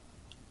another.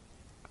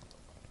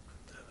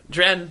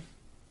 Dren,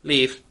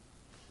 leave.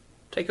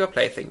 Take your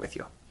plaything with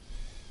you.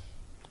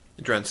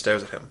 Dren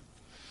stares at him.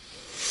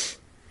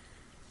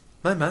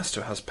 My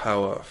master has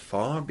power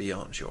far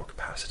beyond your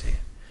capacity.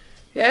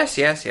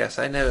 Yes,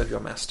 I know of your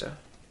master.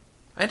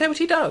 I know what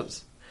he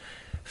does.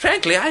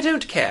 Frankly, I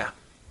don't care.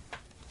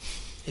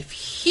 If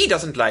he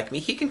doesn't like me,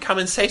 he can come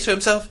and say to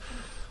himself,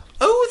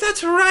 "Oh,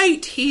 that's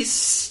right, he's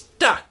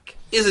stuck,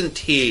 isn't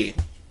he?"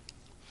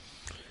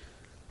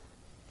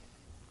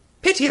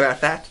 Pity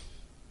about that.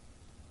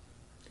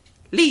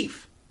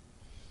 Leave.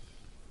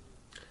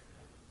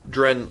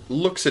 Dren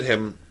looks at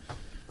him,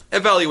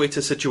 evaluates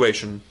his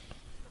situation,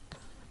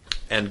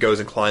 and goes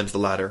and climbs the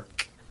ladder.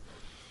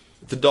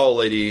 The doll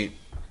lady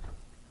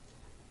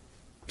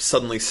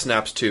suddenly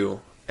snaps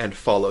to and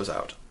follows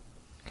out.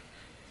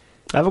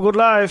 Have a good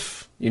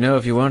life. You know,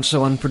 if you weren't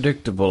so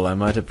unpredictable, I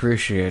might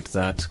appreciate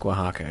that,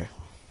 Guahake.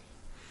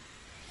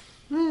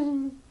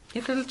 A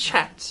little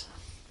chat.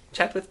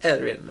 Chat with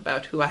Elrin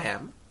about who I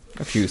am.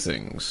 A few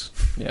things,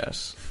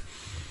 yes.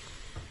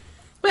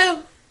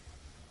 Well,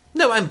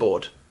 no, I'm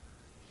bored.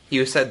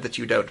 You said that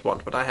you don't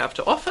want what I have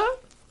to offer.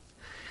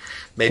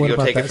 Maybe you'll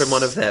take it from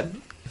one of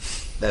them.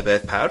 They're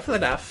both powerful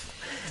enough.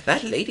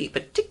 That lady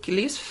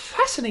particularly is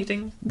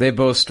fascinating. They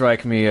both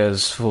strike me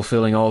as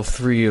fulfilling all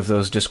three of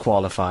those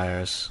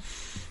disqualifiers.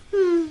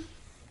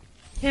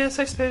 Yes,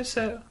 I suppose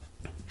so.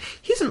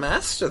 He's a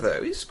master,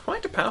 though. He's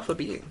quite a powerful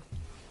being.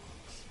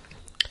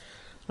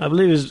 I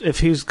believe if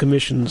he's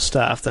commissioned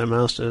staff, their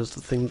master is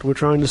the thing that we're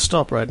trying to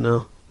stop right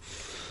now.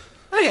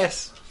 Oh,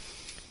 yes.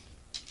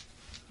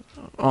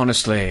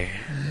 Honestly.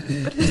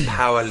 But his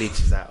power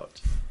leaches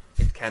out.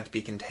 It can't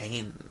be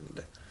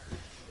contained.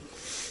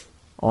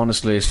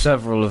 Honestly,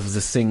 several of the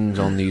things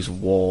on these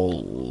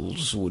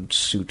walls would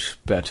suit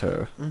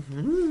better.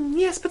 Mm-hmm.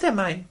 Yes, but they're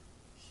mine.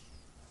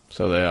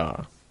 So they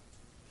are.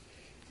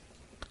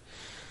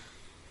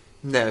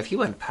 No, if you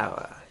want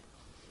power,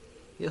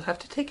 you'll have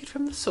to take it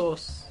from the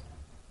source.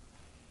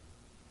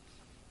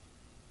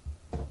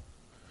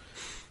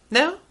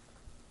 No?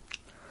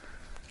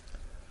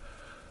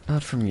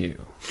 Not from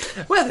you.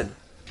 Well then,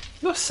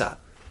 your son.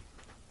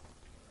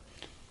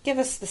 Give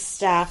us the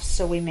staff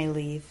so we may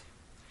leave.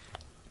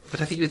 But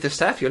if you do the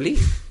staff, you'll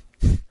leave.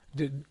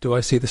 Do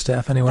I see the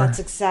staff anywhere? That's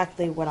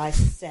exactly what I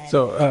said.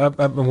 So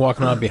I've been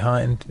walking around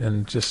behind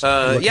and just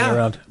looking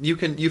around.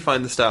 You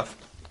find the staff.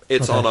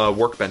 It's on a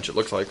workbench, it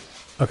looks like.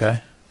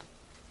 Okay.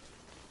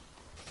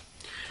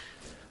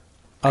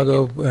 I'll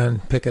go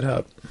and pick it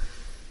up.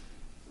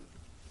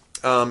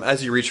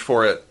 As you reach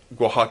for it,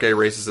 Guahake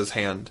raises his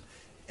hand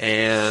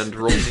and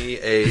roll me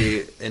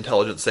a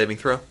intelligence saving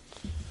throw.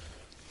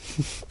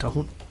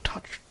 Don't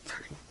touch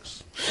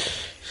things.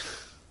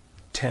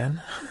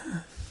 10.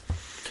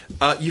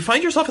 You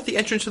find yourself at the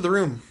entrance to the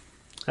room.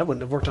 That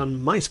wouldn't have worked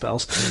on my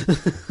spells.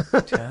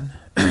 10.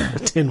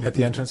 10 At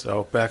the entrance?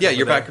 Oh, back. Yeah,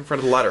 you're back in front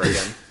of the ladder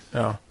again.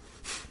 Oh.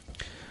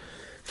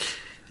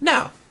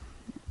 Now,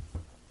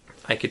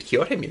 I could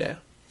cure him, you know.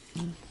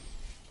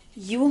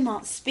 You will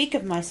not speak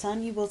of my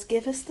son. You will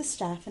give us the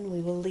staff and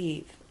we will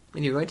leave.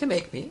 And you're going to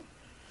make me?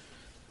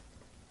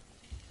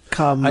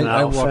 Come I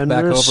now, walk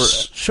back over.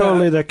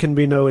 Surely there can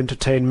be no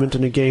entertainment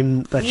in a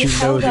game that you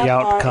know the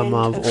outcome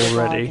of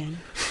already.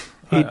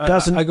 He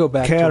doesn't I go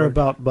back care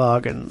about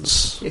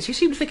bargains. Yes, you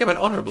seem to think I'm an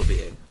honourable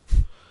being.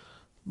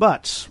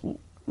 But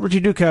what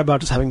you do care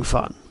about is having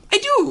fun. I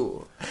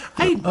do!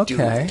 I do.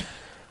 Okay.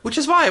 Which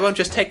is why I won't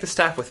just take the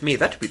staff with me.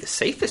 That would be the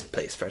safest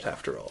place for it,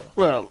 after all.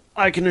 Well,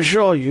 I can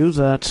assure you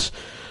that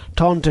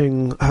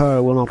taunting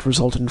her will not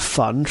result in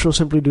fun. She'll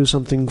simply do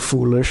something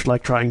foolish,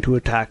 like trying to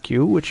attack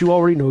you, which you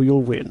already know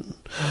you'll win.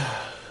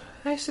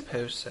 I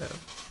suppose so.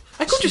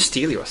 I could just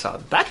steal your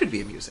son. That would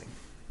be amusing.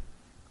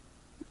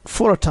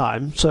 For a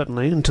time,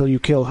 certainly, until you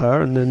kill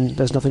her, and then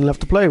there's nothing left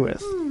to play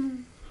with.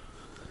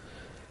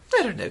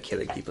 I don't know,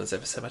 killing people is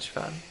ever so much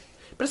fun.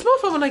 But it's more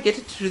fun when I get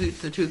to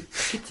get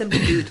them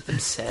to do it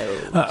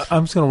themselves.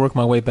 I'm just going to work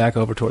my way back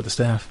over toward the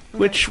staff.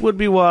 Which would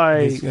be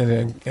why...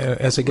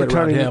 as I get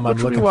around him, I'm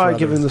looking for why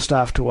giving the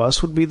staff to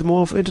us would be the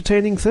more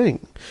entertaining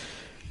thing.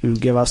 You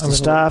give us the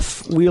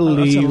staff, we'll leave.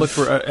 I'm going to look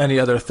for any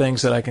other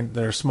things that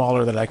are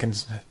smaller that I can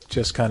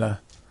just kind of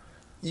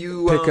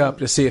pick up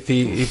to see if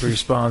he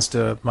responds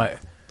to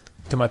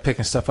my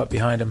picking stuff up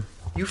behind him.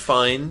 You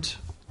find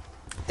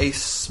a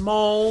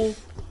small,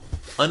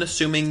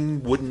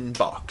 unassuming wooden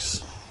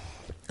box.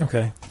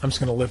 Okay. I'm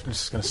just going to lift and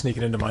just going to sneak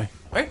it into my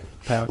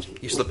pouch.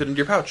 You slip it into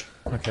your pouch.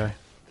 Okay.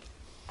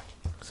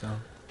 So.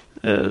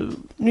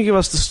 You give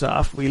us the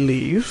staff, we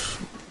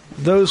leave.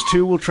 Those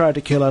two will try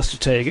to kill us to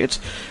take it.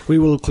 We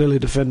will clearly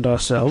defend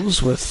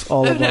ourselves with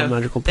all of our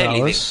magical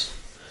powers.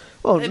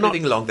 Well, they're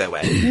moving along their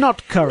way.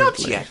 Not currently.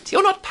 Not yet.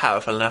 You're not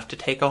powerful enough to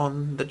take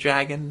on the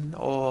dragon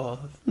or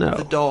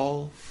the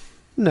doll.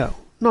 No,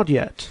 not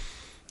yet.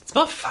 It's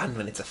not fun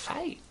when it's a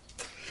fight.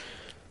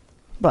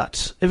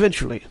 But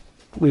eventually,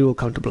 we will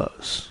come to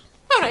blows.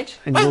 All right.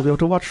 And you'll be able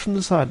to watch from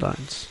the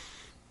sidelines.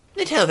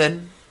 Until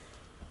then,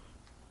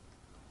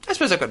 I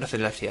suppose I've got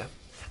nothing left here.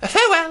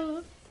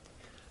 Farewell!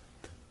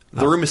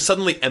 The room is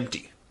suddenly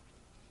empty.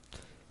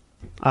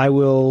 I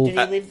will... Did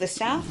he leave the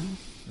staff?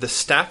 The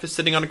staff is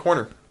sitting on a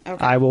corner.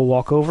 Okay. I will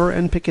walk over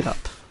and pick it up.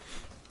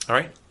 All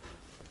right.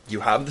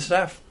 You have the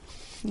staff.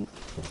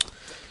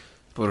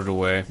 Put it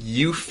away.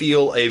 You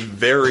feel a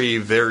very,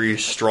 very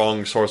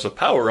strong source of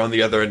power on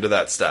the other end of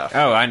that staff.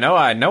 Oh, I know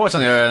what's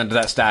on the other end of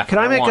that staff. Can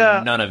I make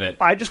want none of it?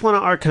 I just want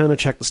to Arcana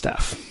check the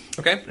staff.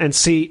 Okay. And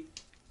see...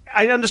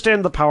 I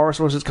understand the power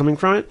source is coming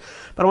from it,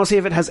 but I want to see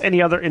if it has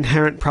any other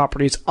inherent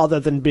properties other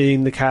than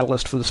being the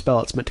catalyst for the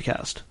spell it's meant to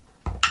cast.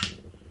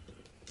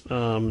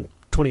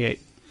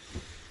 28.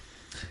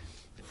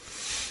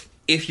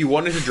 If you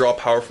wanted to draw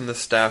power from the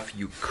staff,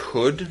 you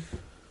could,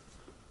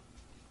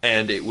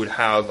 and it would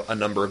have a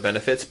number of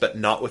benefits, but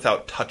not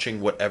without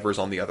touching whatever's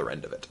on the other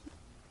end of it.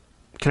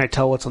 Can I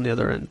tell what's on the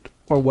other end,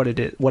 or what it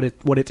is? What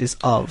it is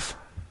of?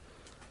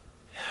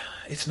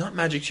 It's not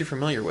magic you're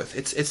familiar with.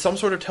 It's some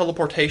sort of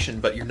teleportation,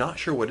 but you're not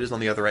sure what it is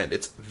on the other end.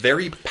 It's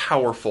very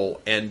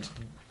powerful, and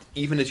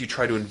even as you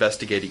try to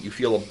investigate it, you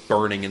feel a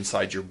burning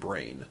inside your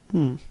brain.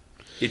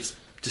 It's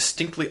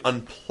distinctly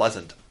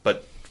unpleasant,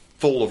 but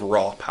full of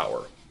raw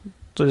power.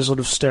 So just sort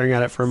of staring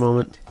at it for a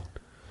moment.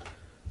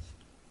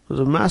 There's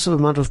a massive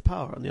amount of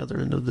power on the other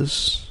end of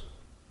this.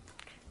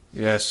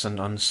 Yes, and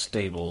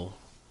unstable.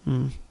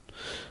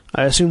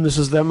 I assume this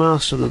is their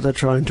master that they're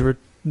trying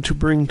to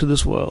bring to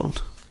this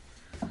world.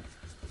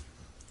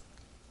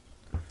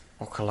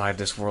 Or collide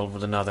this world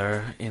with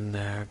another in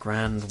their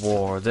grand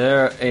war.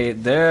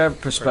 Their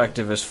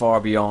perspective is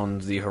far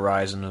beyond the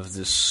horizon of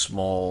this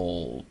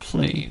small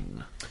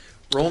plane.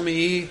 Roll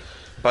me,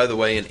 by the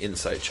way, an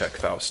insight check,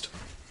 Faust.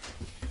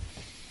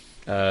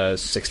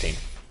 16.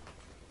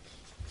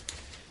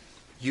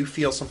 You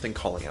feel something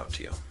calling out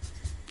to you.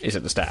 Is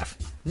it the staff?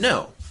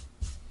 No.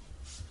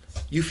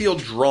 You feel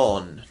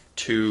drawn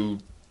to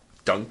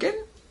Duncan?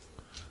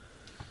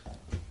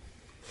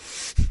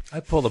 I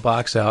pull the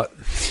box out.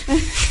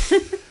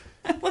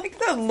 I like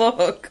that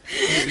look.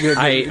 Do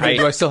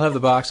I still have the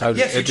box?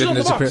 Yes, you still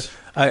have the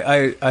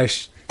box.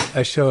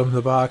 I show him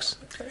the box,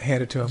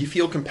 hand it to him. You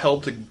feel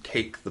compelled to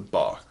take the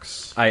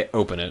box. I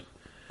open it.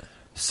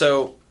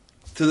 So,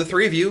 to the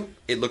three of you,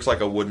 it looks like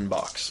a wooden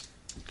box.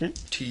 Okay.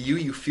 To you,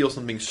 you feel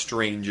something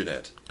strange in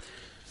it.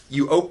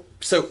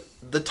 So,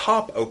 the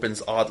top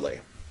opens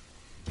oddly,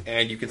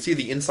 and you can see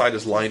the inside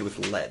is lined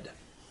with lead.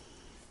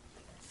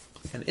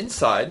 And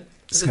inside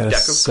is a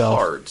deck of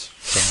cards.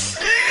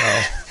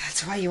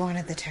 That's why you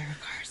wanted the tarot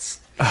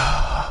cards.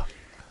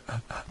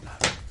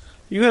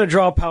 You're going to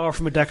draw power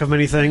from a deck of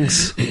many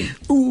things.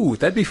 Ooh,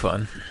 that'd be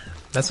fun.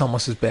 That's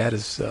almost as bad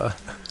as...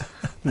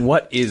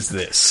 What is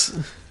this?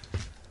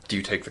 Do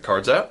you take the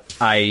cards out?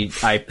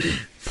 I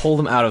pull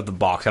them out of the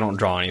box. I don't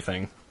draw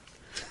anything.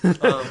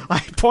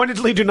 I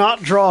pointedly do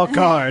not draw a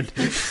card.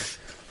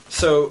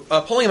 So,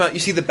 pulling them out, you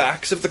see the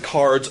backs of the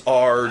cards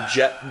are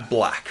jet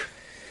black.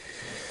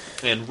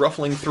 And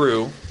ruffling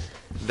through,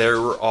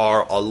 there's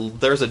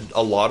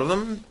a lot of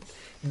them.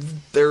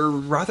 They're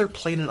rather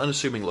plain and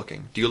unassuming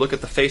looking. Do you look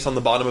at the face on the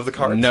bottom of the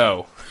cards?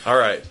 No. All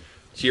right.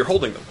 So you're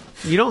holding them.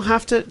 You don't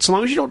have to... So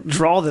long as you don't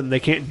draw them,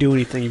 they can't do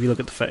anything if you look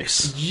at the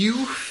face. You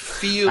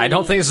feel... I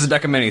don't think this is a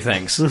deck of many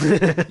things.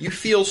 You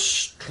feel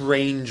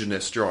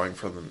strangeness drawing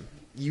from them.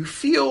 You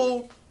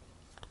feel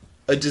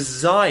a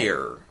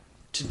desire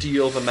to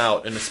deal them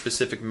out in a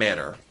specific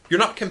manner. You're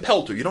not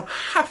compelled to. You don't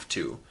have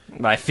to.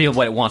 I feel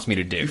what it wants me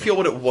to do. You feel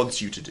what it wants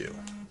you to do.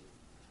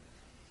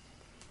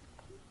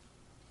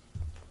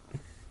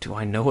 Do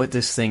I know what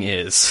this thing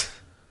is?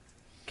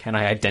 Can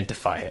I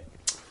identify it?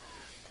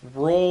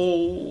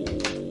 Roll...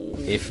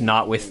 If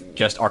not with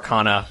just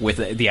Arcana, with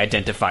the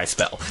Identify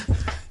spell.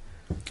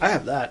 I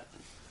have that.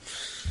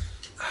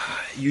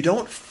 You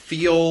don't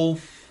feel...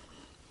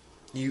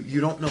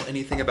 You don't know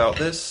anything about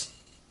this.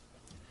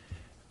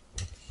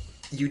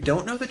 You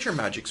don't know that your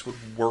magics would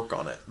work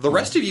on it. The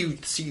rest of you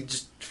see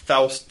just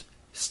Faust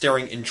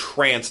staring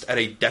entranced at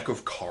a deck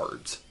of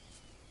cards.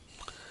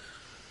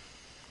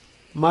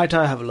 Might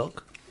I have a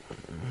look?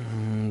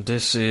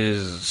 This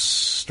is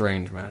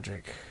strange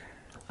magic.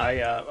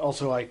 I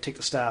take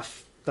the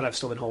staff that I've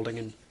still been holding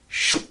and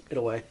shoot it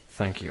away.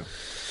 Thank you.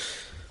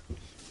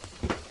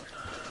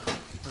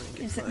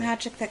 Is it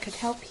magic that could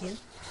help you?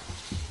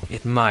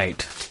 It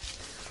might.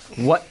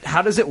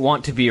 How does it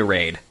want to be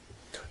arrayed?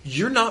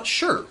 You're not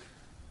sure.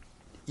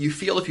 You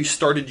feel if you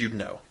started, you'd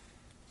know.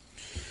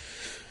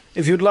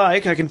 If you'd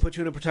like, I can put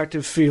you in a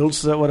protective field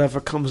so that whatever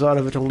comes out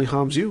of it only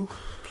harms you.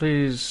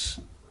 Please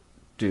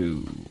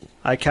do.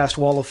 I cast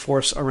Wall of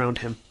Force around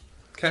him.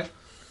 Okay.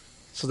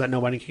 So that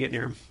nobody can get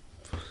near him.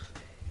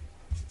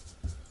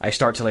 I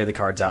start to lay the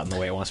cards out in the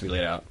way it wants to be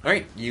laid out.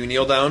 Alright, you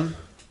kneel down.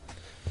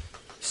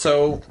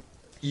 So,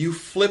 you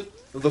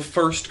flip the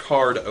first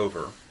card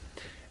over,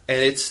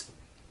 and it's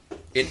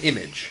an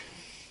image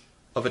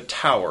of a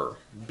tower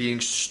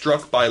being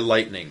struck by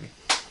lightning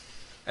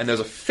and there's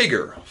a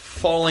figure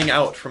falling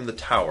out from the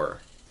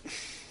tower.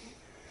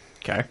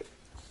 Okay.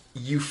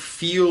 You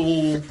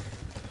feel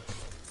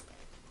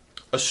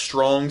a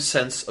strong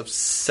sense of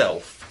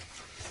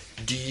self.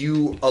 Do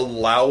you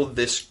allow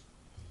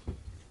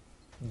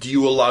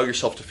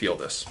yourself to feel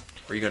this?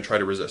 Or are you going to try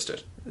to resist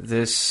it?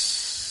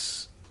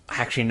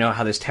 I actually know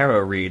how this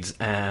tarot reads,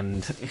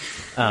 and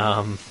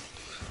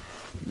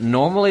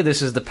normally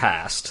this is the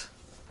past,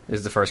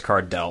 is the first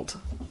card dealt.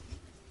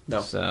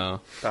 No.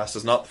 So Past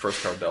is not the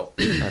first card dealt.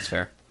 that's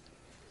fair.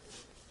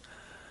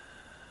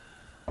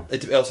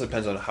 It also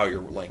depends on how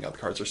you're laying out the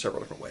cards. There's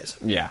several different ways.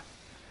 Yeah.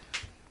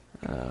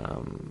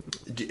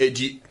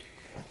 Do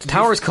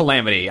Tower's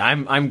calamity.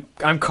 I'm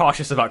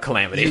cautious about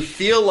calamity. you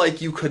feel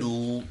like you could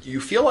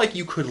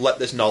let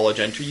this knowledge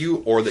enter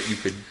you, or that you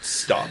could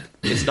stop?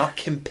 It's not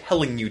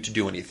compelling you to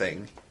do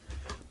anything,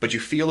 but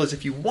you feel as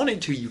if you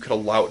wanted to, you could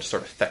allow it to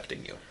start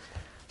affecting you.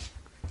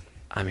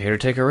 I'm here to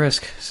take a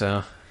risk,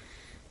 so...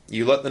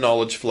 You let the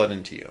knowledge flood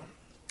into you.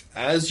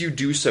 As you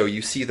do so,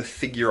 you see the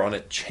figure on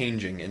it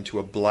changing into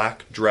a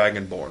black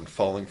Dragonborn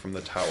falling from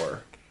the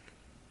tower.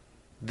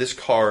 This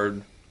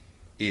card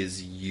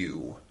is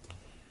you.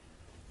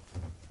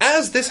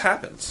 As this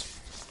happens,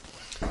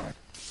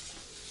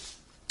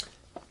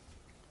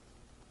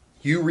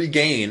 you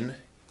regain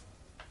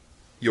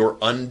your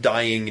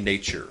undying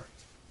nature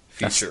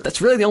feature.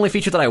 That's really the only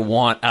feature that I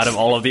want out of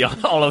all of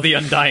the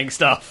undying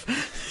stuff.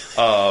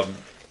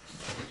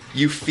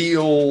 You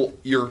feel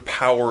your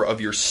power of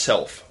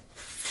yourself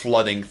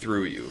flooding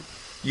through you.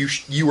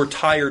 You were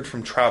tired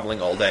from traveling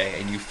all day,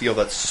 and you feel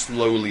that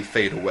slowly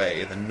fade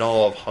away. The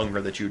gnaw of hunger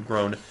that you'd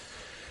grown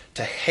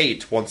to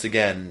hate once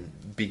again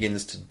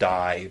begins to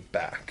die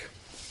back.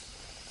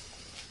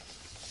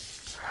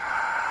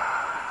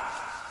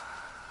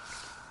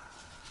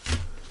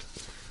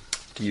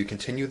 Do you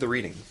continue the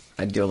reading?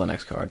 I deal the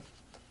next card.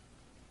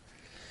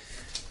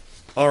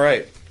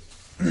 Alright.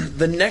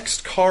 The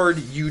next card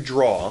you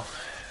draw,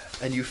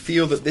 and you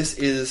feel that this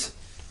is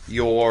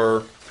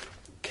your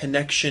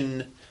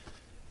connection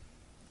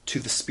to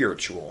the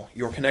spiritual,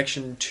 your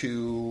connection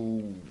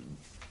to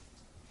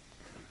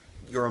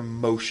your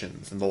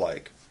emotions and the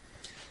like.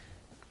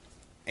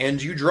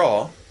 And you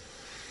draw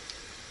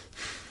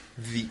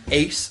the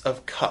Ace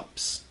of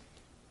Cups.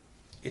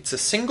 It's a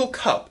single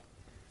cup,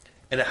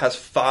 and it has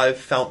 5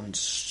 fountains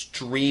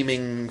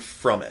streaming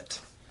from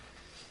it.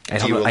 I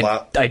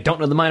don't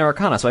know the minor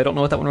arcana, so I don't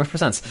know what that one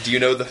represents. Do you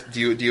know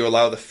do you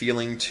allow the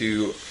feeling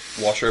to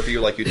wash over you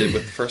like you did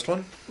with the first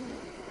one?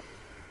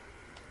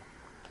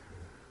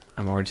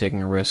 I'm already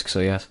taking a risk, so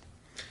yes.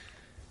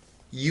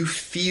 You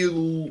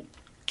feel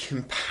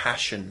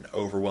compassion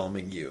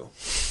overwhelming you.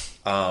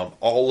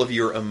 All of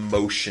your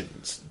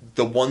emotions,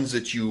 the ones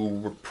that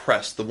you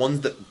repress, the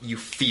ones that you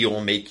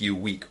feel make you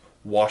weak,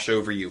 wash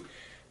over you.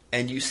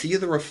 And you see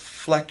the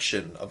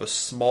reflection of a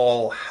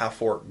small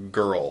half-orc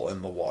girl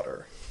in the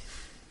water.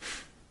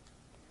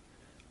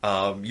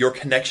 Your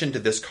connection to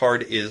this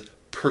card is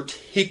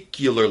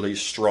particularly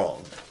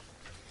strong.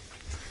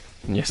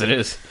 Yes, it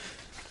is.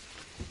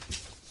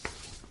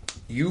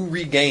 You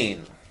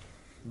regain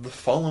the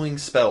following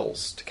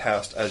spells to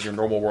cast as your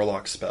normal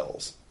Warlock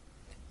spells.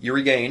 You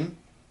regain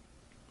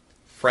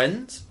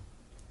Friends,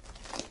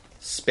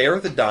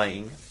 Spare the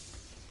Dying,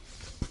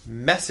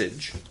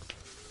 Message,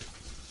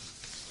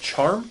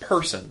 Charm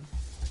Person,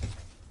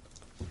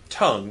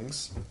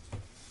 Tongues,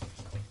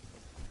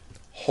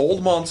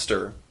 Hold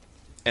Monster,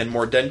 and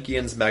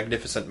Mordenkian's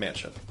Magnificent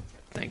Mansion.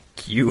 Thank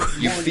you.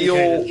 You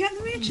feel You got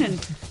the mansion.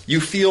 You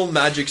feel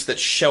magics that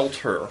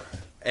shelter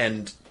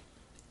and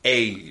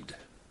aid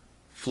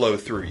flow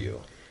through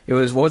you. It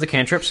was, what were the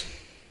cantrips?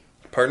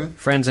 Pardon?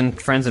 Friends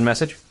and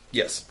message?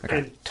 Yes. Okay.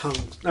 And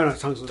tongues. No,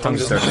 tongues.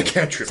 Tongues is not a third.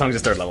 cantrip. Tongues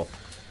is 3rd level.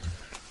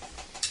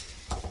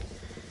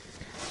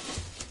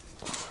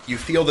 You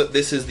feel that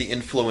this is the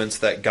influence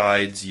that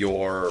guides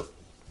your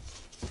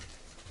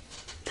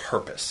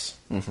purpose.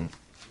 Mm-hmm.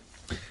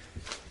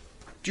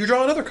 Do you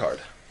draw another card?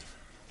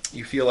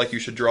 You feel like you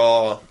should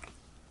draw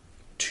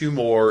 2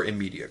 more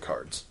immediate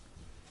cards.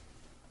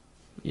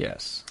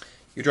 Yes.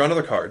 You draw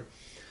another card.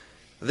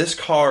 This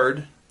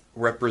card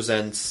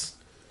represents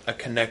a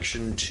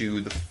connection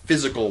to the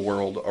physical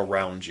world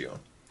around you.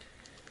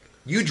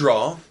 You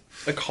draw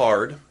a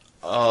card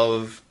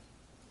of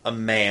a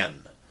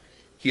man.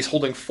 He's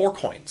holding 4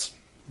 coins.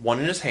 1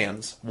 in his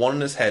hands, 1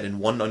 in his head, and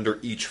 1 under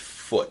each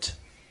foot.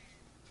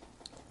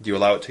 Do you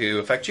allow it to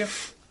affect you?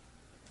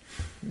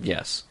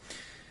 Yes.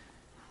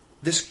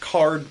 This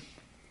card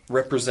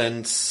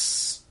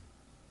represents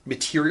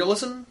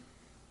materialism.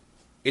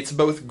 It's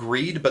both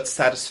greed but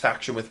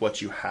satisfaction with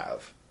what you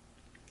have.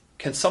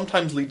 Can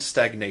sometimes lead to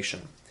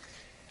stagnation.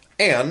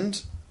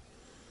 And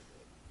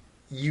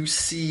you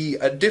see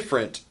a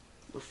different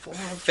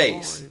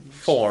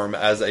form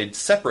as a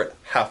separate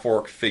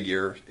half-orc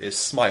figure is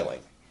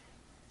smiling.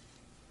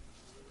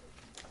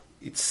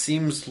 It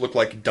seems to look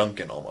like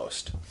Duncan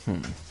almost.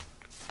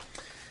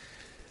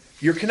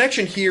 Your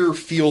connection here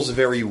feels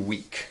very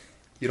weak.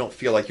 You don't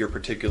feel like you're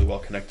particularly well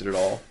connected at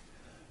all.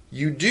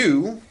 You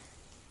do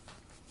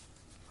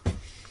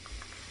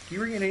Do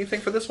you regain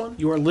anything for this one?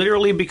 You are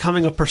literally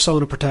becoming a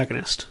Persona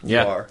protagonist. You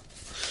are.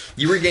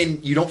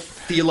 You don't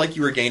feel like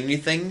you regain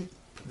anything.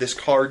 This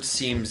card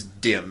seems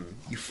dim.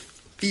 You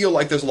feel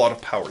like there's a lot of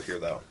power here,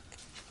 though.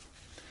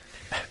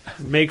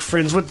 Make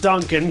friends with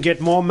Duncan, get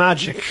more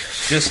magic.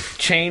 Just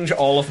change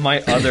all of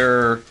my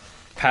other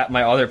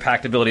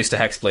pact abilities to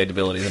Hexblade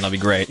abilities, and I'll be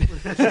great.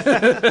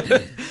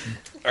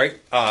 All right,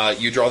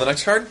 you draw the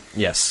next card?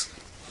 Yes.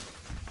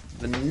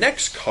 The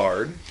next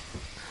card...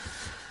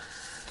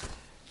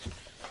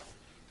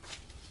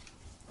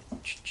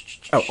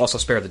 Oh, also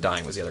Spare the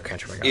Dying was the other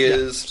cantrip I got.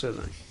 Is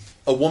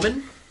a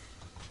woman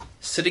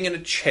sitting in a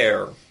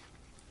chair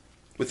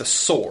with a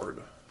sword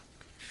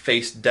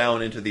face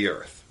down into the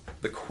earth.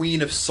 The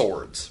Queen of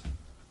Swords.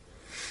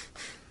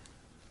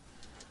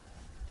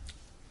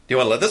 Do you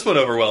want to let this one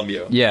overwhelm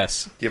you?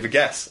 Yes. Do you have a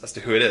guess as to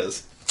who it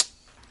is?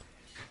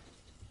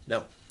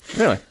 No.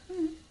 Really?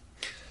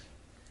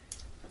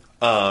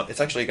 It's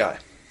actually a guy.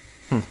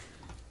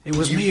 It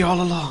was me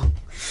all along.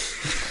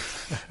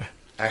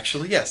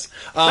 Actually, yes.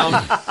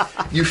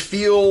 You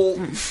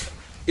feel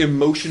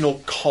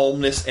emotional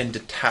calmness and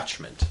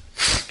detachment.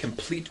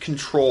 Complete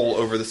control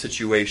over the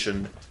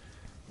situation.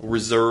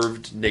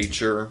 Reserved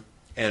nature.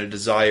 And a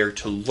desire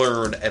to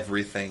learn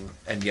everything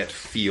and yet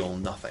feel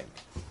nothing.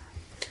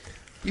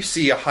 You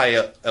see a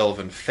high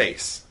elven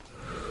face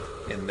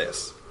in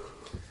this.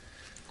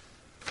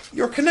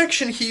 Your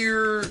connection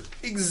here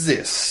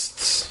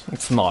exists.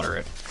 It's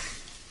moderate.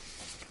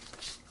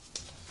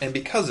 And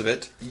because of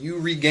it, you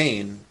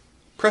regain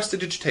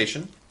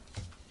Prestidigitation,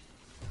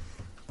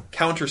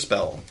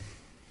 Counterspell,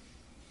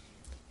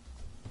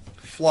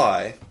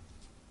 Fly,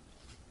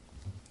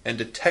 and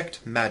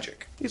Detect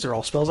Magic. These are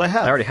all spells I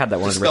have. I already had that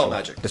one. Dispel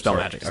Magic. Dispel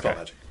Sorry, Magic. Dispel Okay.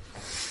 Magic.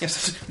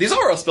 Yes, these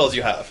are all spells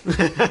you have.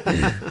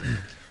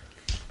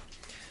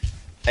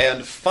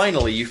 And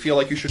finally, you feel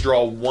like you should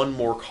draw one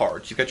more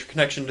card. You've got your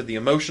connection to the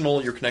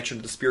emotional, your connection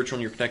to the spiritual,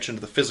 and your connection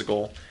to the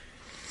physical.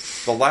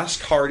 The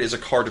last card is a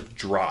card of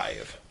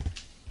drive.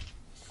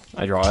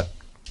 I draw it.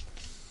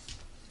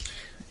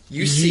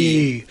 You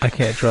see... I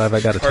can't drive.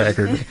 I got a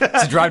taggart.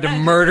 It's a drive to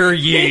murder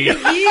ye. He with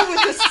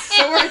a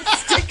sword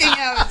sticking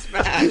out its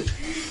back.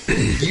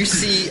 You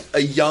see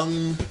a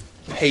young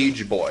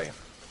page boy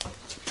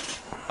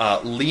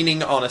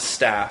leaning on a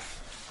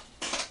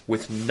staff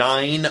with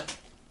 9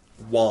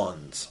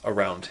 wands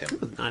around him.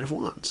 The 9 of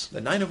Wands.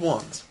 The 9 of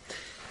Wands.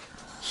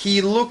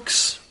 He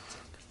looks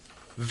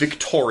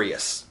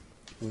victorious,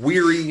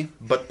 weary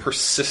but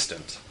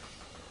persistent.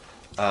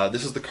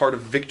 This is the card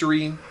of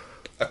victory,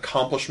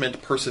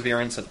 accomplishment,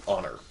 perseverance, and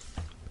honor.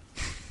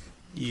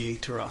 Ye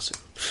Tarasu.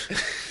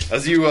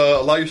 As you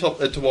allow yourself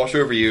to wash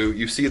over you,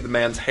 you see the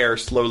man's hair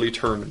slowly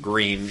turn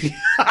green.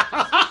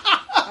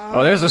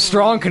 Oh, there's a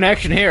strong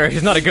connection here.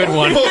 He's not a good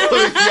one.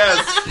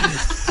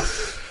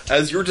 Yes.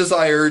 As your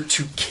desire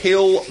to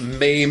kill,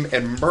 maim,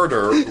 and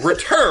murder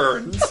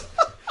returns,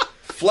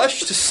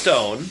 flesh to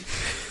stone,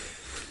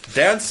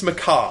 dance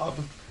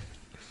macabre,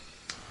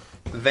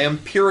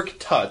 vampiric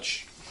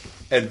touch,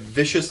 and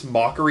vicious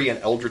mockery and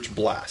eldritch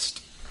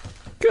blast.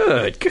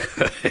 Good.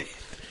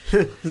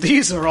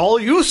 These are all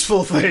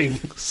useful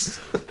things.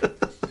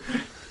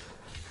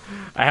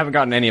 I haven't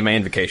gotten any of my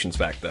invocations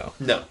back, though.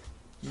 No.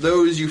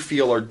 Those you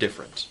feel are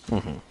different.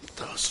 Mm-hmm.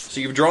 So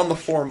you've drawn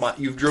the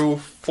you've drew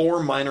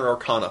 4 minor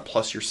arcana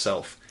plus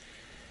yourself.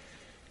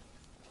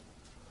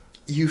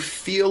 You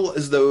feel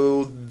as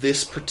though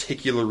this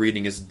particular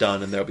reading is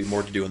done and there'll be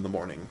more to do in the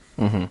morning.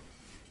 Mm-hmm.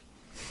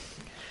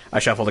 I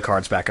shuffle the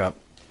cards back up.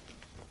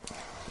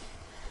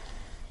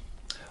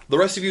 The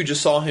rest of you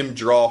just saw him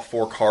draw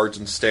 4 cards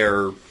and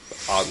stare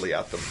oddly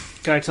at them.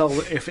 Can I tell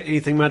if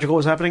anything magical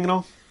was happening at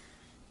all?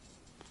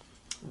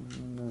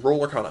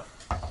 Roll arcana.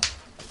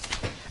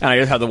 And I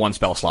just have the 1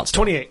 spell slot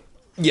still. 28.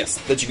 Yes,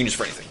 that you can use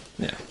for anything.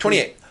 Yeah.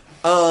 28.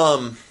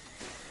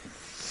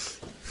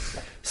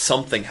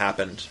 Something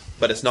happened,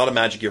 but it's not a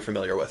magic you're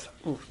familiar with.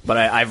 But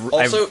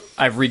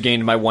I've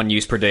regained my 1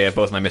 use per day of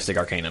both my Mystic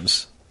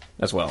Arcanums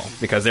as well,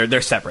 because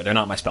they're separate. They're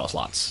not my spell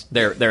slots.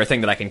 They're a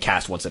thing that I can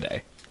cast once a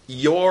day.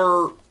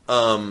 Your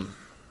to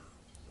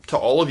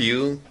all of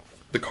you,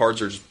 the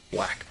cards are just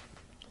black.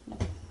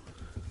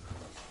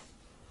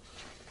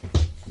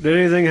 Did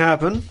anything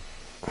happen?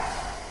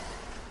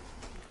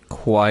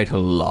 Quite a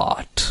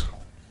lot.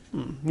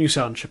 You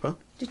sound chipper.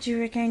 Did you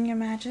regain your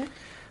magic?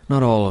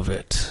 Not all of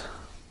it,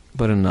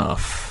 but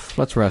enough.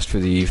 Let's rest for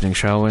the evening,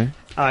 shall we?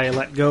 I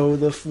let go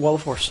the wall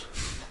of force.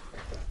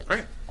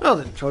 Alright. Well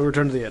then, shall we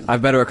return to the inn?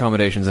 I've better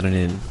accommodations at an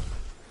inn.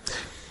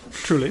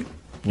 Truly.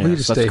 We Yes,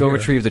 just let's stay go here.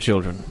 retrieve the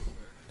children.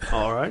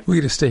 Alright. We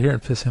could just stay here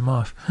and piss him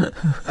off.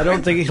 I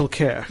don't think he'll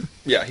care.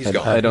 Yeah, he's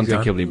gone. I don't He's think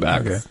gone? he'll be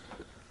back. Okay.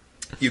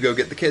 You go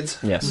get the kids?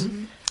 Yes.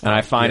 And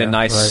I find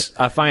Yeah,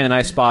 I find a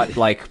nice spot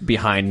like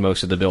behind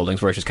most of the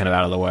buildings where it's just kind of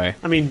out of the way.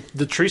 I mean,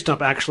 the tree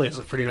stump actually is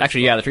a pretty nice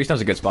Actually, yeah, the tree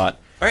stump's a good spot.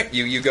 Alright,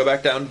 you go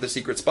back down to the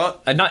secret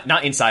spot.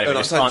 Not inside of Oh, it, no,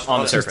 just inside, on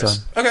the on surface.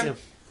 done. Okay. Yeah.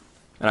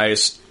 And I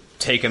just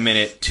take a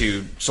minute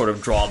to sort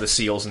of draw the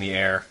seals in the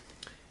air.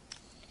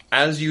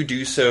 As you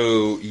do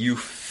so, you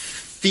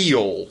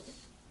feel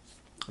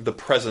the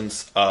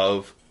presence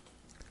of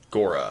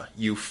Gora.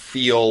 You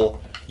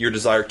feel your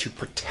desire to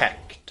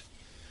protect,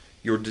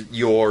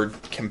 your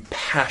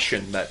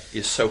compassion that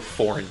is so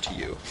foreign to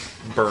you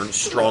burns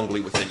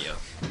strongly within you.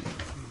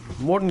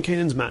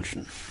 Mordenkainen's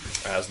mansion.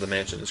 As the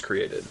mansion is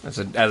created. As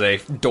a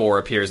door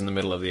appears in the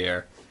middle of the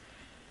air.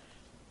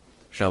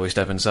 Shall we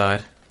step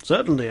inside?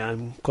 Certainly,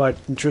 I'm quite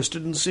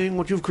interested in seeing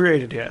what you've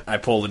created here. I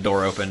pull the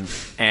door open,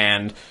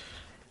 and...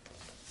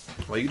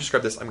 While you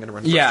describe this, I'm going to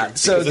run first. Yeah,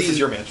 so this is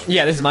your mansion.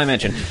 Yeah, this is my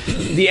mansion.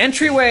 The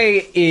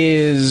entryway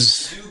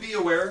is... Do be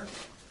aware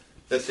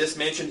that this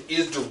mansion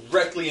is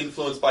directly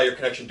influenced by your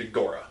connection to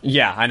Gora.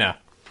 Yeah, I know.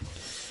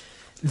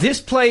 This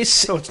place...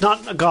 So it's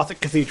not a Gothic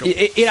cathedral.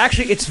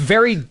 It's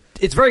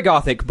very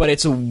Gothic, but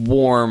it's a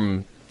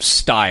warm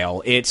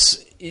style.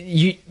 It's...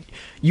 You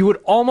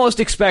would almost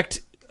expect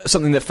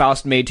something that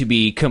Faust made to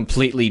be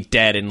completely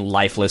dead and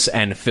lifeless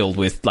and filled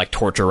with, like,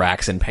 torture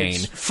racks and pain.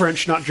 It's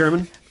French, not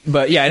German.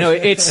 But yeah, no,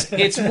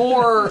 it's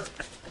more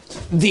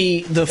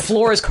the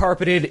floor is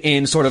carpeted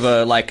in sort of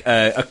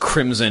a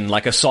crimson,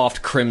 like a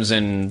soft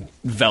crimson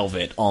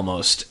velvet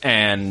almost,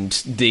 and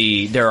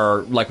there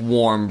are like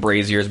warm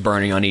braziers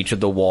burning on each of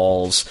the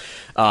walls.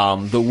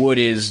 The wood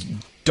is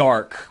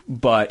dark,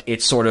 but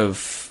it's sort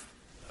of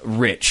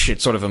rich.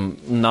 It's sort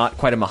of not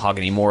quite a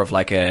mahogany, more of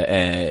like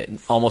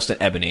almost an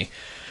ebony.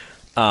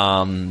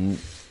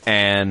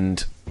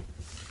 And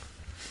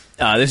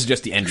this is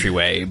just the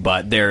entryway,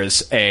 but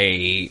there's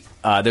a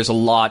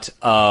lot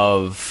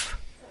of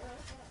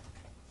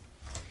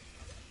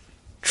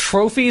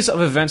trophies of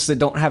events that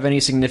don't have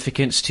any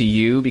significance to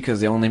you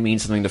because they only mean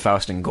something to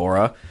Faust and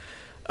Gora,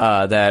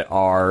 that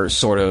are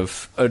sort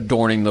of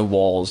adorning the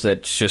walls.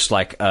 That's just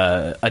like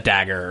a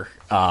dagger,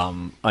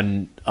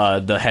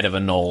 the head of a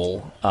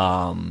gnoll,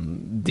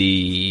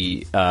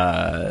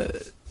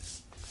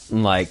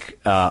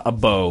 a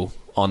bow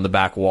on the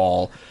back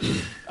wall.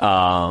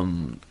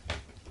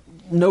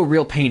 No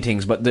real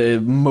paintings, but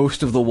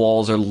most of the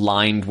walls are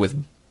lined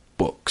with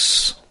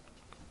books.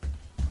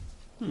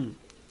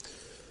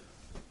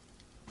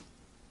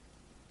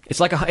 It's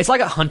like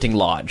a hunting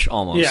lodge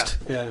almost.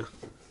 Yeah.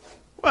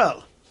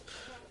 Well,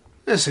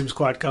 this seems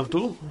quite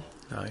comfortable.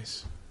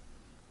 Nice.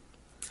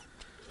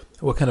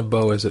 What kind of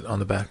bow is it on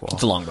the back wall?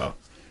 It's a long bow.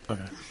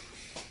 Okay.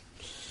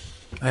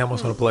 I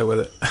almost want to play with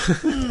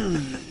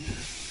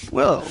it.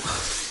 Well,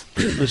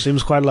 this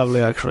seems quite lovely,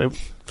 actually.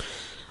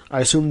 I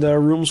assume there are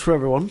rooms for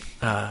everyone.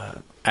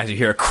 As you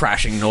hear a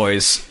crashing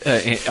noise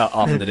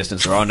off in the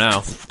distance. Oh,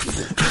 no.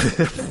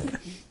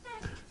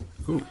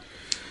 Ooh.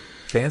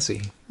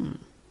 Fancy.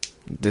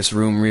 This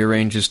room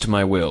rearranges to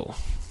my will.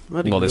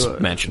 This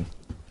Good. mansion.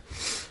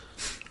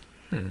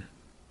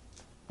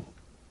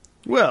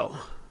 Well,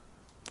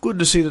 good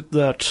to see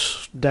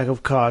that deck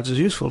of cards is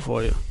useful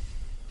for you.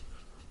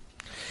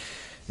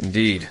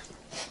 Indeed.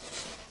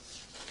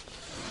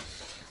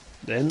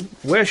 Then,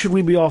 where should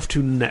we be off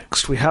to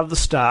next? We have the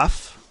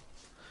staff.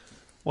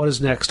 What is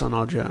next on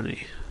our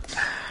journey?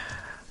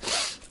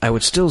 I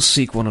would still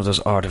seek one of those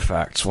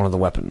artifacts, one of the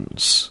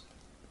weapons.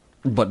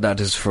 But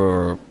that is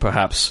for,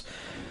 perhaps,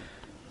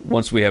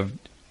 once we have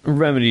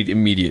remedied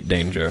immediate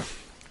danger.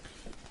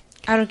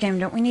 Out of game,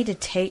 don't we need to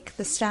take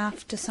the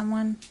staff to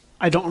someone?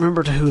 I don't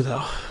remember to who,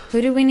 though.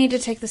 Who do we need to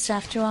take the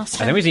staff to,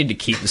 Austin? I think we need to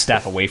keep the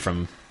staff away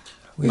from...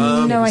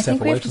 No, I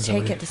think we have to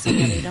take it to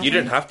somebody, don't You we?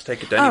 didn't have to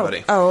take it to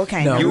anybody. Oh,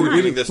 okay. No, You were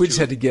we doing this just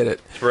had to get it.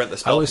 to prevent the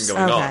spell from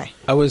going on. Okay.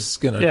 I was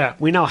going to... Yeah,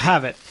 we now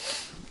have it.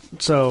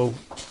 So,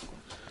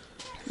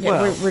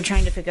 Yeah, well, we're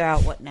trying to figure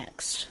out what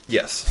next.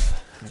 Yes.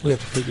 We have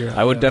to figure out...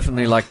 I would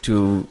definitely like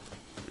to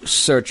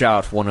search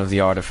out one of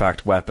the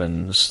artifact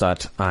weapons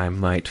that I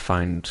might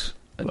find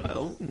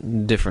a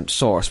different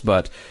source,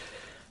 but...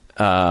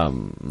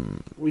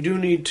 we do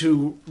need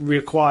to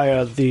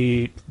reacquire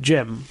the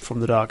gem from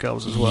the Dark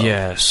Elves as well.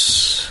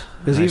 Yes.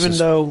 Because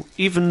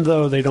even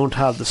though they don't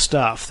have the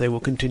stuff, they will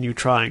continue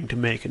trying to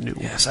make a new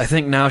one. Yes, I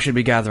think now should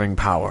be gathering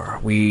power.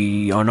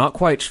 We are not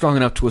quite strong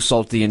enough to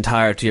assault the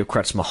entirety of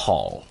Kretz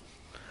Mahal.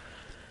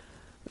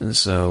 And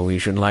so we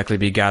should likely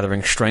be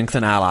gathering strength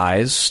and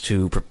allies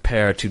to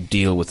prepare to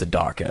deal with the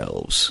Dark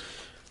Elves.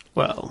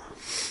 Well,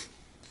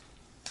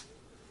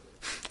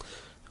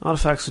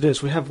 artifacts it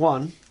is. We have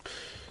one.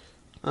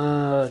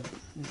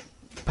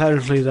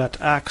 Apparently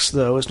that axe,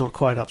 though, is not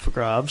quite up for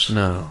grabs.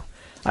 No.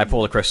 I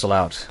pull the crystal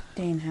out.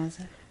 Dane has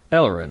it.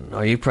 Elrin,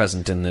 are you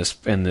present in this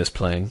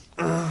playing?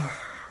 Yeah,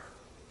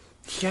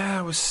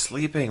 I was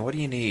sleeping. What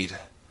do you need?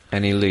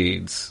 Any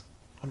leads?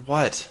 On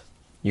what?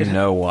 You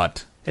know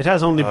what? It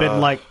has only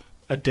been like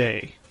a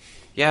day.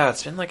 Yeah,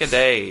 it's been like a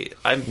day.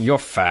 You're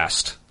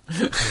fast.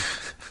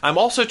 I'm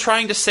also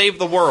trying to save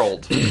the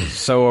world.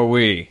 So are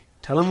we.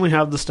 Tell him we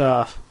have the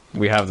staff.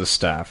 We have the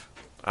staff.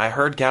 I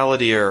heard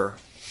Galadir.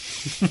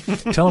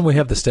 Tell him we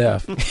have the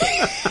staff.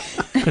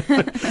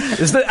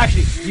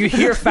 Actually, you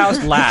hear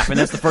Faust laugh, and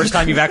that's the first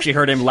time you've actually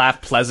heard him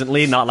laugh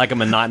pleasantly, not like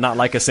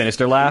a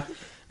sinister laugh.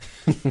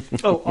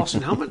 Oh,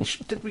 Austin, how much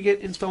did we get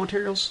in spell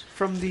materials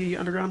from the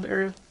underground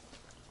area?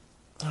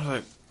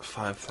 Like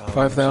 5,000.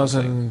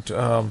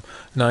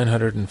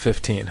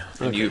 5,915.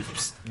 And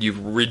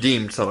you've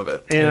redeemed some of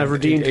it. And I've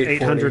redeemed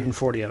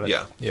 840 of it.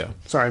 Yeah. Yeah.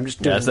 Sorry, I'm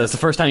just doing That's the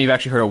first time you've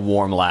actually heard a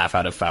warm laugh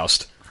out of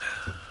Faust.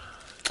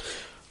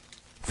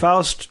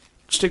 Faust,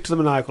 stick to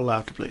the maniacal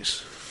laughter,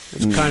 please.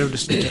 It's kind of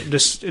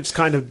it's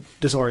kind of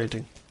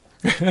disorienting.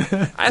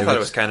 I thought it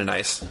was kind of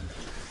nice.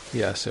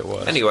 Yes, it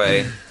was.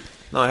 Anyway,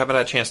 no, I haven't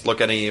had a chance to look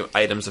at any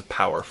items of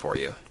power for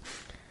you.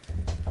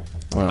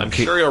 Well, I'm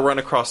sure you'll run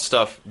across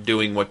stuff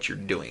doing what you're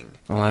doing.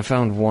 Well, I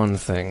found one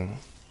thing.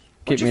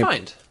 What'd you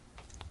find?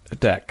 A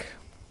deck.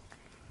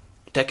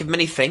 Deck of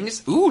many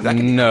things? Ooh, that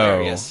could be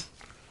hilarious.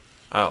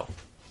 Oh.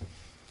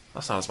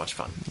 That's not as much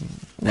fun.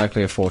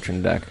 Likely a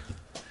fortune deck.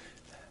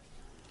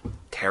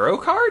 Tarot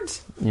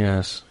cards?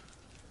 Yes.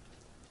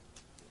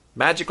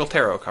 Magical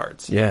tarot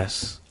cards.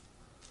 Yes.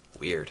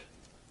 Weird.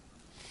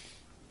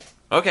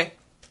 Okay.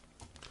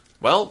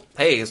 Well,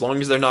 hey, as long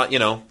as they're not,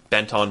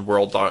 bent on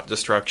world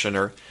destruction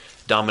or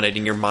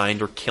dominating your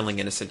mind or killing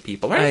innocent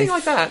people or anything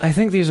like that. I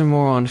think these are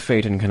more on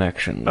fate and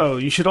connection. Oh,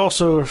 you should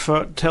also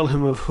tell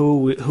him of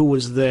who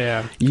was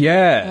there.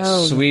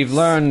 Yes, we've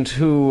learned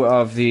who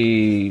of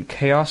the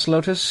Chaos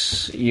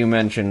Lotus you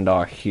mentioned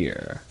are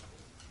here.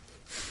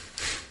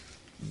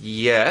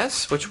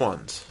 Yes? Which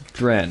ones?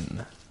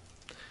 Dren.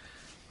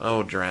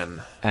 Oh,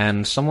 Dren.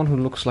 And someone who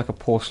looks like a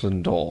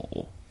porcelain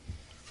doll.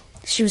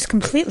 She was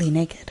completely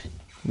naked.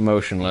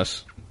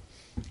 Motionless.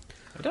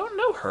 I don't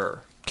know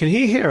her. Can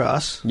he hear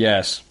us?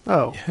 Yes.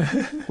 Oh,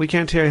 we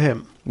can't hear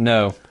him.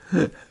 No.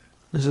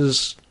 This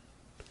is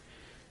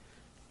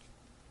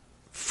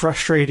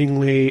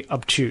frustratingly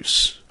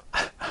obtuse.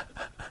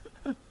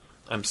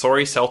 I'm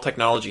sorry, cell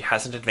technology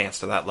hasn't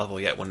advanced to that level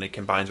yet when it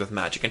combines with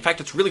magic. In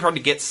fact, it's really hard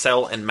to get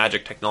cell and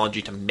magic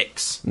technology to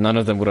mix. None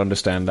of them would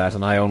understand that,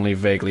 and I only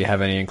vaguely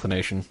have any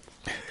inclination.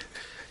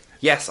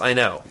 Yes, I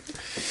know.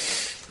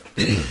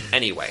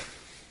 Anyway.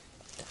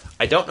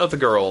 I don't know the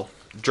girl.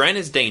 Dren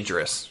is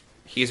dangerous.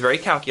 He's very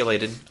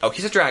calculated. Oh,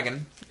 he's a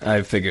dragon.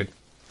 I figured.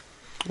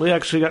 We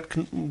actually got...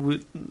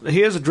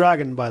 he is a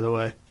dragon, by the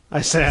way. I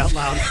say out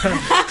loud.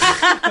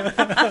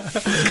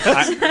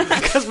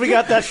 Because we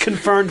got that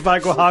confirmed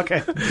by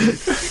Oaxaca.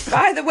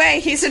 By the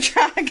way, he's a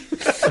dragon.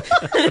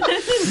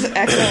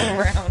 Echoing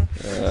around.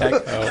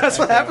 That's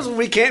what happens when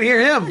we can't hear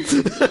him.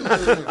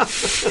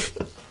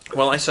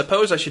 Well, I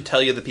suppose I should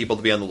tell you the people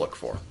to be on the look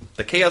for.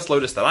 The Chaos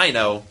Lotus that I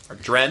know are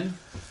Dren.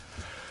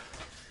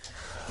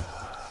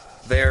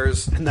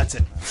 And that's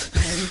it.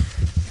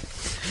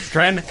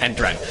 Dren and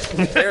Dren.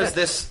 There's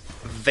this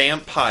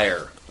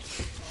vampire.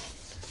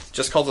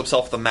 Just calls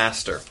himself the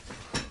Master.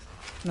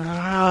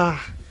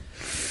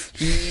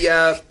 He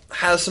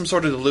has some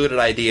sort of deluded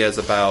ideas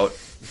about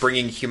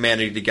bringing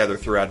humanity together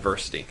through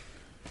adversity.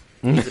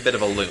 He's a bit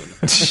of a loon.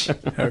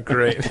 Oh,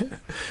 great.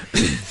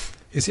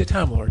 Is he a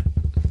Time Lord?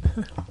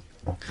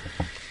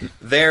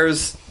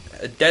 There's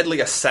a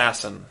deadly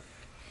assassin.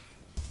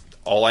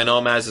 All I know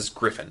him as is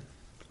Griffin.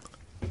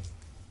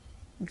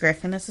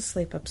 Griffin is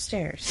asleep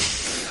upstairs.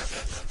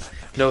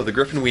 No, the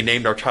Griffin we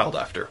named our child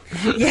after.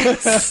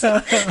 Yes.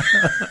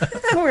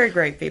 We're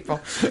great people.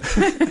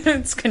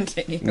 Let's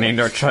continue. Named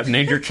your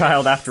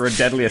child after a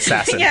deadly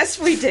assassin. Yes,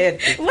 we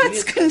did.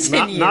 Let's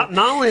continue. Not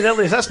only a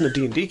deadly assassin, a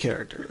D&D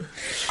character.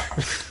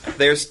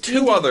 There's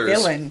two others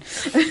Villain.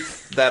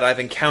 that I've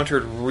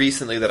encountered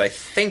recently that I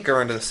think are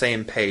under the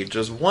same page.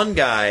 There's one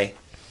guy,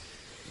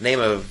 name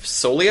of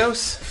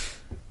Solios.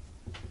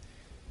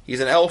 He's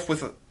an elf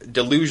with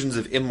delusions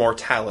of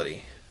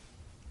immortality.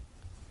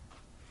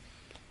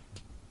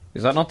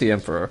 Is that not the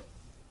Emperor?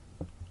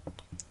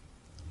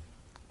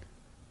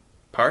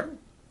 Pardon?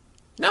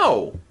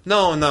 No.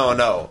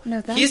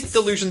 He's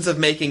delusions of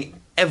making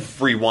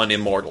everyone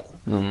immortal.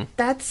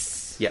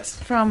 That's Yes.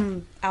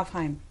 from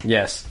Alfheim.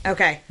 Yes.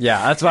 Okay.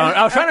 Yeah, that's what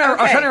I was trying to. I was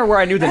trying to remember where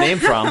I knew the name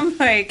from. I'm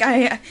like,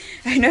 I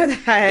know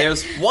that.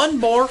 There's one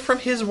more from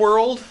his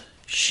world.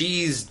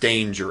 She's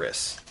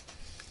dangerous.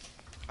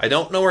 I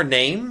don't know her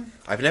name.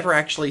 I've never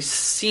actually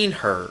seen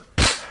her.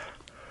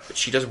 But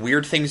she does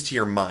weird things to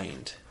your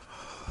mind.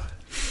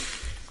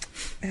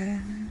 You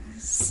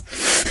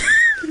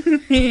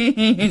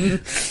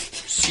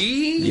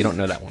don't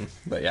know that one,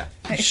 but yeah.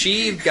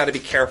 She you've got to be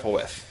careful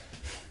with.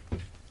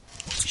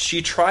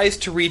 She tries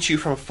to reach you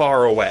from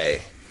far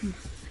away.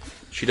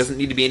 She doesn't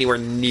need to be anywhere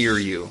near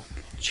you.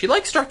 She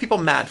likes to drive people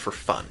mad for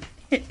fun.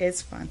 It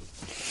is fun.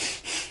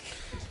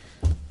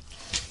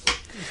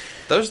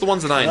 Those are the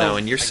ones that I know,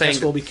 and you're I saying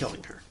guess we'll be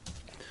killing her.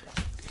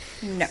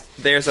 No.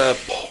 there's a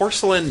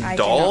porcelain I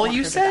do not doll, want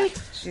you her say? back.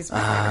 She's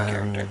my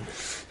favorite character.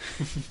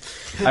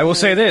 I will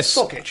say this.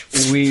 Soul Cage.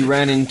 We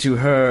ran into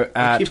her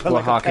at keep her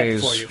like a pet for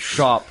Oaxaca's you.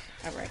 shop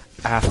All right.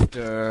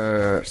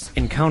 after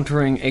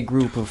encountering a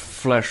group of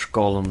flesh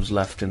golems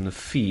left in the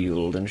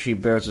field, and she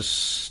bears a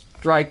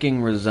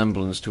striking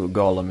resemblance to a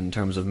golem in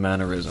terms of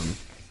mannerism.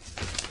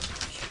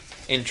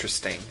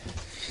 Interesting.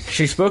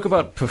 She spoke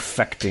about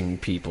perfecting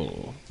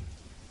people.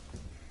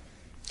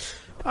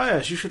 Oh,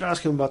 yes, you should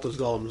ask him about those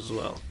golems as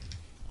well.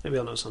 Maybe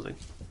I'll know something.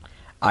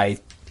 I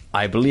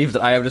believe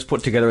that I have just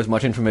put together as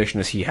much information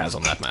as he has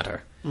on that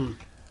matter.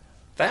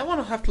 That one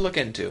I'll have to look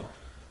into.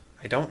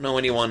 I don't know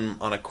anyone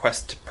on a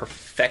quest to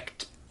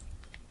perfect...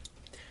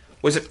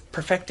 Was it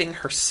perfecting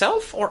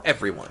herself or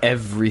everyone?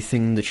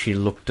 Everything that she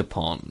looked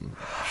upon.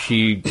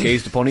 She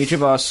gazed upon each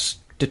of us,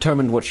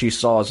 determined what she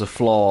saw as a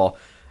flaw,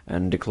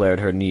 and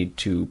declared her need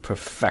to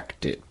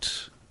perfect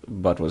it,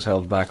 but was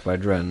held back by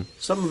Dren.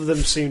 Some of them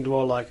seemed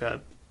more like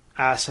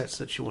assets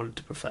that she wanted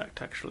to perfect,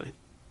 actually.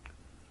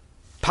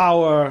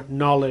 Power,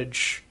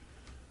 knowledge,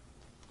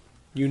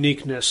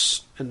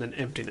 uniqueness, and then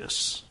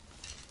emptiness.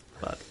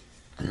 But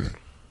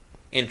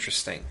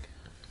interesting.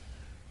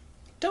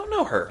 Don't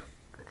know her.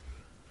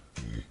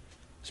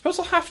 Suppose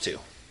I'll have to.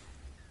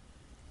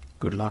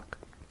 Good luck.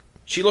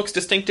 She looks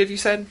distinctive, you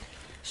said?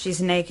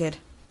 She's naked.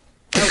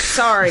 Oh,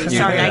 sorry,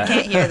 I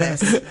can't hear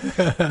this.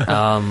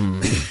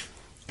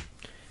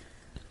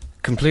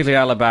 Completely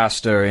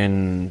alabaster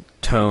in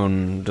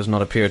tone, does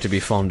not appear to be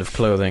fond of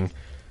clothing.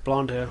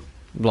 blonde hair.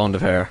 Blonde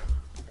of hair.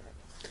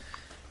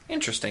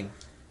 Interesting.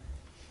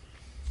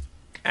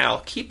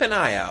 I'll keep an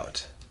eye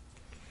out.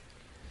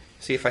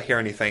 See if I hear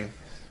anything.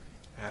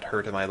 Add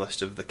her to my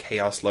list of the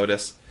Chaos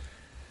Lotus.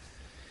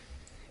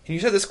 And you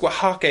said this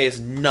Guahake is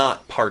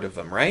not part of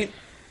them, right?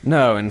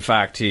 No, in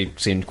fact, he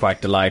seemed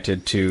quite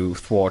delighted to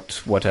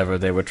thwart whatever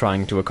they were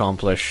trying to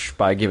accomplish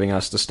by giving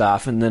us the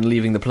staff and then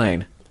leaving the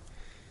plane.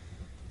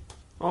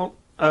 Oh,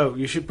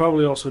 you should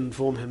probably also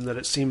inform him that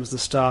it seems the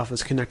staff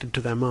is connected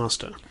to their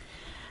master.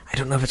 I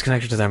don't know if it's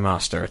connected to their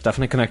master. It's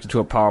definitely connected to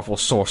a powerful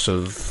source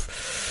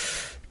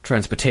of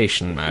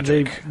transportation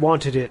magic. They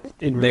wanted it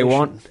in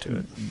relation to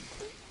it.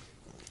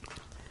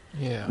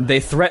 Yeah. They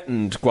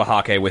threatened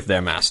Guahake with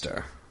their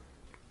master.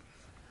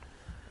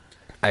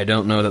 I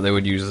don't know that they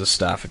would use the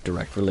staff in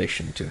direct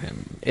relation to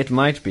him. It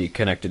might be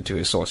connected to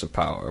his source of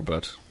power,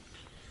 but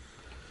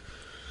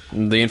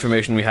the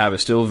information we have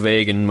is still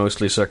vague and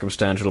mostly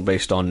circumstantial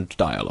based on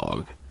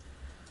dialogue.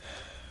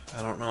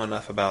 I don't know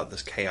enough about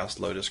this Chaos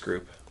Lotus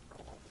group.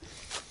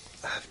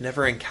 I've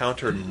never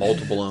encountered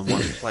multiple in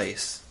one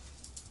place.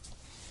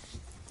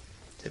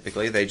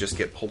 Typically, they just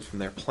get pulled from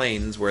their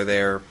planes where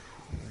they're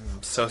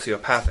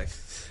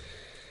sociopathic.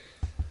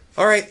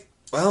 Alright,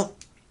 well...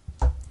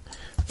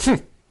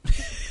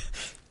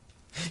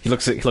 He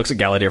looks at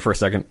Galadir for a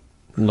second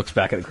and looks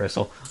back at the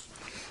crystal.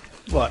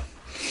 What?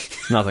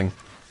 Nothing.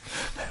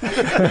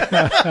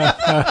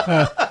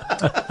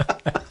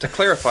 To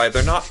clarify,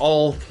 they're not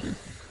all,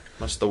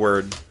 what's the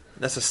word,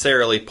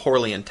 necessarily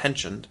poorly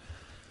intentioned.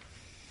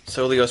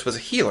 Solios was a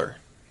healer.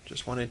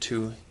 Just wanted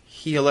to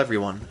heal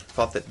everyone.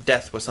 Thought that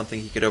death was something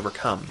he could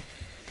overcome.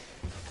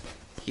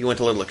 He went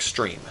a little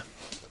extreme.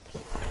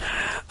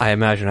 I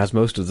imagine, as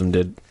most of them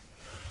did.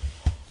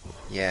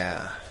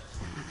 Yeah.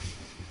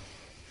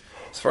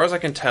 As far as I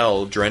can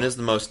tell, Dren is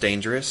the most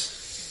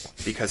dangerous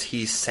because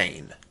he's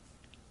sane.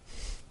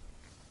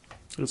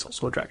 It's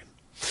also a dragon.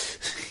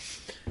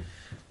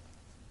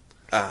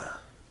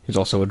 He's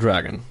also a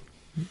dragon.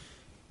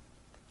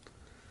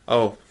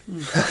 Oh.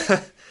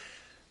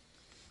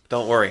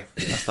 Don't worry.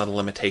 That's not a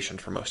limitation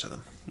for most of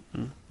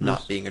them.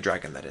 Not being a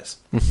dragon, that is.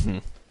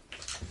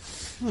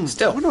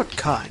 Still. I wonder what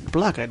kind.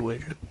 Black, I'd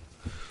wager.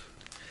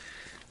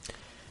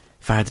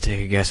 If I had to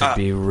take a guess, it'd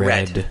be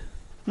red.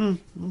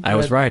 I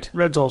was right.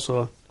 Red's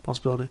also a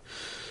possibility.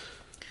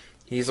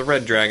 He's a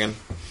red dragon.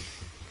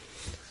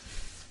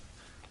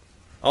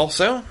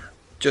 Also,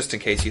 just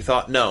in case you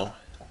thought, no,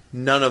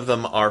 none of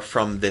them are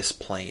from this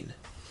plane.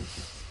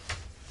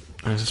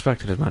 I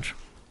suspected as much.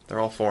 They're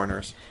all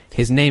foreigners.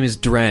 His name is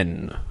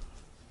Dren.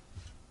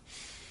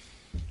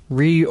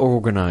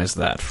 Reorganize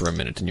that for a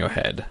minute in your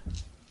head.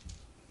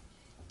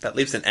 That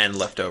leaves an N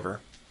left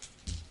over.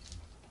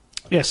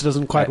 Yes, it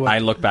doesn't quite work. I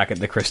look back at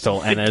the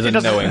crystal, and there's a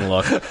knowing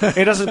look.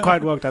 It doesn't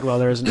quite work that well.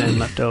 There is an N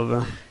left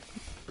over.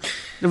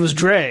 It was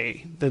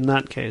Dre, in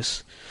that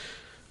case.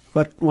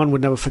 But one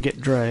would never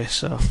forget Dre,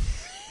 so...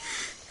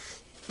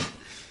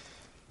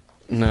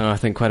 No, I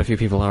think quite a few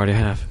people already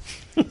have.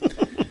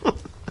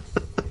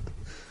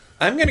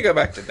 I'm going to go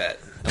back to bed,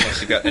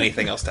 unless you've got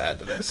anything else to add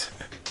to this.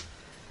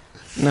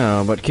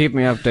 No, but keep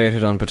me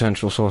updated on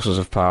potential sources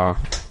of power.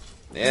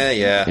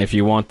 Yeah. If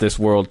you want this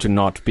world to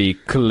not be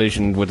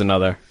collisioned with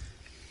another.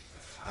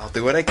 I'll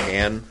do what I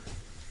can.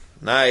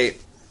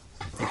 Night.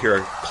 You hear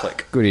a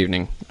click. Good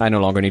evening. I no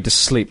longer need to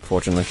sleep,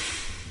 fortunately.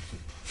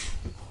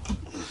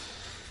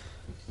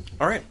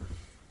 Alright.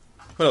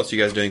 What else are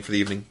you guys doing for the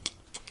evening?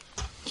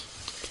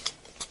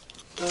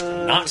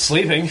 Not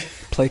sleeping.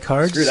 Play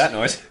cards? Screw that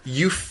noise.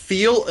 You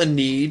feel a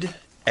need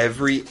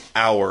every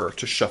hour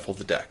to shuffle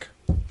the deck.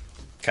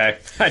 Okay,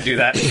 I do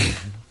that.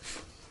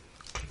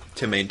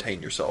 To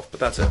maintain yourself, but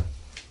that's it.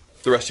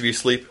 The rest of you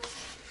sleep?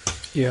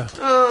 Yeah.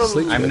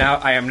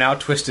 I am now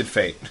Twisted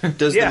Fate.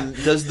 Does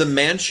the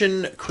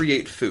mansion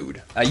create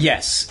food?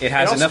 Yes, it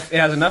has enough. It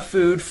has enough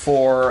food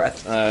for. It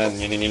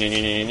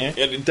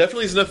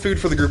definitely is enough food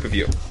for the group of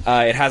you.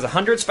 It has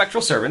 100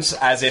 spectral servants,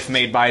 as if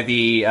made by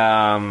the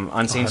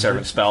unseen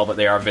servant spell, but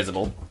they are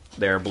visible.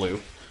 They're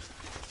blue,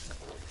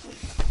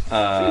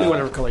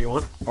 whatever color you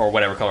want. or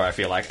whatever color I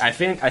feel like. I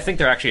think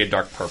they're actually a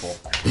dark purple.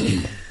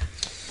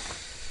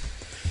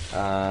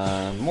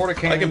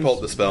 Mordecai. I can pull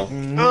up the spell.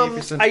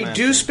 I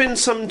do spend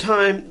some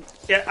time.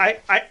 Yeah,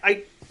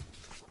 I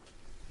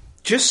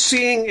just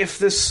seeing if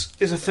this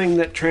is a thing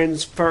that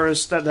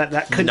transfers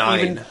that could 9.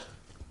 even.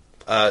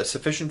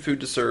 Sufficient food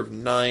to serve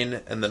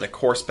 9, and then a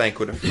course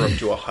banquet for up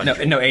to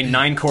 100. No, a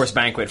 9-course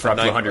banquet for up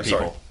to 100 people.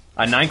 Sorry.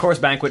 A 9-course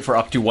banquet for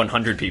up to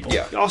 100 people.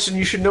 Yeah. Austin,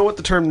 you should know what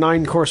the term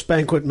 9-course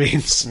banquet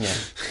means.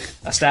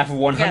 Yeah. A staff of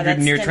 100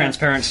 that's near enough.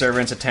 transparent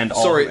servants attend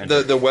all. Sorry, who the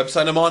enter.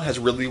 website I'm on has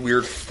really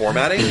weird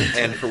formatting,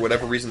 and for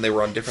whatever reason they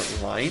were on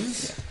different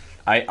lines.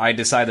 I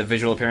decide the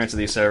visual appearance of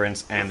these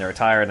servants and their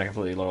attire, and they're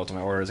completely loyal to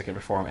my orders. They can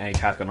perform any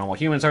task a normal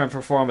human servant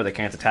perform, but they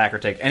can't attack or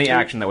take any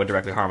action that would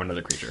directly harm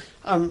another creature.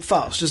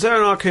 Faust, is there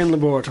an arcane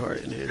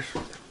laboratory in here?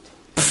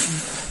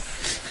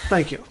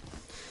 Thank you.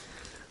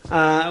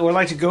 I would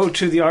like to go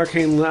to the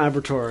arcane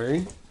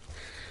laboratory,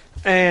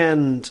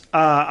 and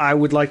I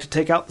would like to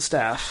take out the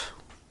staff,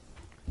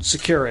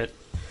 secure it,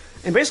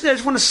 and basically I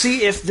just want to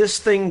see if this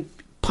thing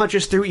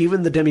punches through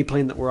even the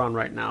demiplane that we're on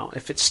right now,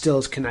 if it still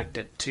is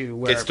connected to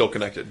where It's still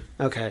connected.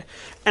 Okay,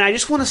 and I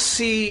just want to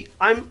see.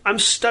 I'm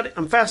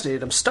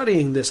fascinated. I'm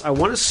studying this. I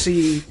want to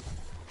see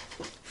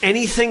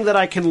anything that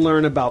I can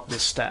learn about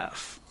this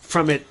staff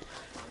from it.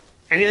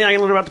 Anything I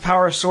can learn about the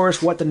power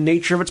source, what the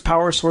nature of its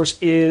power source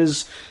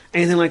is,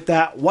 anything like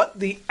that. What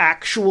the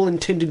actual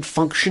intended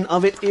function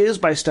of it is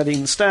by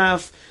studying the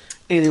staff,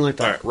 anything like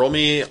that. All right, roll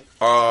me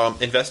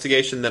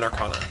investigation, then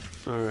Arcana.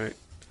 All right.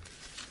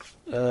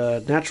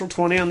 Natural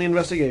 20 on the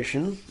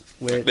investigation.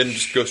 Which... Then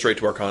just go straight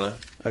to Arcana.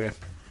 Okay.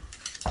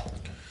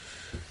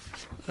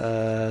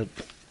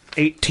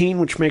 18,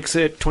 which makes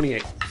it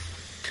 28.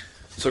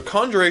 So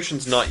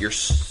conjuration's not your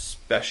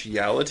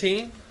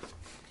speciality,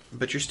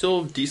 but you're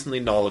still decently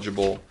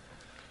knowledgeable.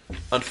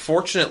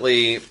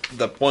 Unfortunately,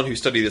 the one who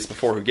studied this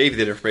before, who gave you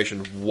that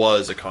information,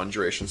 was a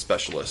conjuration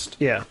specialist.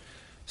 Yeah.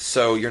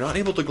 So you're not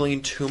able to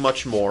glean too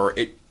much more.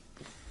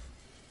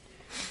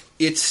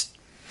 It's...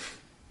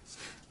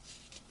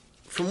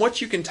 From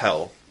what you can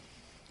tell,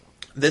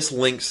 this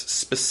links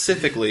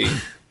specifically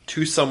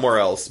to somewhere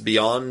else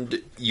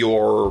beyond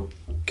your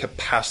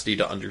capacity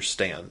to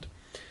understand.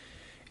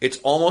 It's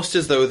almost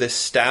as though this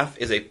staff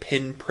is a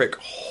pinprick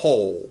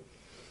hole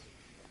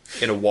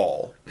in a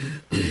wall.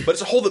 But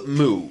it's a hole that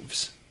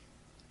moves.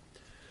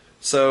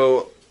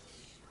 So,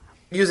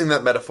 using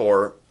that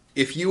metaphor,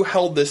 if you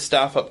held this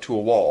staff up to a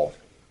wall,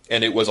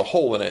 and it was a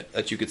hole in it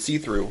that you could see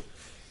through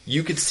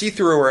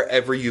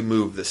wherever you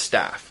move the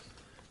staff.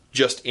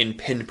 Just in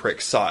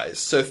pinprick size.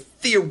 So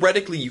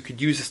theoretically you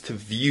could use this to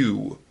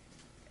view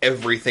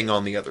everything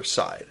on the other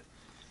side.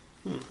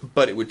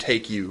 But it would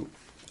take you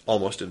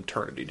almost an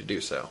eternity to do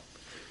so.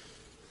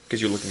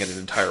 Because you're looking at an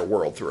entire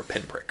world through a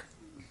pinprick.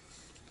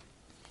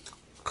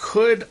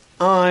 Could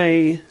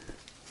I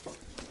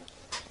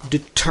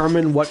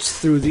determine what's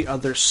through the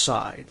other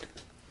side?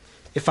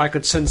 If I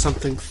could send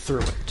something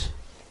through it?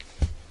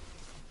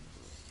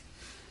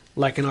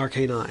 Like an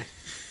arcane eye.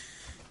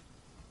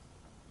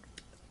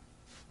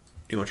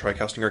 You want to try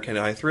casting Arcane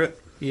Eye through it?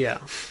 Yeah.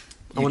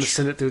 I want to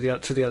send it through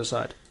to the other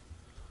side.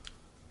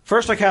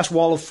 First I cast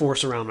Wall of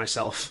Force around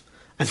myself,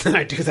 and then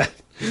I do that.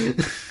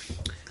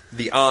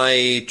 The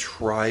eye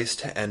tries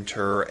to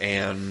enter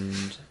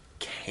and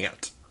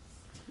can't.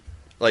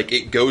 Like,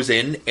 it goes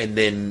in, and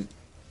then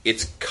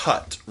it's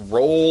cut.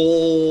 Roll...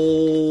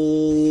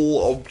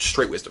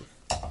 straight wisdom.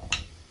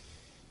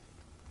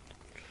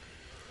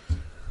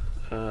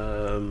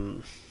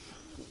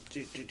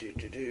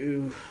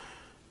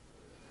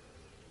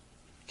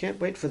 Can't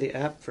wait for the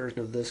app version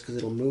of this because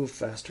it'll move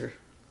faster.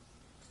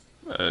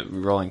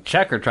 Rolling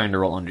check or trying to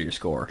roll under your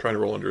score? Trying to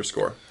roll under a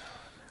score.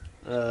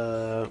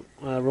 I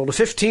rolled a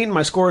 15,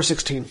 my score is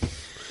 16.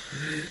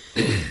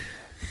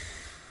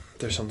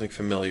 There's something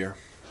familiar.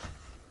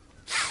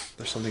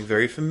 There's something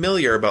very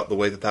familiar about the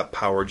way that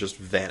power just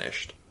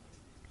vanished.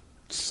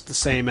 It's the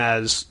same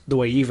as the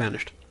way you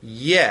vanished.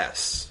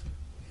 Yes.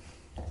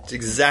 It's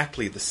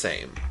exactly the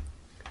same.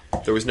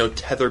 There was no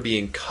tether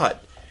being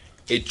cut.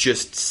 It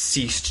just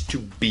ceased to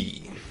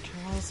be.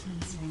 Charles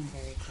been sitting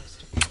very close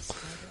to this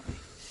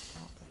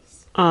about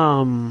this.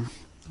 I'm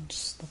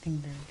just looking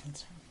very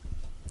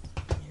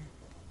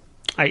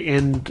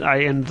concerned.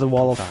 I end the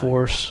Wall of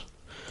Force.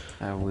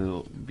 I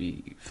will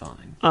be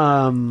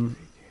fine.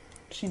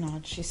 She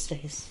nods. She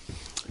stays.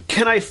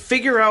 Can I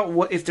figure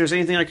out if there's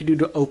anything I can do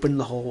to open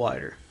the hole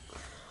wider?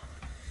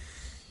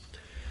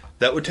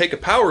 That would take a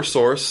power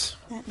source.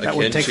 That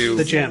would take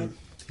the gem.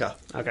 Yeah.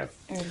 Okay.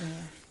 Earlier.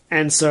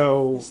 And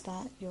so... Is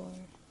that your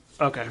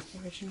okay.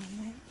 original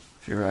name?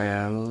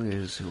 Tariel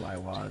is who I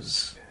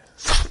was.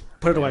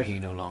 Put it away. He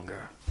no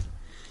longer.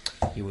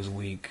 He was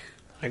weak,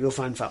 I go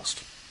find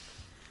Faust.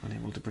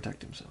 unable to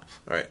protect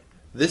himself. All right.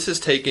 This has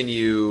taken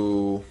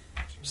you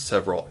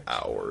several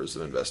hours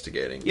of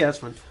investigating. Yeah, that's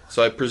fine.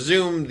 So I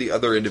presume the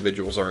other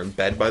individuals are in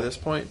bed by this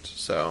point.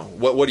 So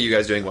what are you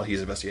guys doing while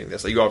he's investigating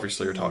this? Like, you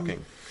obviously are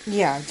talking.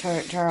 Yeah,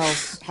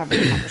 Charles having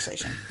a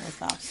conversation with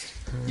Faust.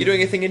 You doing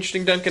anything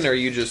interesting, Duncan, or are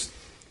you just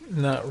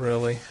Not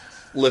really.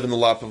 living the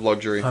lap of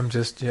luxury? I'm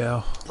just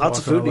Lots of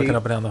walking, food to looking eat.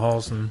 up and down the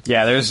halls and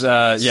Yeah,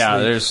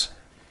 there's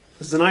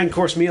It's a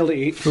 9-course meal to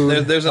eat.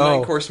 There's a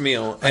 9-course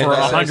meal. For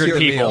 100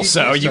 people,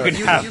 so you can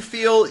have...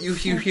 You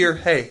hear,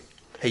 hey,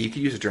 you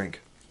could use a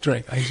drink.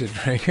 Drink. I use a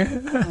drink.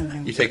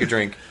 You take a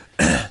drink.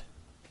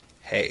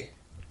 Hey,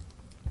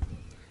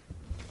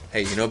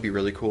 you know what'd be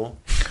really cool?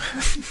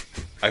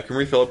 I can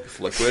refill up with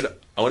liquid.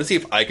 I want to see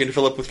if I can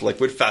fill up with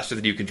liquid faster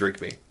than you can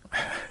drink me.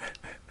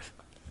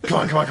 Come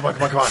on.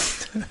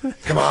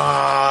 Come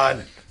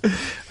on.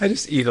 I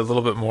just eat a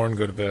little bit more and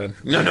go to bed.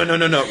 No. Roll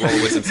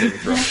a wisdom saving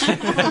throw.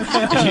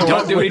 If you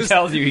don't do what he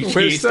tells you,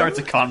 he starts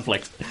a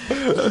conflict.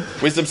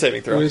 Wisdom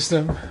saving throw.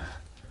 Wisdom.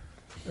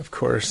 Of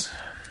course.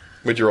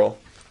 What'd you roll?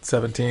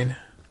 17.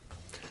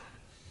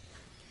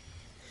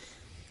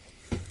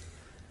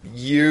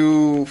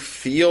 You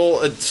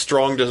feel a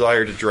strong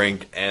desire to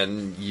drink,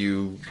 and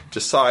you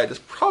decide it's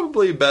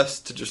probably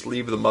best to just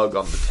leave the mug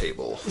on the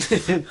table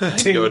and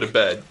go to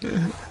bed.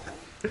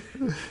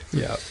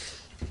 Yeah.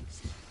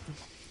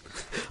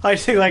 I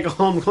think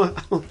I'm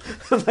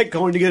like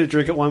going to get a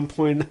drink at one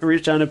point. I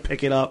reach down to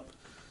pick it up.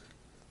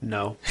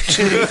 No.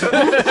 You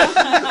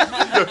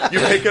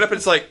pick it up, and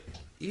it's like,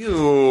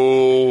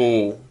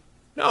 ew.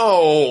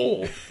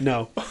 No.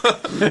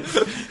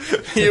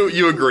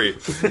 You agree.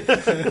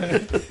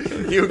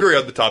 You agree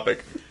on the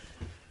topic.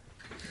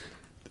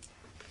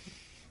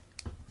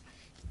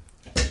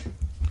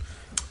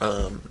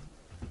 All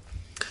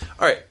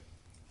right.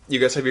 You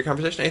guys have your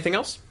conversation. Anything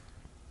else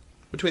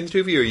between the two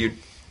of you? Or are you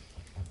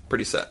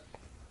pretty set?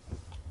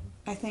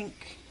 I think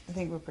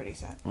we're pretty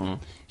set.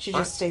 She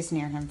just stays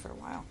near him for a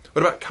while.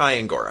 What about Kai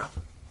and Gora?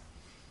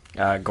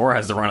 Gora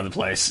has the run of the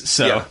place,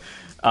 so... Yeah.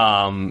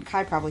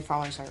 Kai probably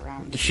follows her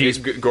around. She's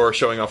Gora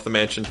showing off the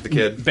mansion to the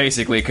kid.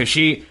 Basically, because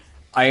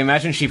I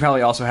imagine she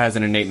probably also has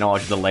an innate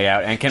knowledge of the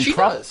layout, and She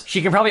does.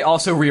 She can probably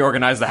also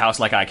reorganize the house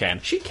like I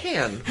can. She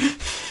can.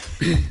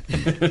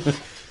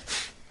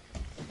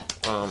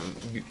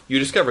 You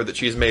discover that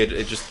she's made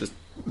just this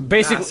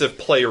massive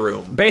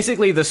playroom.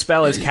 Basically, the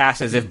spell is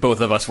cast as if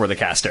both of us were the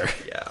caster.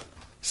 Yeah.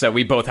 So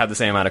we both have the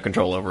same amount of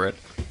control over it.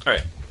 All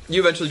right. You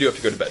eventually do have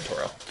to go to bed,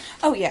 Toro.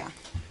 Oh, yeah.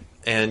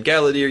 And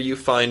Galadir, you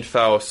find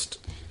Faust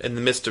in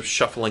the midst of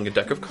shuffling a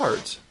deck of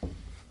cards.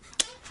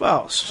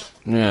 Faust.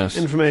 Yes.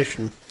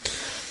 Information.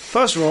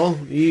 First of all,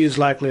 he is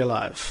likely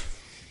alive.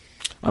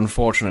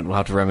 Unfortunate, we'll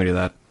have to remedy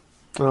that.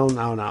 Oh,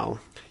 no.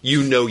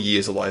 You know Yi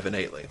is alive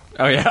innately.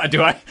 Oh yeah,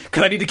 do I?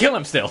 Because I need to kill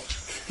him still.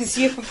 Because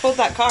you pulled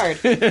that card.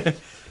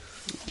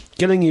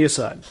 Getting you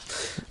aside.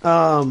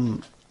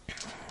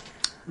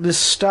 This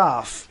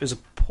staff is a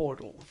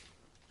portal.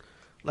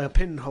 Like a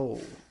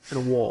pinhole in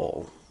a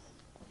wall,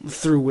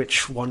 through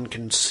which one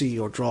can see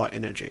or draw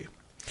energy.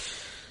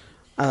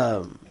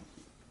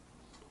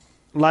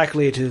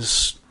 Likely it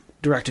is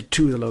directed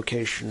to the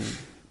location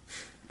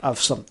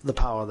of the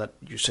power that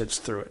you sense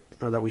through it,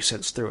 or that we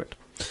sense through it.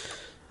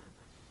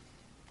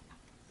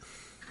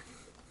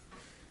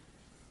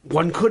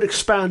 One could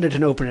expand it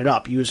and open it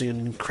up using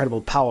an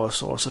incredible power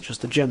source such as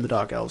the gem the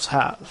Dark Elves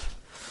have.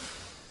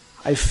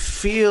 I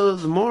feel,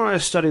 the more I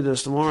study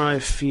this, the more I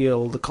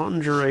feel the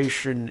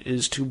conjuration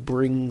is to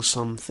bring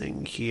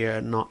something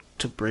here, not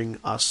to bring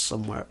us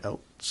somewhere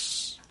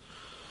else.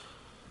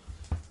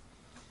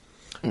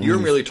 You were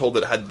merely told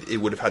that it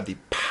would have had the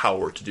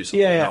power to do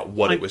something, not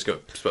what it was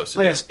supposed to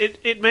do. Yes,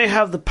 it may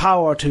have the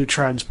power to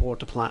transport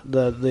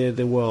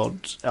the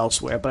world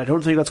elsewhere, but I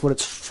don't think that's what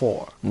it's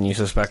for. And you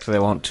suspect they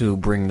want to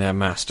bring their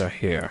master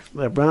here?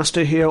 Their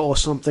master here or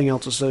something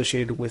else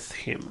associated with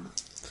him.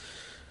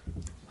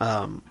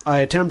 I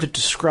attempted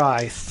to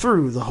scry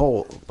through the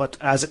hole, but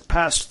as it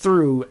passed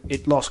through,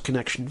 it lost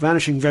connection,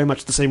 vanishing very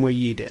much the same way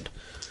Yi did,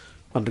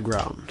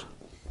 underground.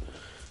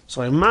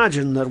 So I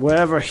imagine that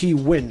wherever he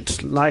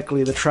went,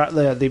 likely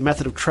the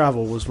method of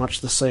travel was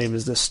much the same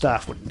as this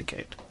staff would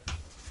indicate.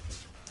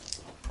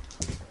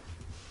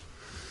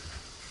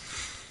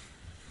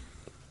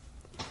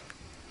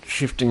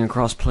 Shifting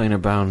across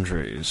planar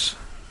boundaries.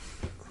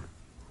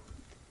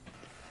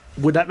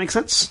 Would that make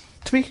sense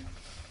to me?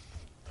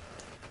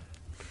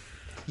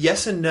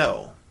 Yes and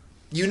no.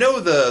 You know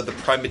the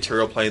prime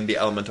material plane, the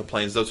elemental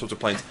planes, those sorts of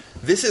planes.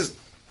 This is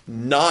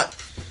not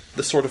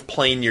the sort of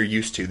plane you're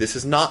used to. This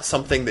is not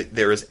something that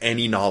there is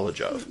any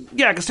knowledge of.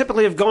 Yeah, because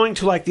typically if going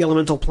to like the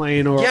elemental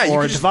plane or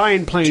a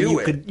divine plane,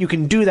 you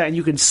can do that and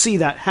you can see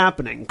that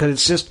happening because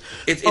it's just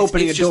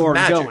opening a door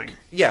and going.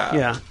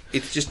 Yeah.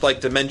 It's just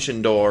like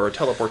dimension door or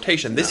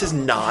teleportation. This is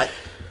not.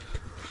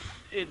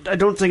 I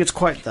don't think it's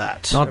quite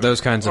that. Not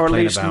those kinds of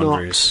planar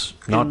boundaries.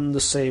 Not in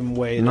the same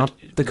way. Not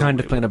the kind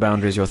of planar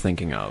boundaries you're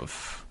thinking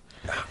of.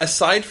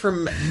 Aside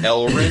from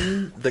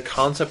Elrin, the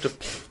concept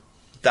of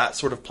that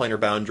sort of planar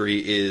boundary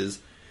is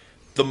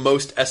the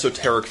most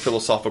esoteric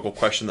philosophical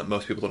question that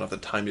most people don't have the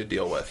time to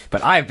deal with.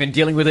 But I've been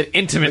dealing with it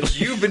intimately. But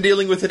you've been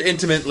dealing with it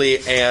intimately,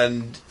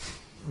 and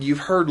you've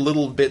heard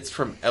little bits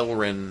from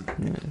Elrin.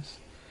 Yes.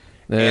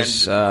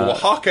 There's, and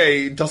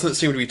Hawkeye doesn't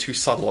seem to be too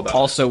subtle about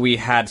also, we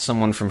had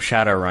someone from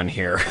Shadowrun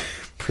here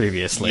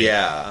previously.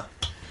 Yeah.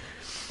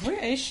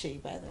 Where is she,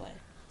 by the way?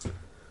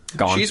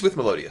 Gone. She's with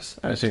Melodious.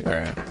 I see.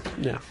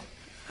 Yeah.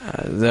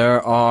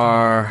 There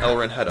are...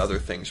 Elrin had other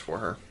things for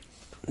her.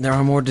 there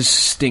are more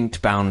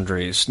distinct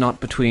boundaries, not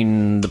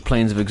between the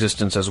planes of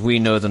existence as we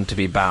know them to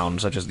be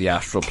bound, such as the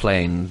astral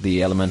plane,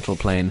 the elemental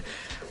plane,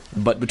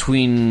 but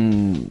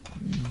between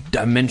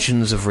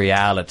dimensions of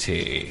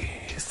reality,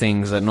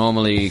 things that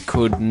normally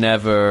could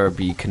never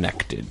be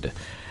connected.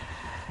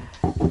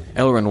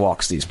 Elrond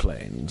walks these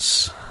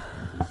planes.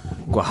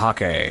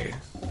 Guahake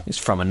is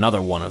from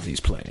another one of these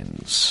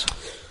planes.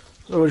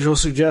 So what you're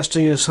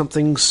suggesting is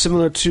something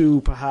similar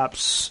to,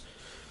 perhaps,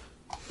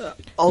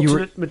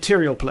 alternate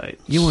material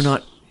planes. You were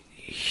not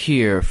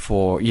here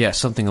for... Yes,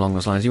 something along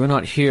those lines. You were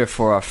not here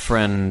for our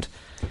friend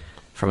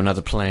from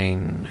another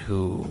plane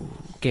who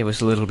gave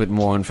us a little bit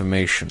more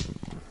information.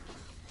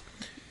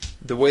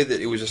 The way that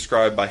it was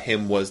described by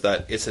him was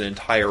that it's an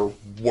entire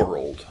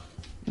world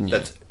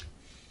that's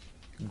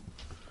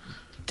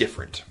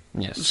different.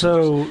 Yes.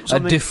 So a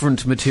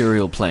different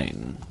material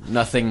plane.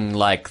 Nothing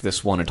like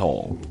this one at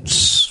all.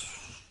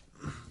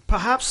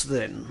 Perhaps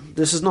then,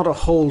 this is not a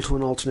hole to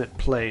an alternate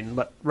plane,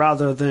 but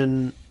rather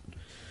than...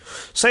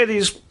 Say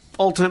these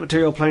alternate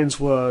material planes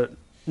were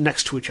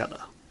next to each other,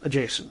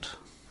 adjacent.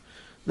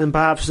 Then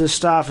perhaps this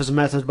staff is a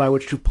method by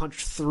which to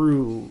punch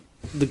through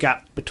the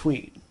gap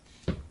between.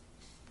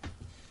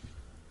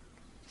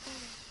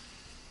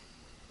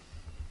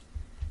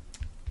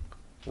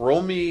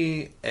 Roll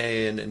me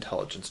an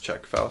intelligence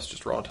check, Faust.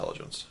 Just raw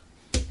intelligence.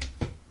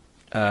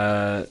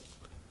 My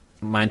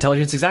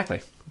intelligence exactly.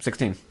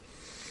 16.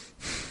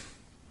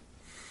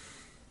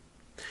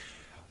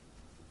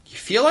 You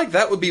feel like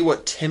that would be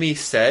what Timmy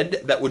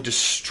said that would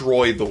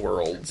destroy the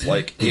worlds.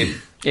 Like,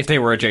 If they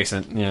were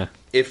adjacent, yeah.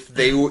 if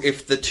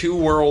the two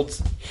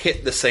worlds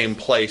hit the same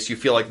place, you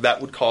feel like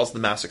that would cause the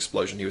mass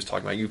explosion he was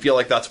talking about. You feel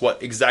like that's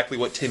exactly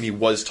what Timmy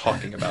was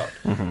talking about.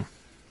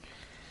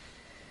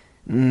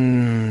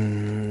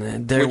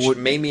 Which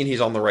may mean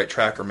he's on the right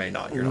track or may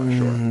not. You're not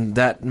sure.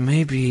 That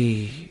may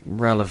be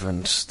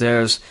relevant.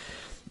 There's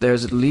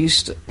at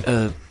least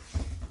a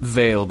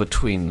veil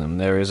between them.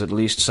 There is at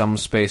least some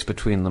space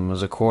between them,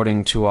 as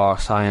according to our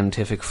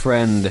scientific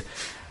friend,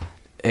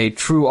 a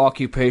true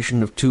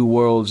occupation of two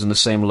worlds in the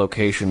same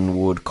location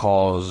would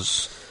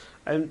cause...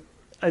 I'm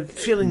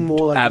feeling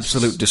more like...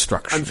 absolute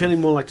destruction. I'm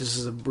feeling more like this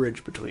is a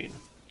bridge between.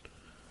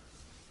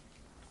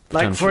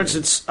 Like, for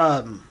instance,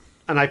 and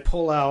I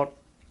pull out...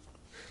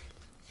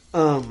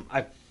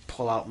 I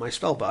pull out my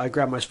spell book. I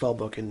grab my spell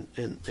book and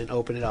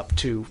open it up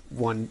to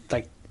one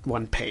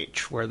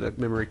page where the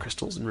memory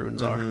crystals and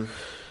runes are,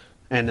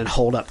 and then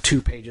hold up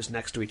 2 pages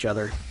next to each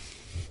other.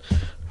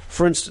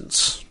 For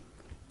instance,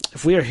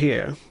 if we are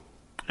here,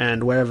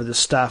 and wherever this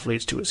staff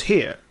leads to is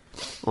here,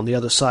 on the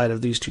other side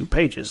of these 2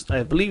 pages,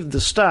 I believe the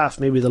staff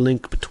may be the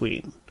link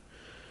between,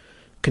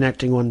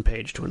 connecting one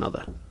page to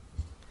another.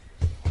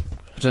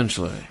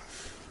 Potentially.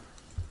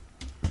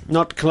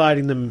 Not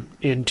colliding them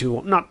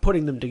into... not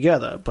putting them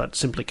together, but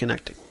simply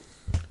connecting.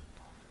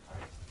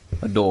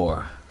 A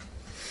door.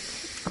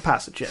 A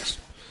passage, yes.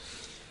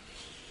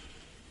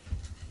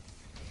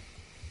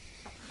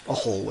 A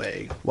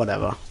hallway,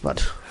 whatever,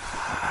 but...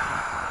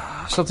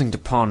 Something to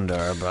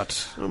ponder,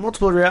 but...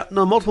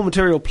 multiple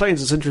material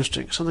planes is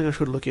interesting. Something I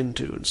should look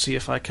into and see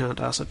if I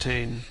can't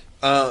ascertain.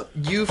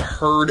 You've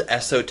heard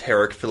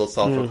esoteric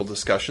philosophical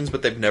discussions,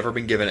 but they've never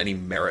been given any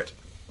merit.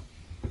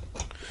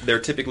 They're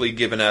typically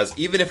given as,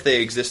 even if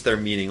they exist, they're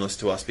meaningless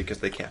to us because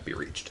they can't be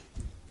reached.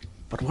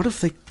 But what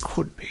if they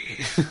could be?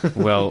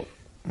 Well...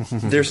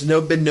 There's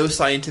been no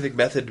scientific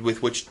method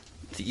with which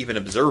to even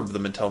observe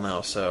them until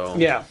now, so...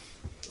 Yeah.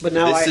 But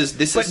now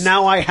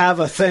now I have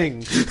a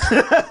thing.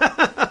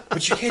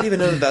 But you can't even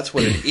know that that's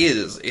what it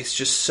is. It's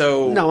just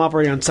so... No, I'm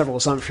operating on several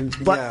assumptions.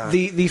 But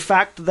the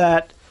fact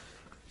that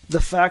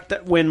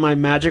when my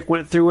magic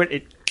went through it,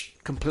 it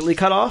completely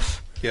cut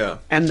off. Yeah.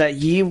 And that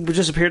ye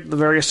disappeared the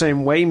very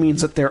same way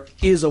means that there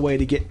is a way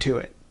to get to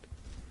it.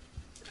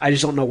 I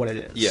just don't know what it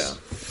is. Yeah.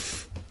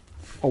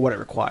 Or what it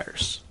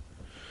requires.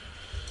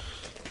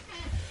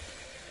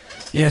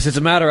 Yes, it's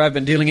a matter I've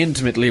been dealing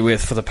intimately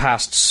with for the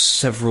past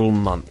several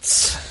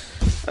months.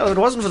 Well, if it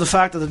wasn't for the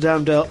fact that the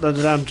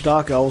damned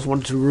Dark Elves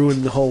wanted to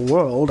ruin the whole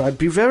world, I'd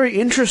be very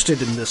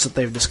interested in this that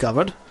they've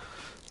discovered.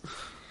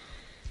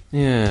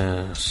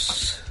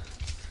 Yes.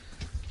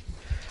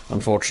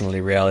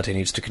 Unfortunately, reality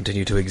needs to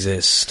continue to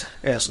exist.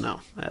 Yes, no,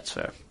 that's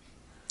fair.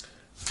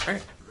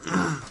 Alright.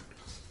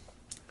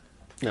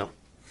 No.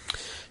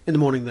 In the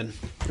morning, then.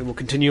 We will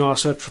continue our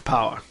search for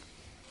power.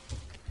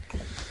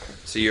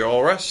 So you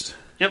all rest?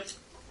 Yep.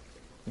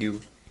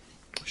 You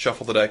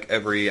shuffle the deck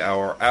every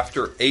hour.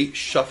 After 8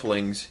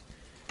 shufflings,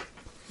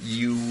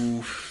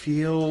 you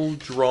feel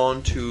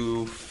drawn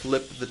to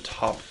flip the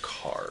top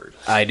card.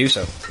 I do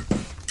so.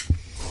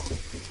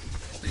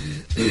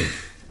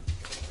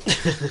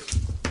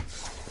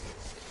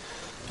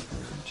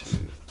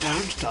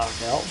 Damned Dark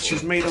Elves.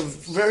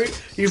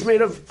 You've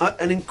made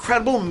an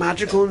incredible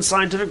magical and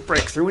scientific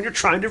breakthrough, and you're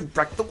trying to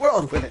wreck the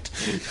world with it.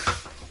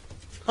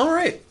 All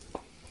right.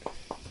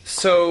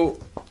 So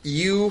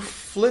you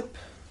flip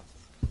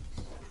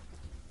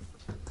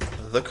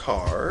the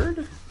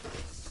card.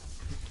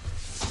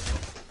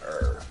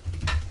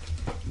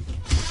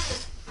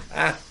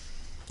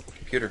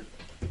 Computer.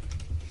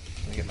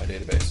 Let me get my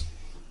database.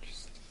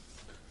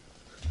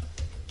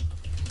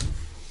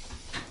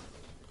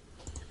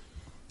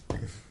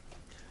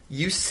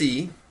 You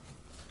see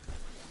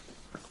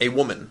a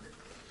woman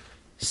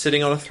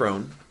sitting on a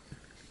throne,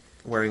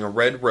 wearing a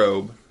red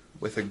robe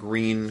with a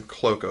green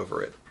cloak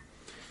over it.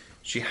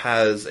 She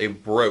has a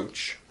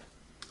brooch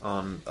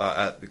on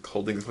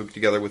holding the cloak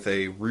together with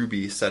a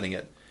ruby setting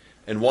it.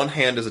 In one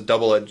hand is a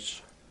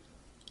double-edged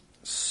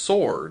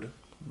sword,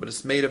 but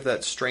it's made of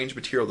that strange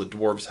material the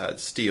dwarves had,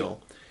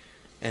 steel.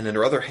 And in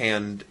her other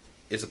hand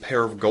is a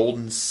pair of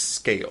golden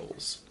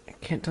scales. I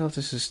can't tell if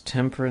this is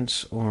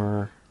temperance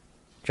or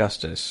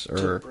justice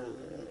or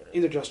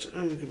either justice.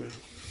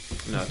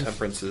 No,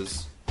 temperance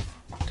has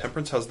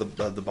the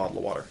bottle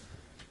of water.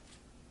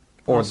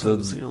 or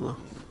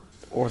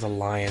the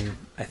lion.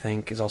 I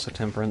think is also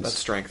temperance. That's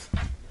strength.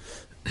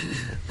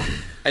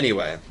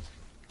 Anyway,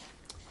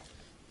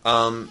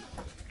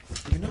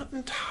 you're not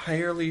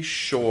entirely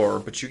sure,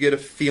 but you get a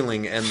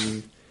feeling,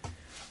 and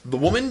the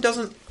woman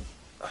doesn't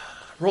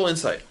roll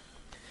insight.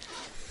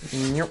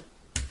 Nope.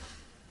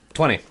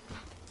 20.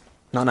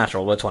 Not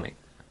natural, but 20.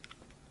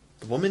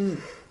 The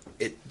woman,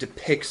 it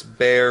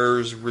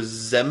bears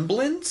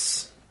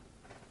resemblance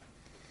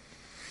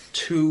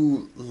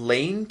to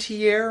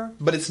Laintier,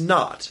 but it's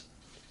not.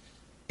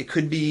 It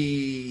could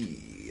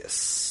be a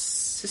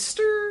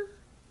sister?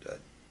 A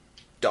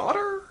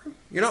daughter?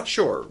 You're not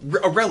sure.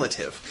 A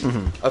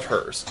relative of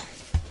hers.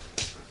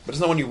 But it's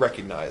not one you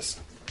recognize.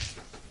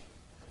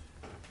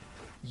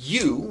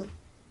 You...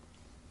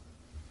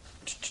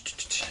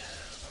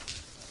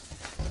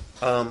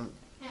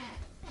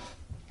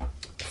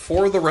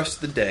 for the rest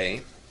of the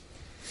day,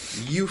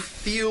 you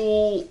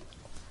feel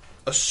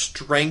a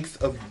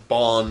strength of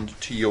bond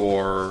to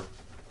your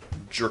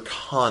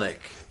draconic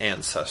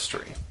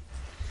ancestry.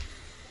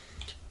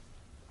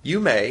 You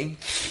may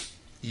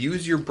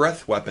use your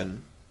breath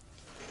weapon,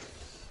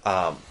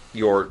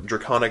 your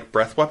draconic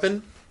breath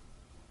weapon,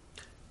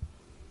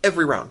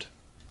 every round.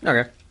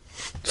 Okay.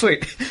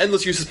 Sweet.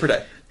 Endless uses per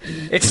day.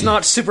 It's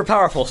not super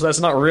powerful, so that's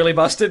not really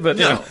busted, but...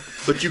 No,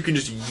 but you can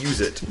just use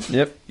it.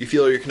 Yep. You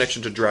feel your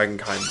connection to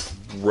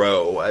Dragonkind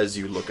grow as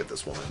you look at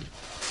this woman.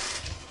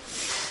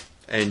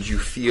 And you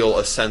feel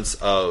a sense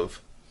of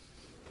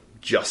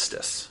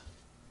justice.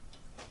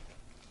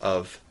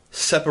 Of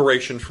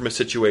separation from a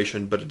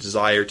situation, but a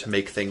desire to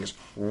make things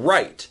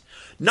right.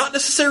 Not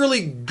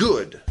necessarily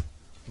good,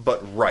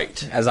 but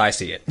right. As I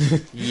see it.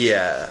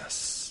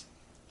 Yes.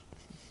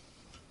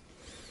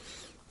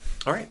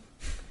 All right.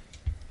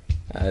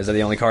 Is that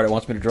the only card it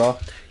wants me to draw?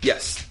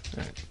 Yes.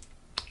 All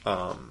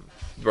right.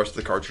 The rest of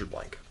the cards are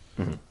blank.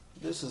 Mm-hmm.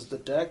 This is the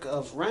deck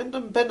of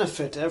random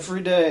benefit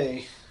every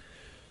day.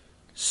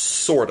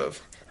 Sort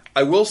of.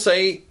 I will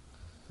say,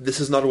 this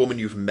is not a woman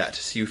you've met,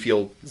 so you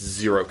feel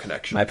zero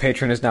connection. My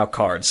patron is now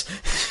cards.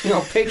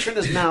 Your patron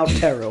is now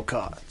tarot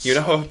cards. You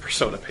now have a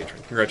persona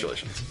patron.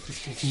 Congratulations.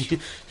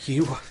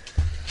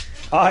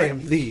 I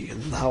am thee,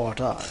 and thou art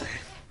I.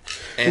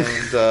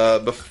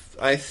 And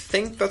I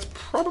think that's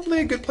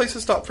probably a good place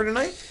to stop for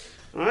tonight.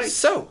 All right.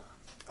 So,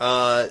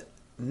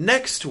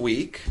 next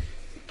week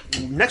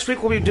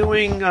we'll be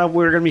doing.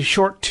 We're going to be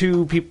short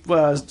two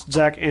people,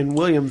 Zach and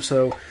William.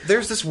 So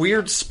there's this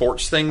weird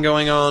sports thing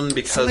going on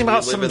because something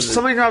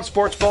about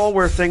sports ball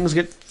where things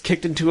get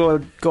kicked into a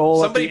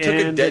goal. Somebody at the took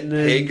end, a dead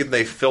pig and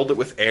they filled it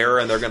with air,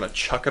 and they're going to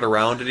chuck it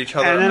around at each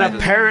other. And then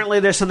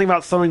apparently there's something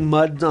about throwing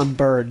mud on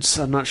birds.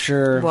 I'm not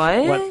sure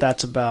what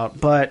that's about,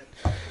 but.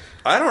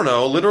 I don't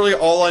know. Literally,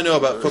 all I know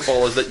about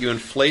football is that you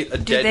inflate a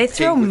dead pig. Do they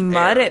throw with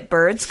mud air. at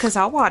birds? Because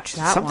I'll watch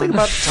that Something one.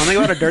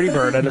 about a dirty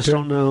bird. I just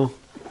don't know.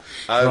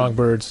 Wrong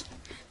birds.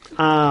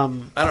 I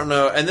don't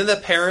know. And then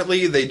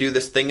apparently they do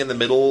this thing in the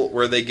middle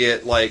where they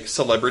get like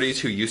celebrities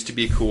who used to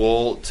be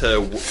cool to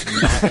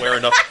not wear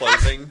enough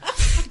clothing.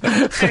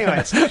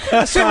 Anyways,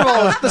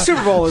 the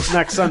Super Bowl is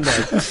next Sunday,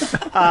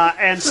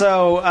 and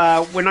so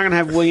we're not going to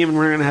have William and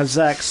we're not going to have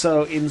Zach.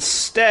 So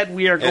instead,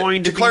 we are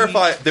going to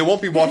clarify. They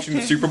won't be watching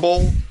the Super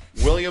Bowl.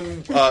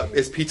 William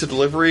is pizza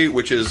delivery,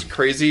 which is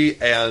crazy,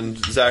 and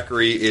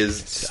Zachary is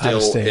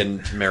still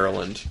in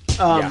Maryland.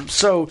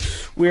 So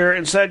we're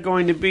instead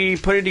going to be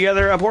putting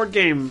together a board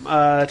game,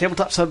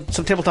 tabletop some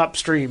tabletop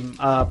stream,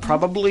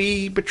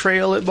 probably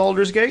Betrayal at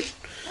Baldur's Gate.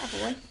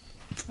 Probably.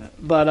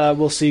 But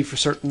we'll see for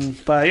certain.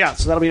 But yeah,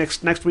 so that'll be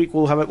next week.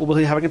 We'll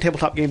be having a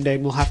tabletop game day,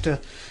 and we'll have to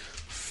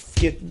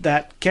get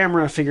that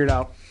camera figured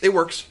out. It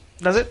works.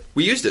 Does it?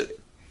 We used it.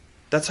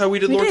 That's how we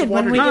did We Lords did of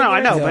when Waterdeep. we No,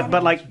 I know, Yeah.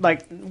 but like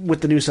with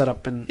the new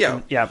setup and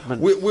but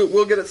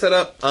We'll get it set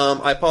up.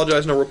 I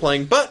apologize, no, we're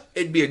playing, but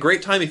it'd be a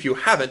great time if you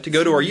haven't to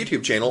go to our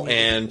YouTube channel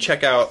and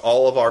check out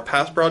all of our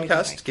past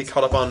broadcasts, get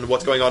caught up on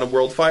what's going on in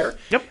Worldfire.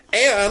 Yep.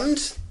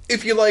 And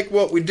if you like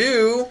what we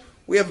do,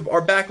 we have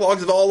our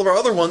backlogs of all of our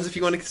other ones if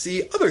you want to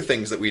see other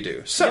things that we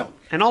do. So,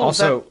 and all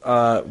Also,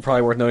 of that.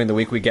 probably worth noting the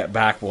week we get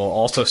back will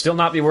also still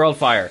not be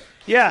Worldfire.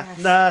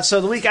 Yeah, so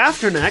the week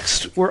after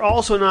next, we're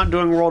also not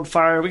doing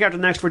Worldfire. The week after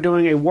next, we're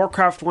doing a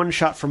Warcraft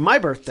one-shot for my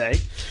birthday.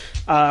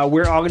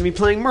 We're all going to be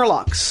playing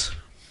Murlocs.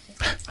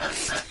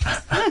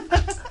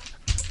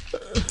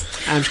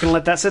 I'm just going to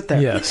let that sit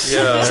there. Yes.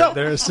 Yeah. So,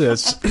 There it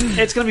sits.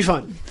 it's going to be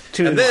fun.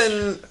 And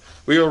then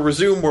we will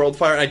resume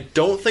Worldfire. I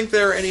don't think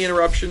there are any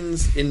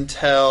interruptions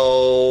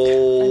until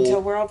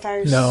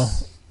Worldfire's... No.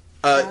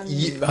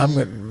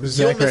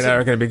 Zachary and I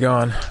are going to be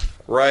gone.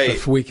 Right.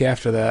 The week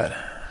after that.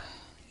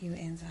 You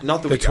and Zach.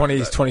 Not the The week after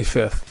that.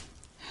 25th.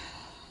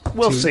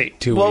 We'll see.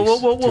 2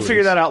 We'll weeks.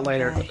 figure that out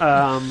later.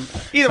 Either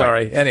way.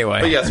 Sorry.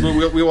 Anyway. But yes,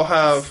 we will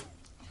have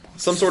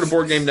some sort of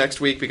board game next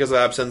week because of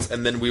absence,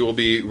 and then William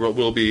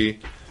will be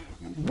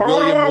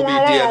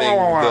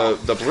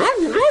DMing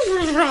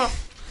the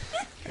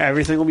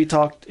Everything will be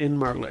talked in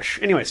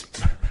Murglish. Anyways,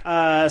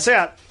 so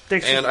yeah,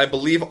 thanks. and I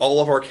believe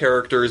all of our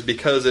characters,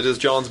 because it is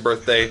John's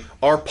birthday,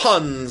 are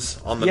puns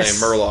on the name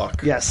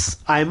Murloc. Yes,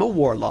 I'm a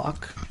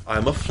warlock.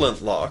 I'm a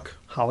flintlock.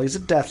 Holly's a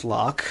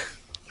deathlock.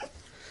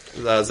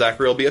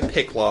 Zachary will be a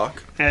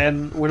picklock.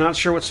 And we're not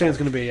sure what Stan's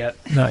going to be yet.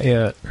 Not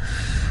yet.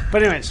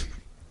 But anyways,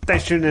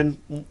 thanks for tuning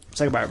in.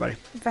 Say goodbye, everybody.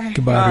 Bye.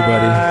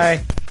 Goodbye,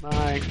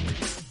 everybody.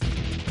 Bye.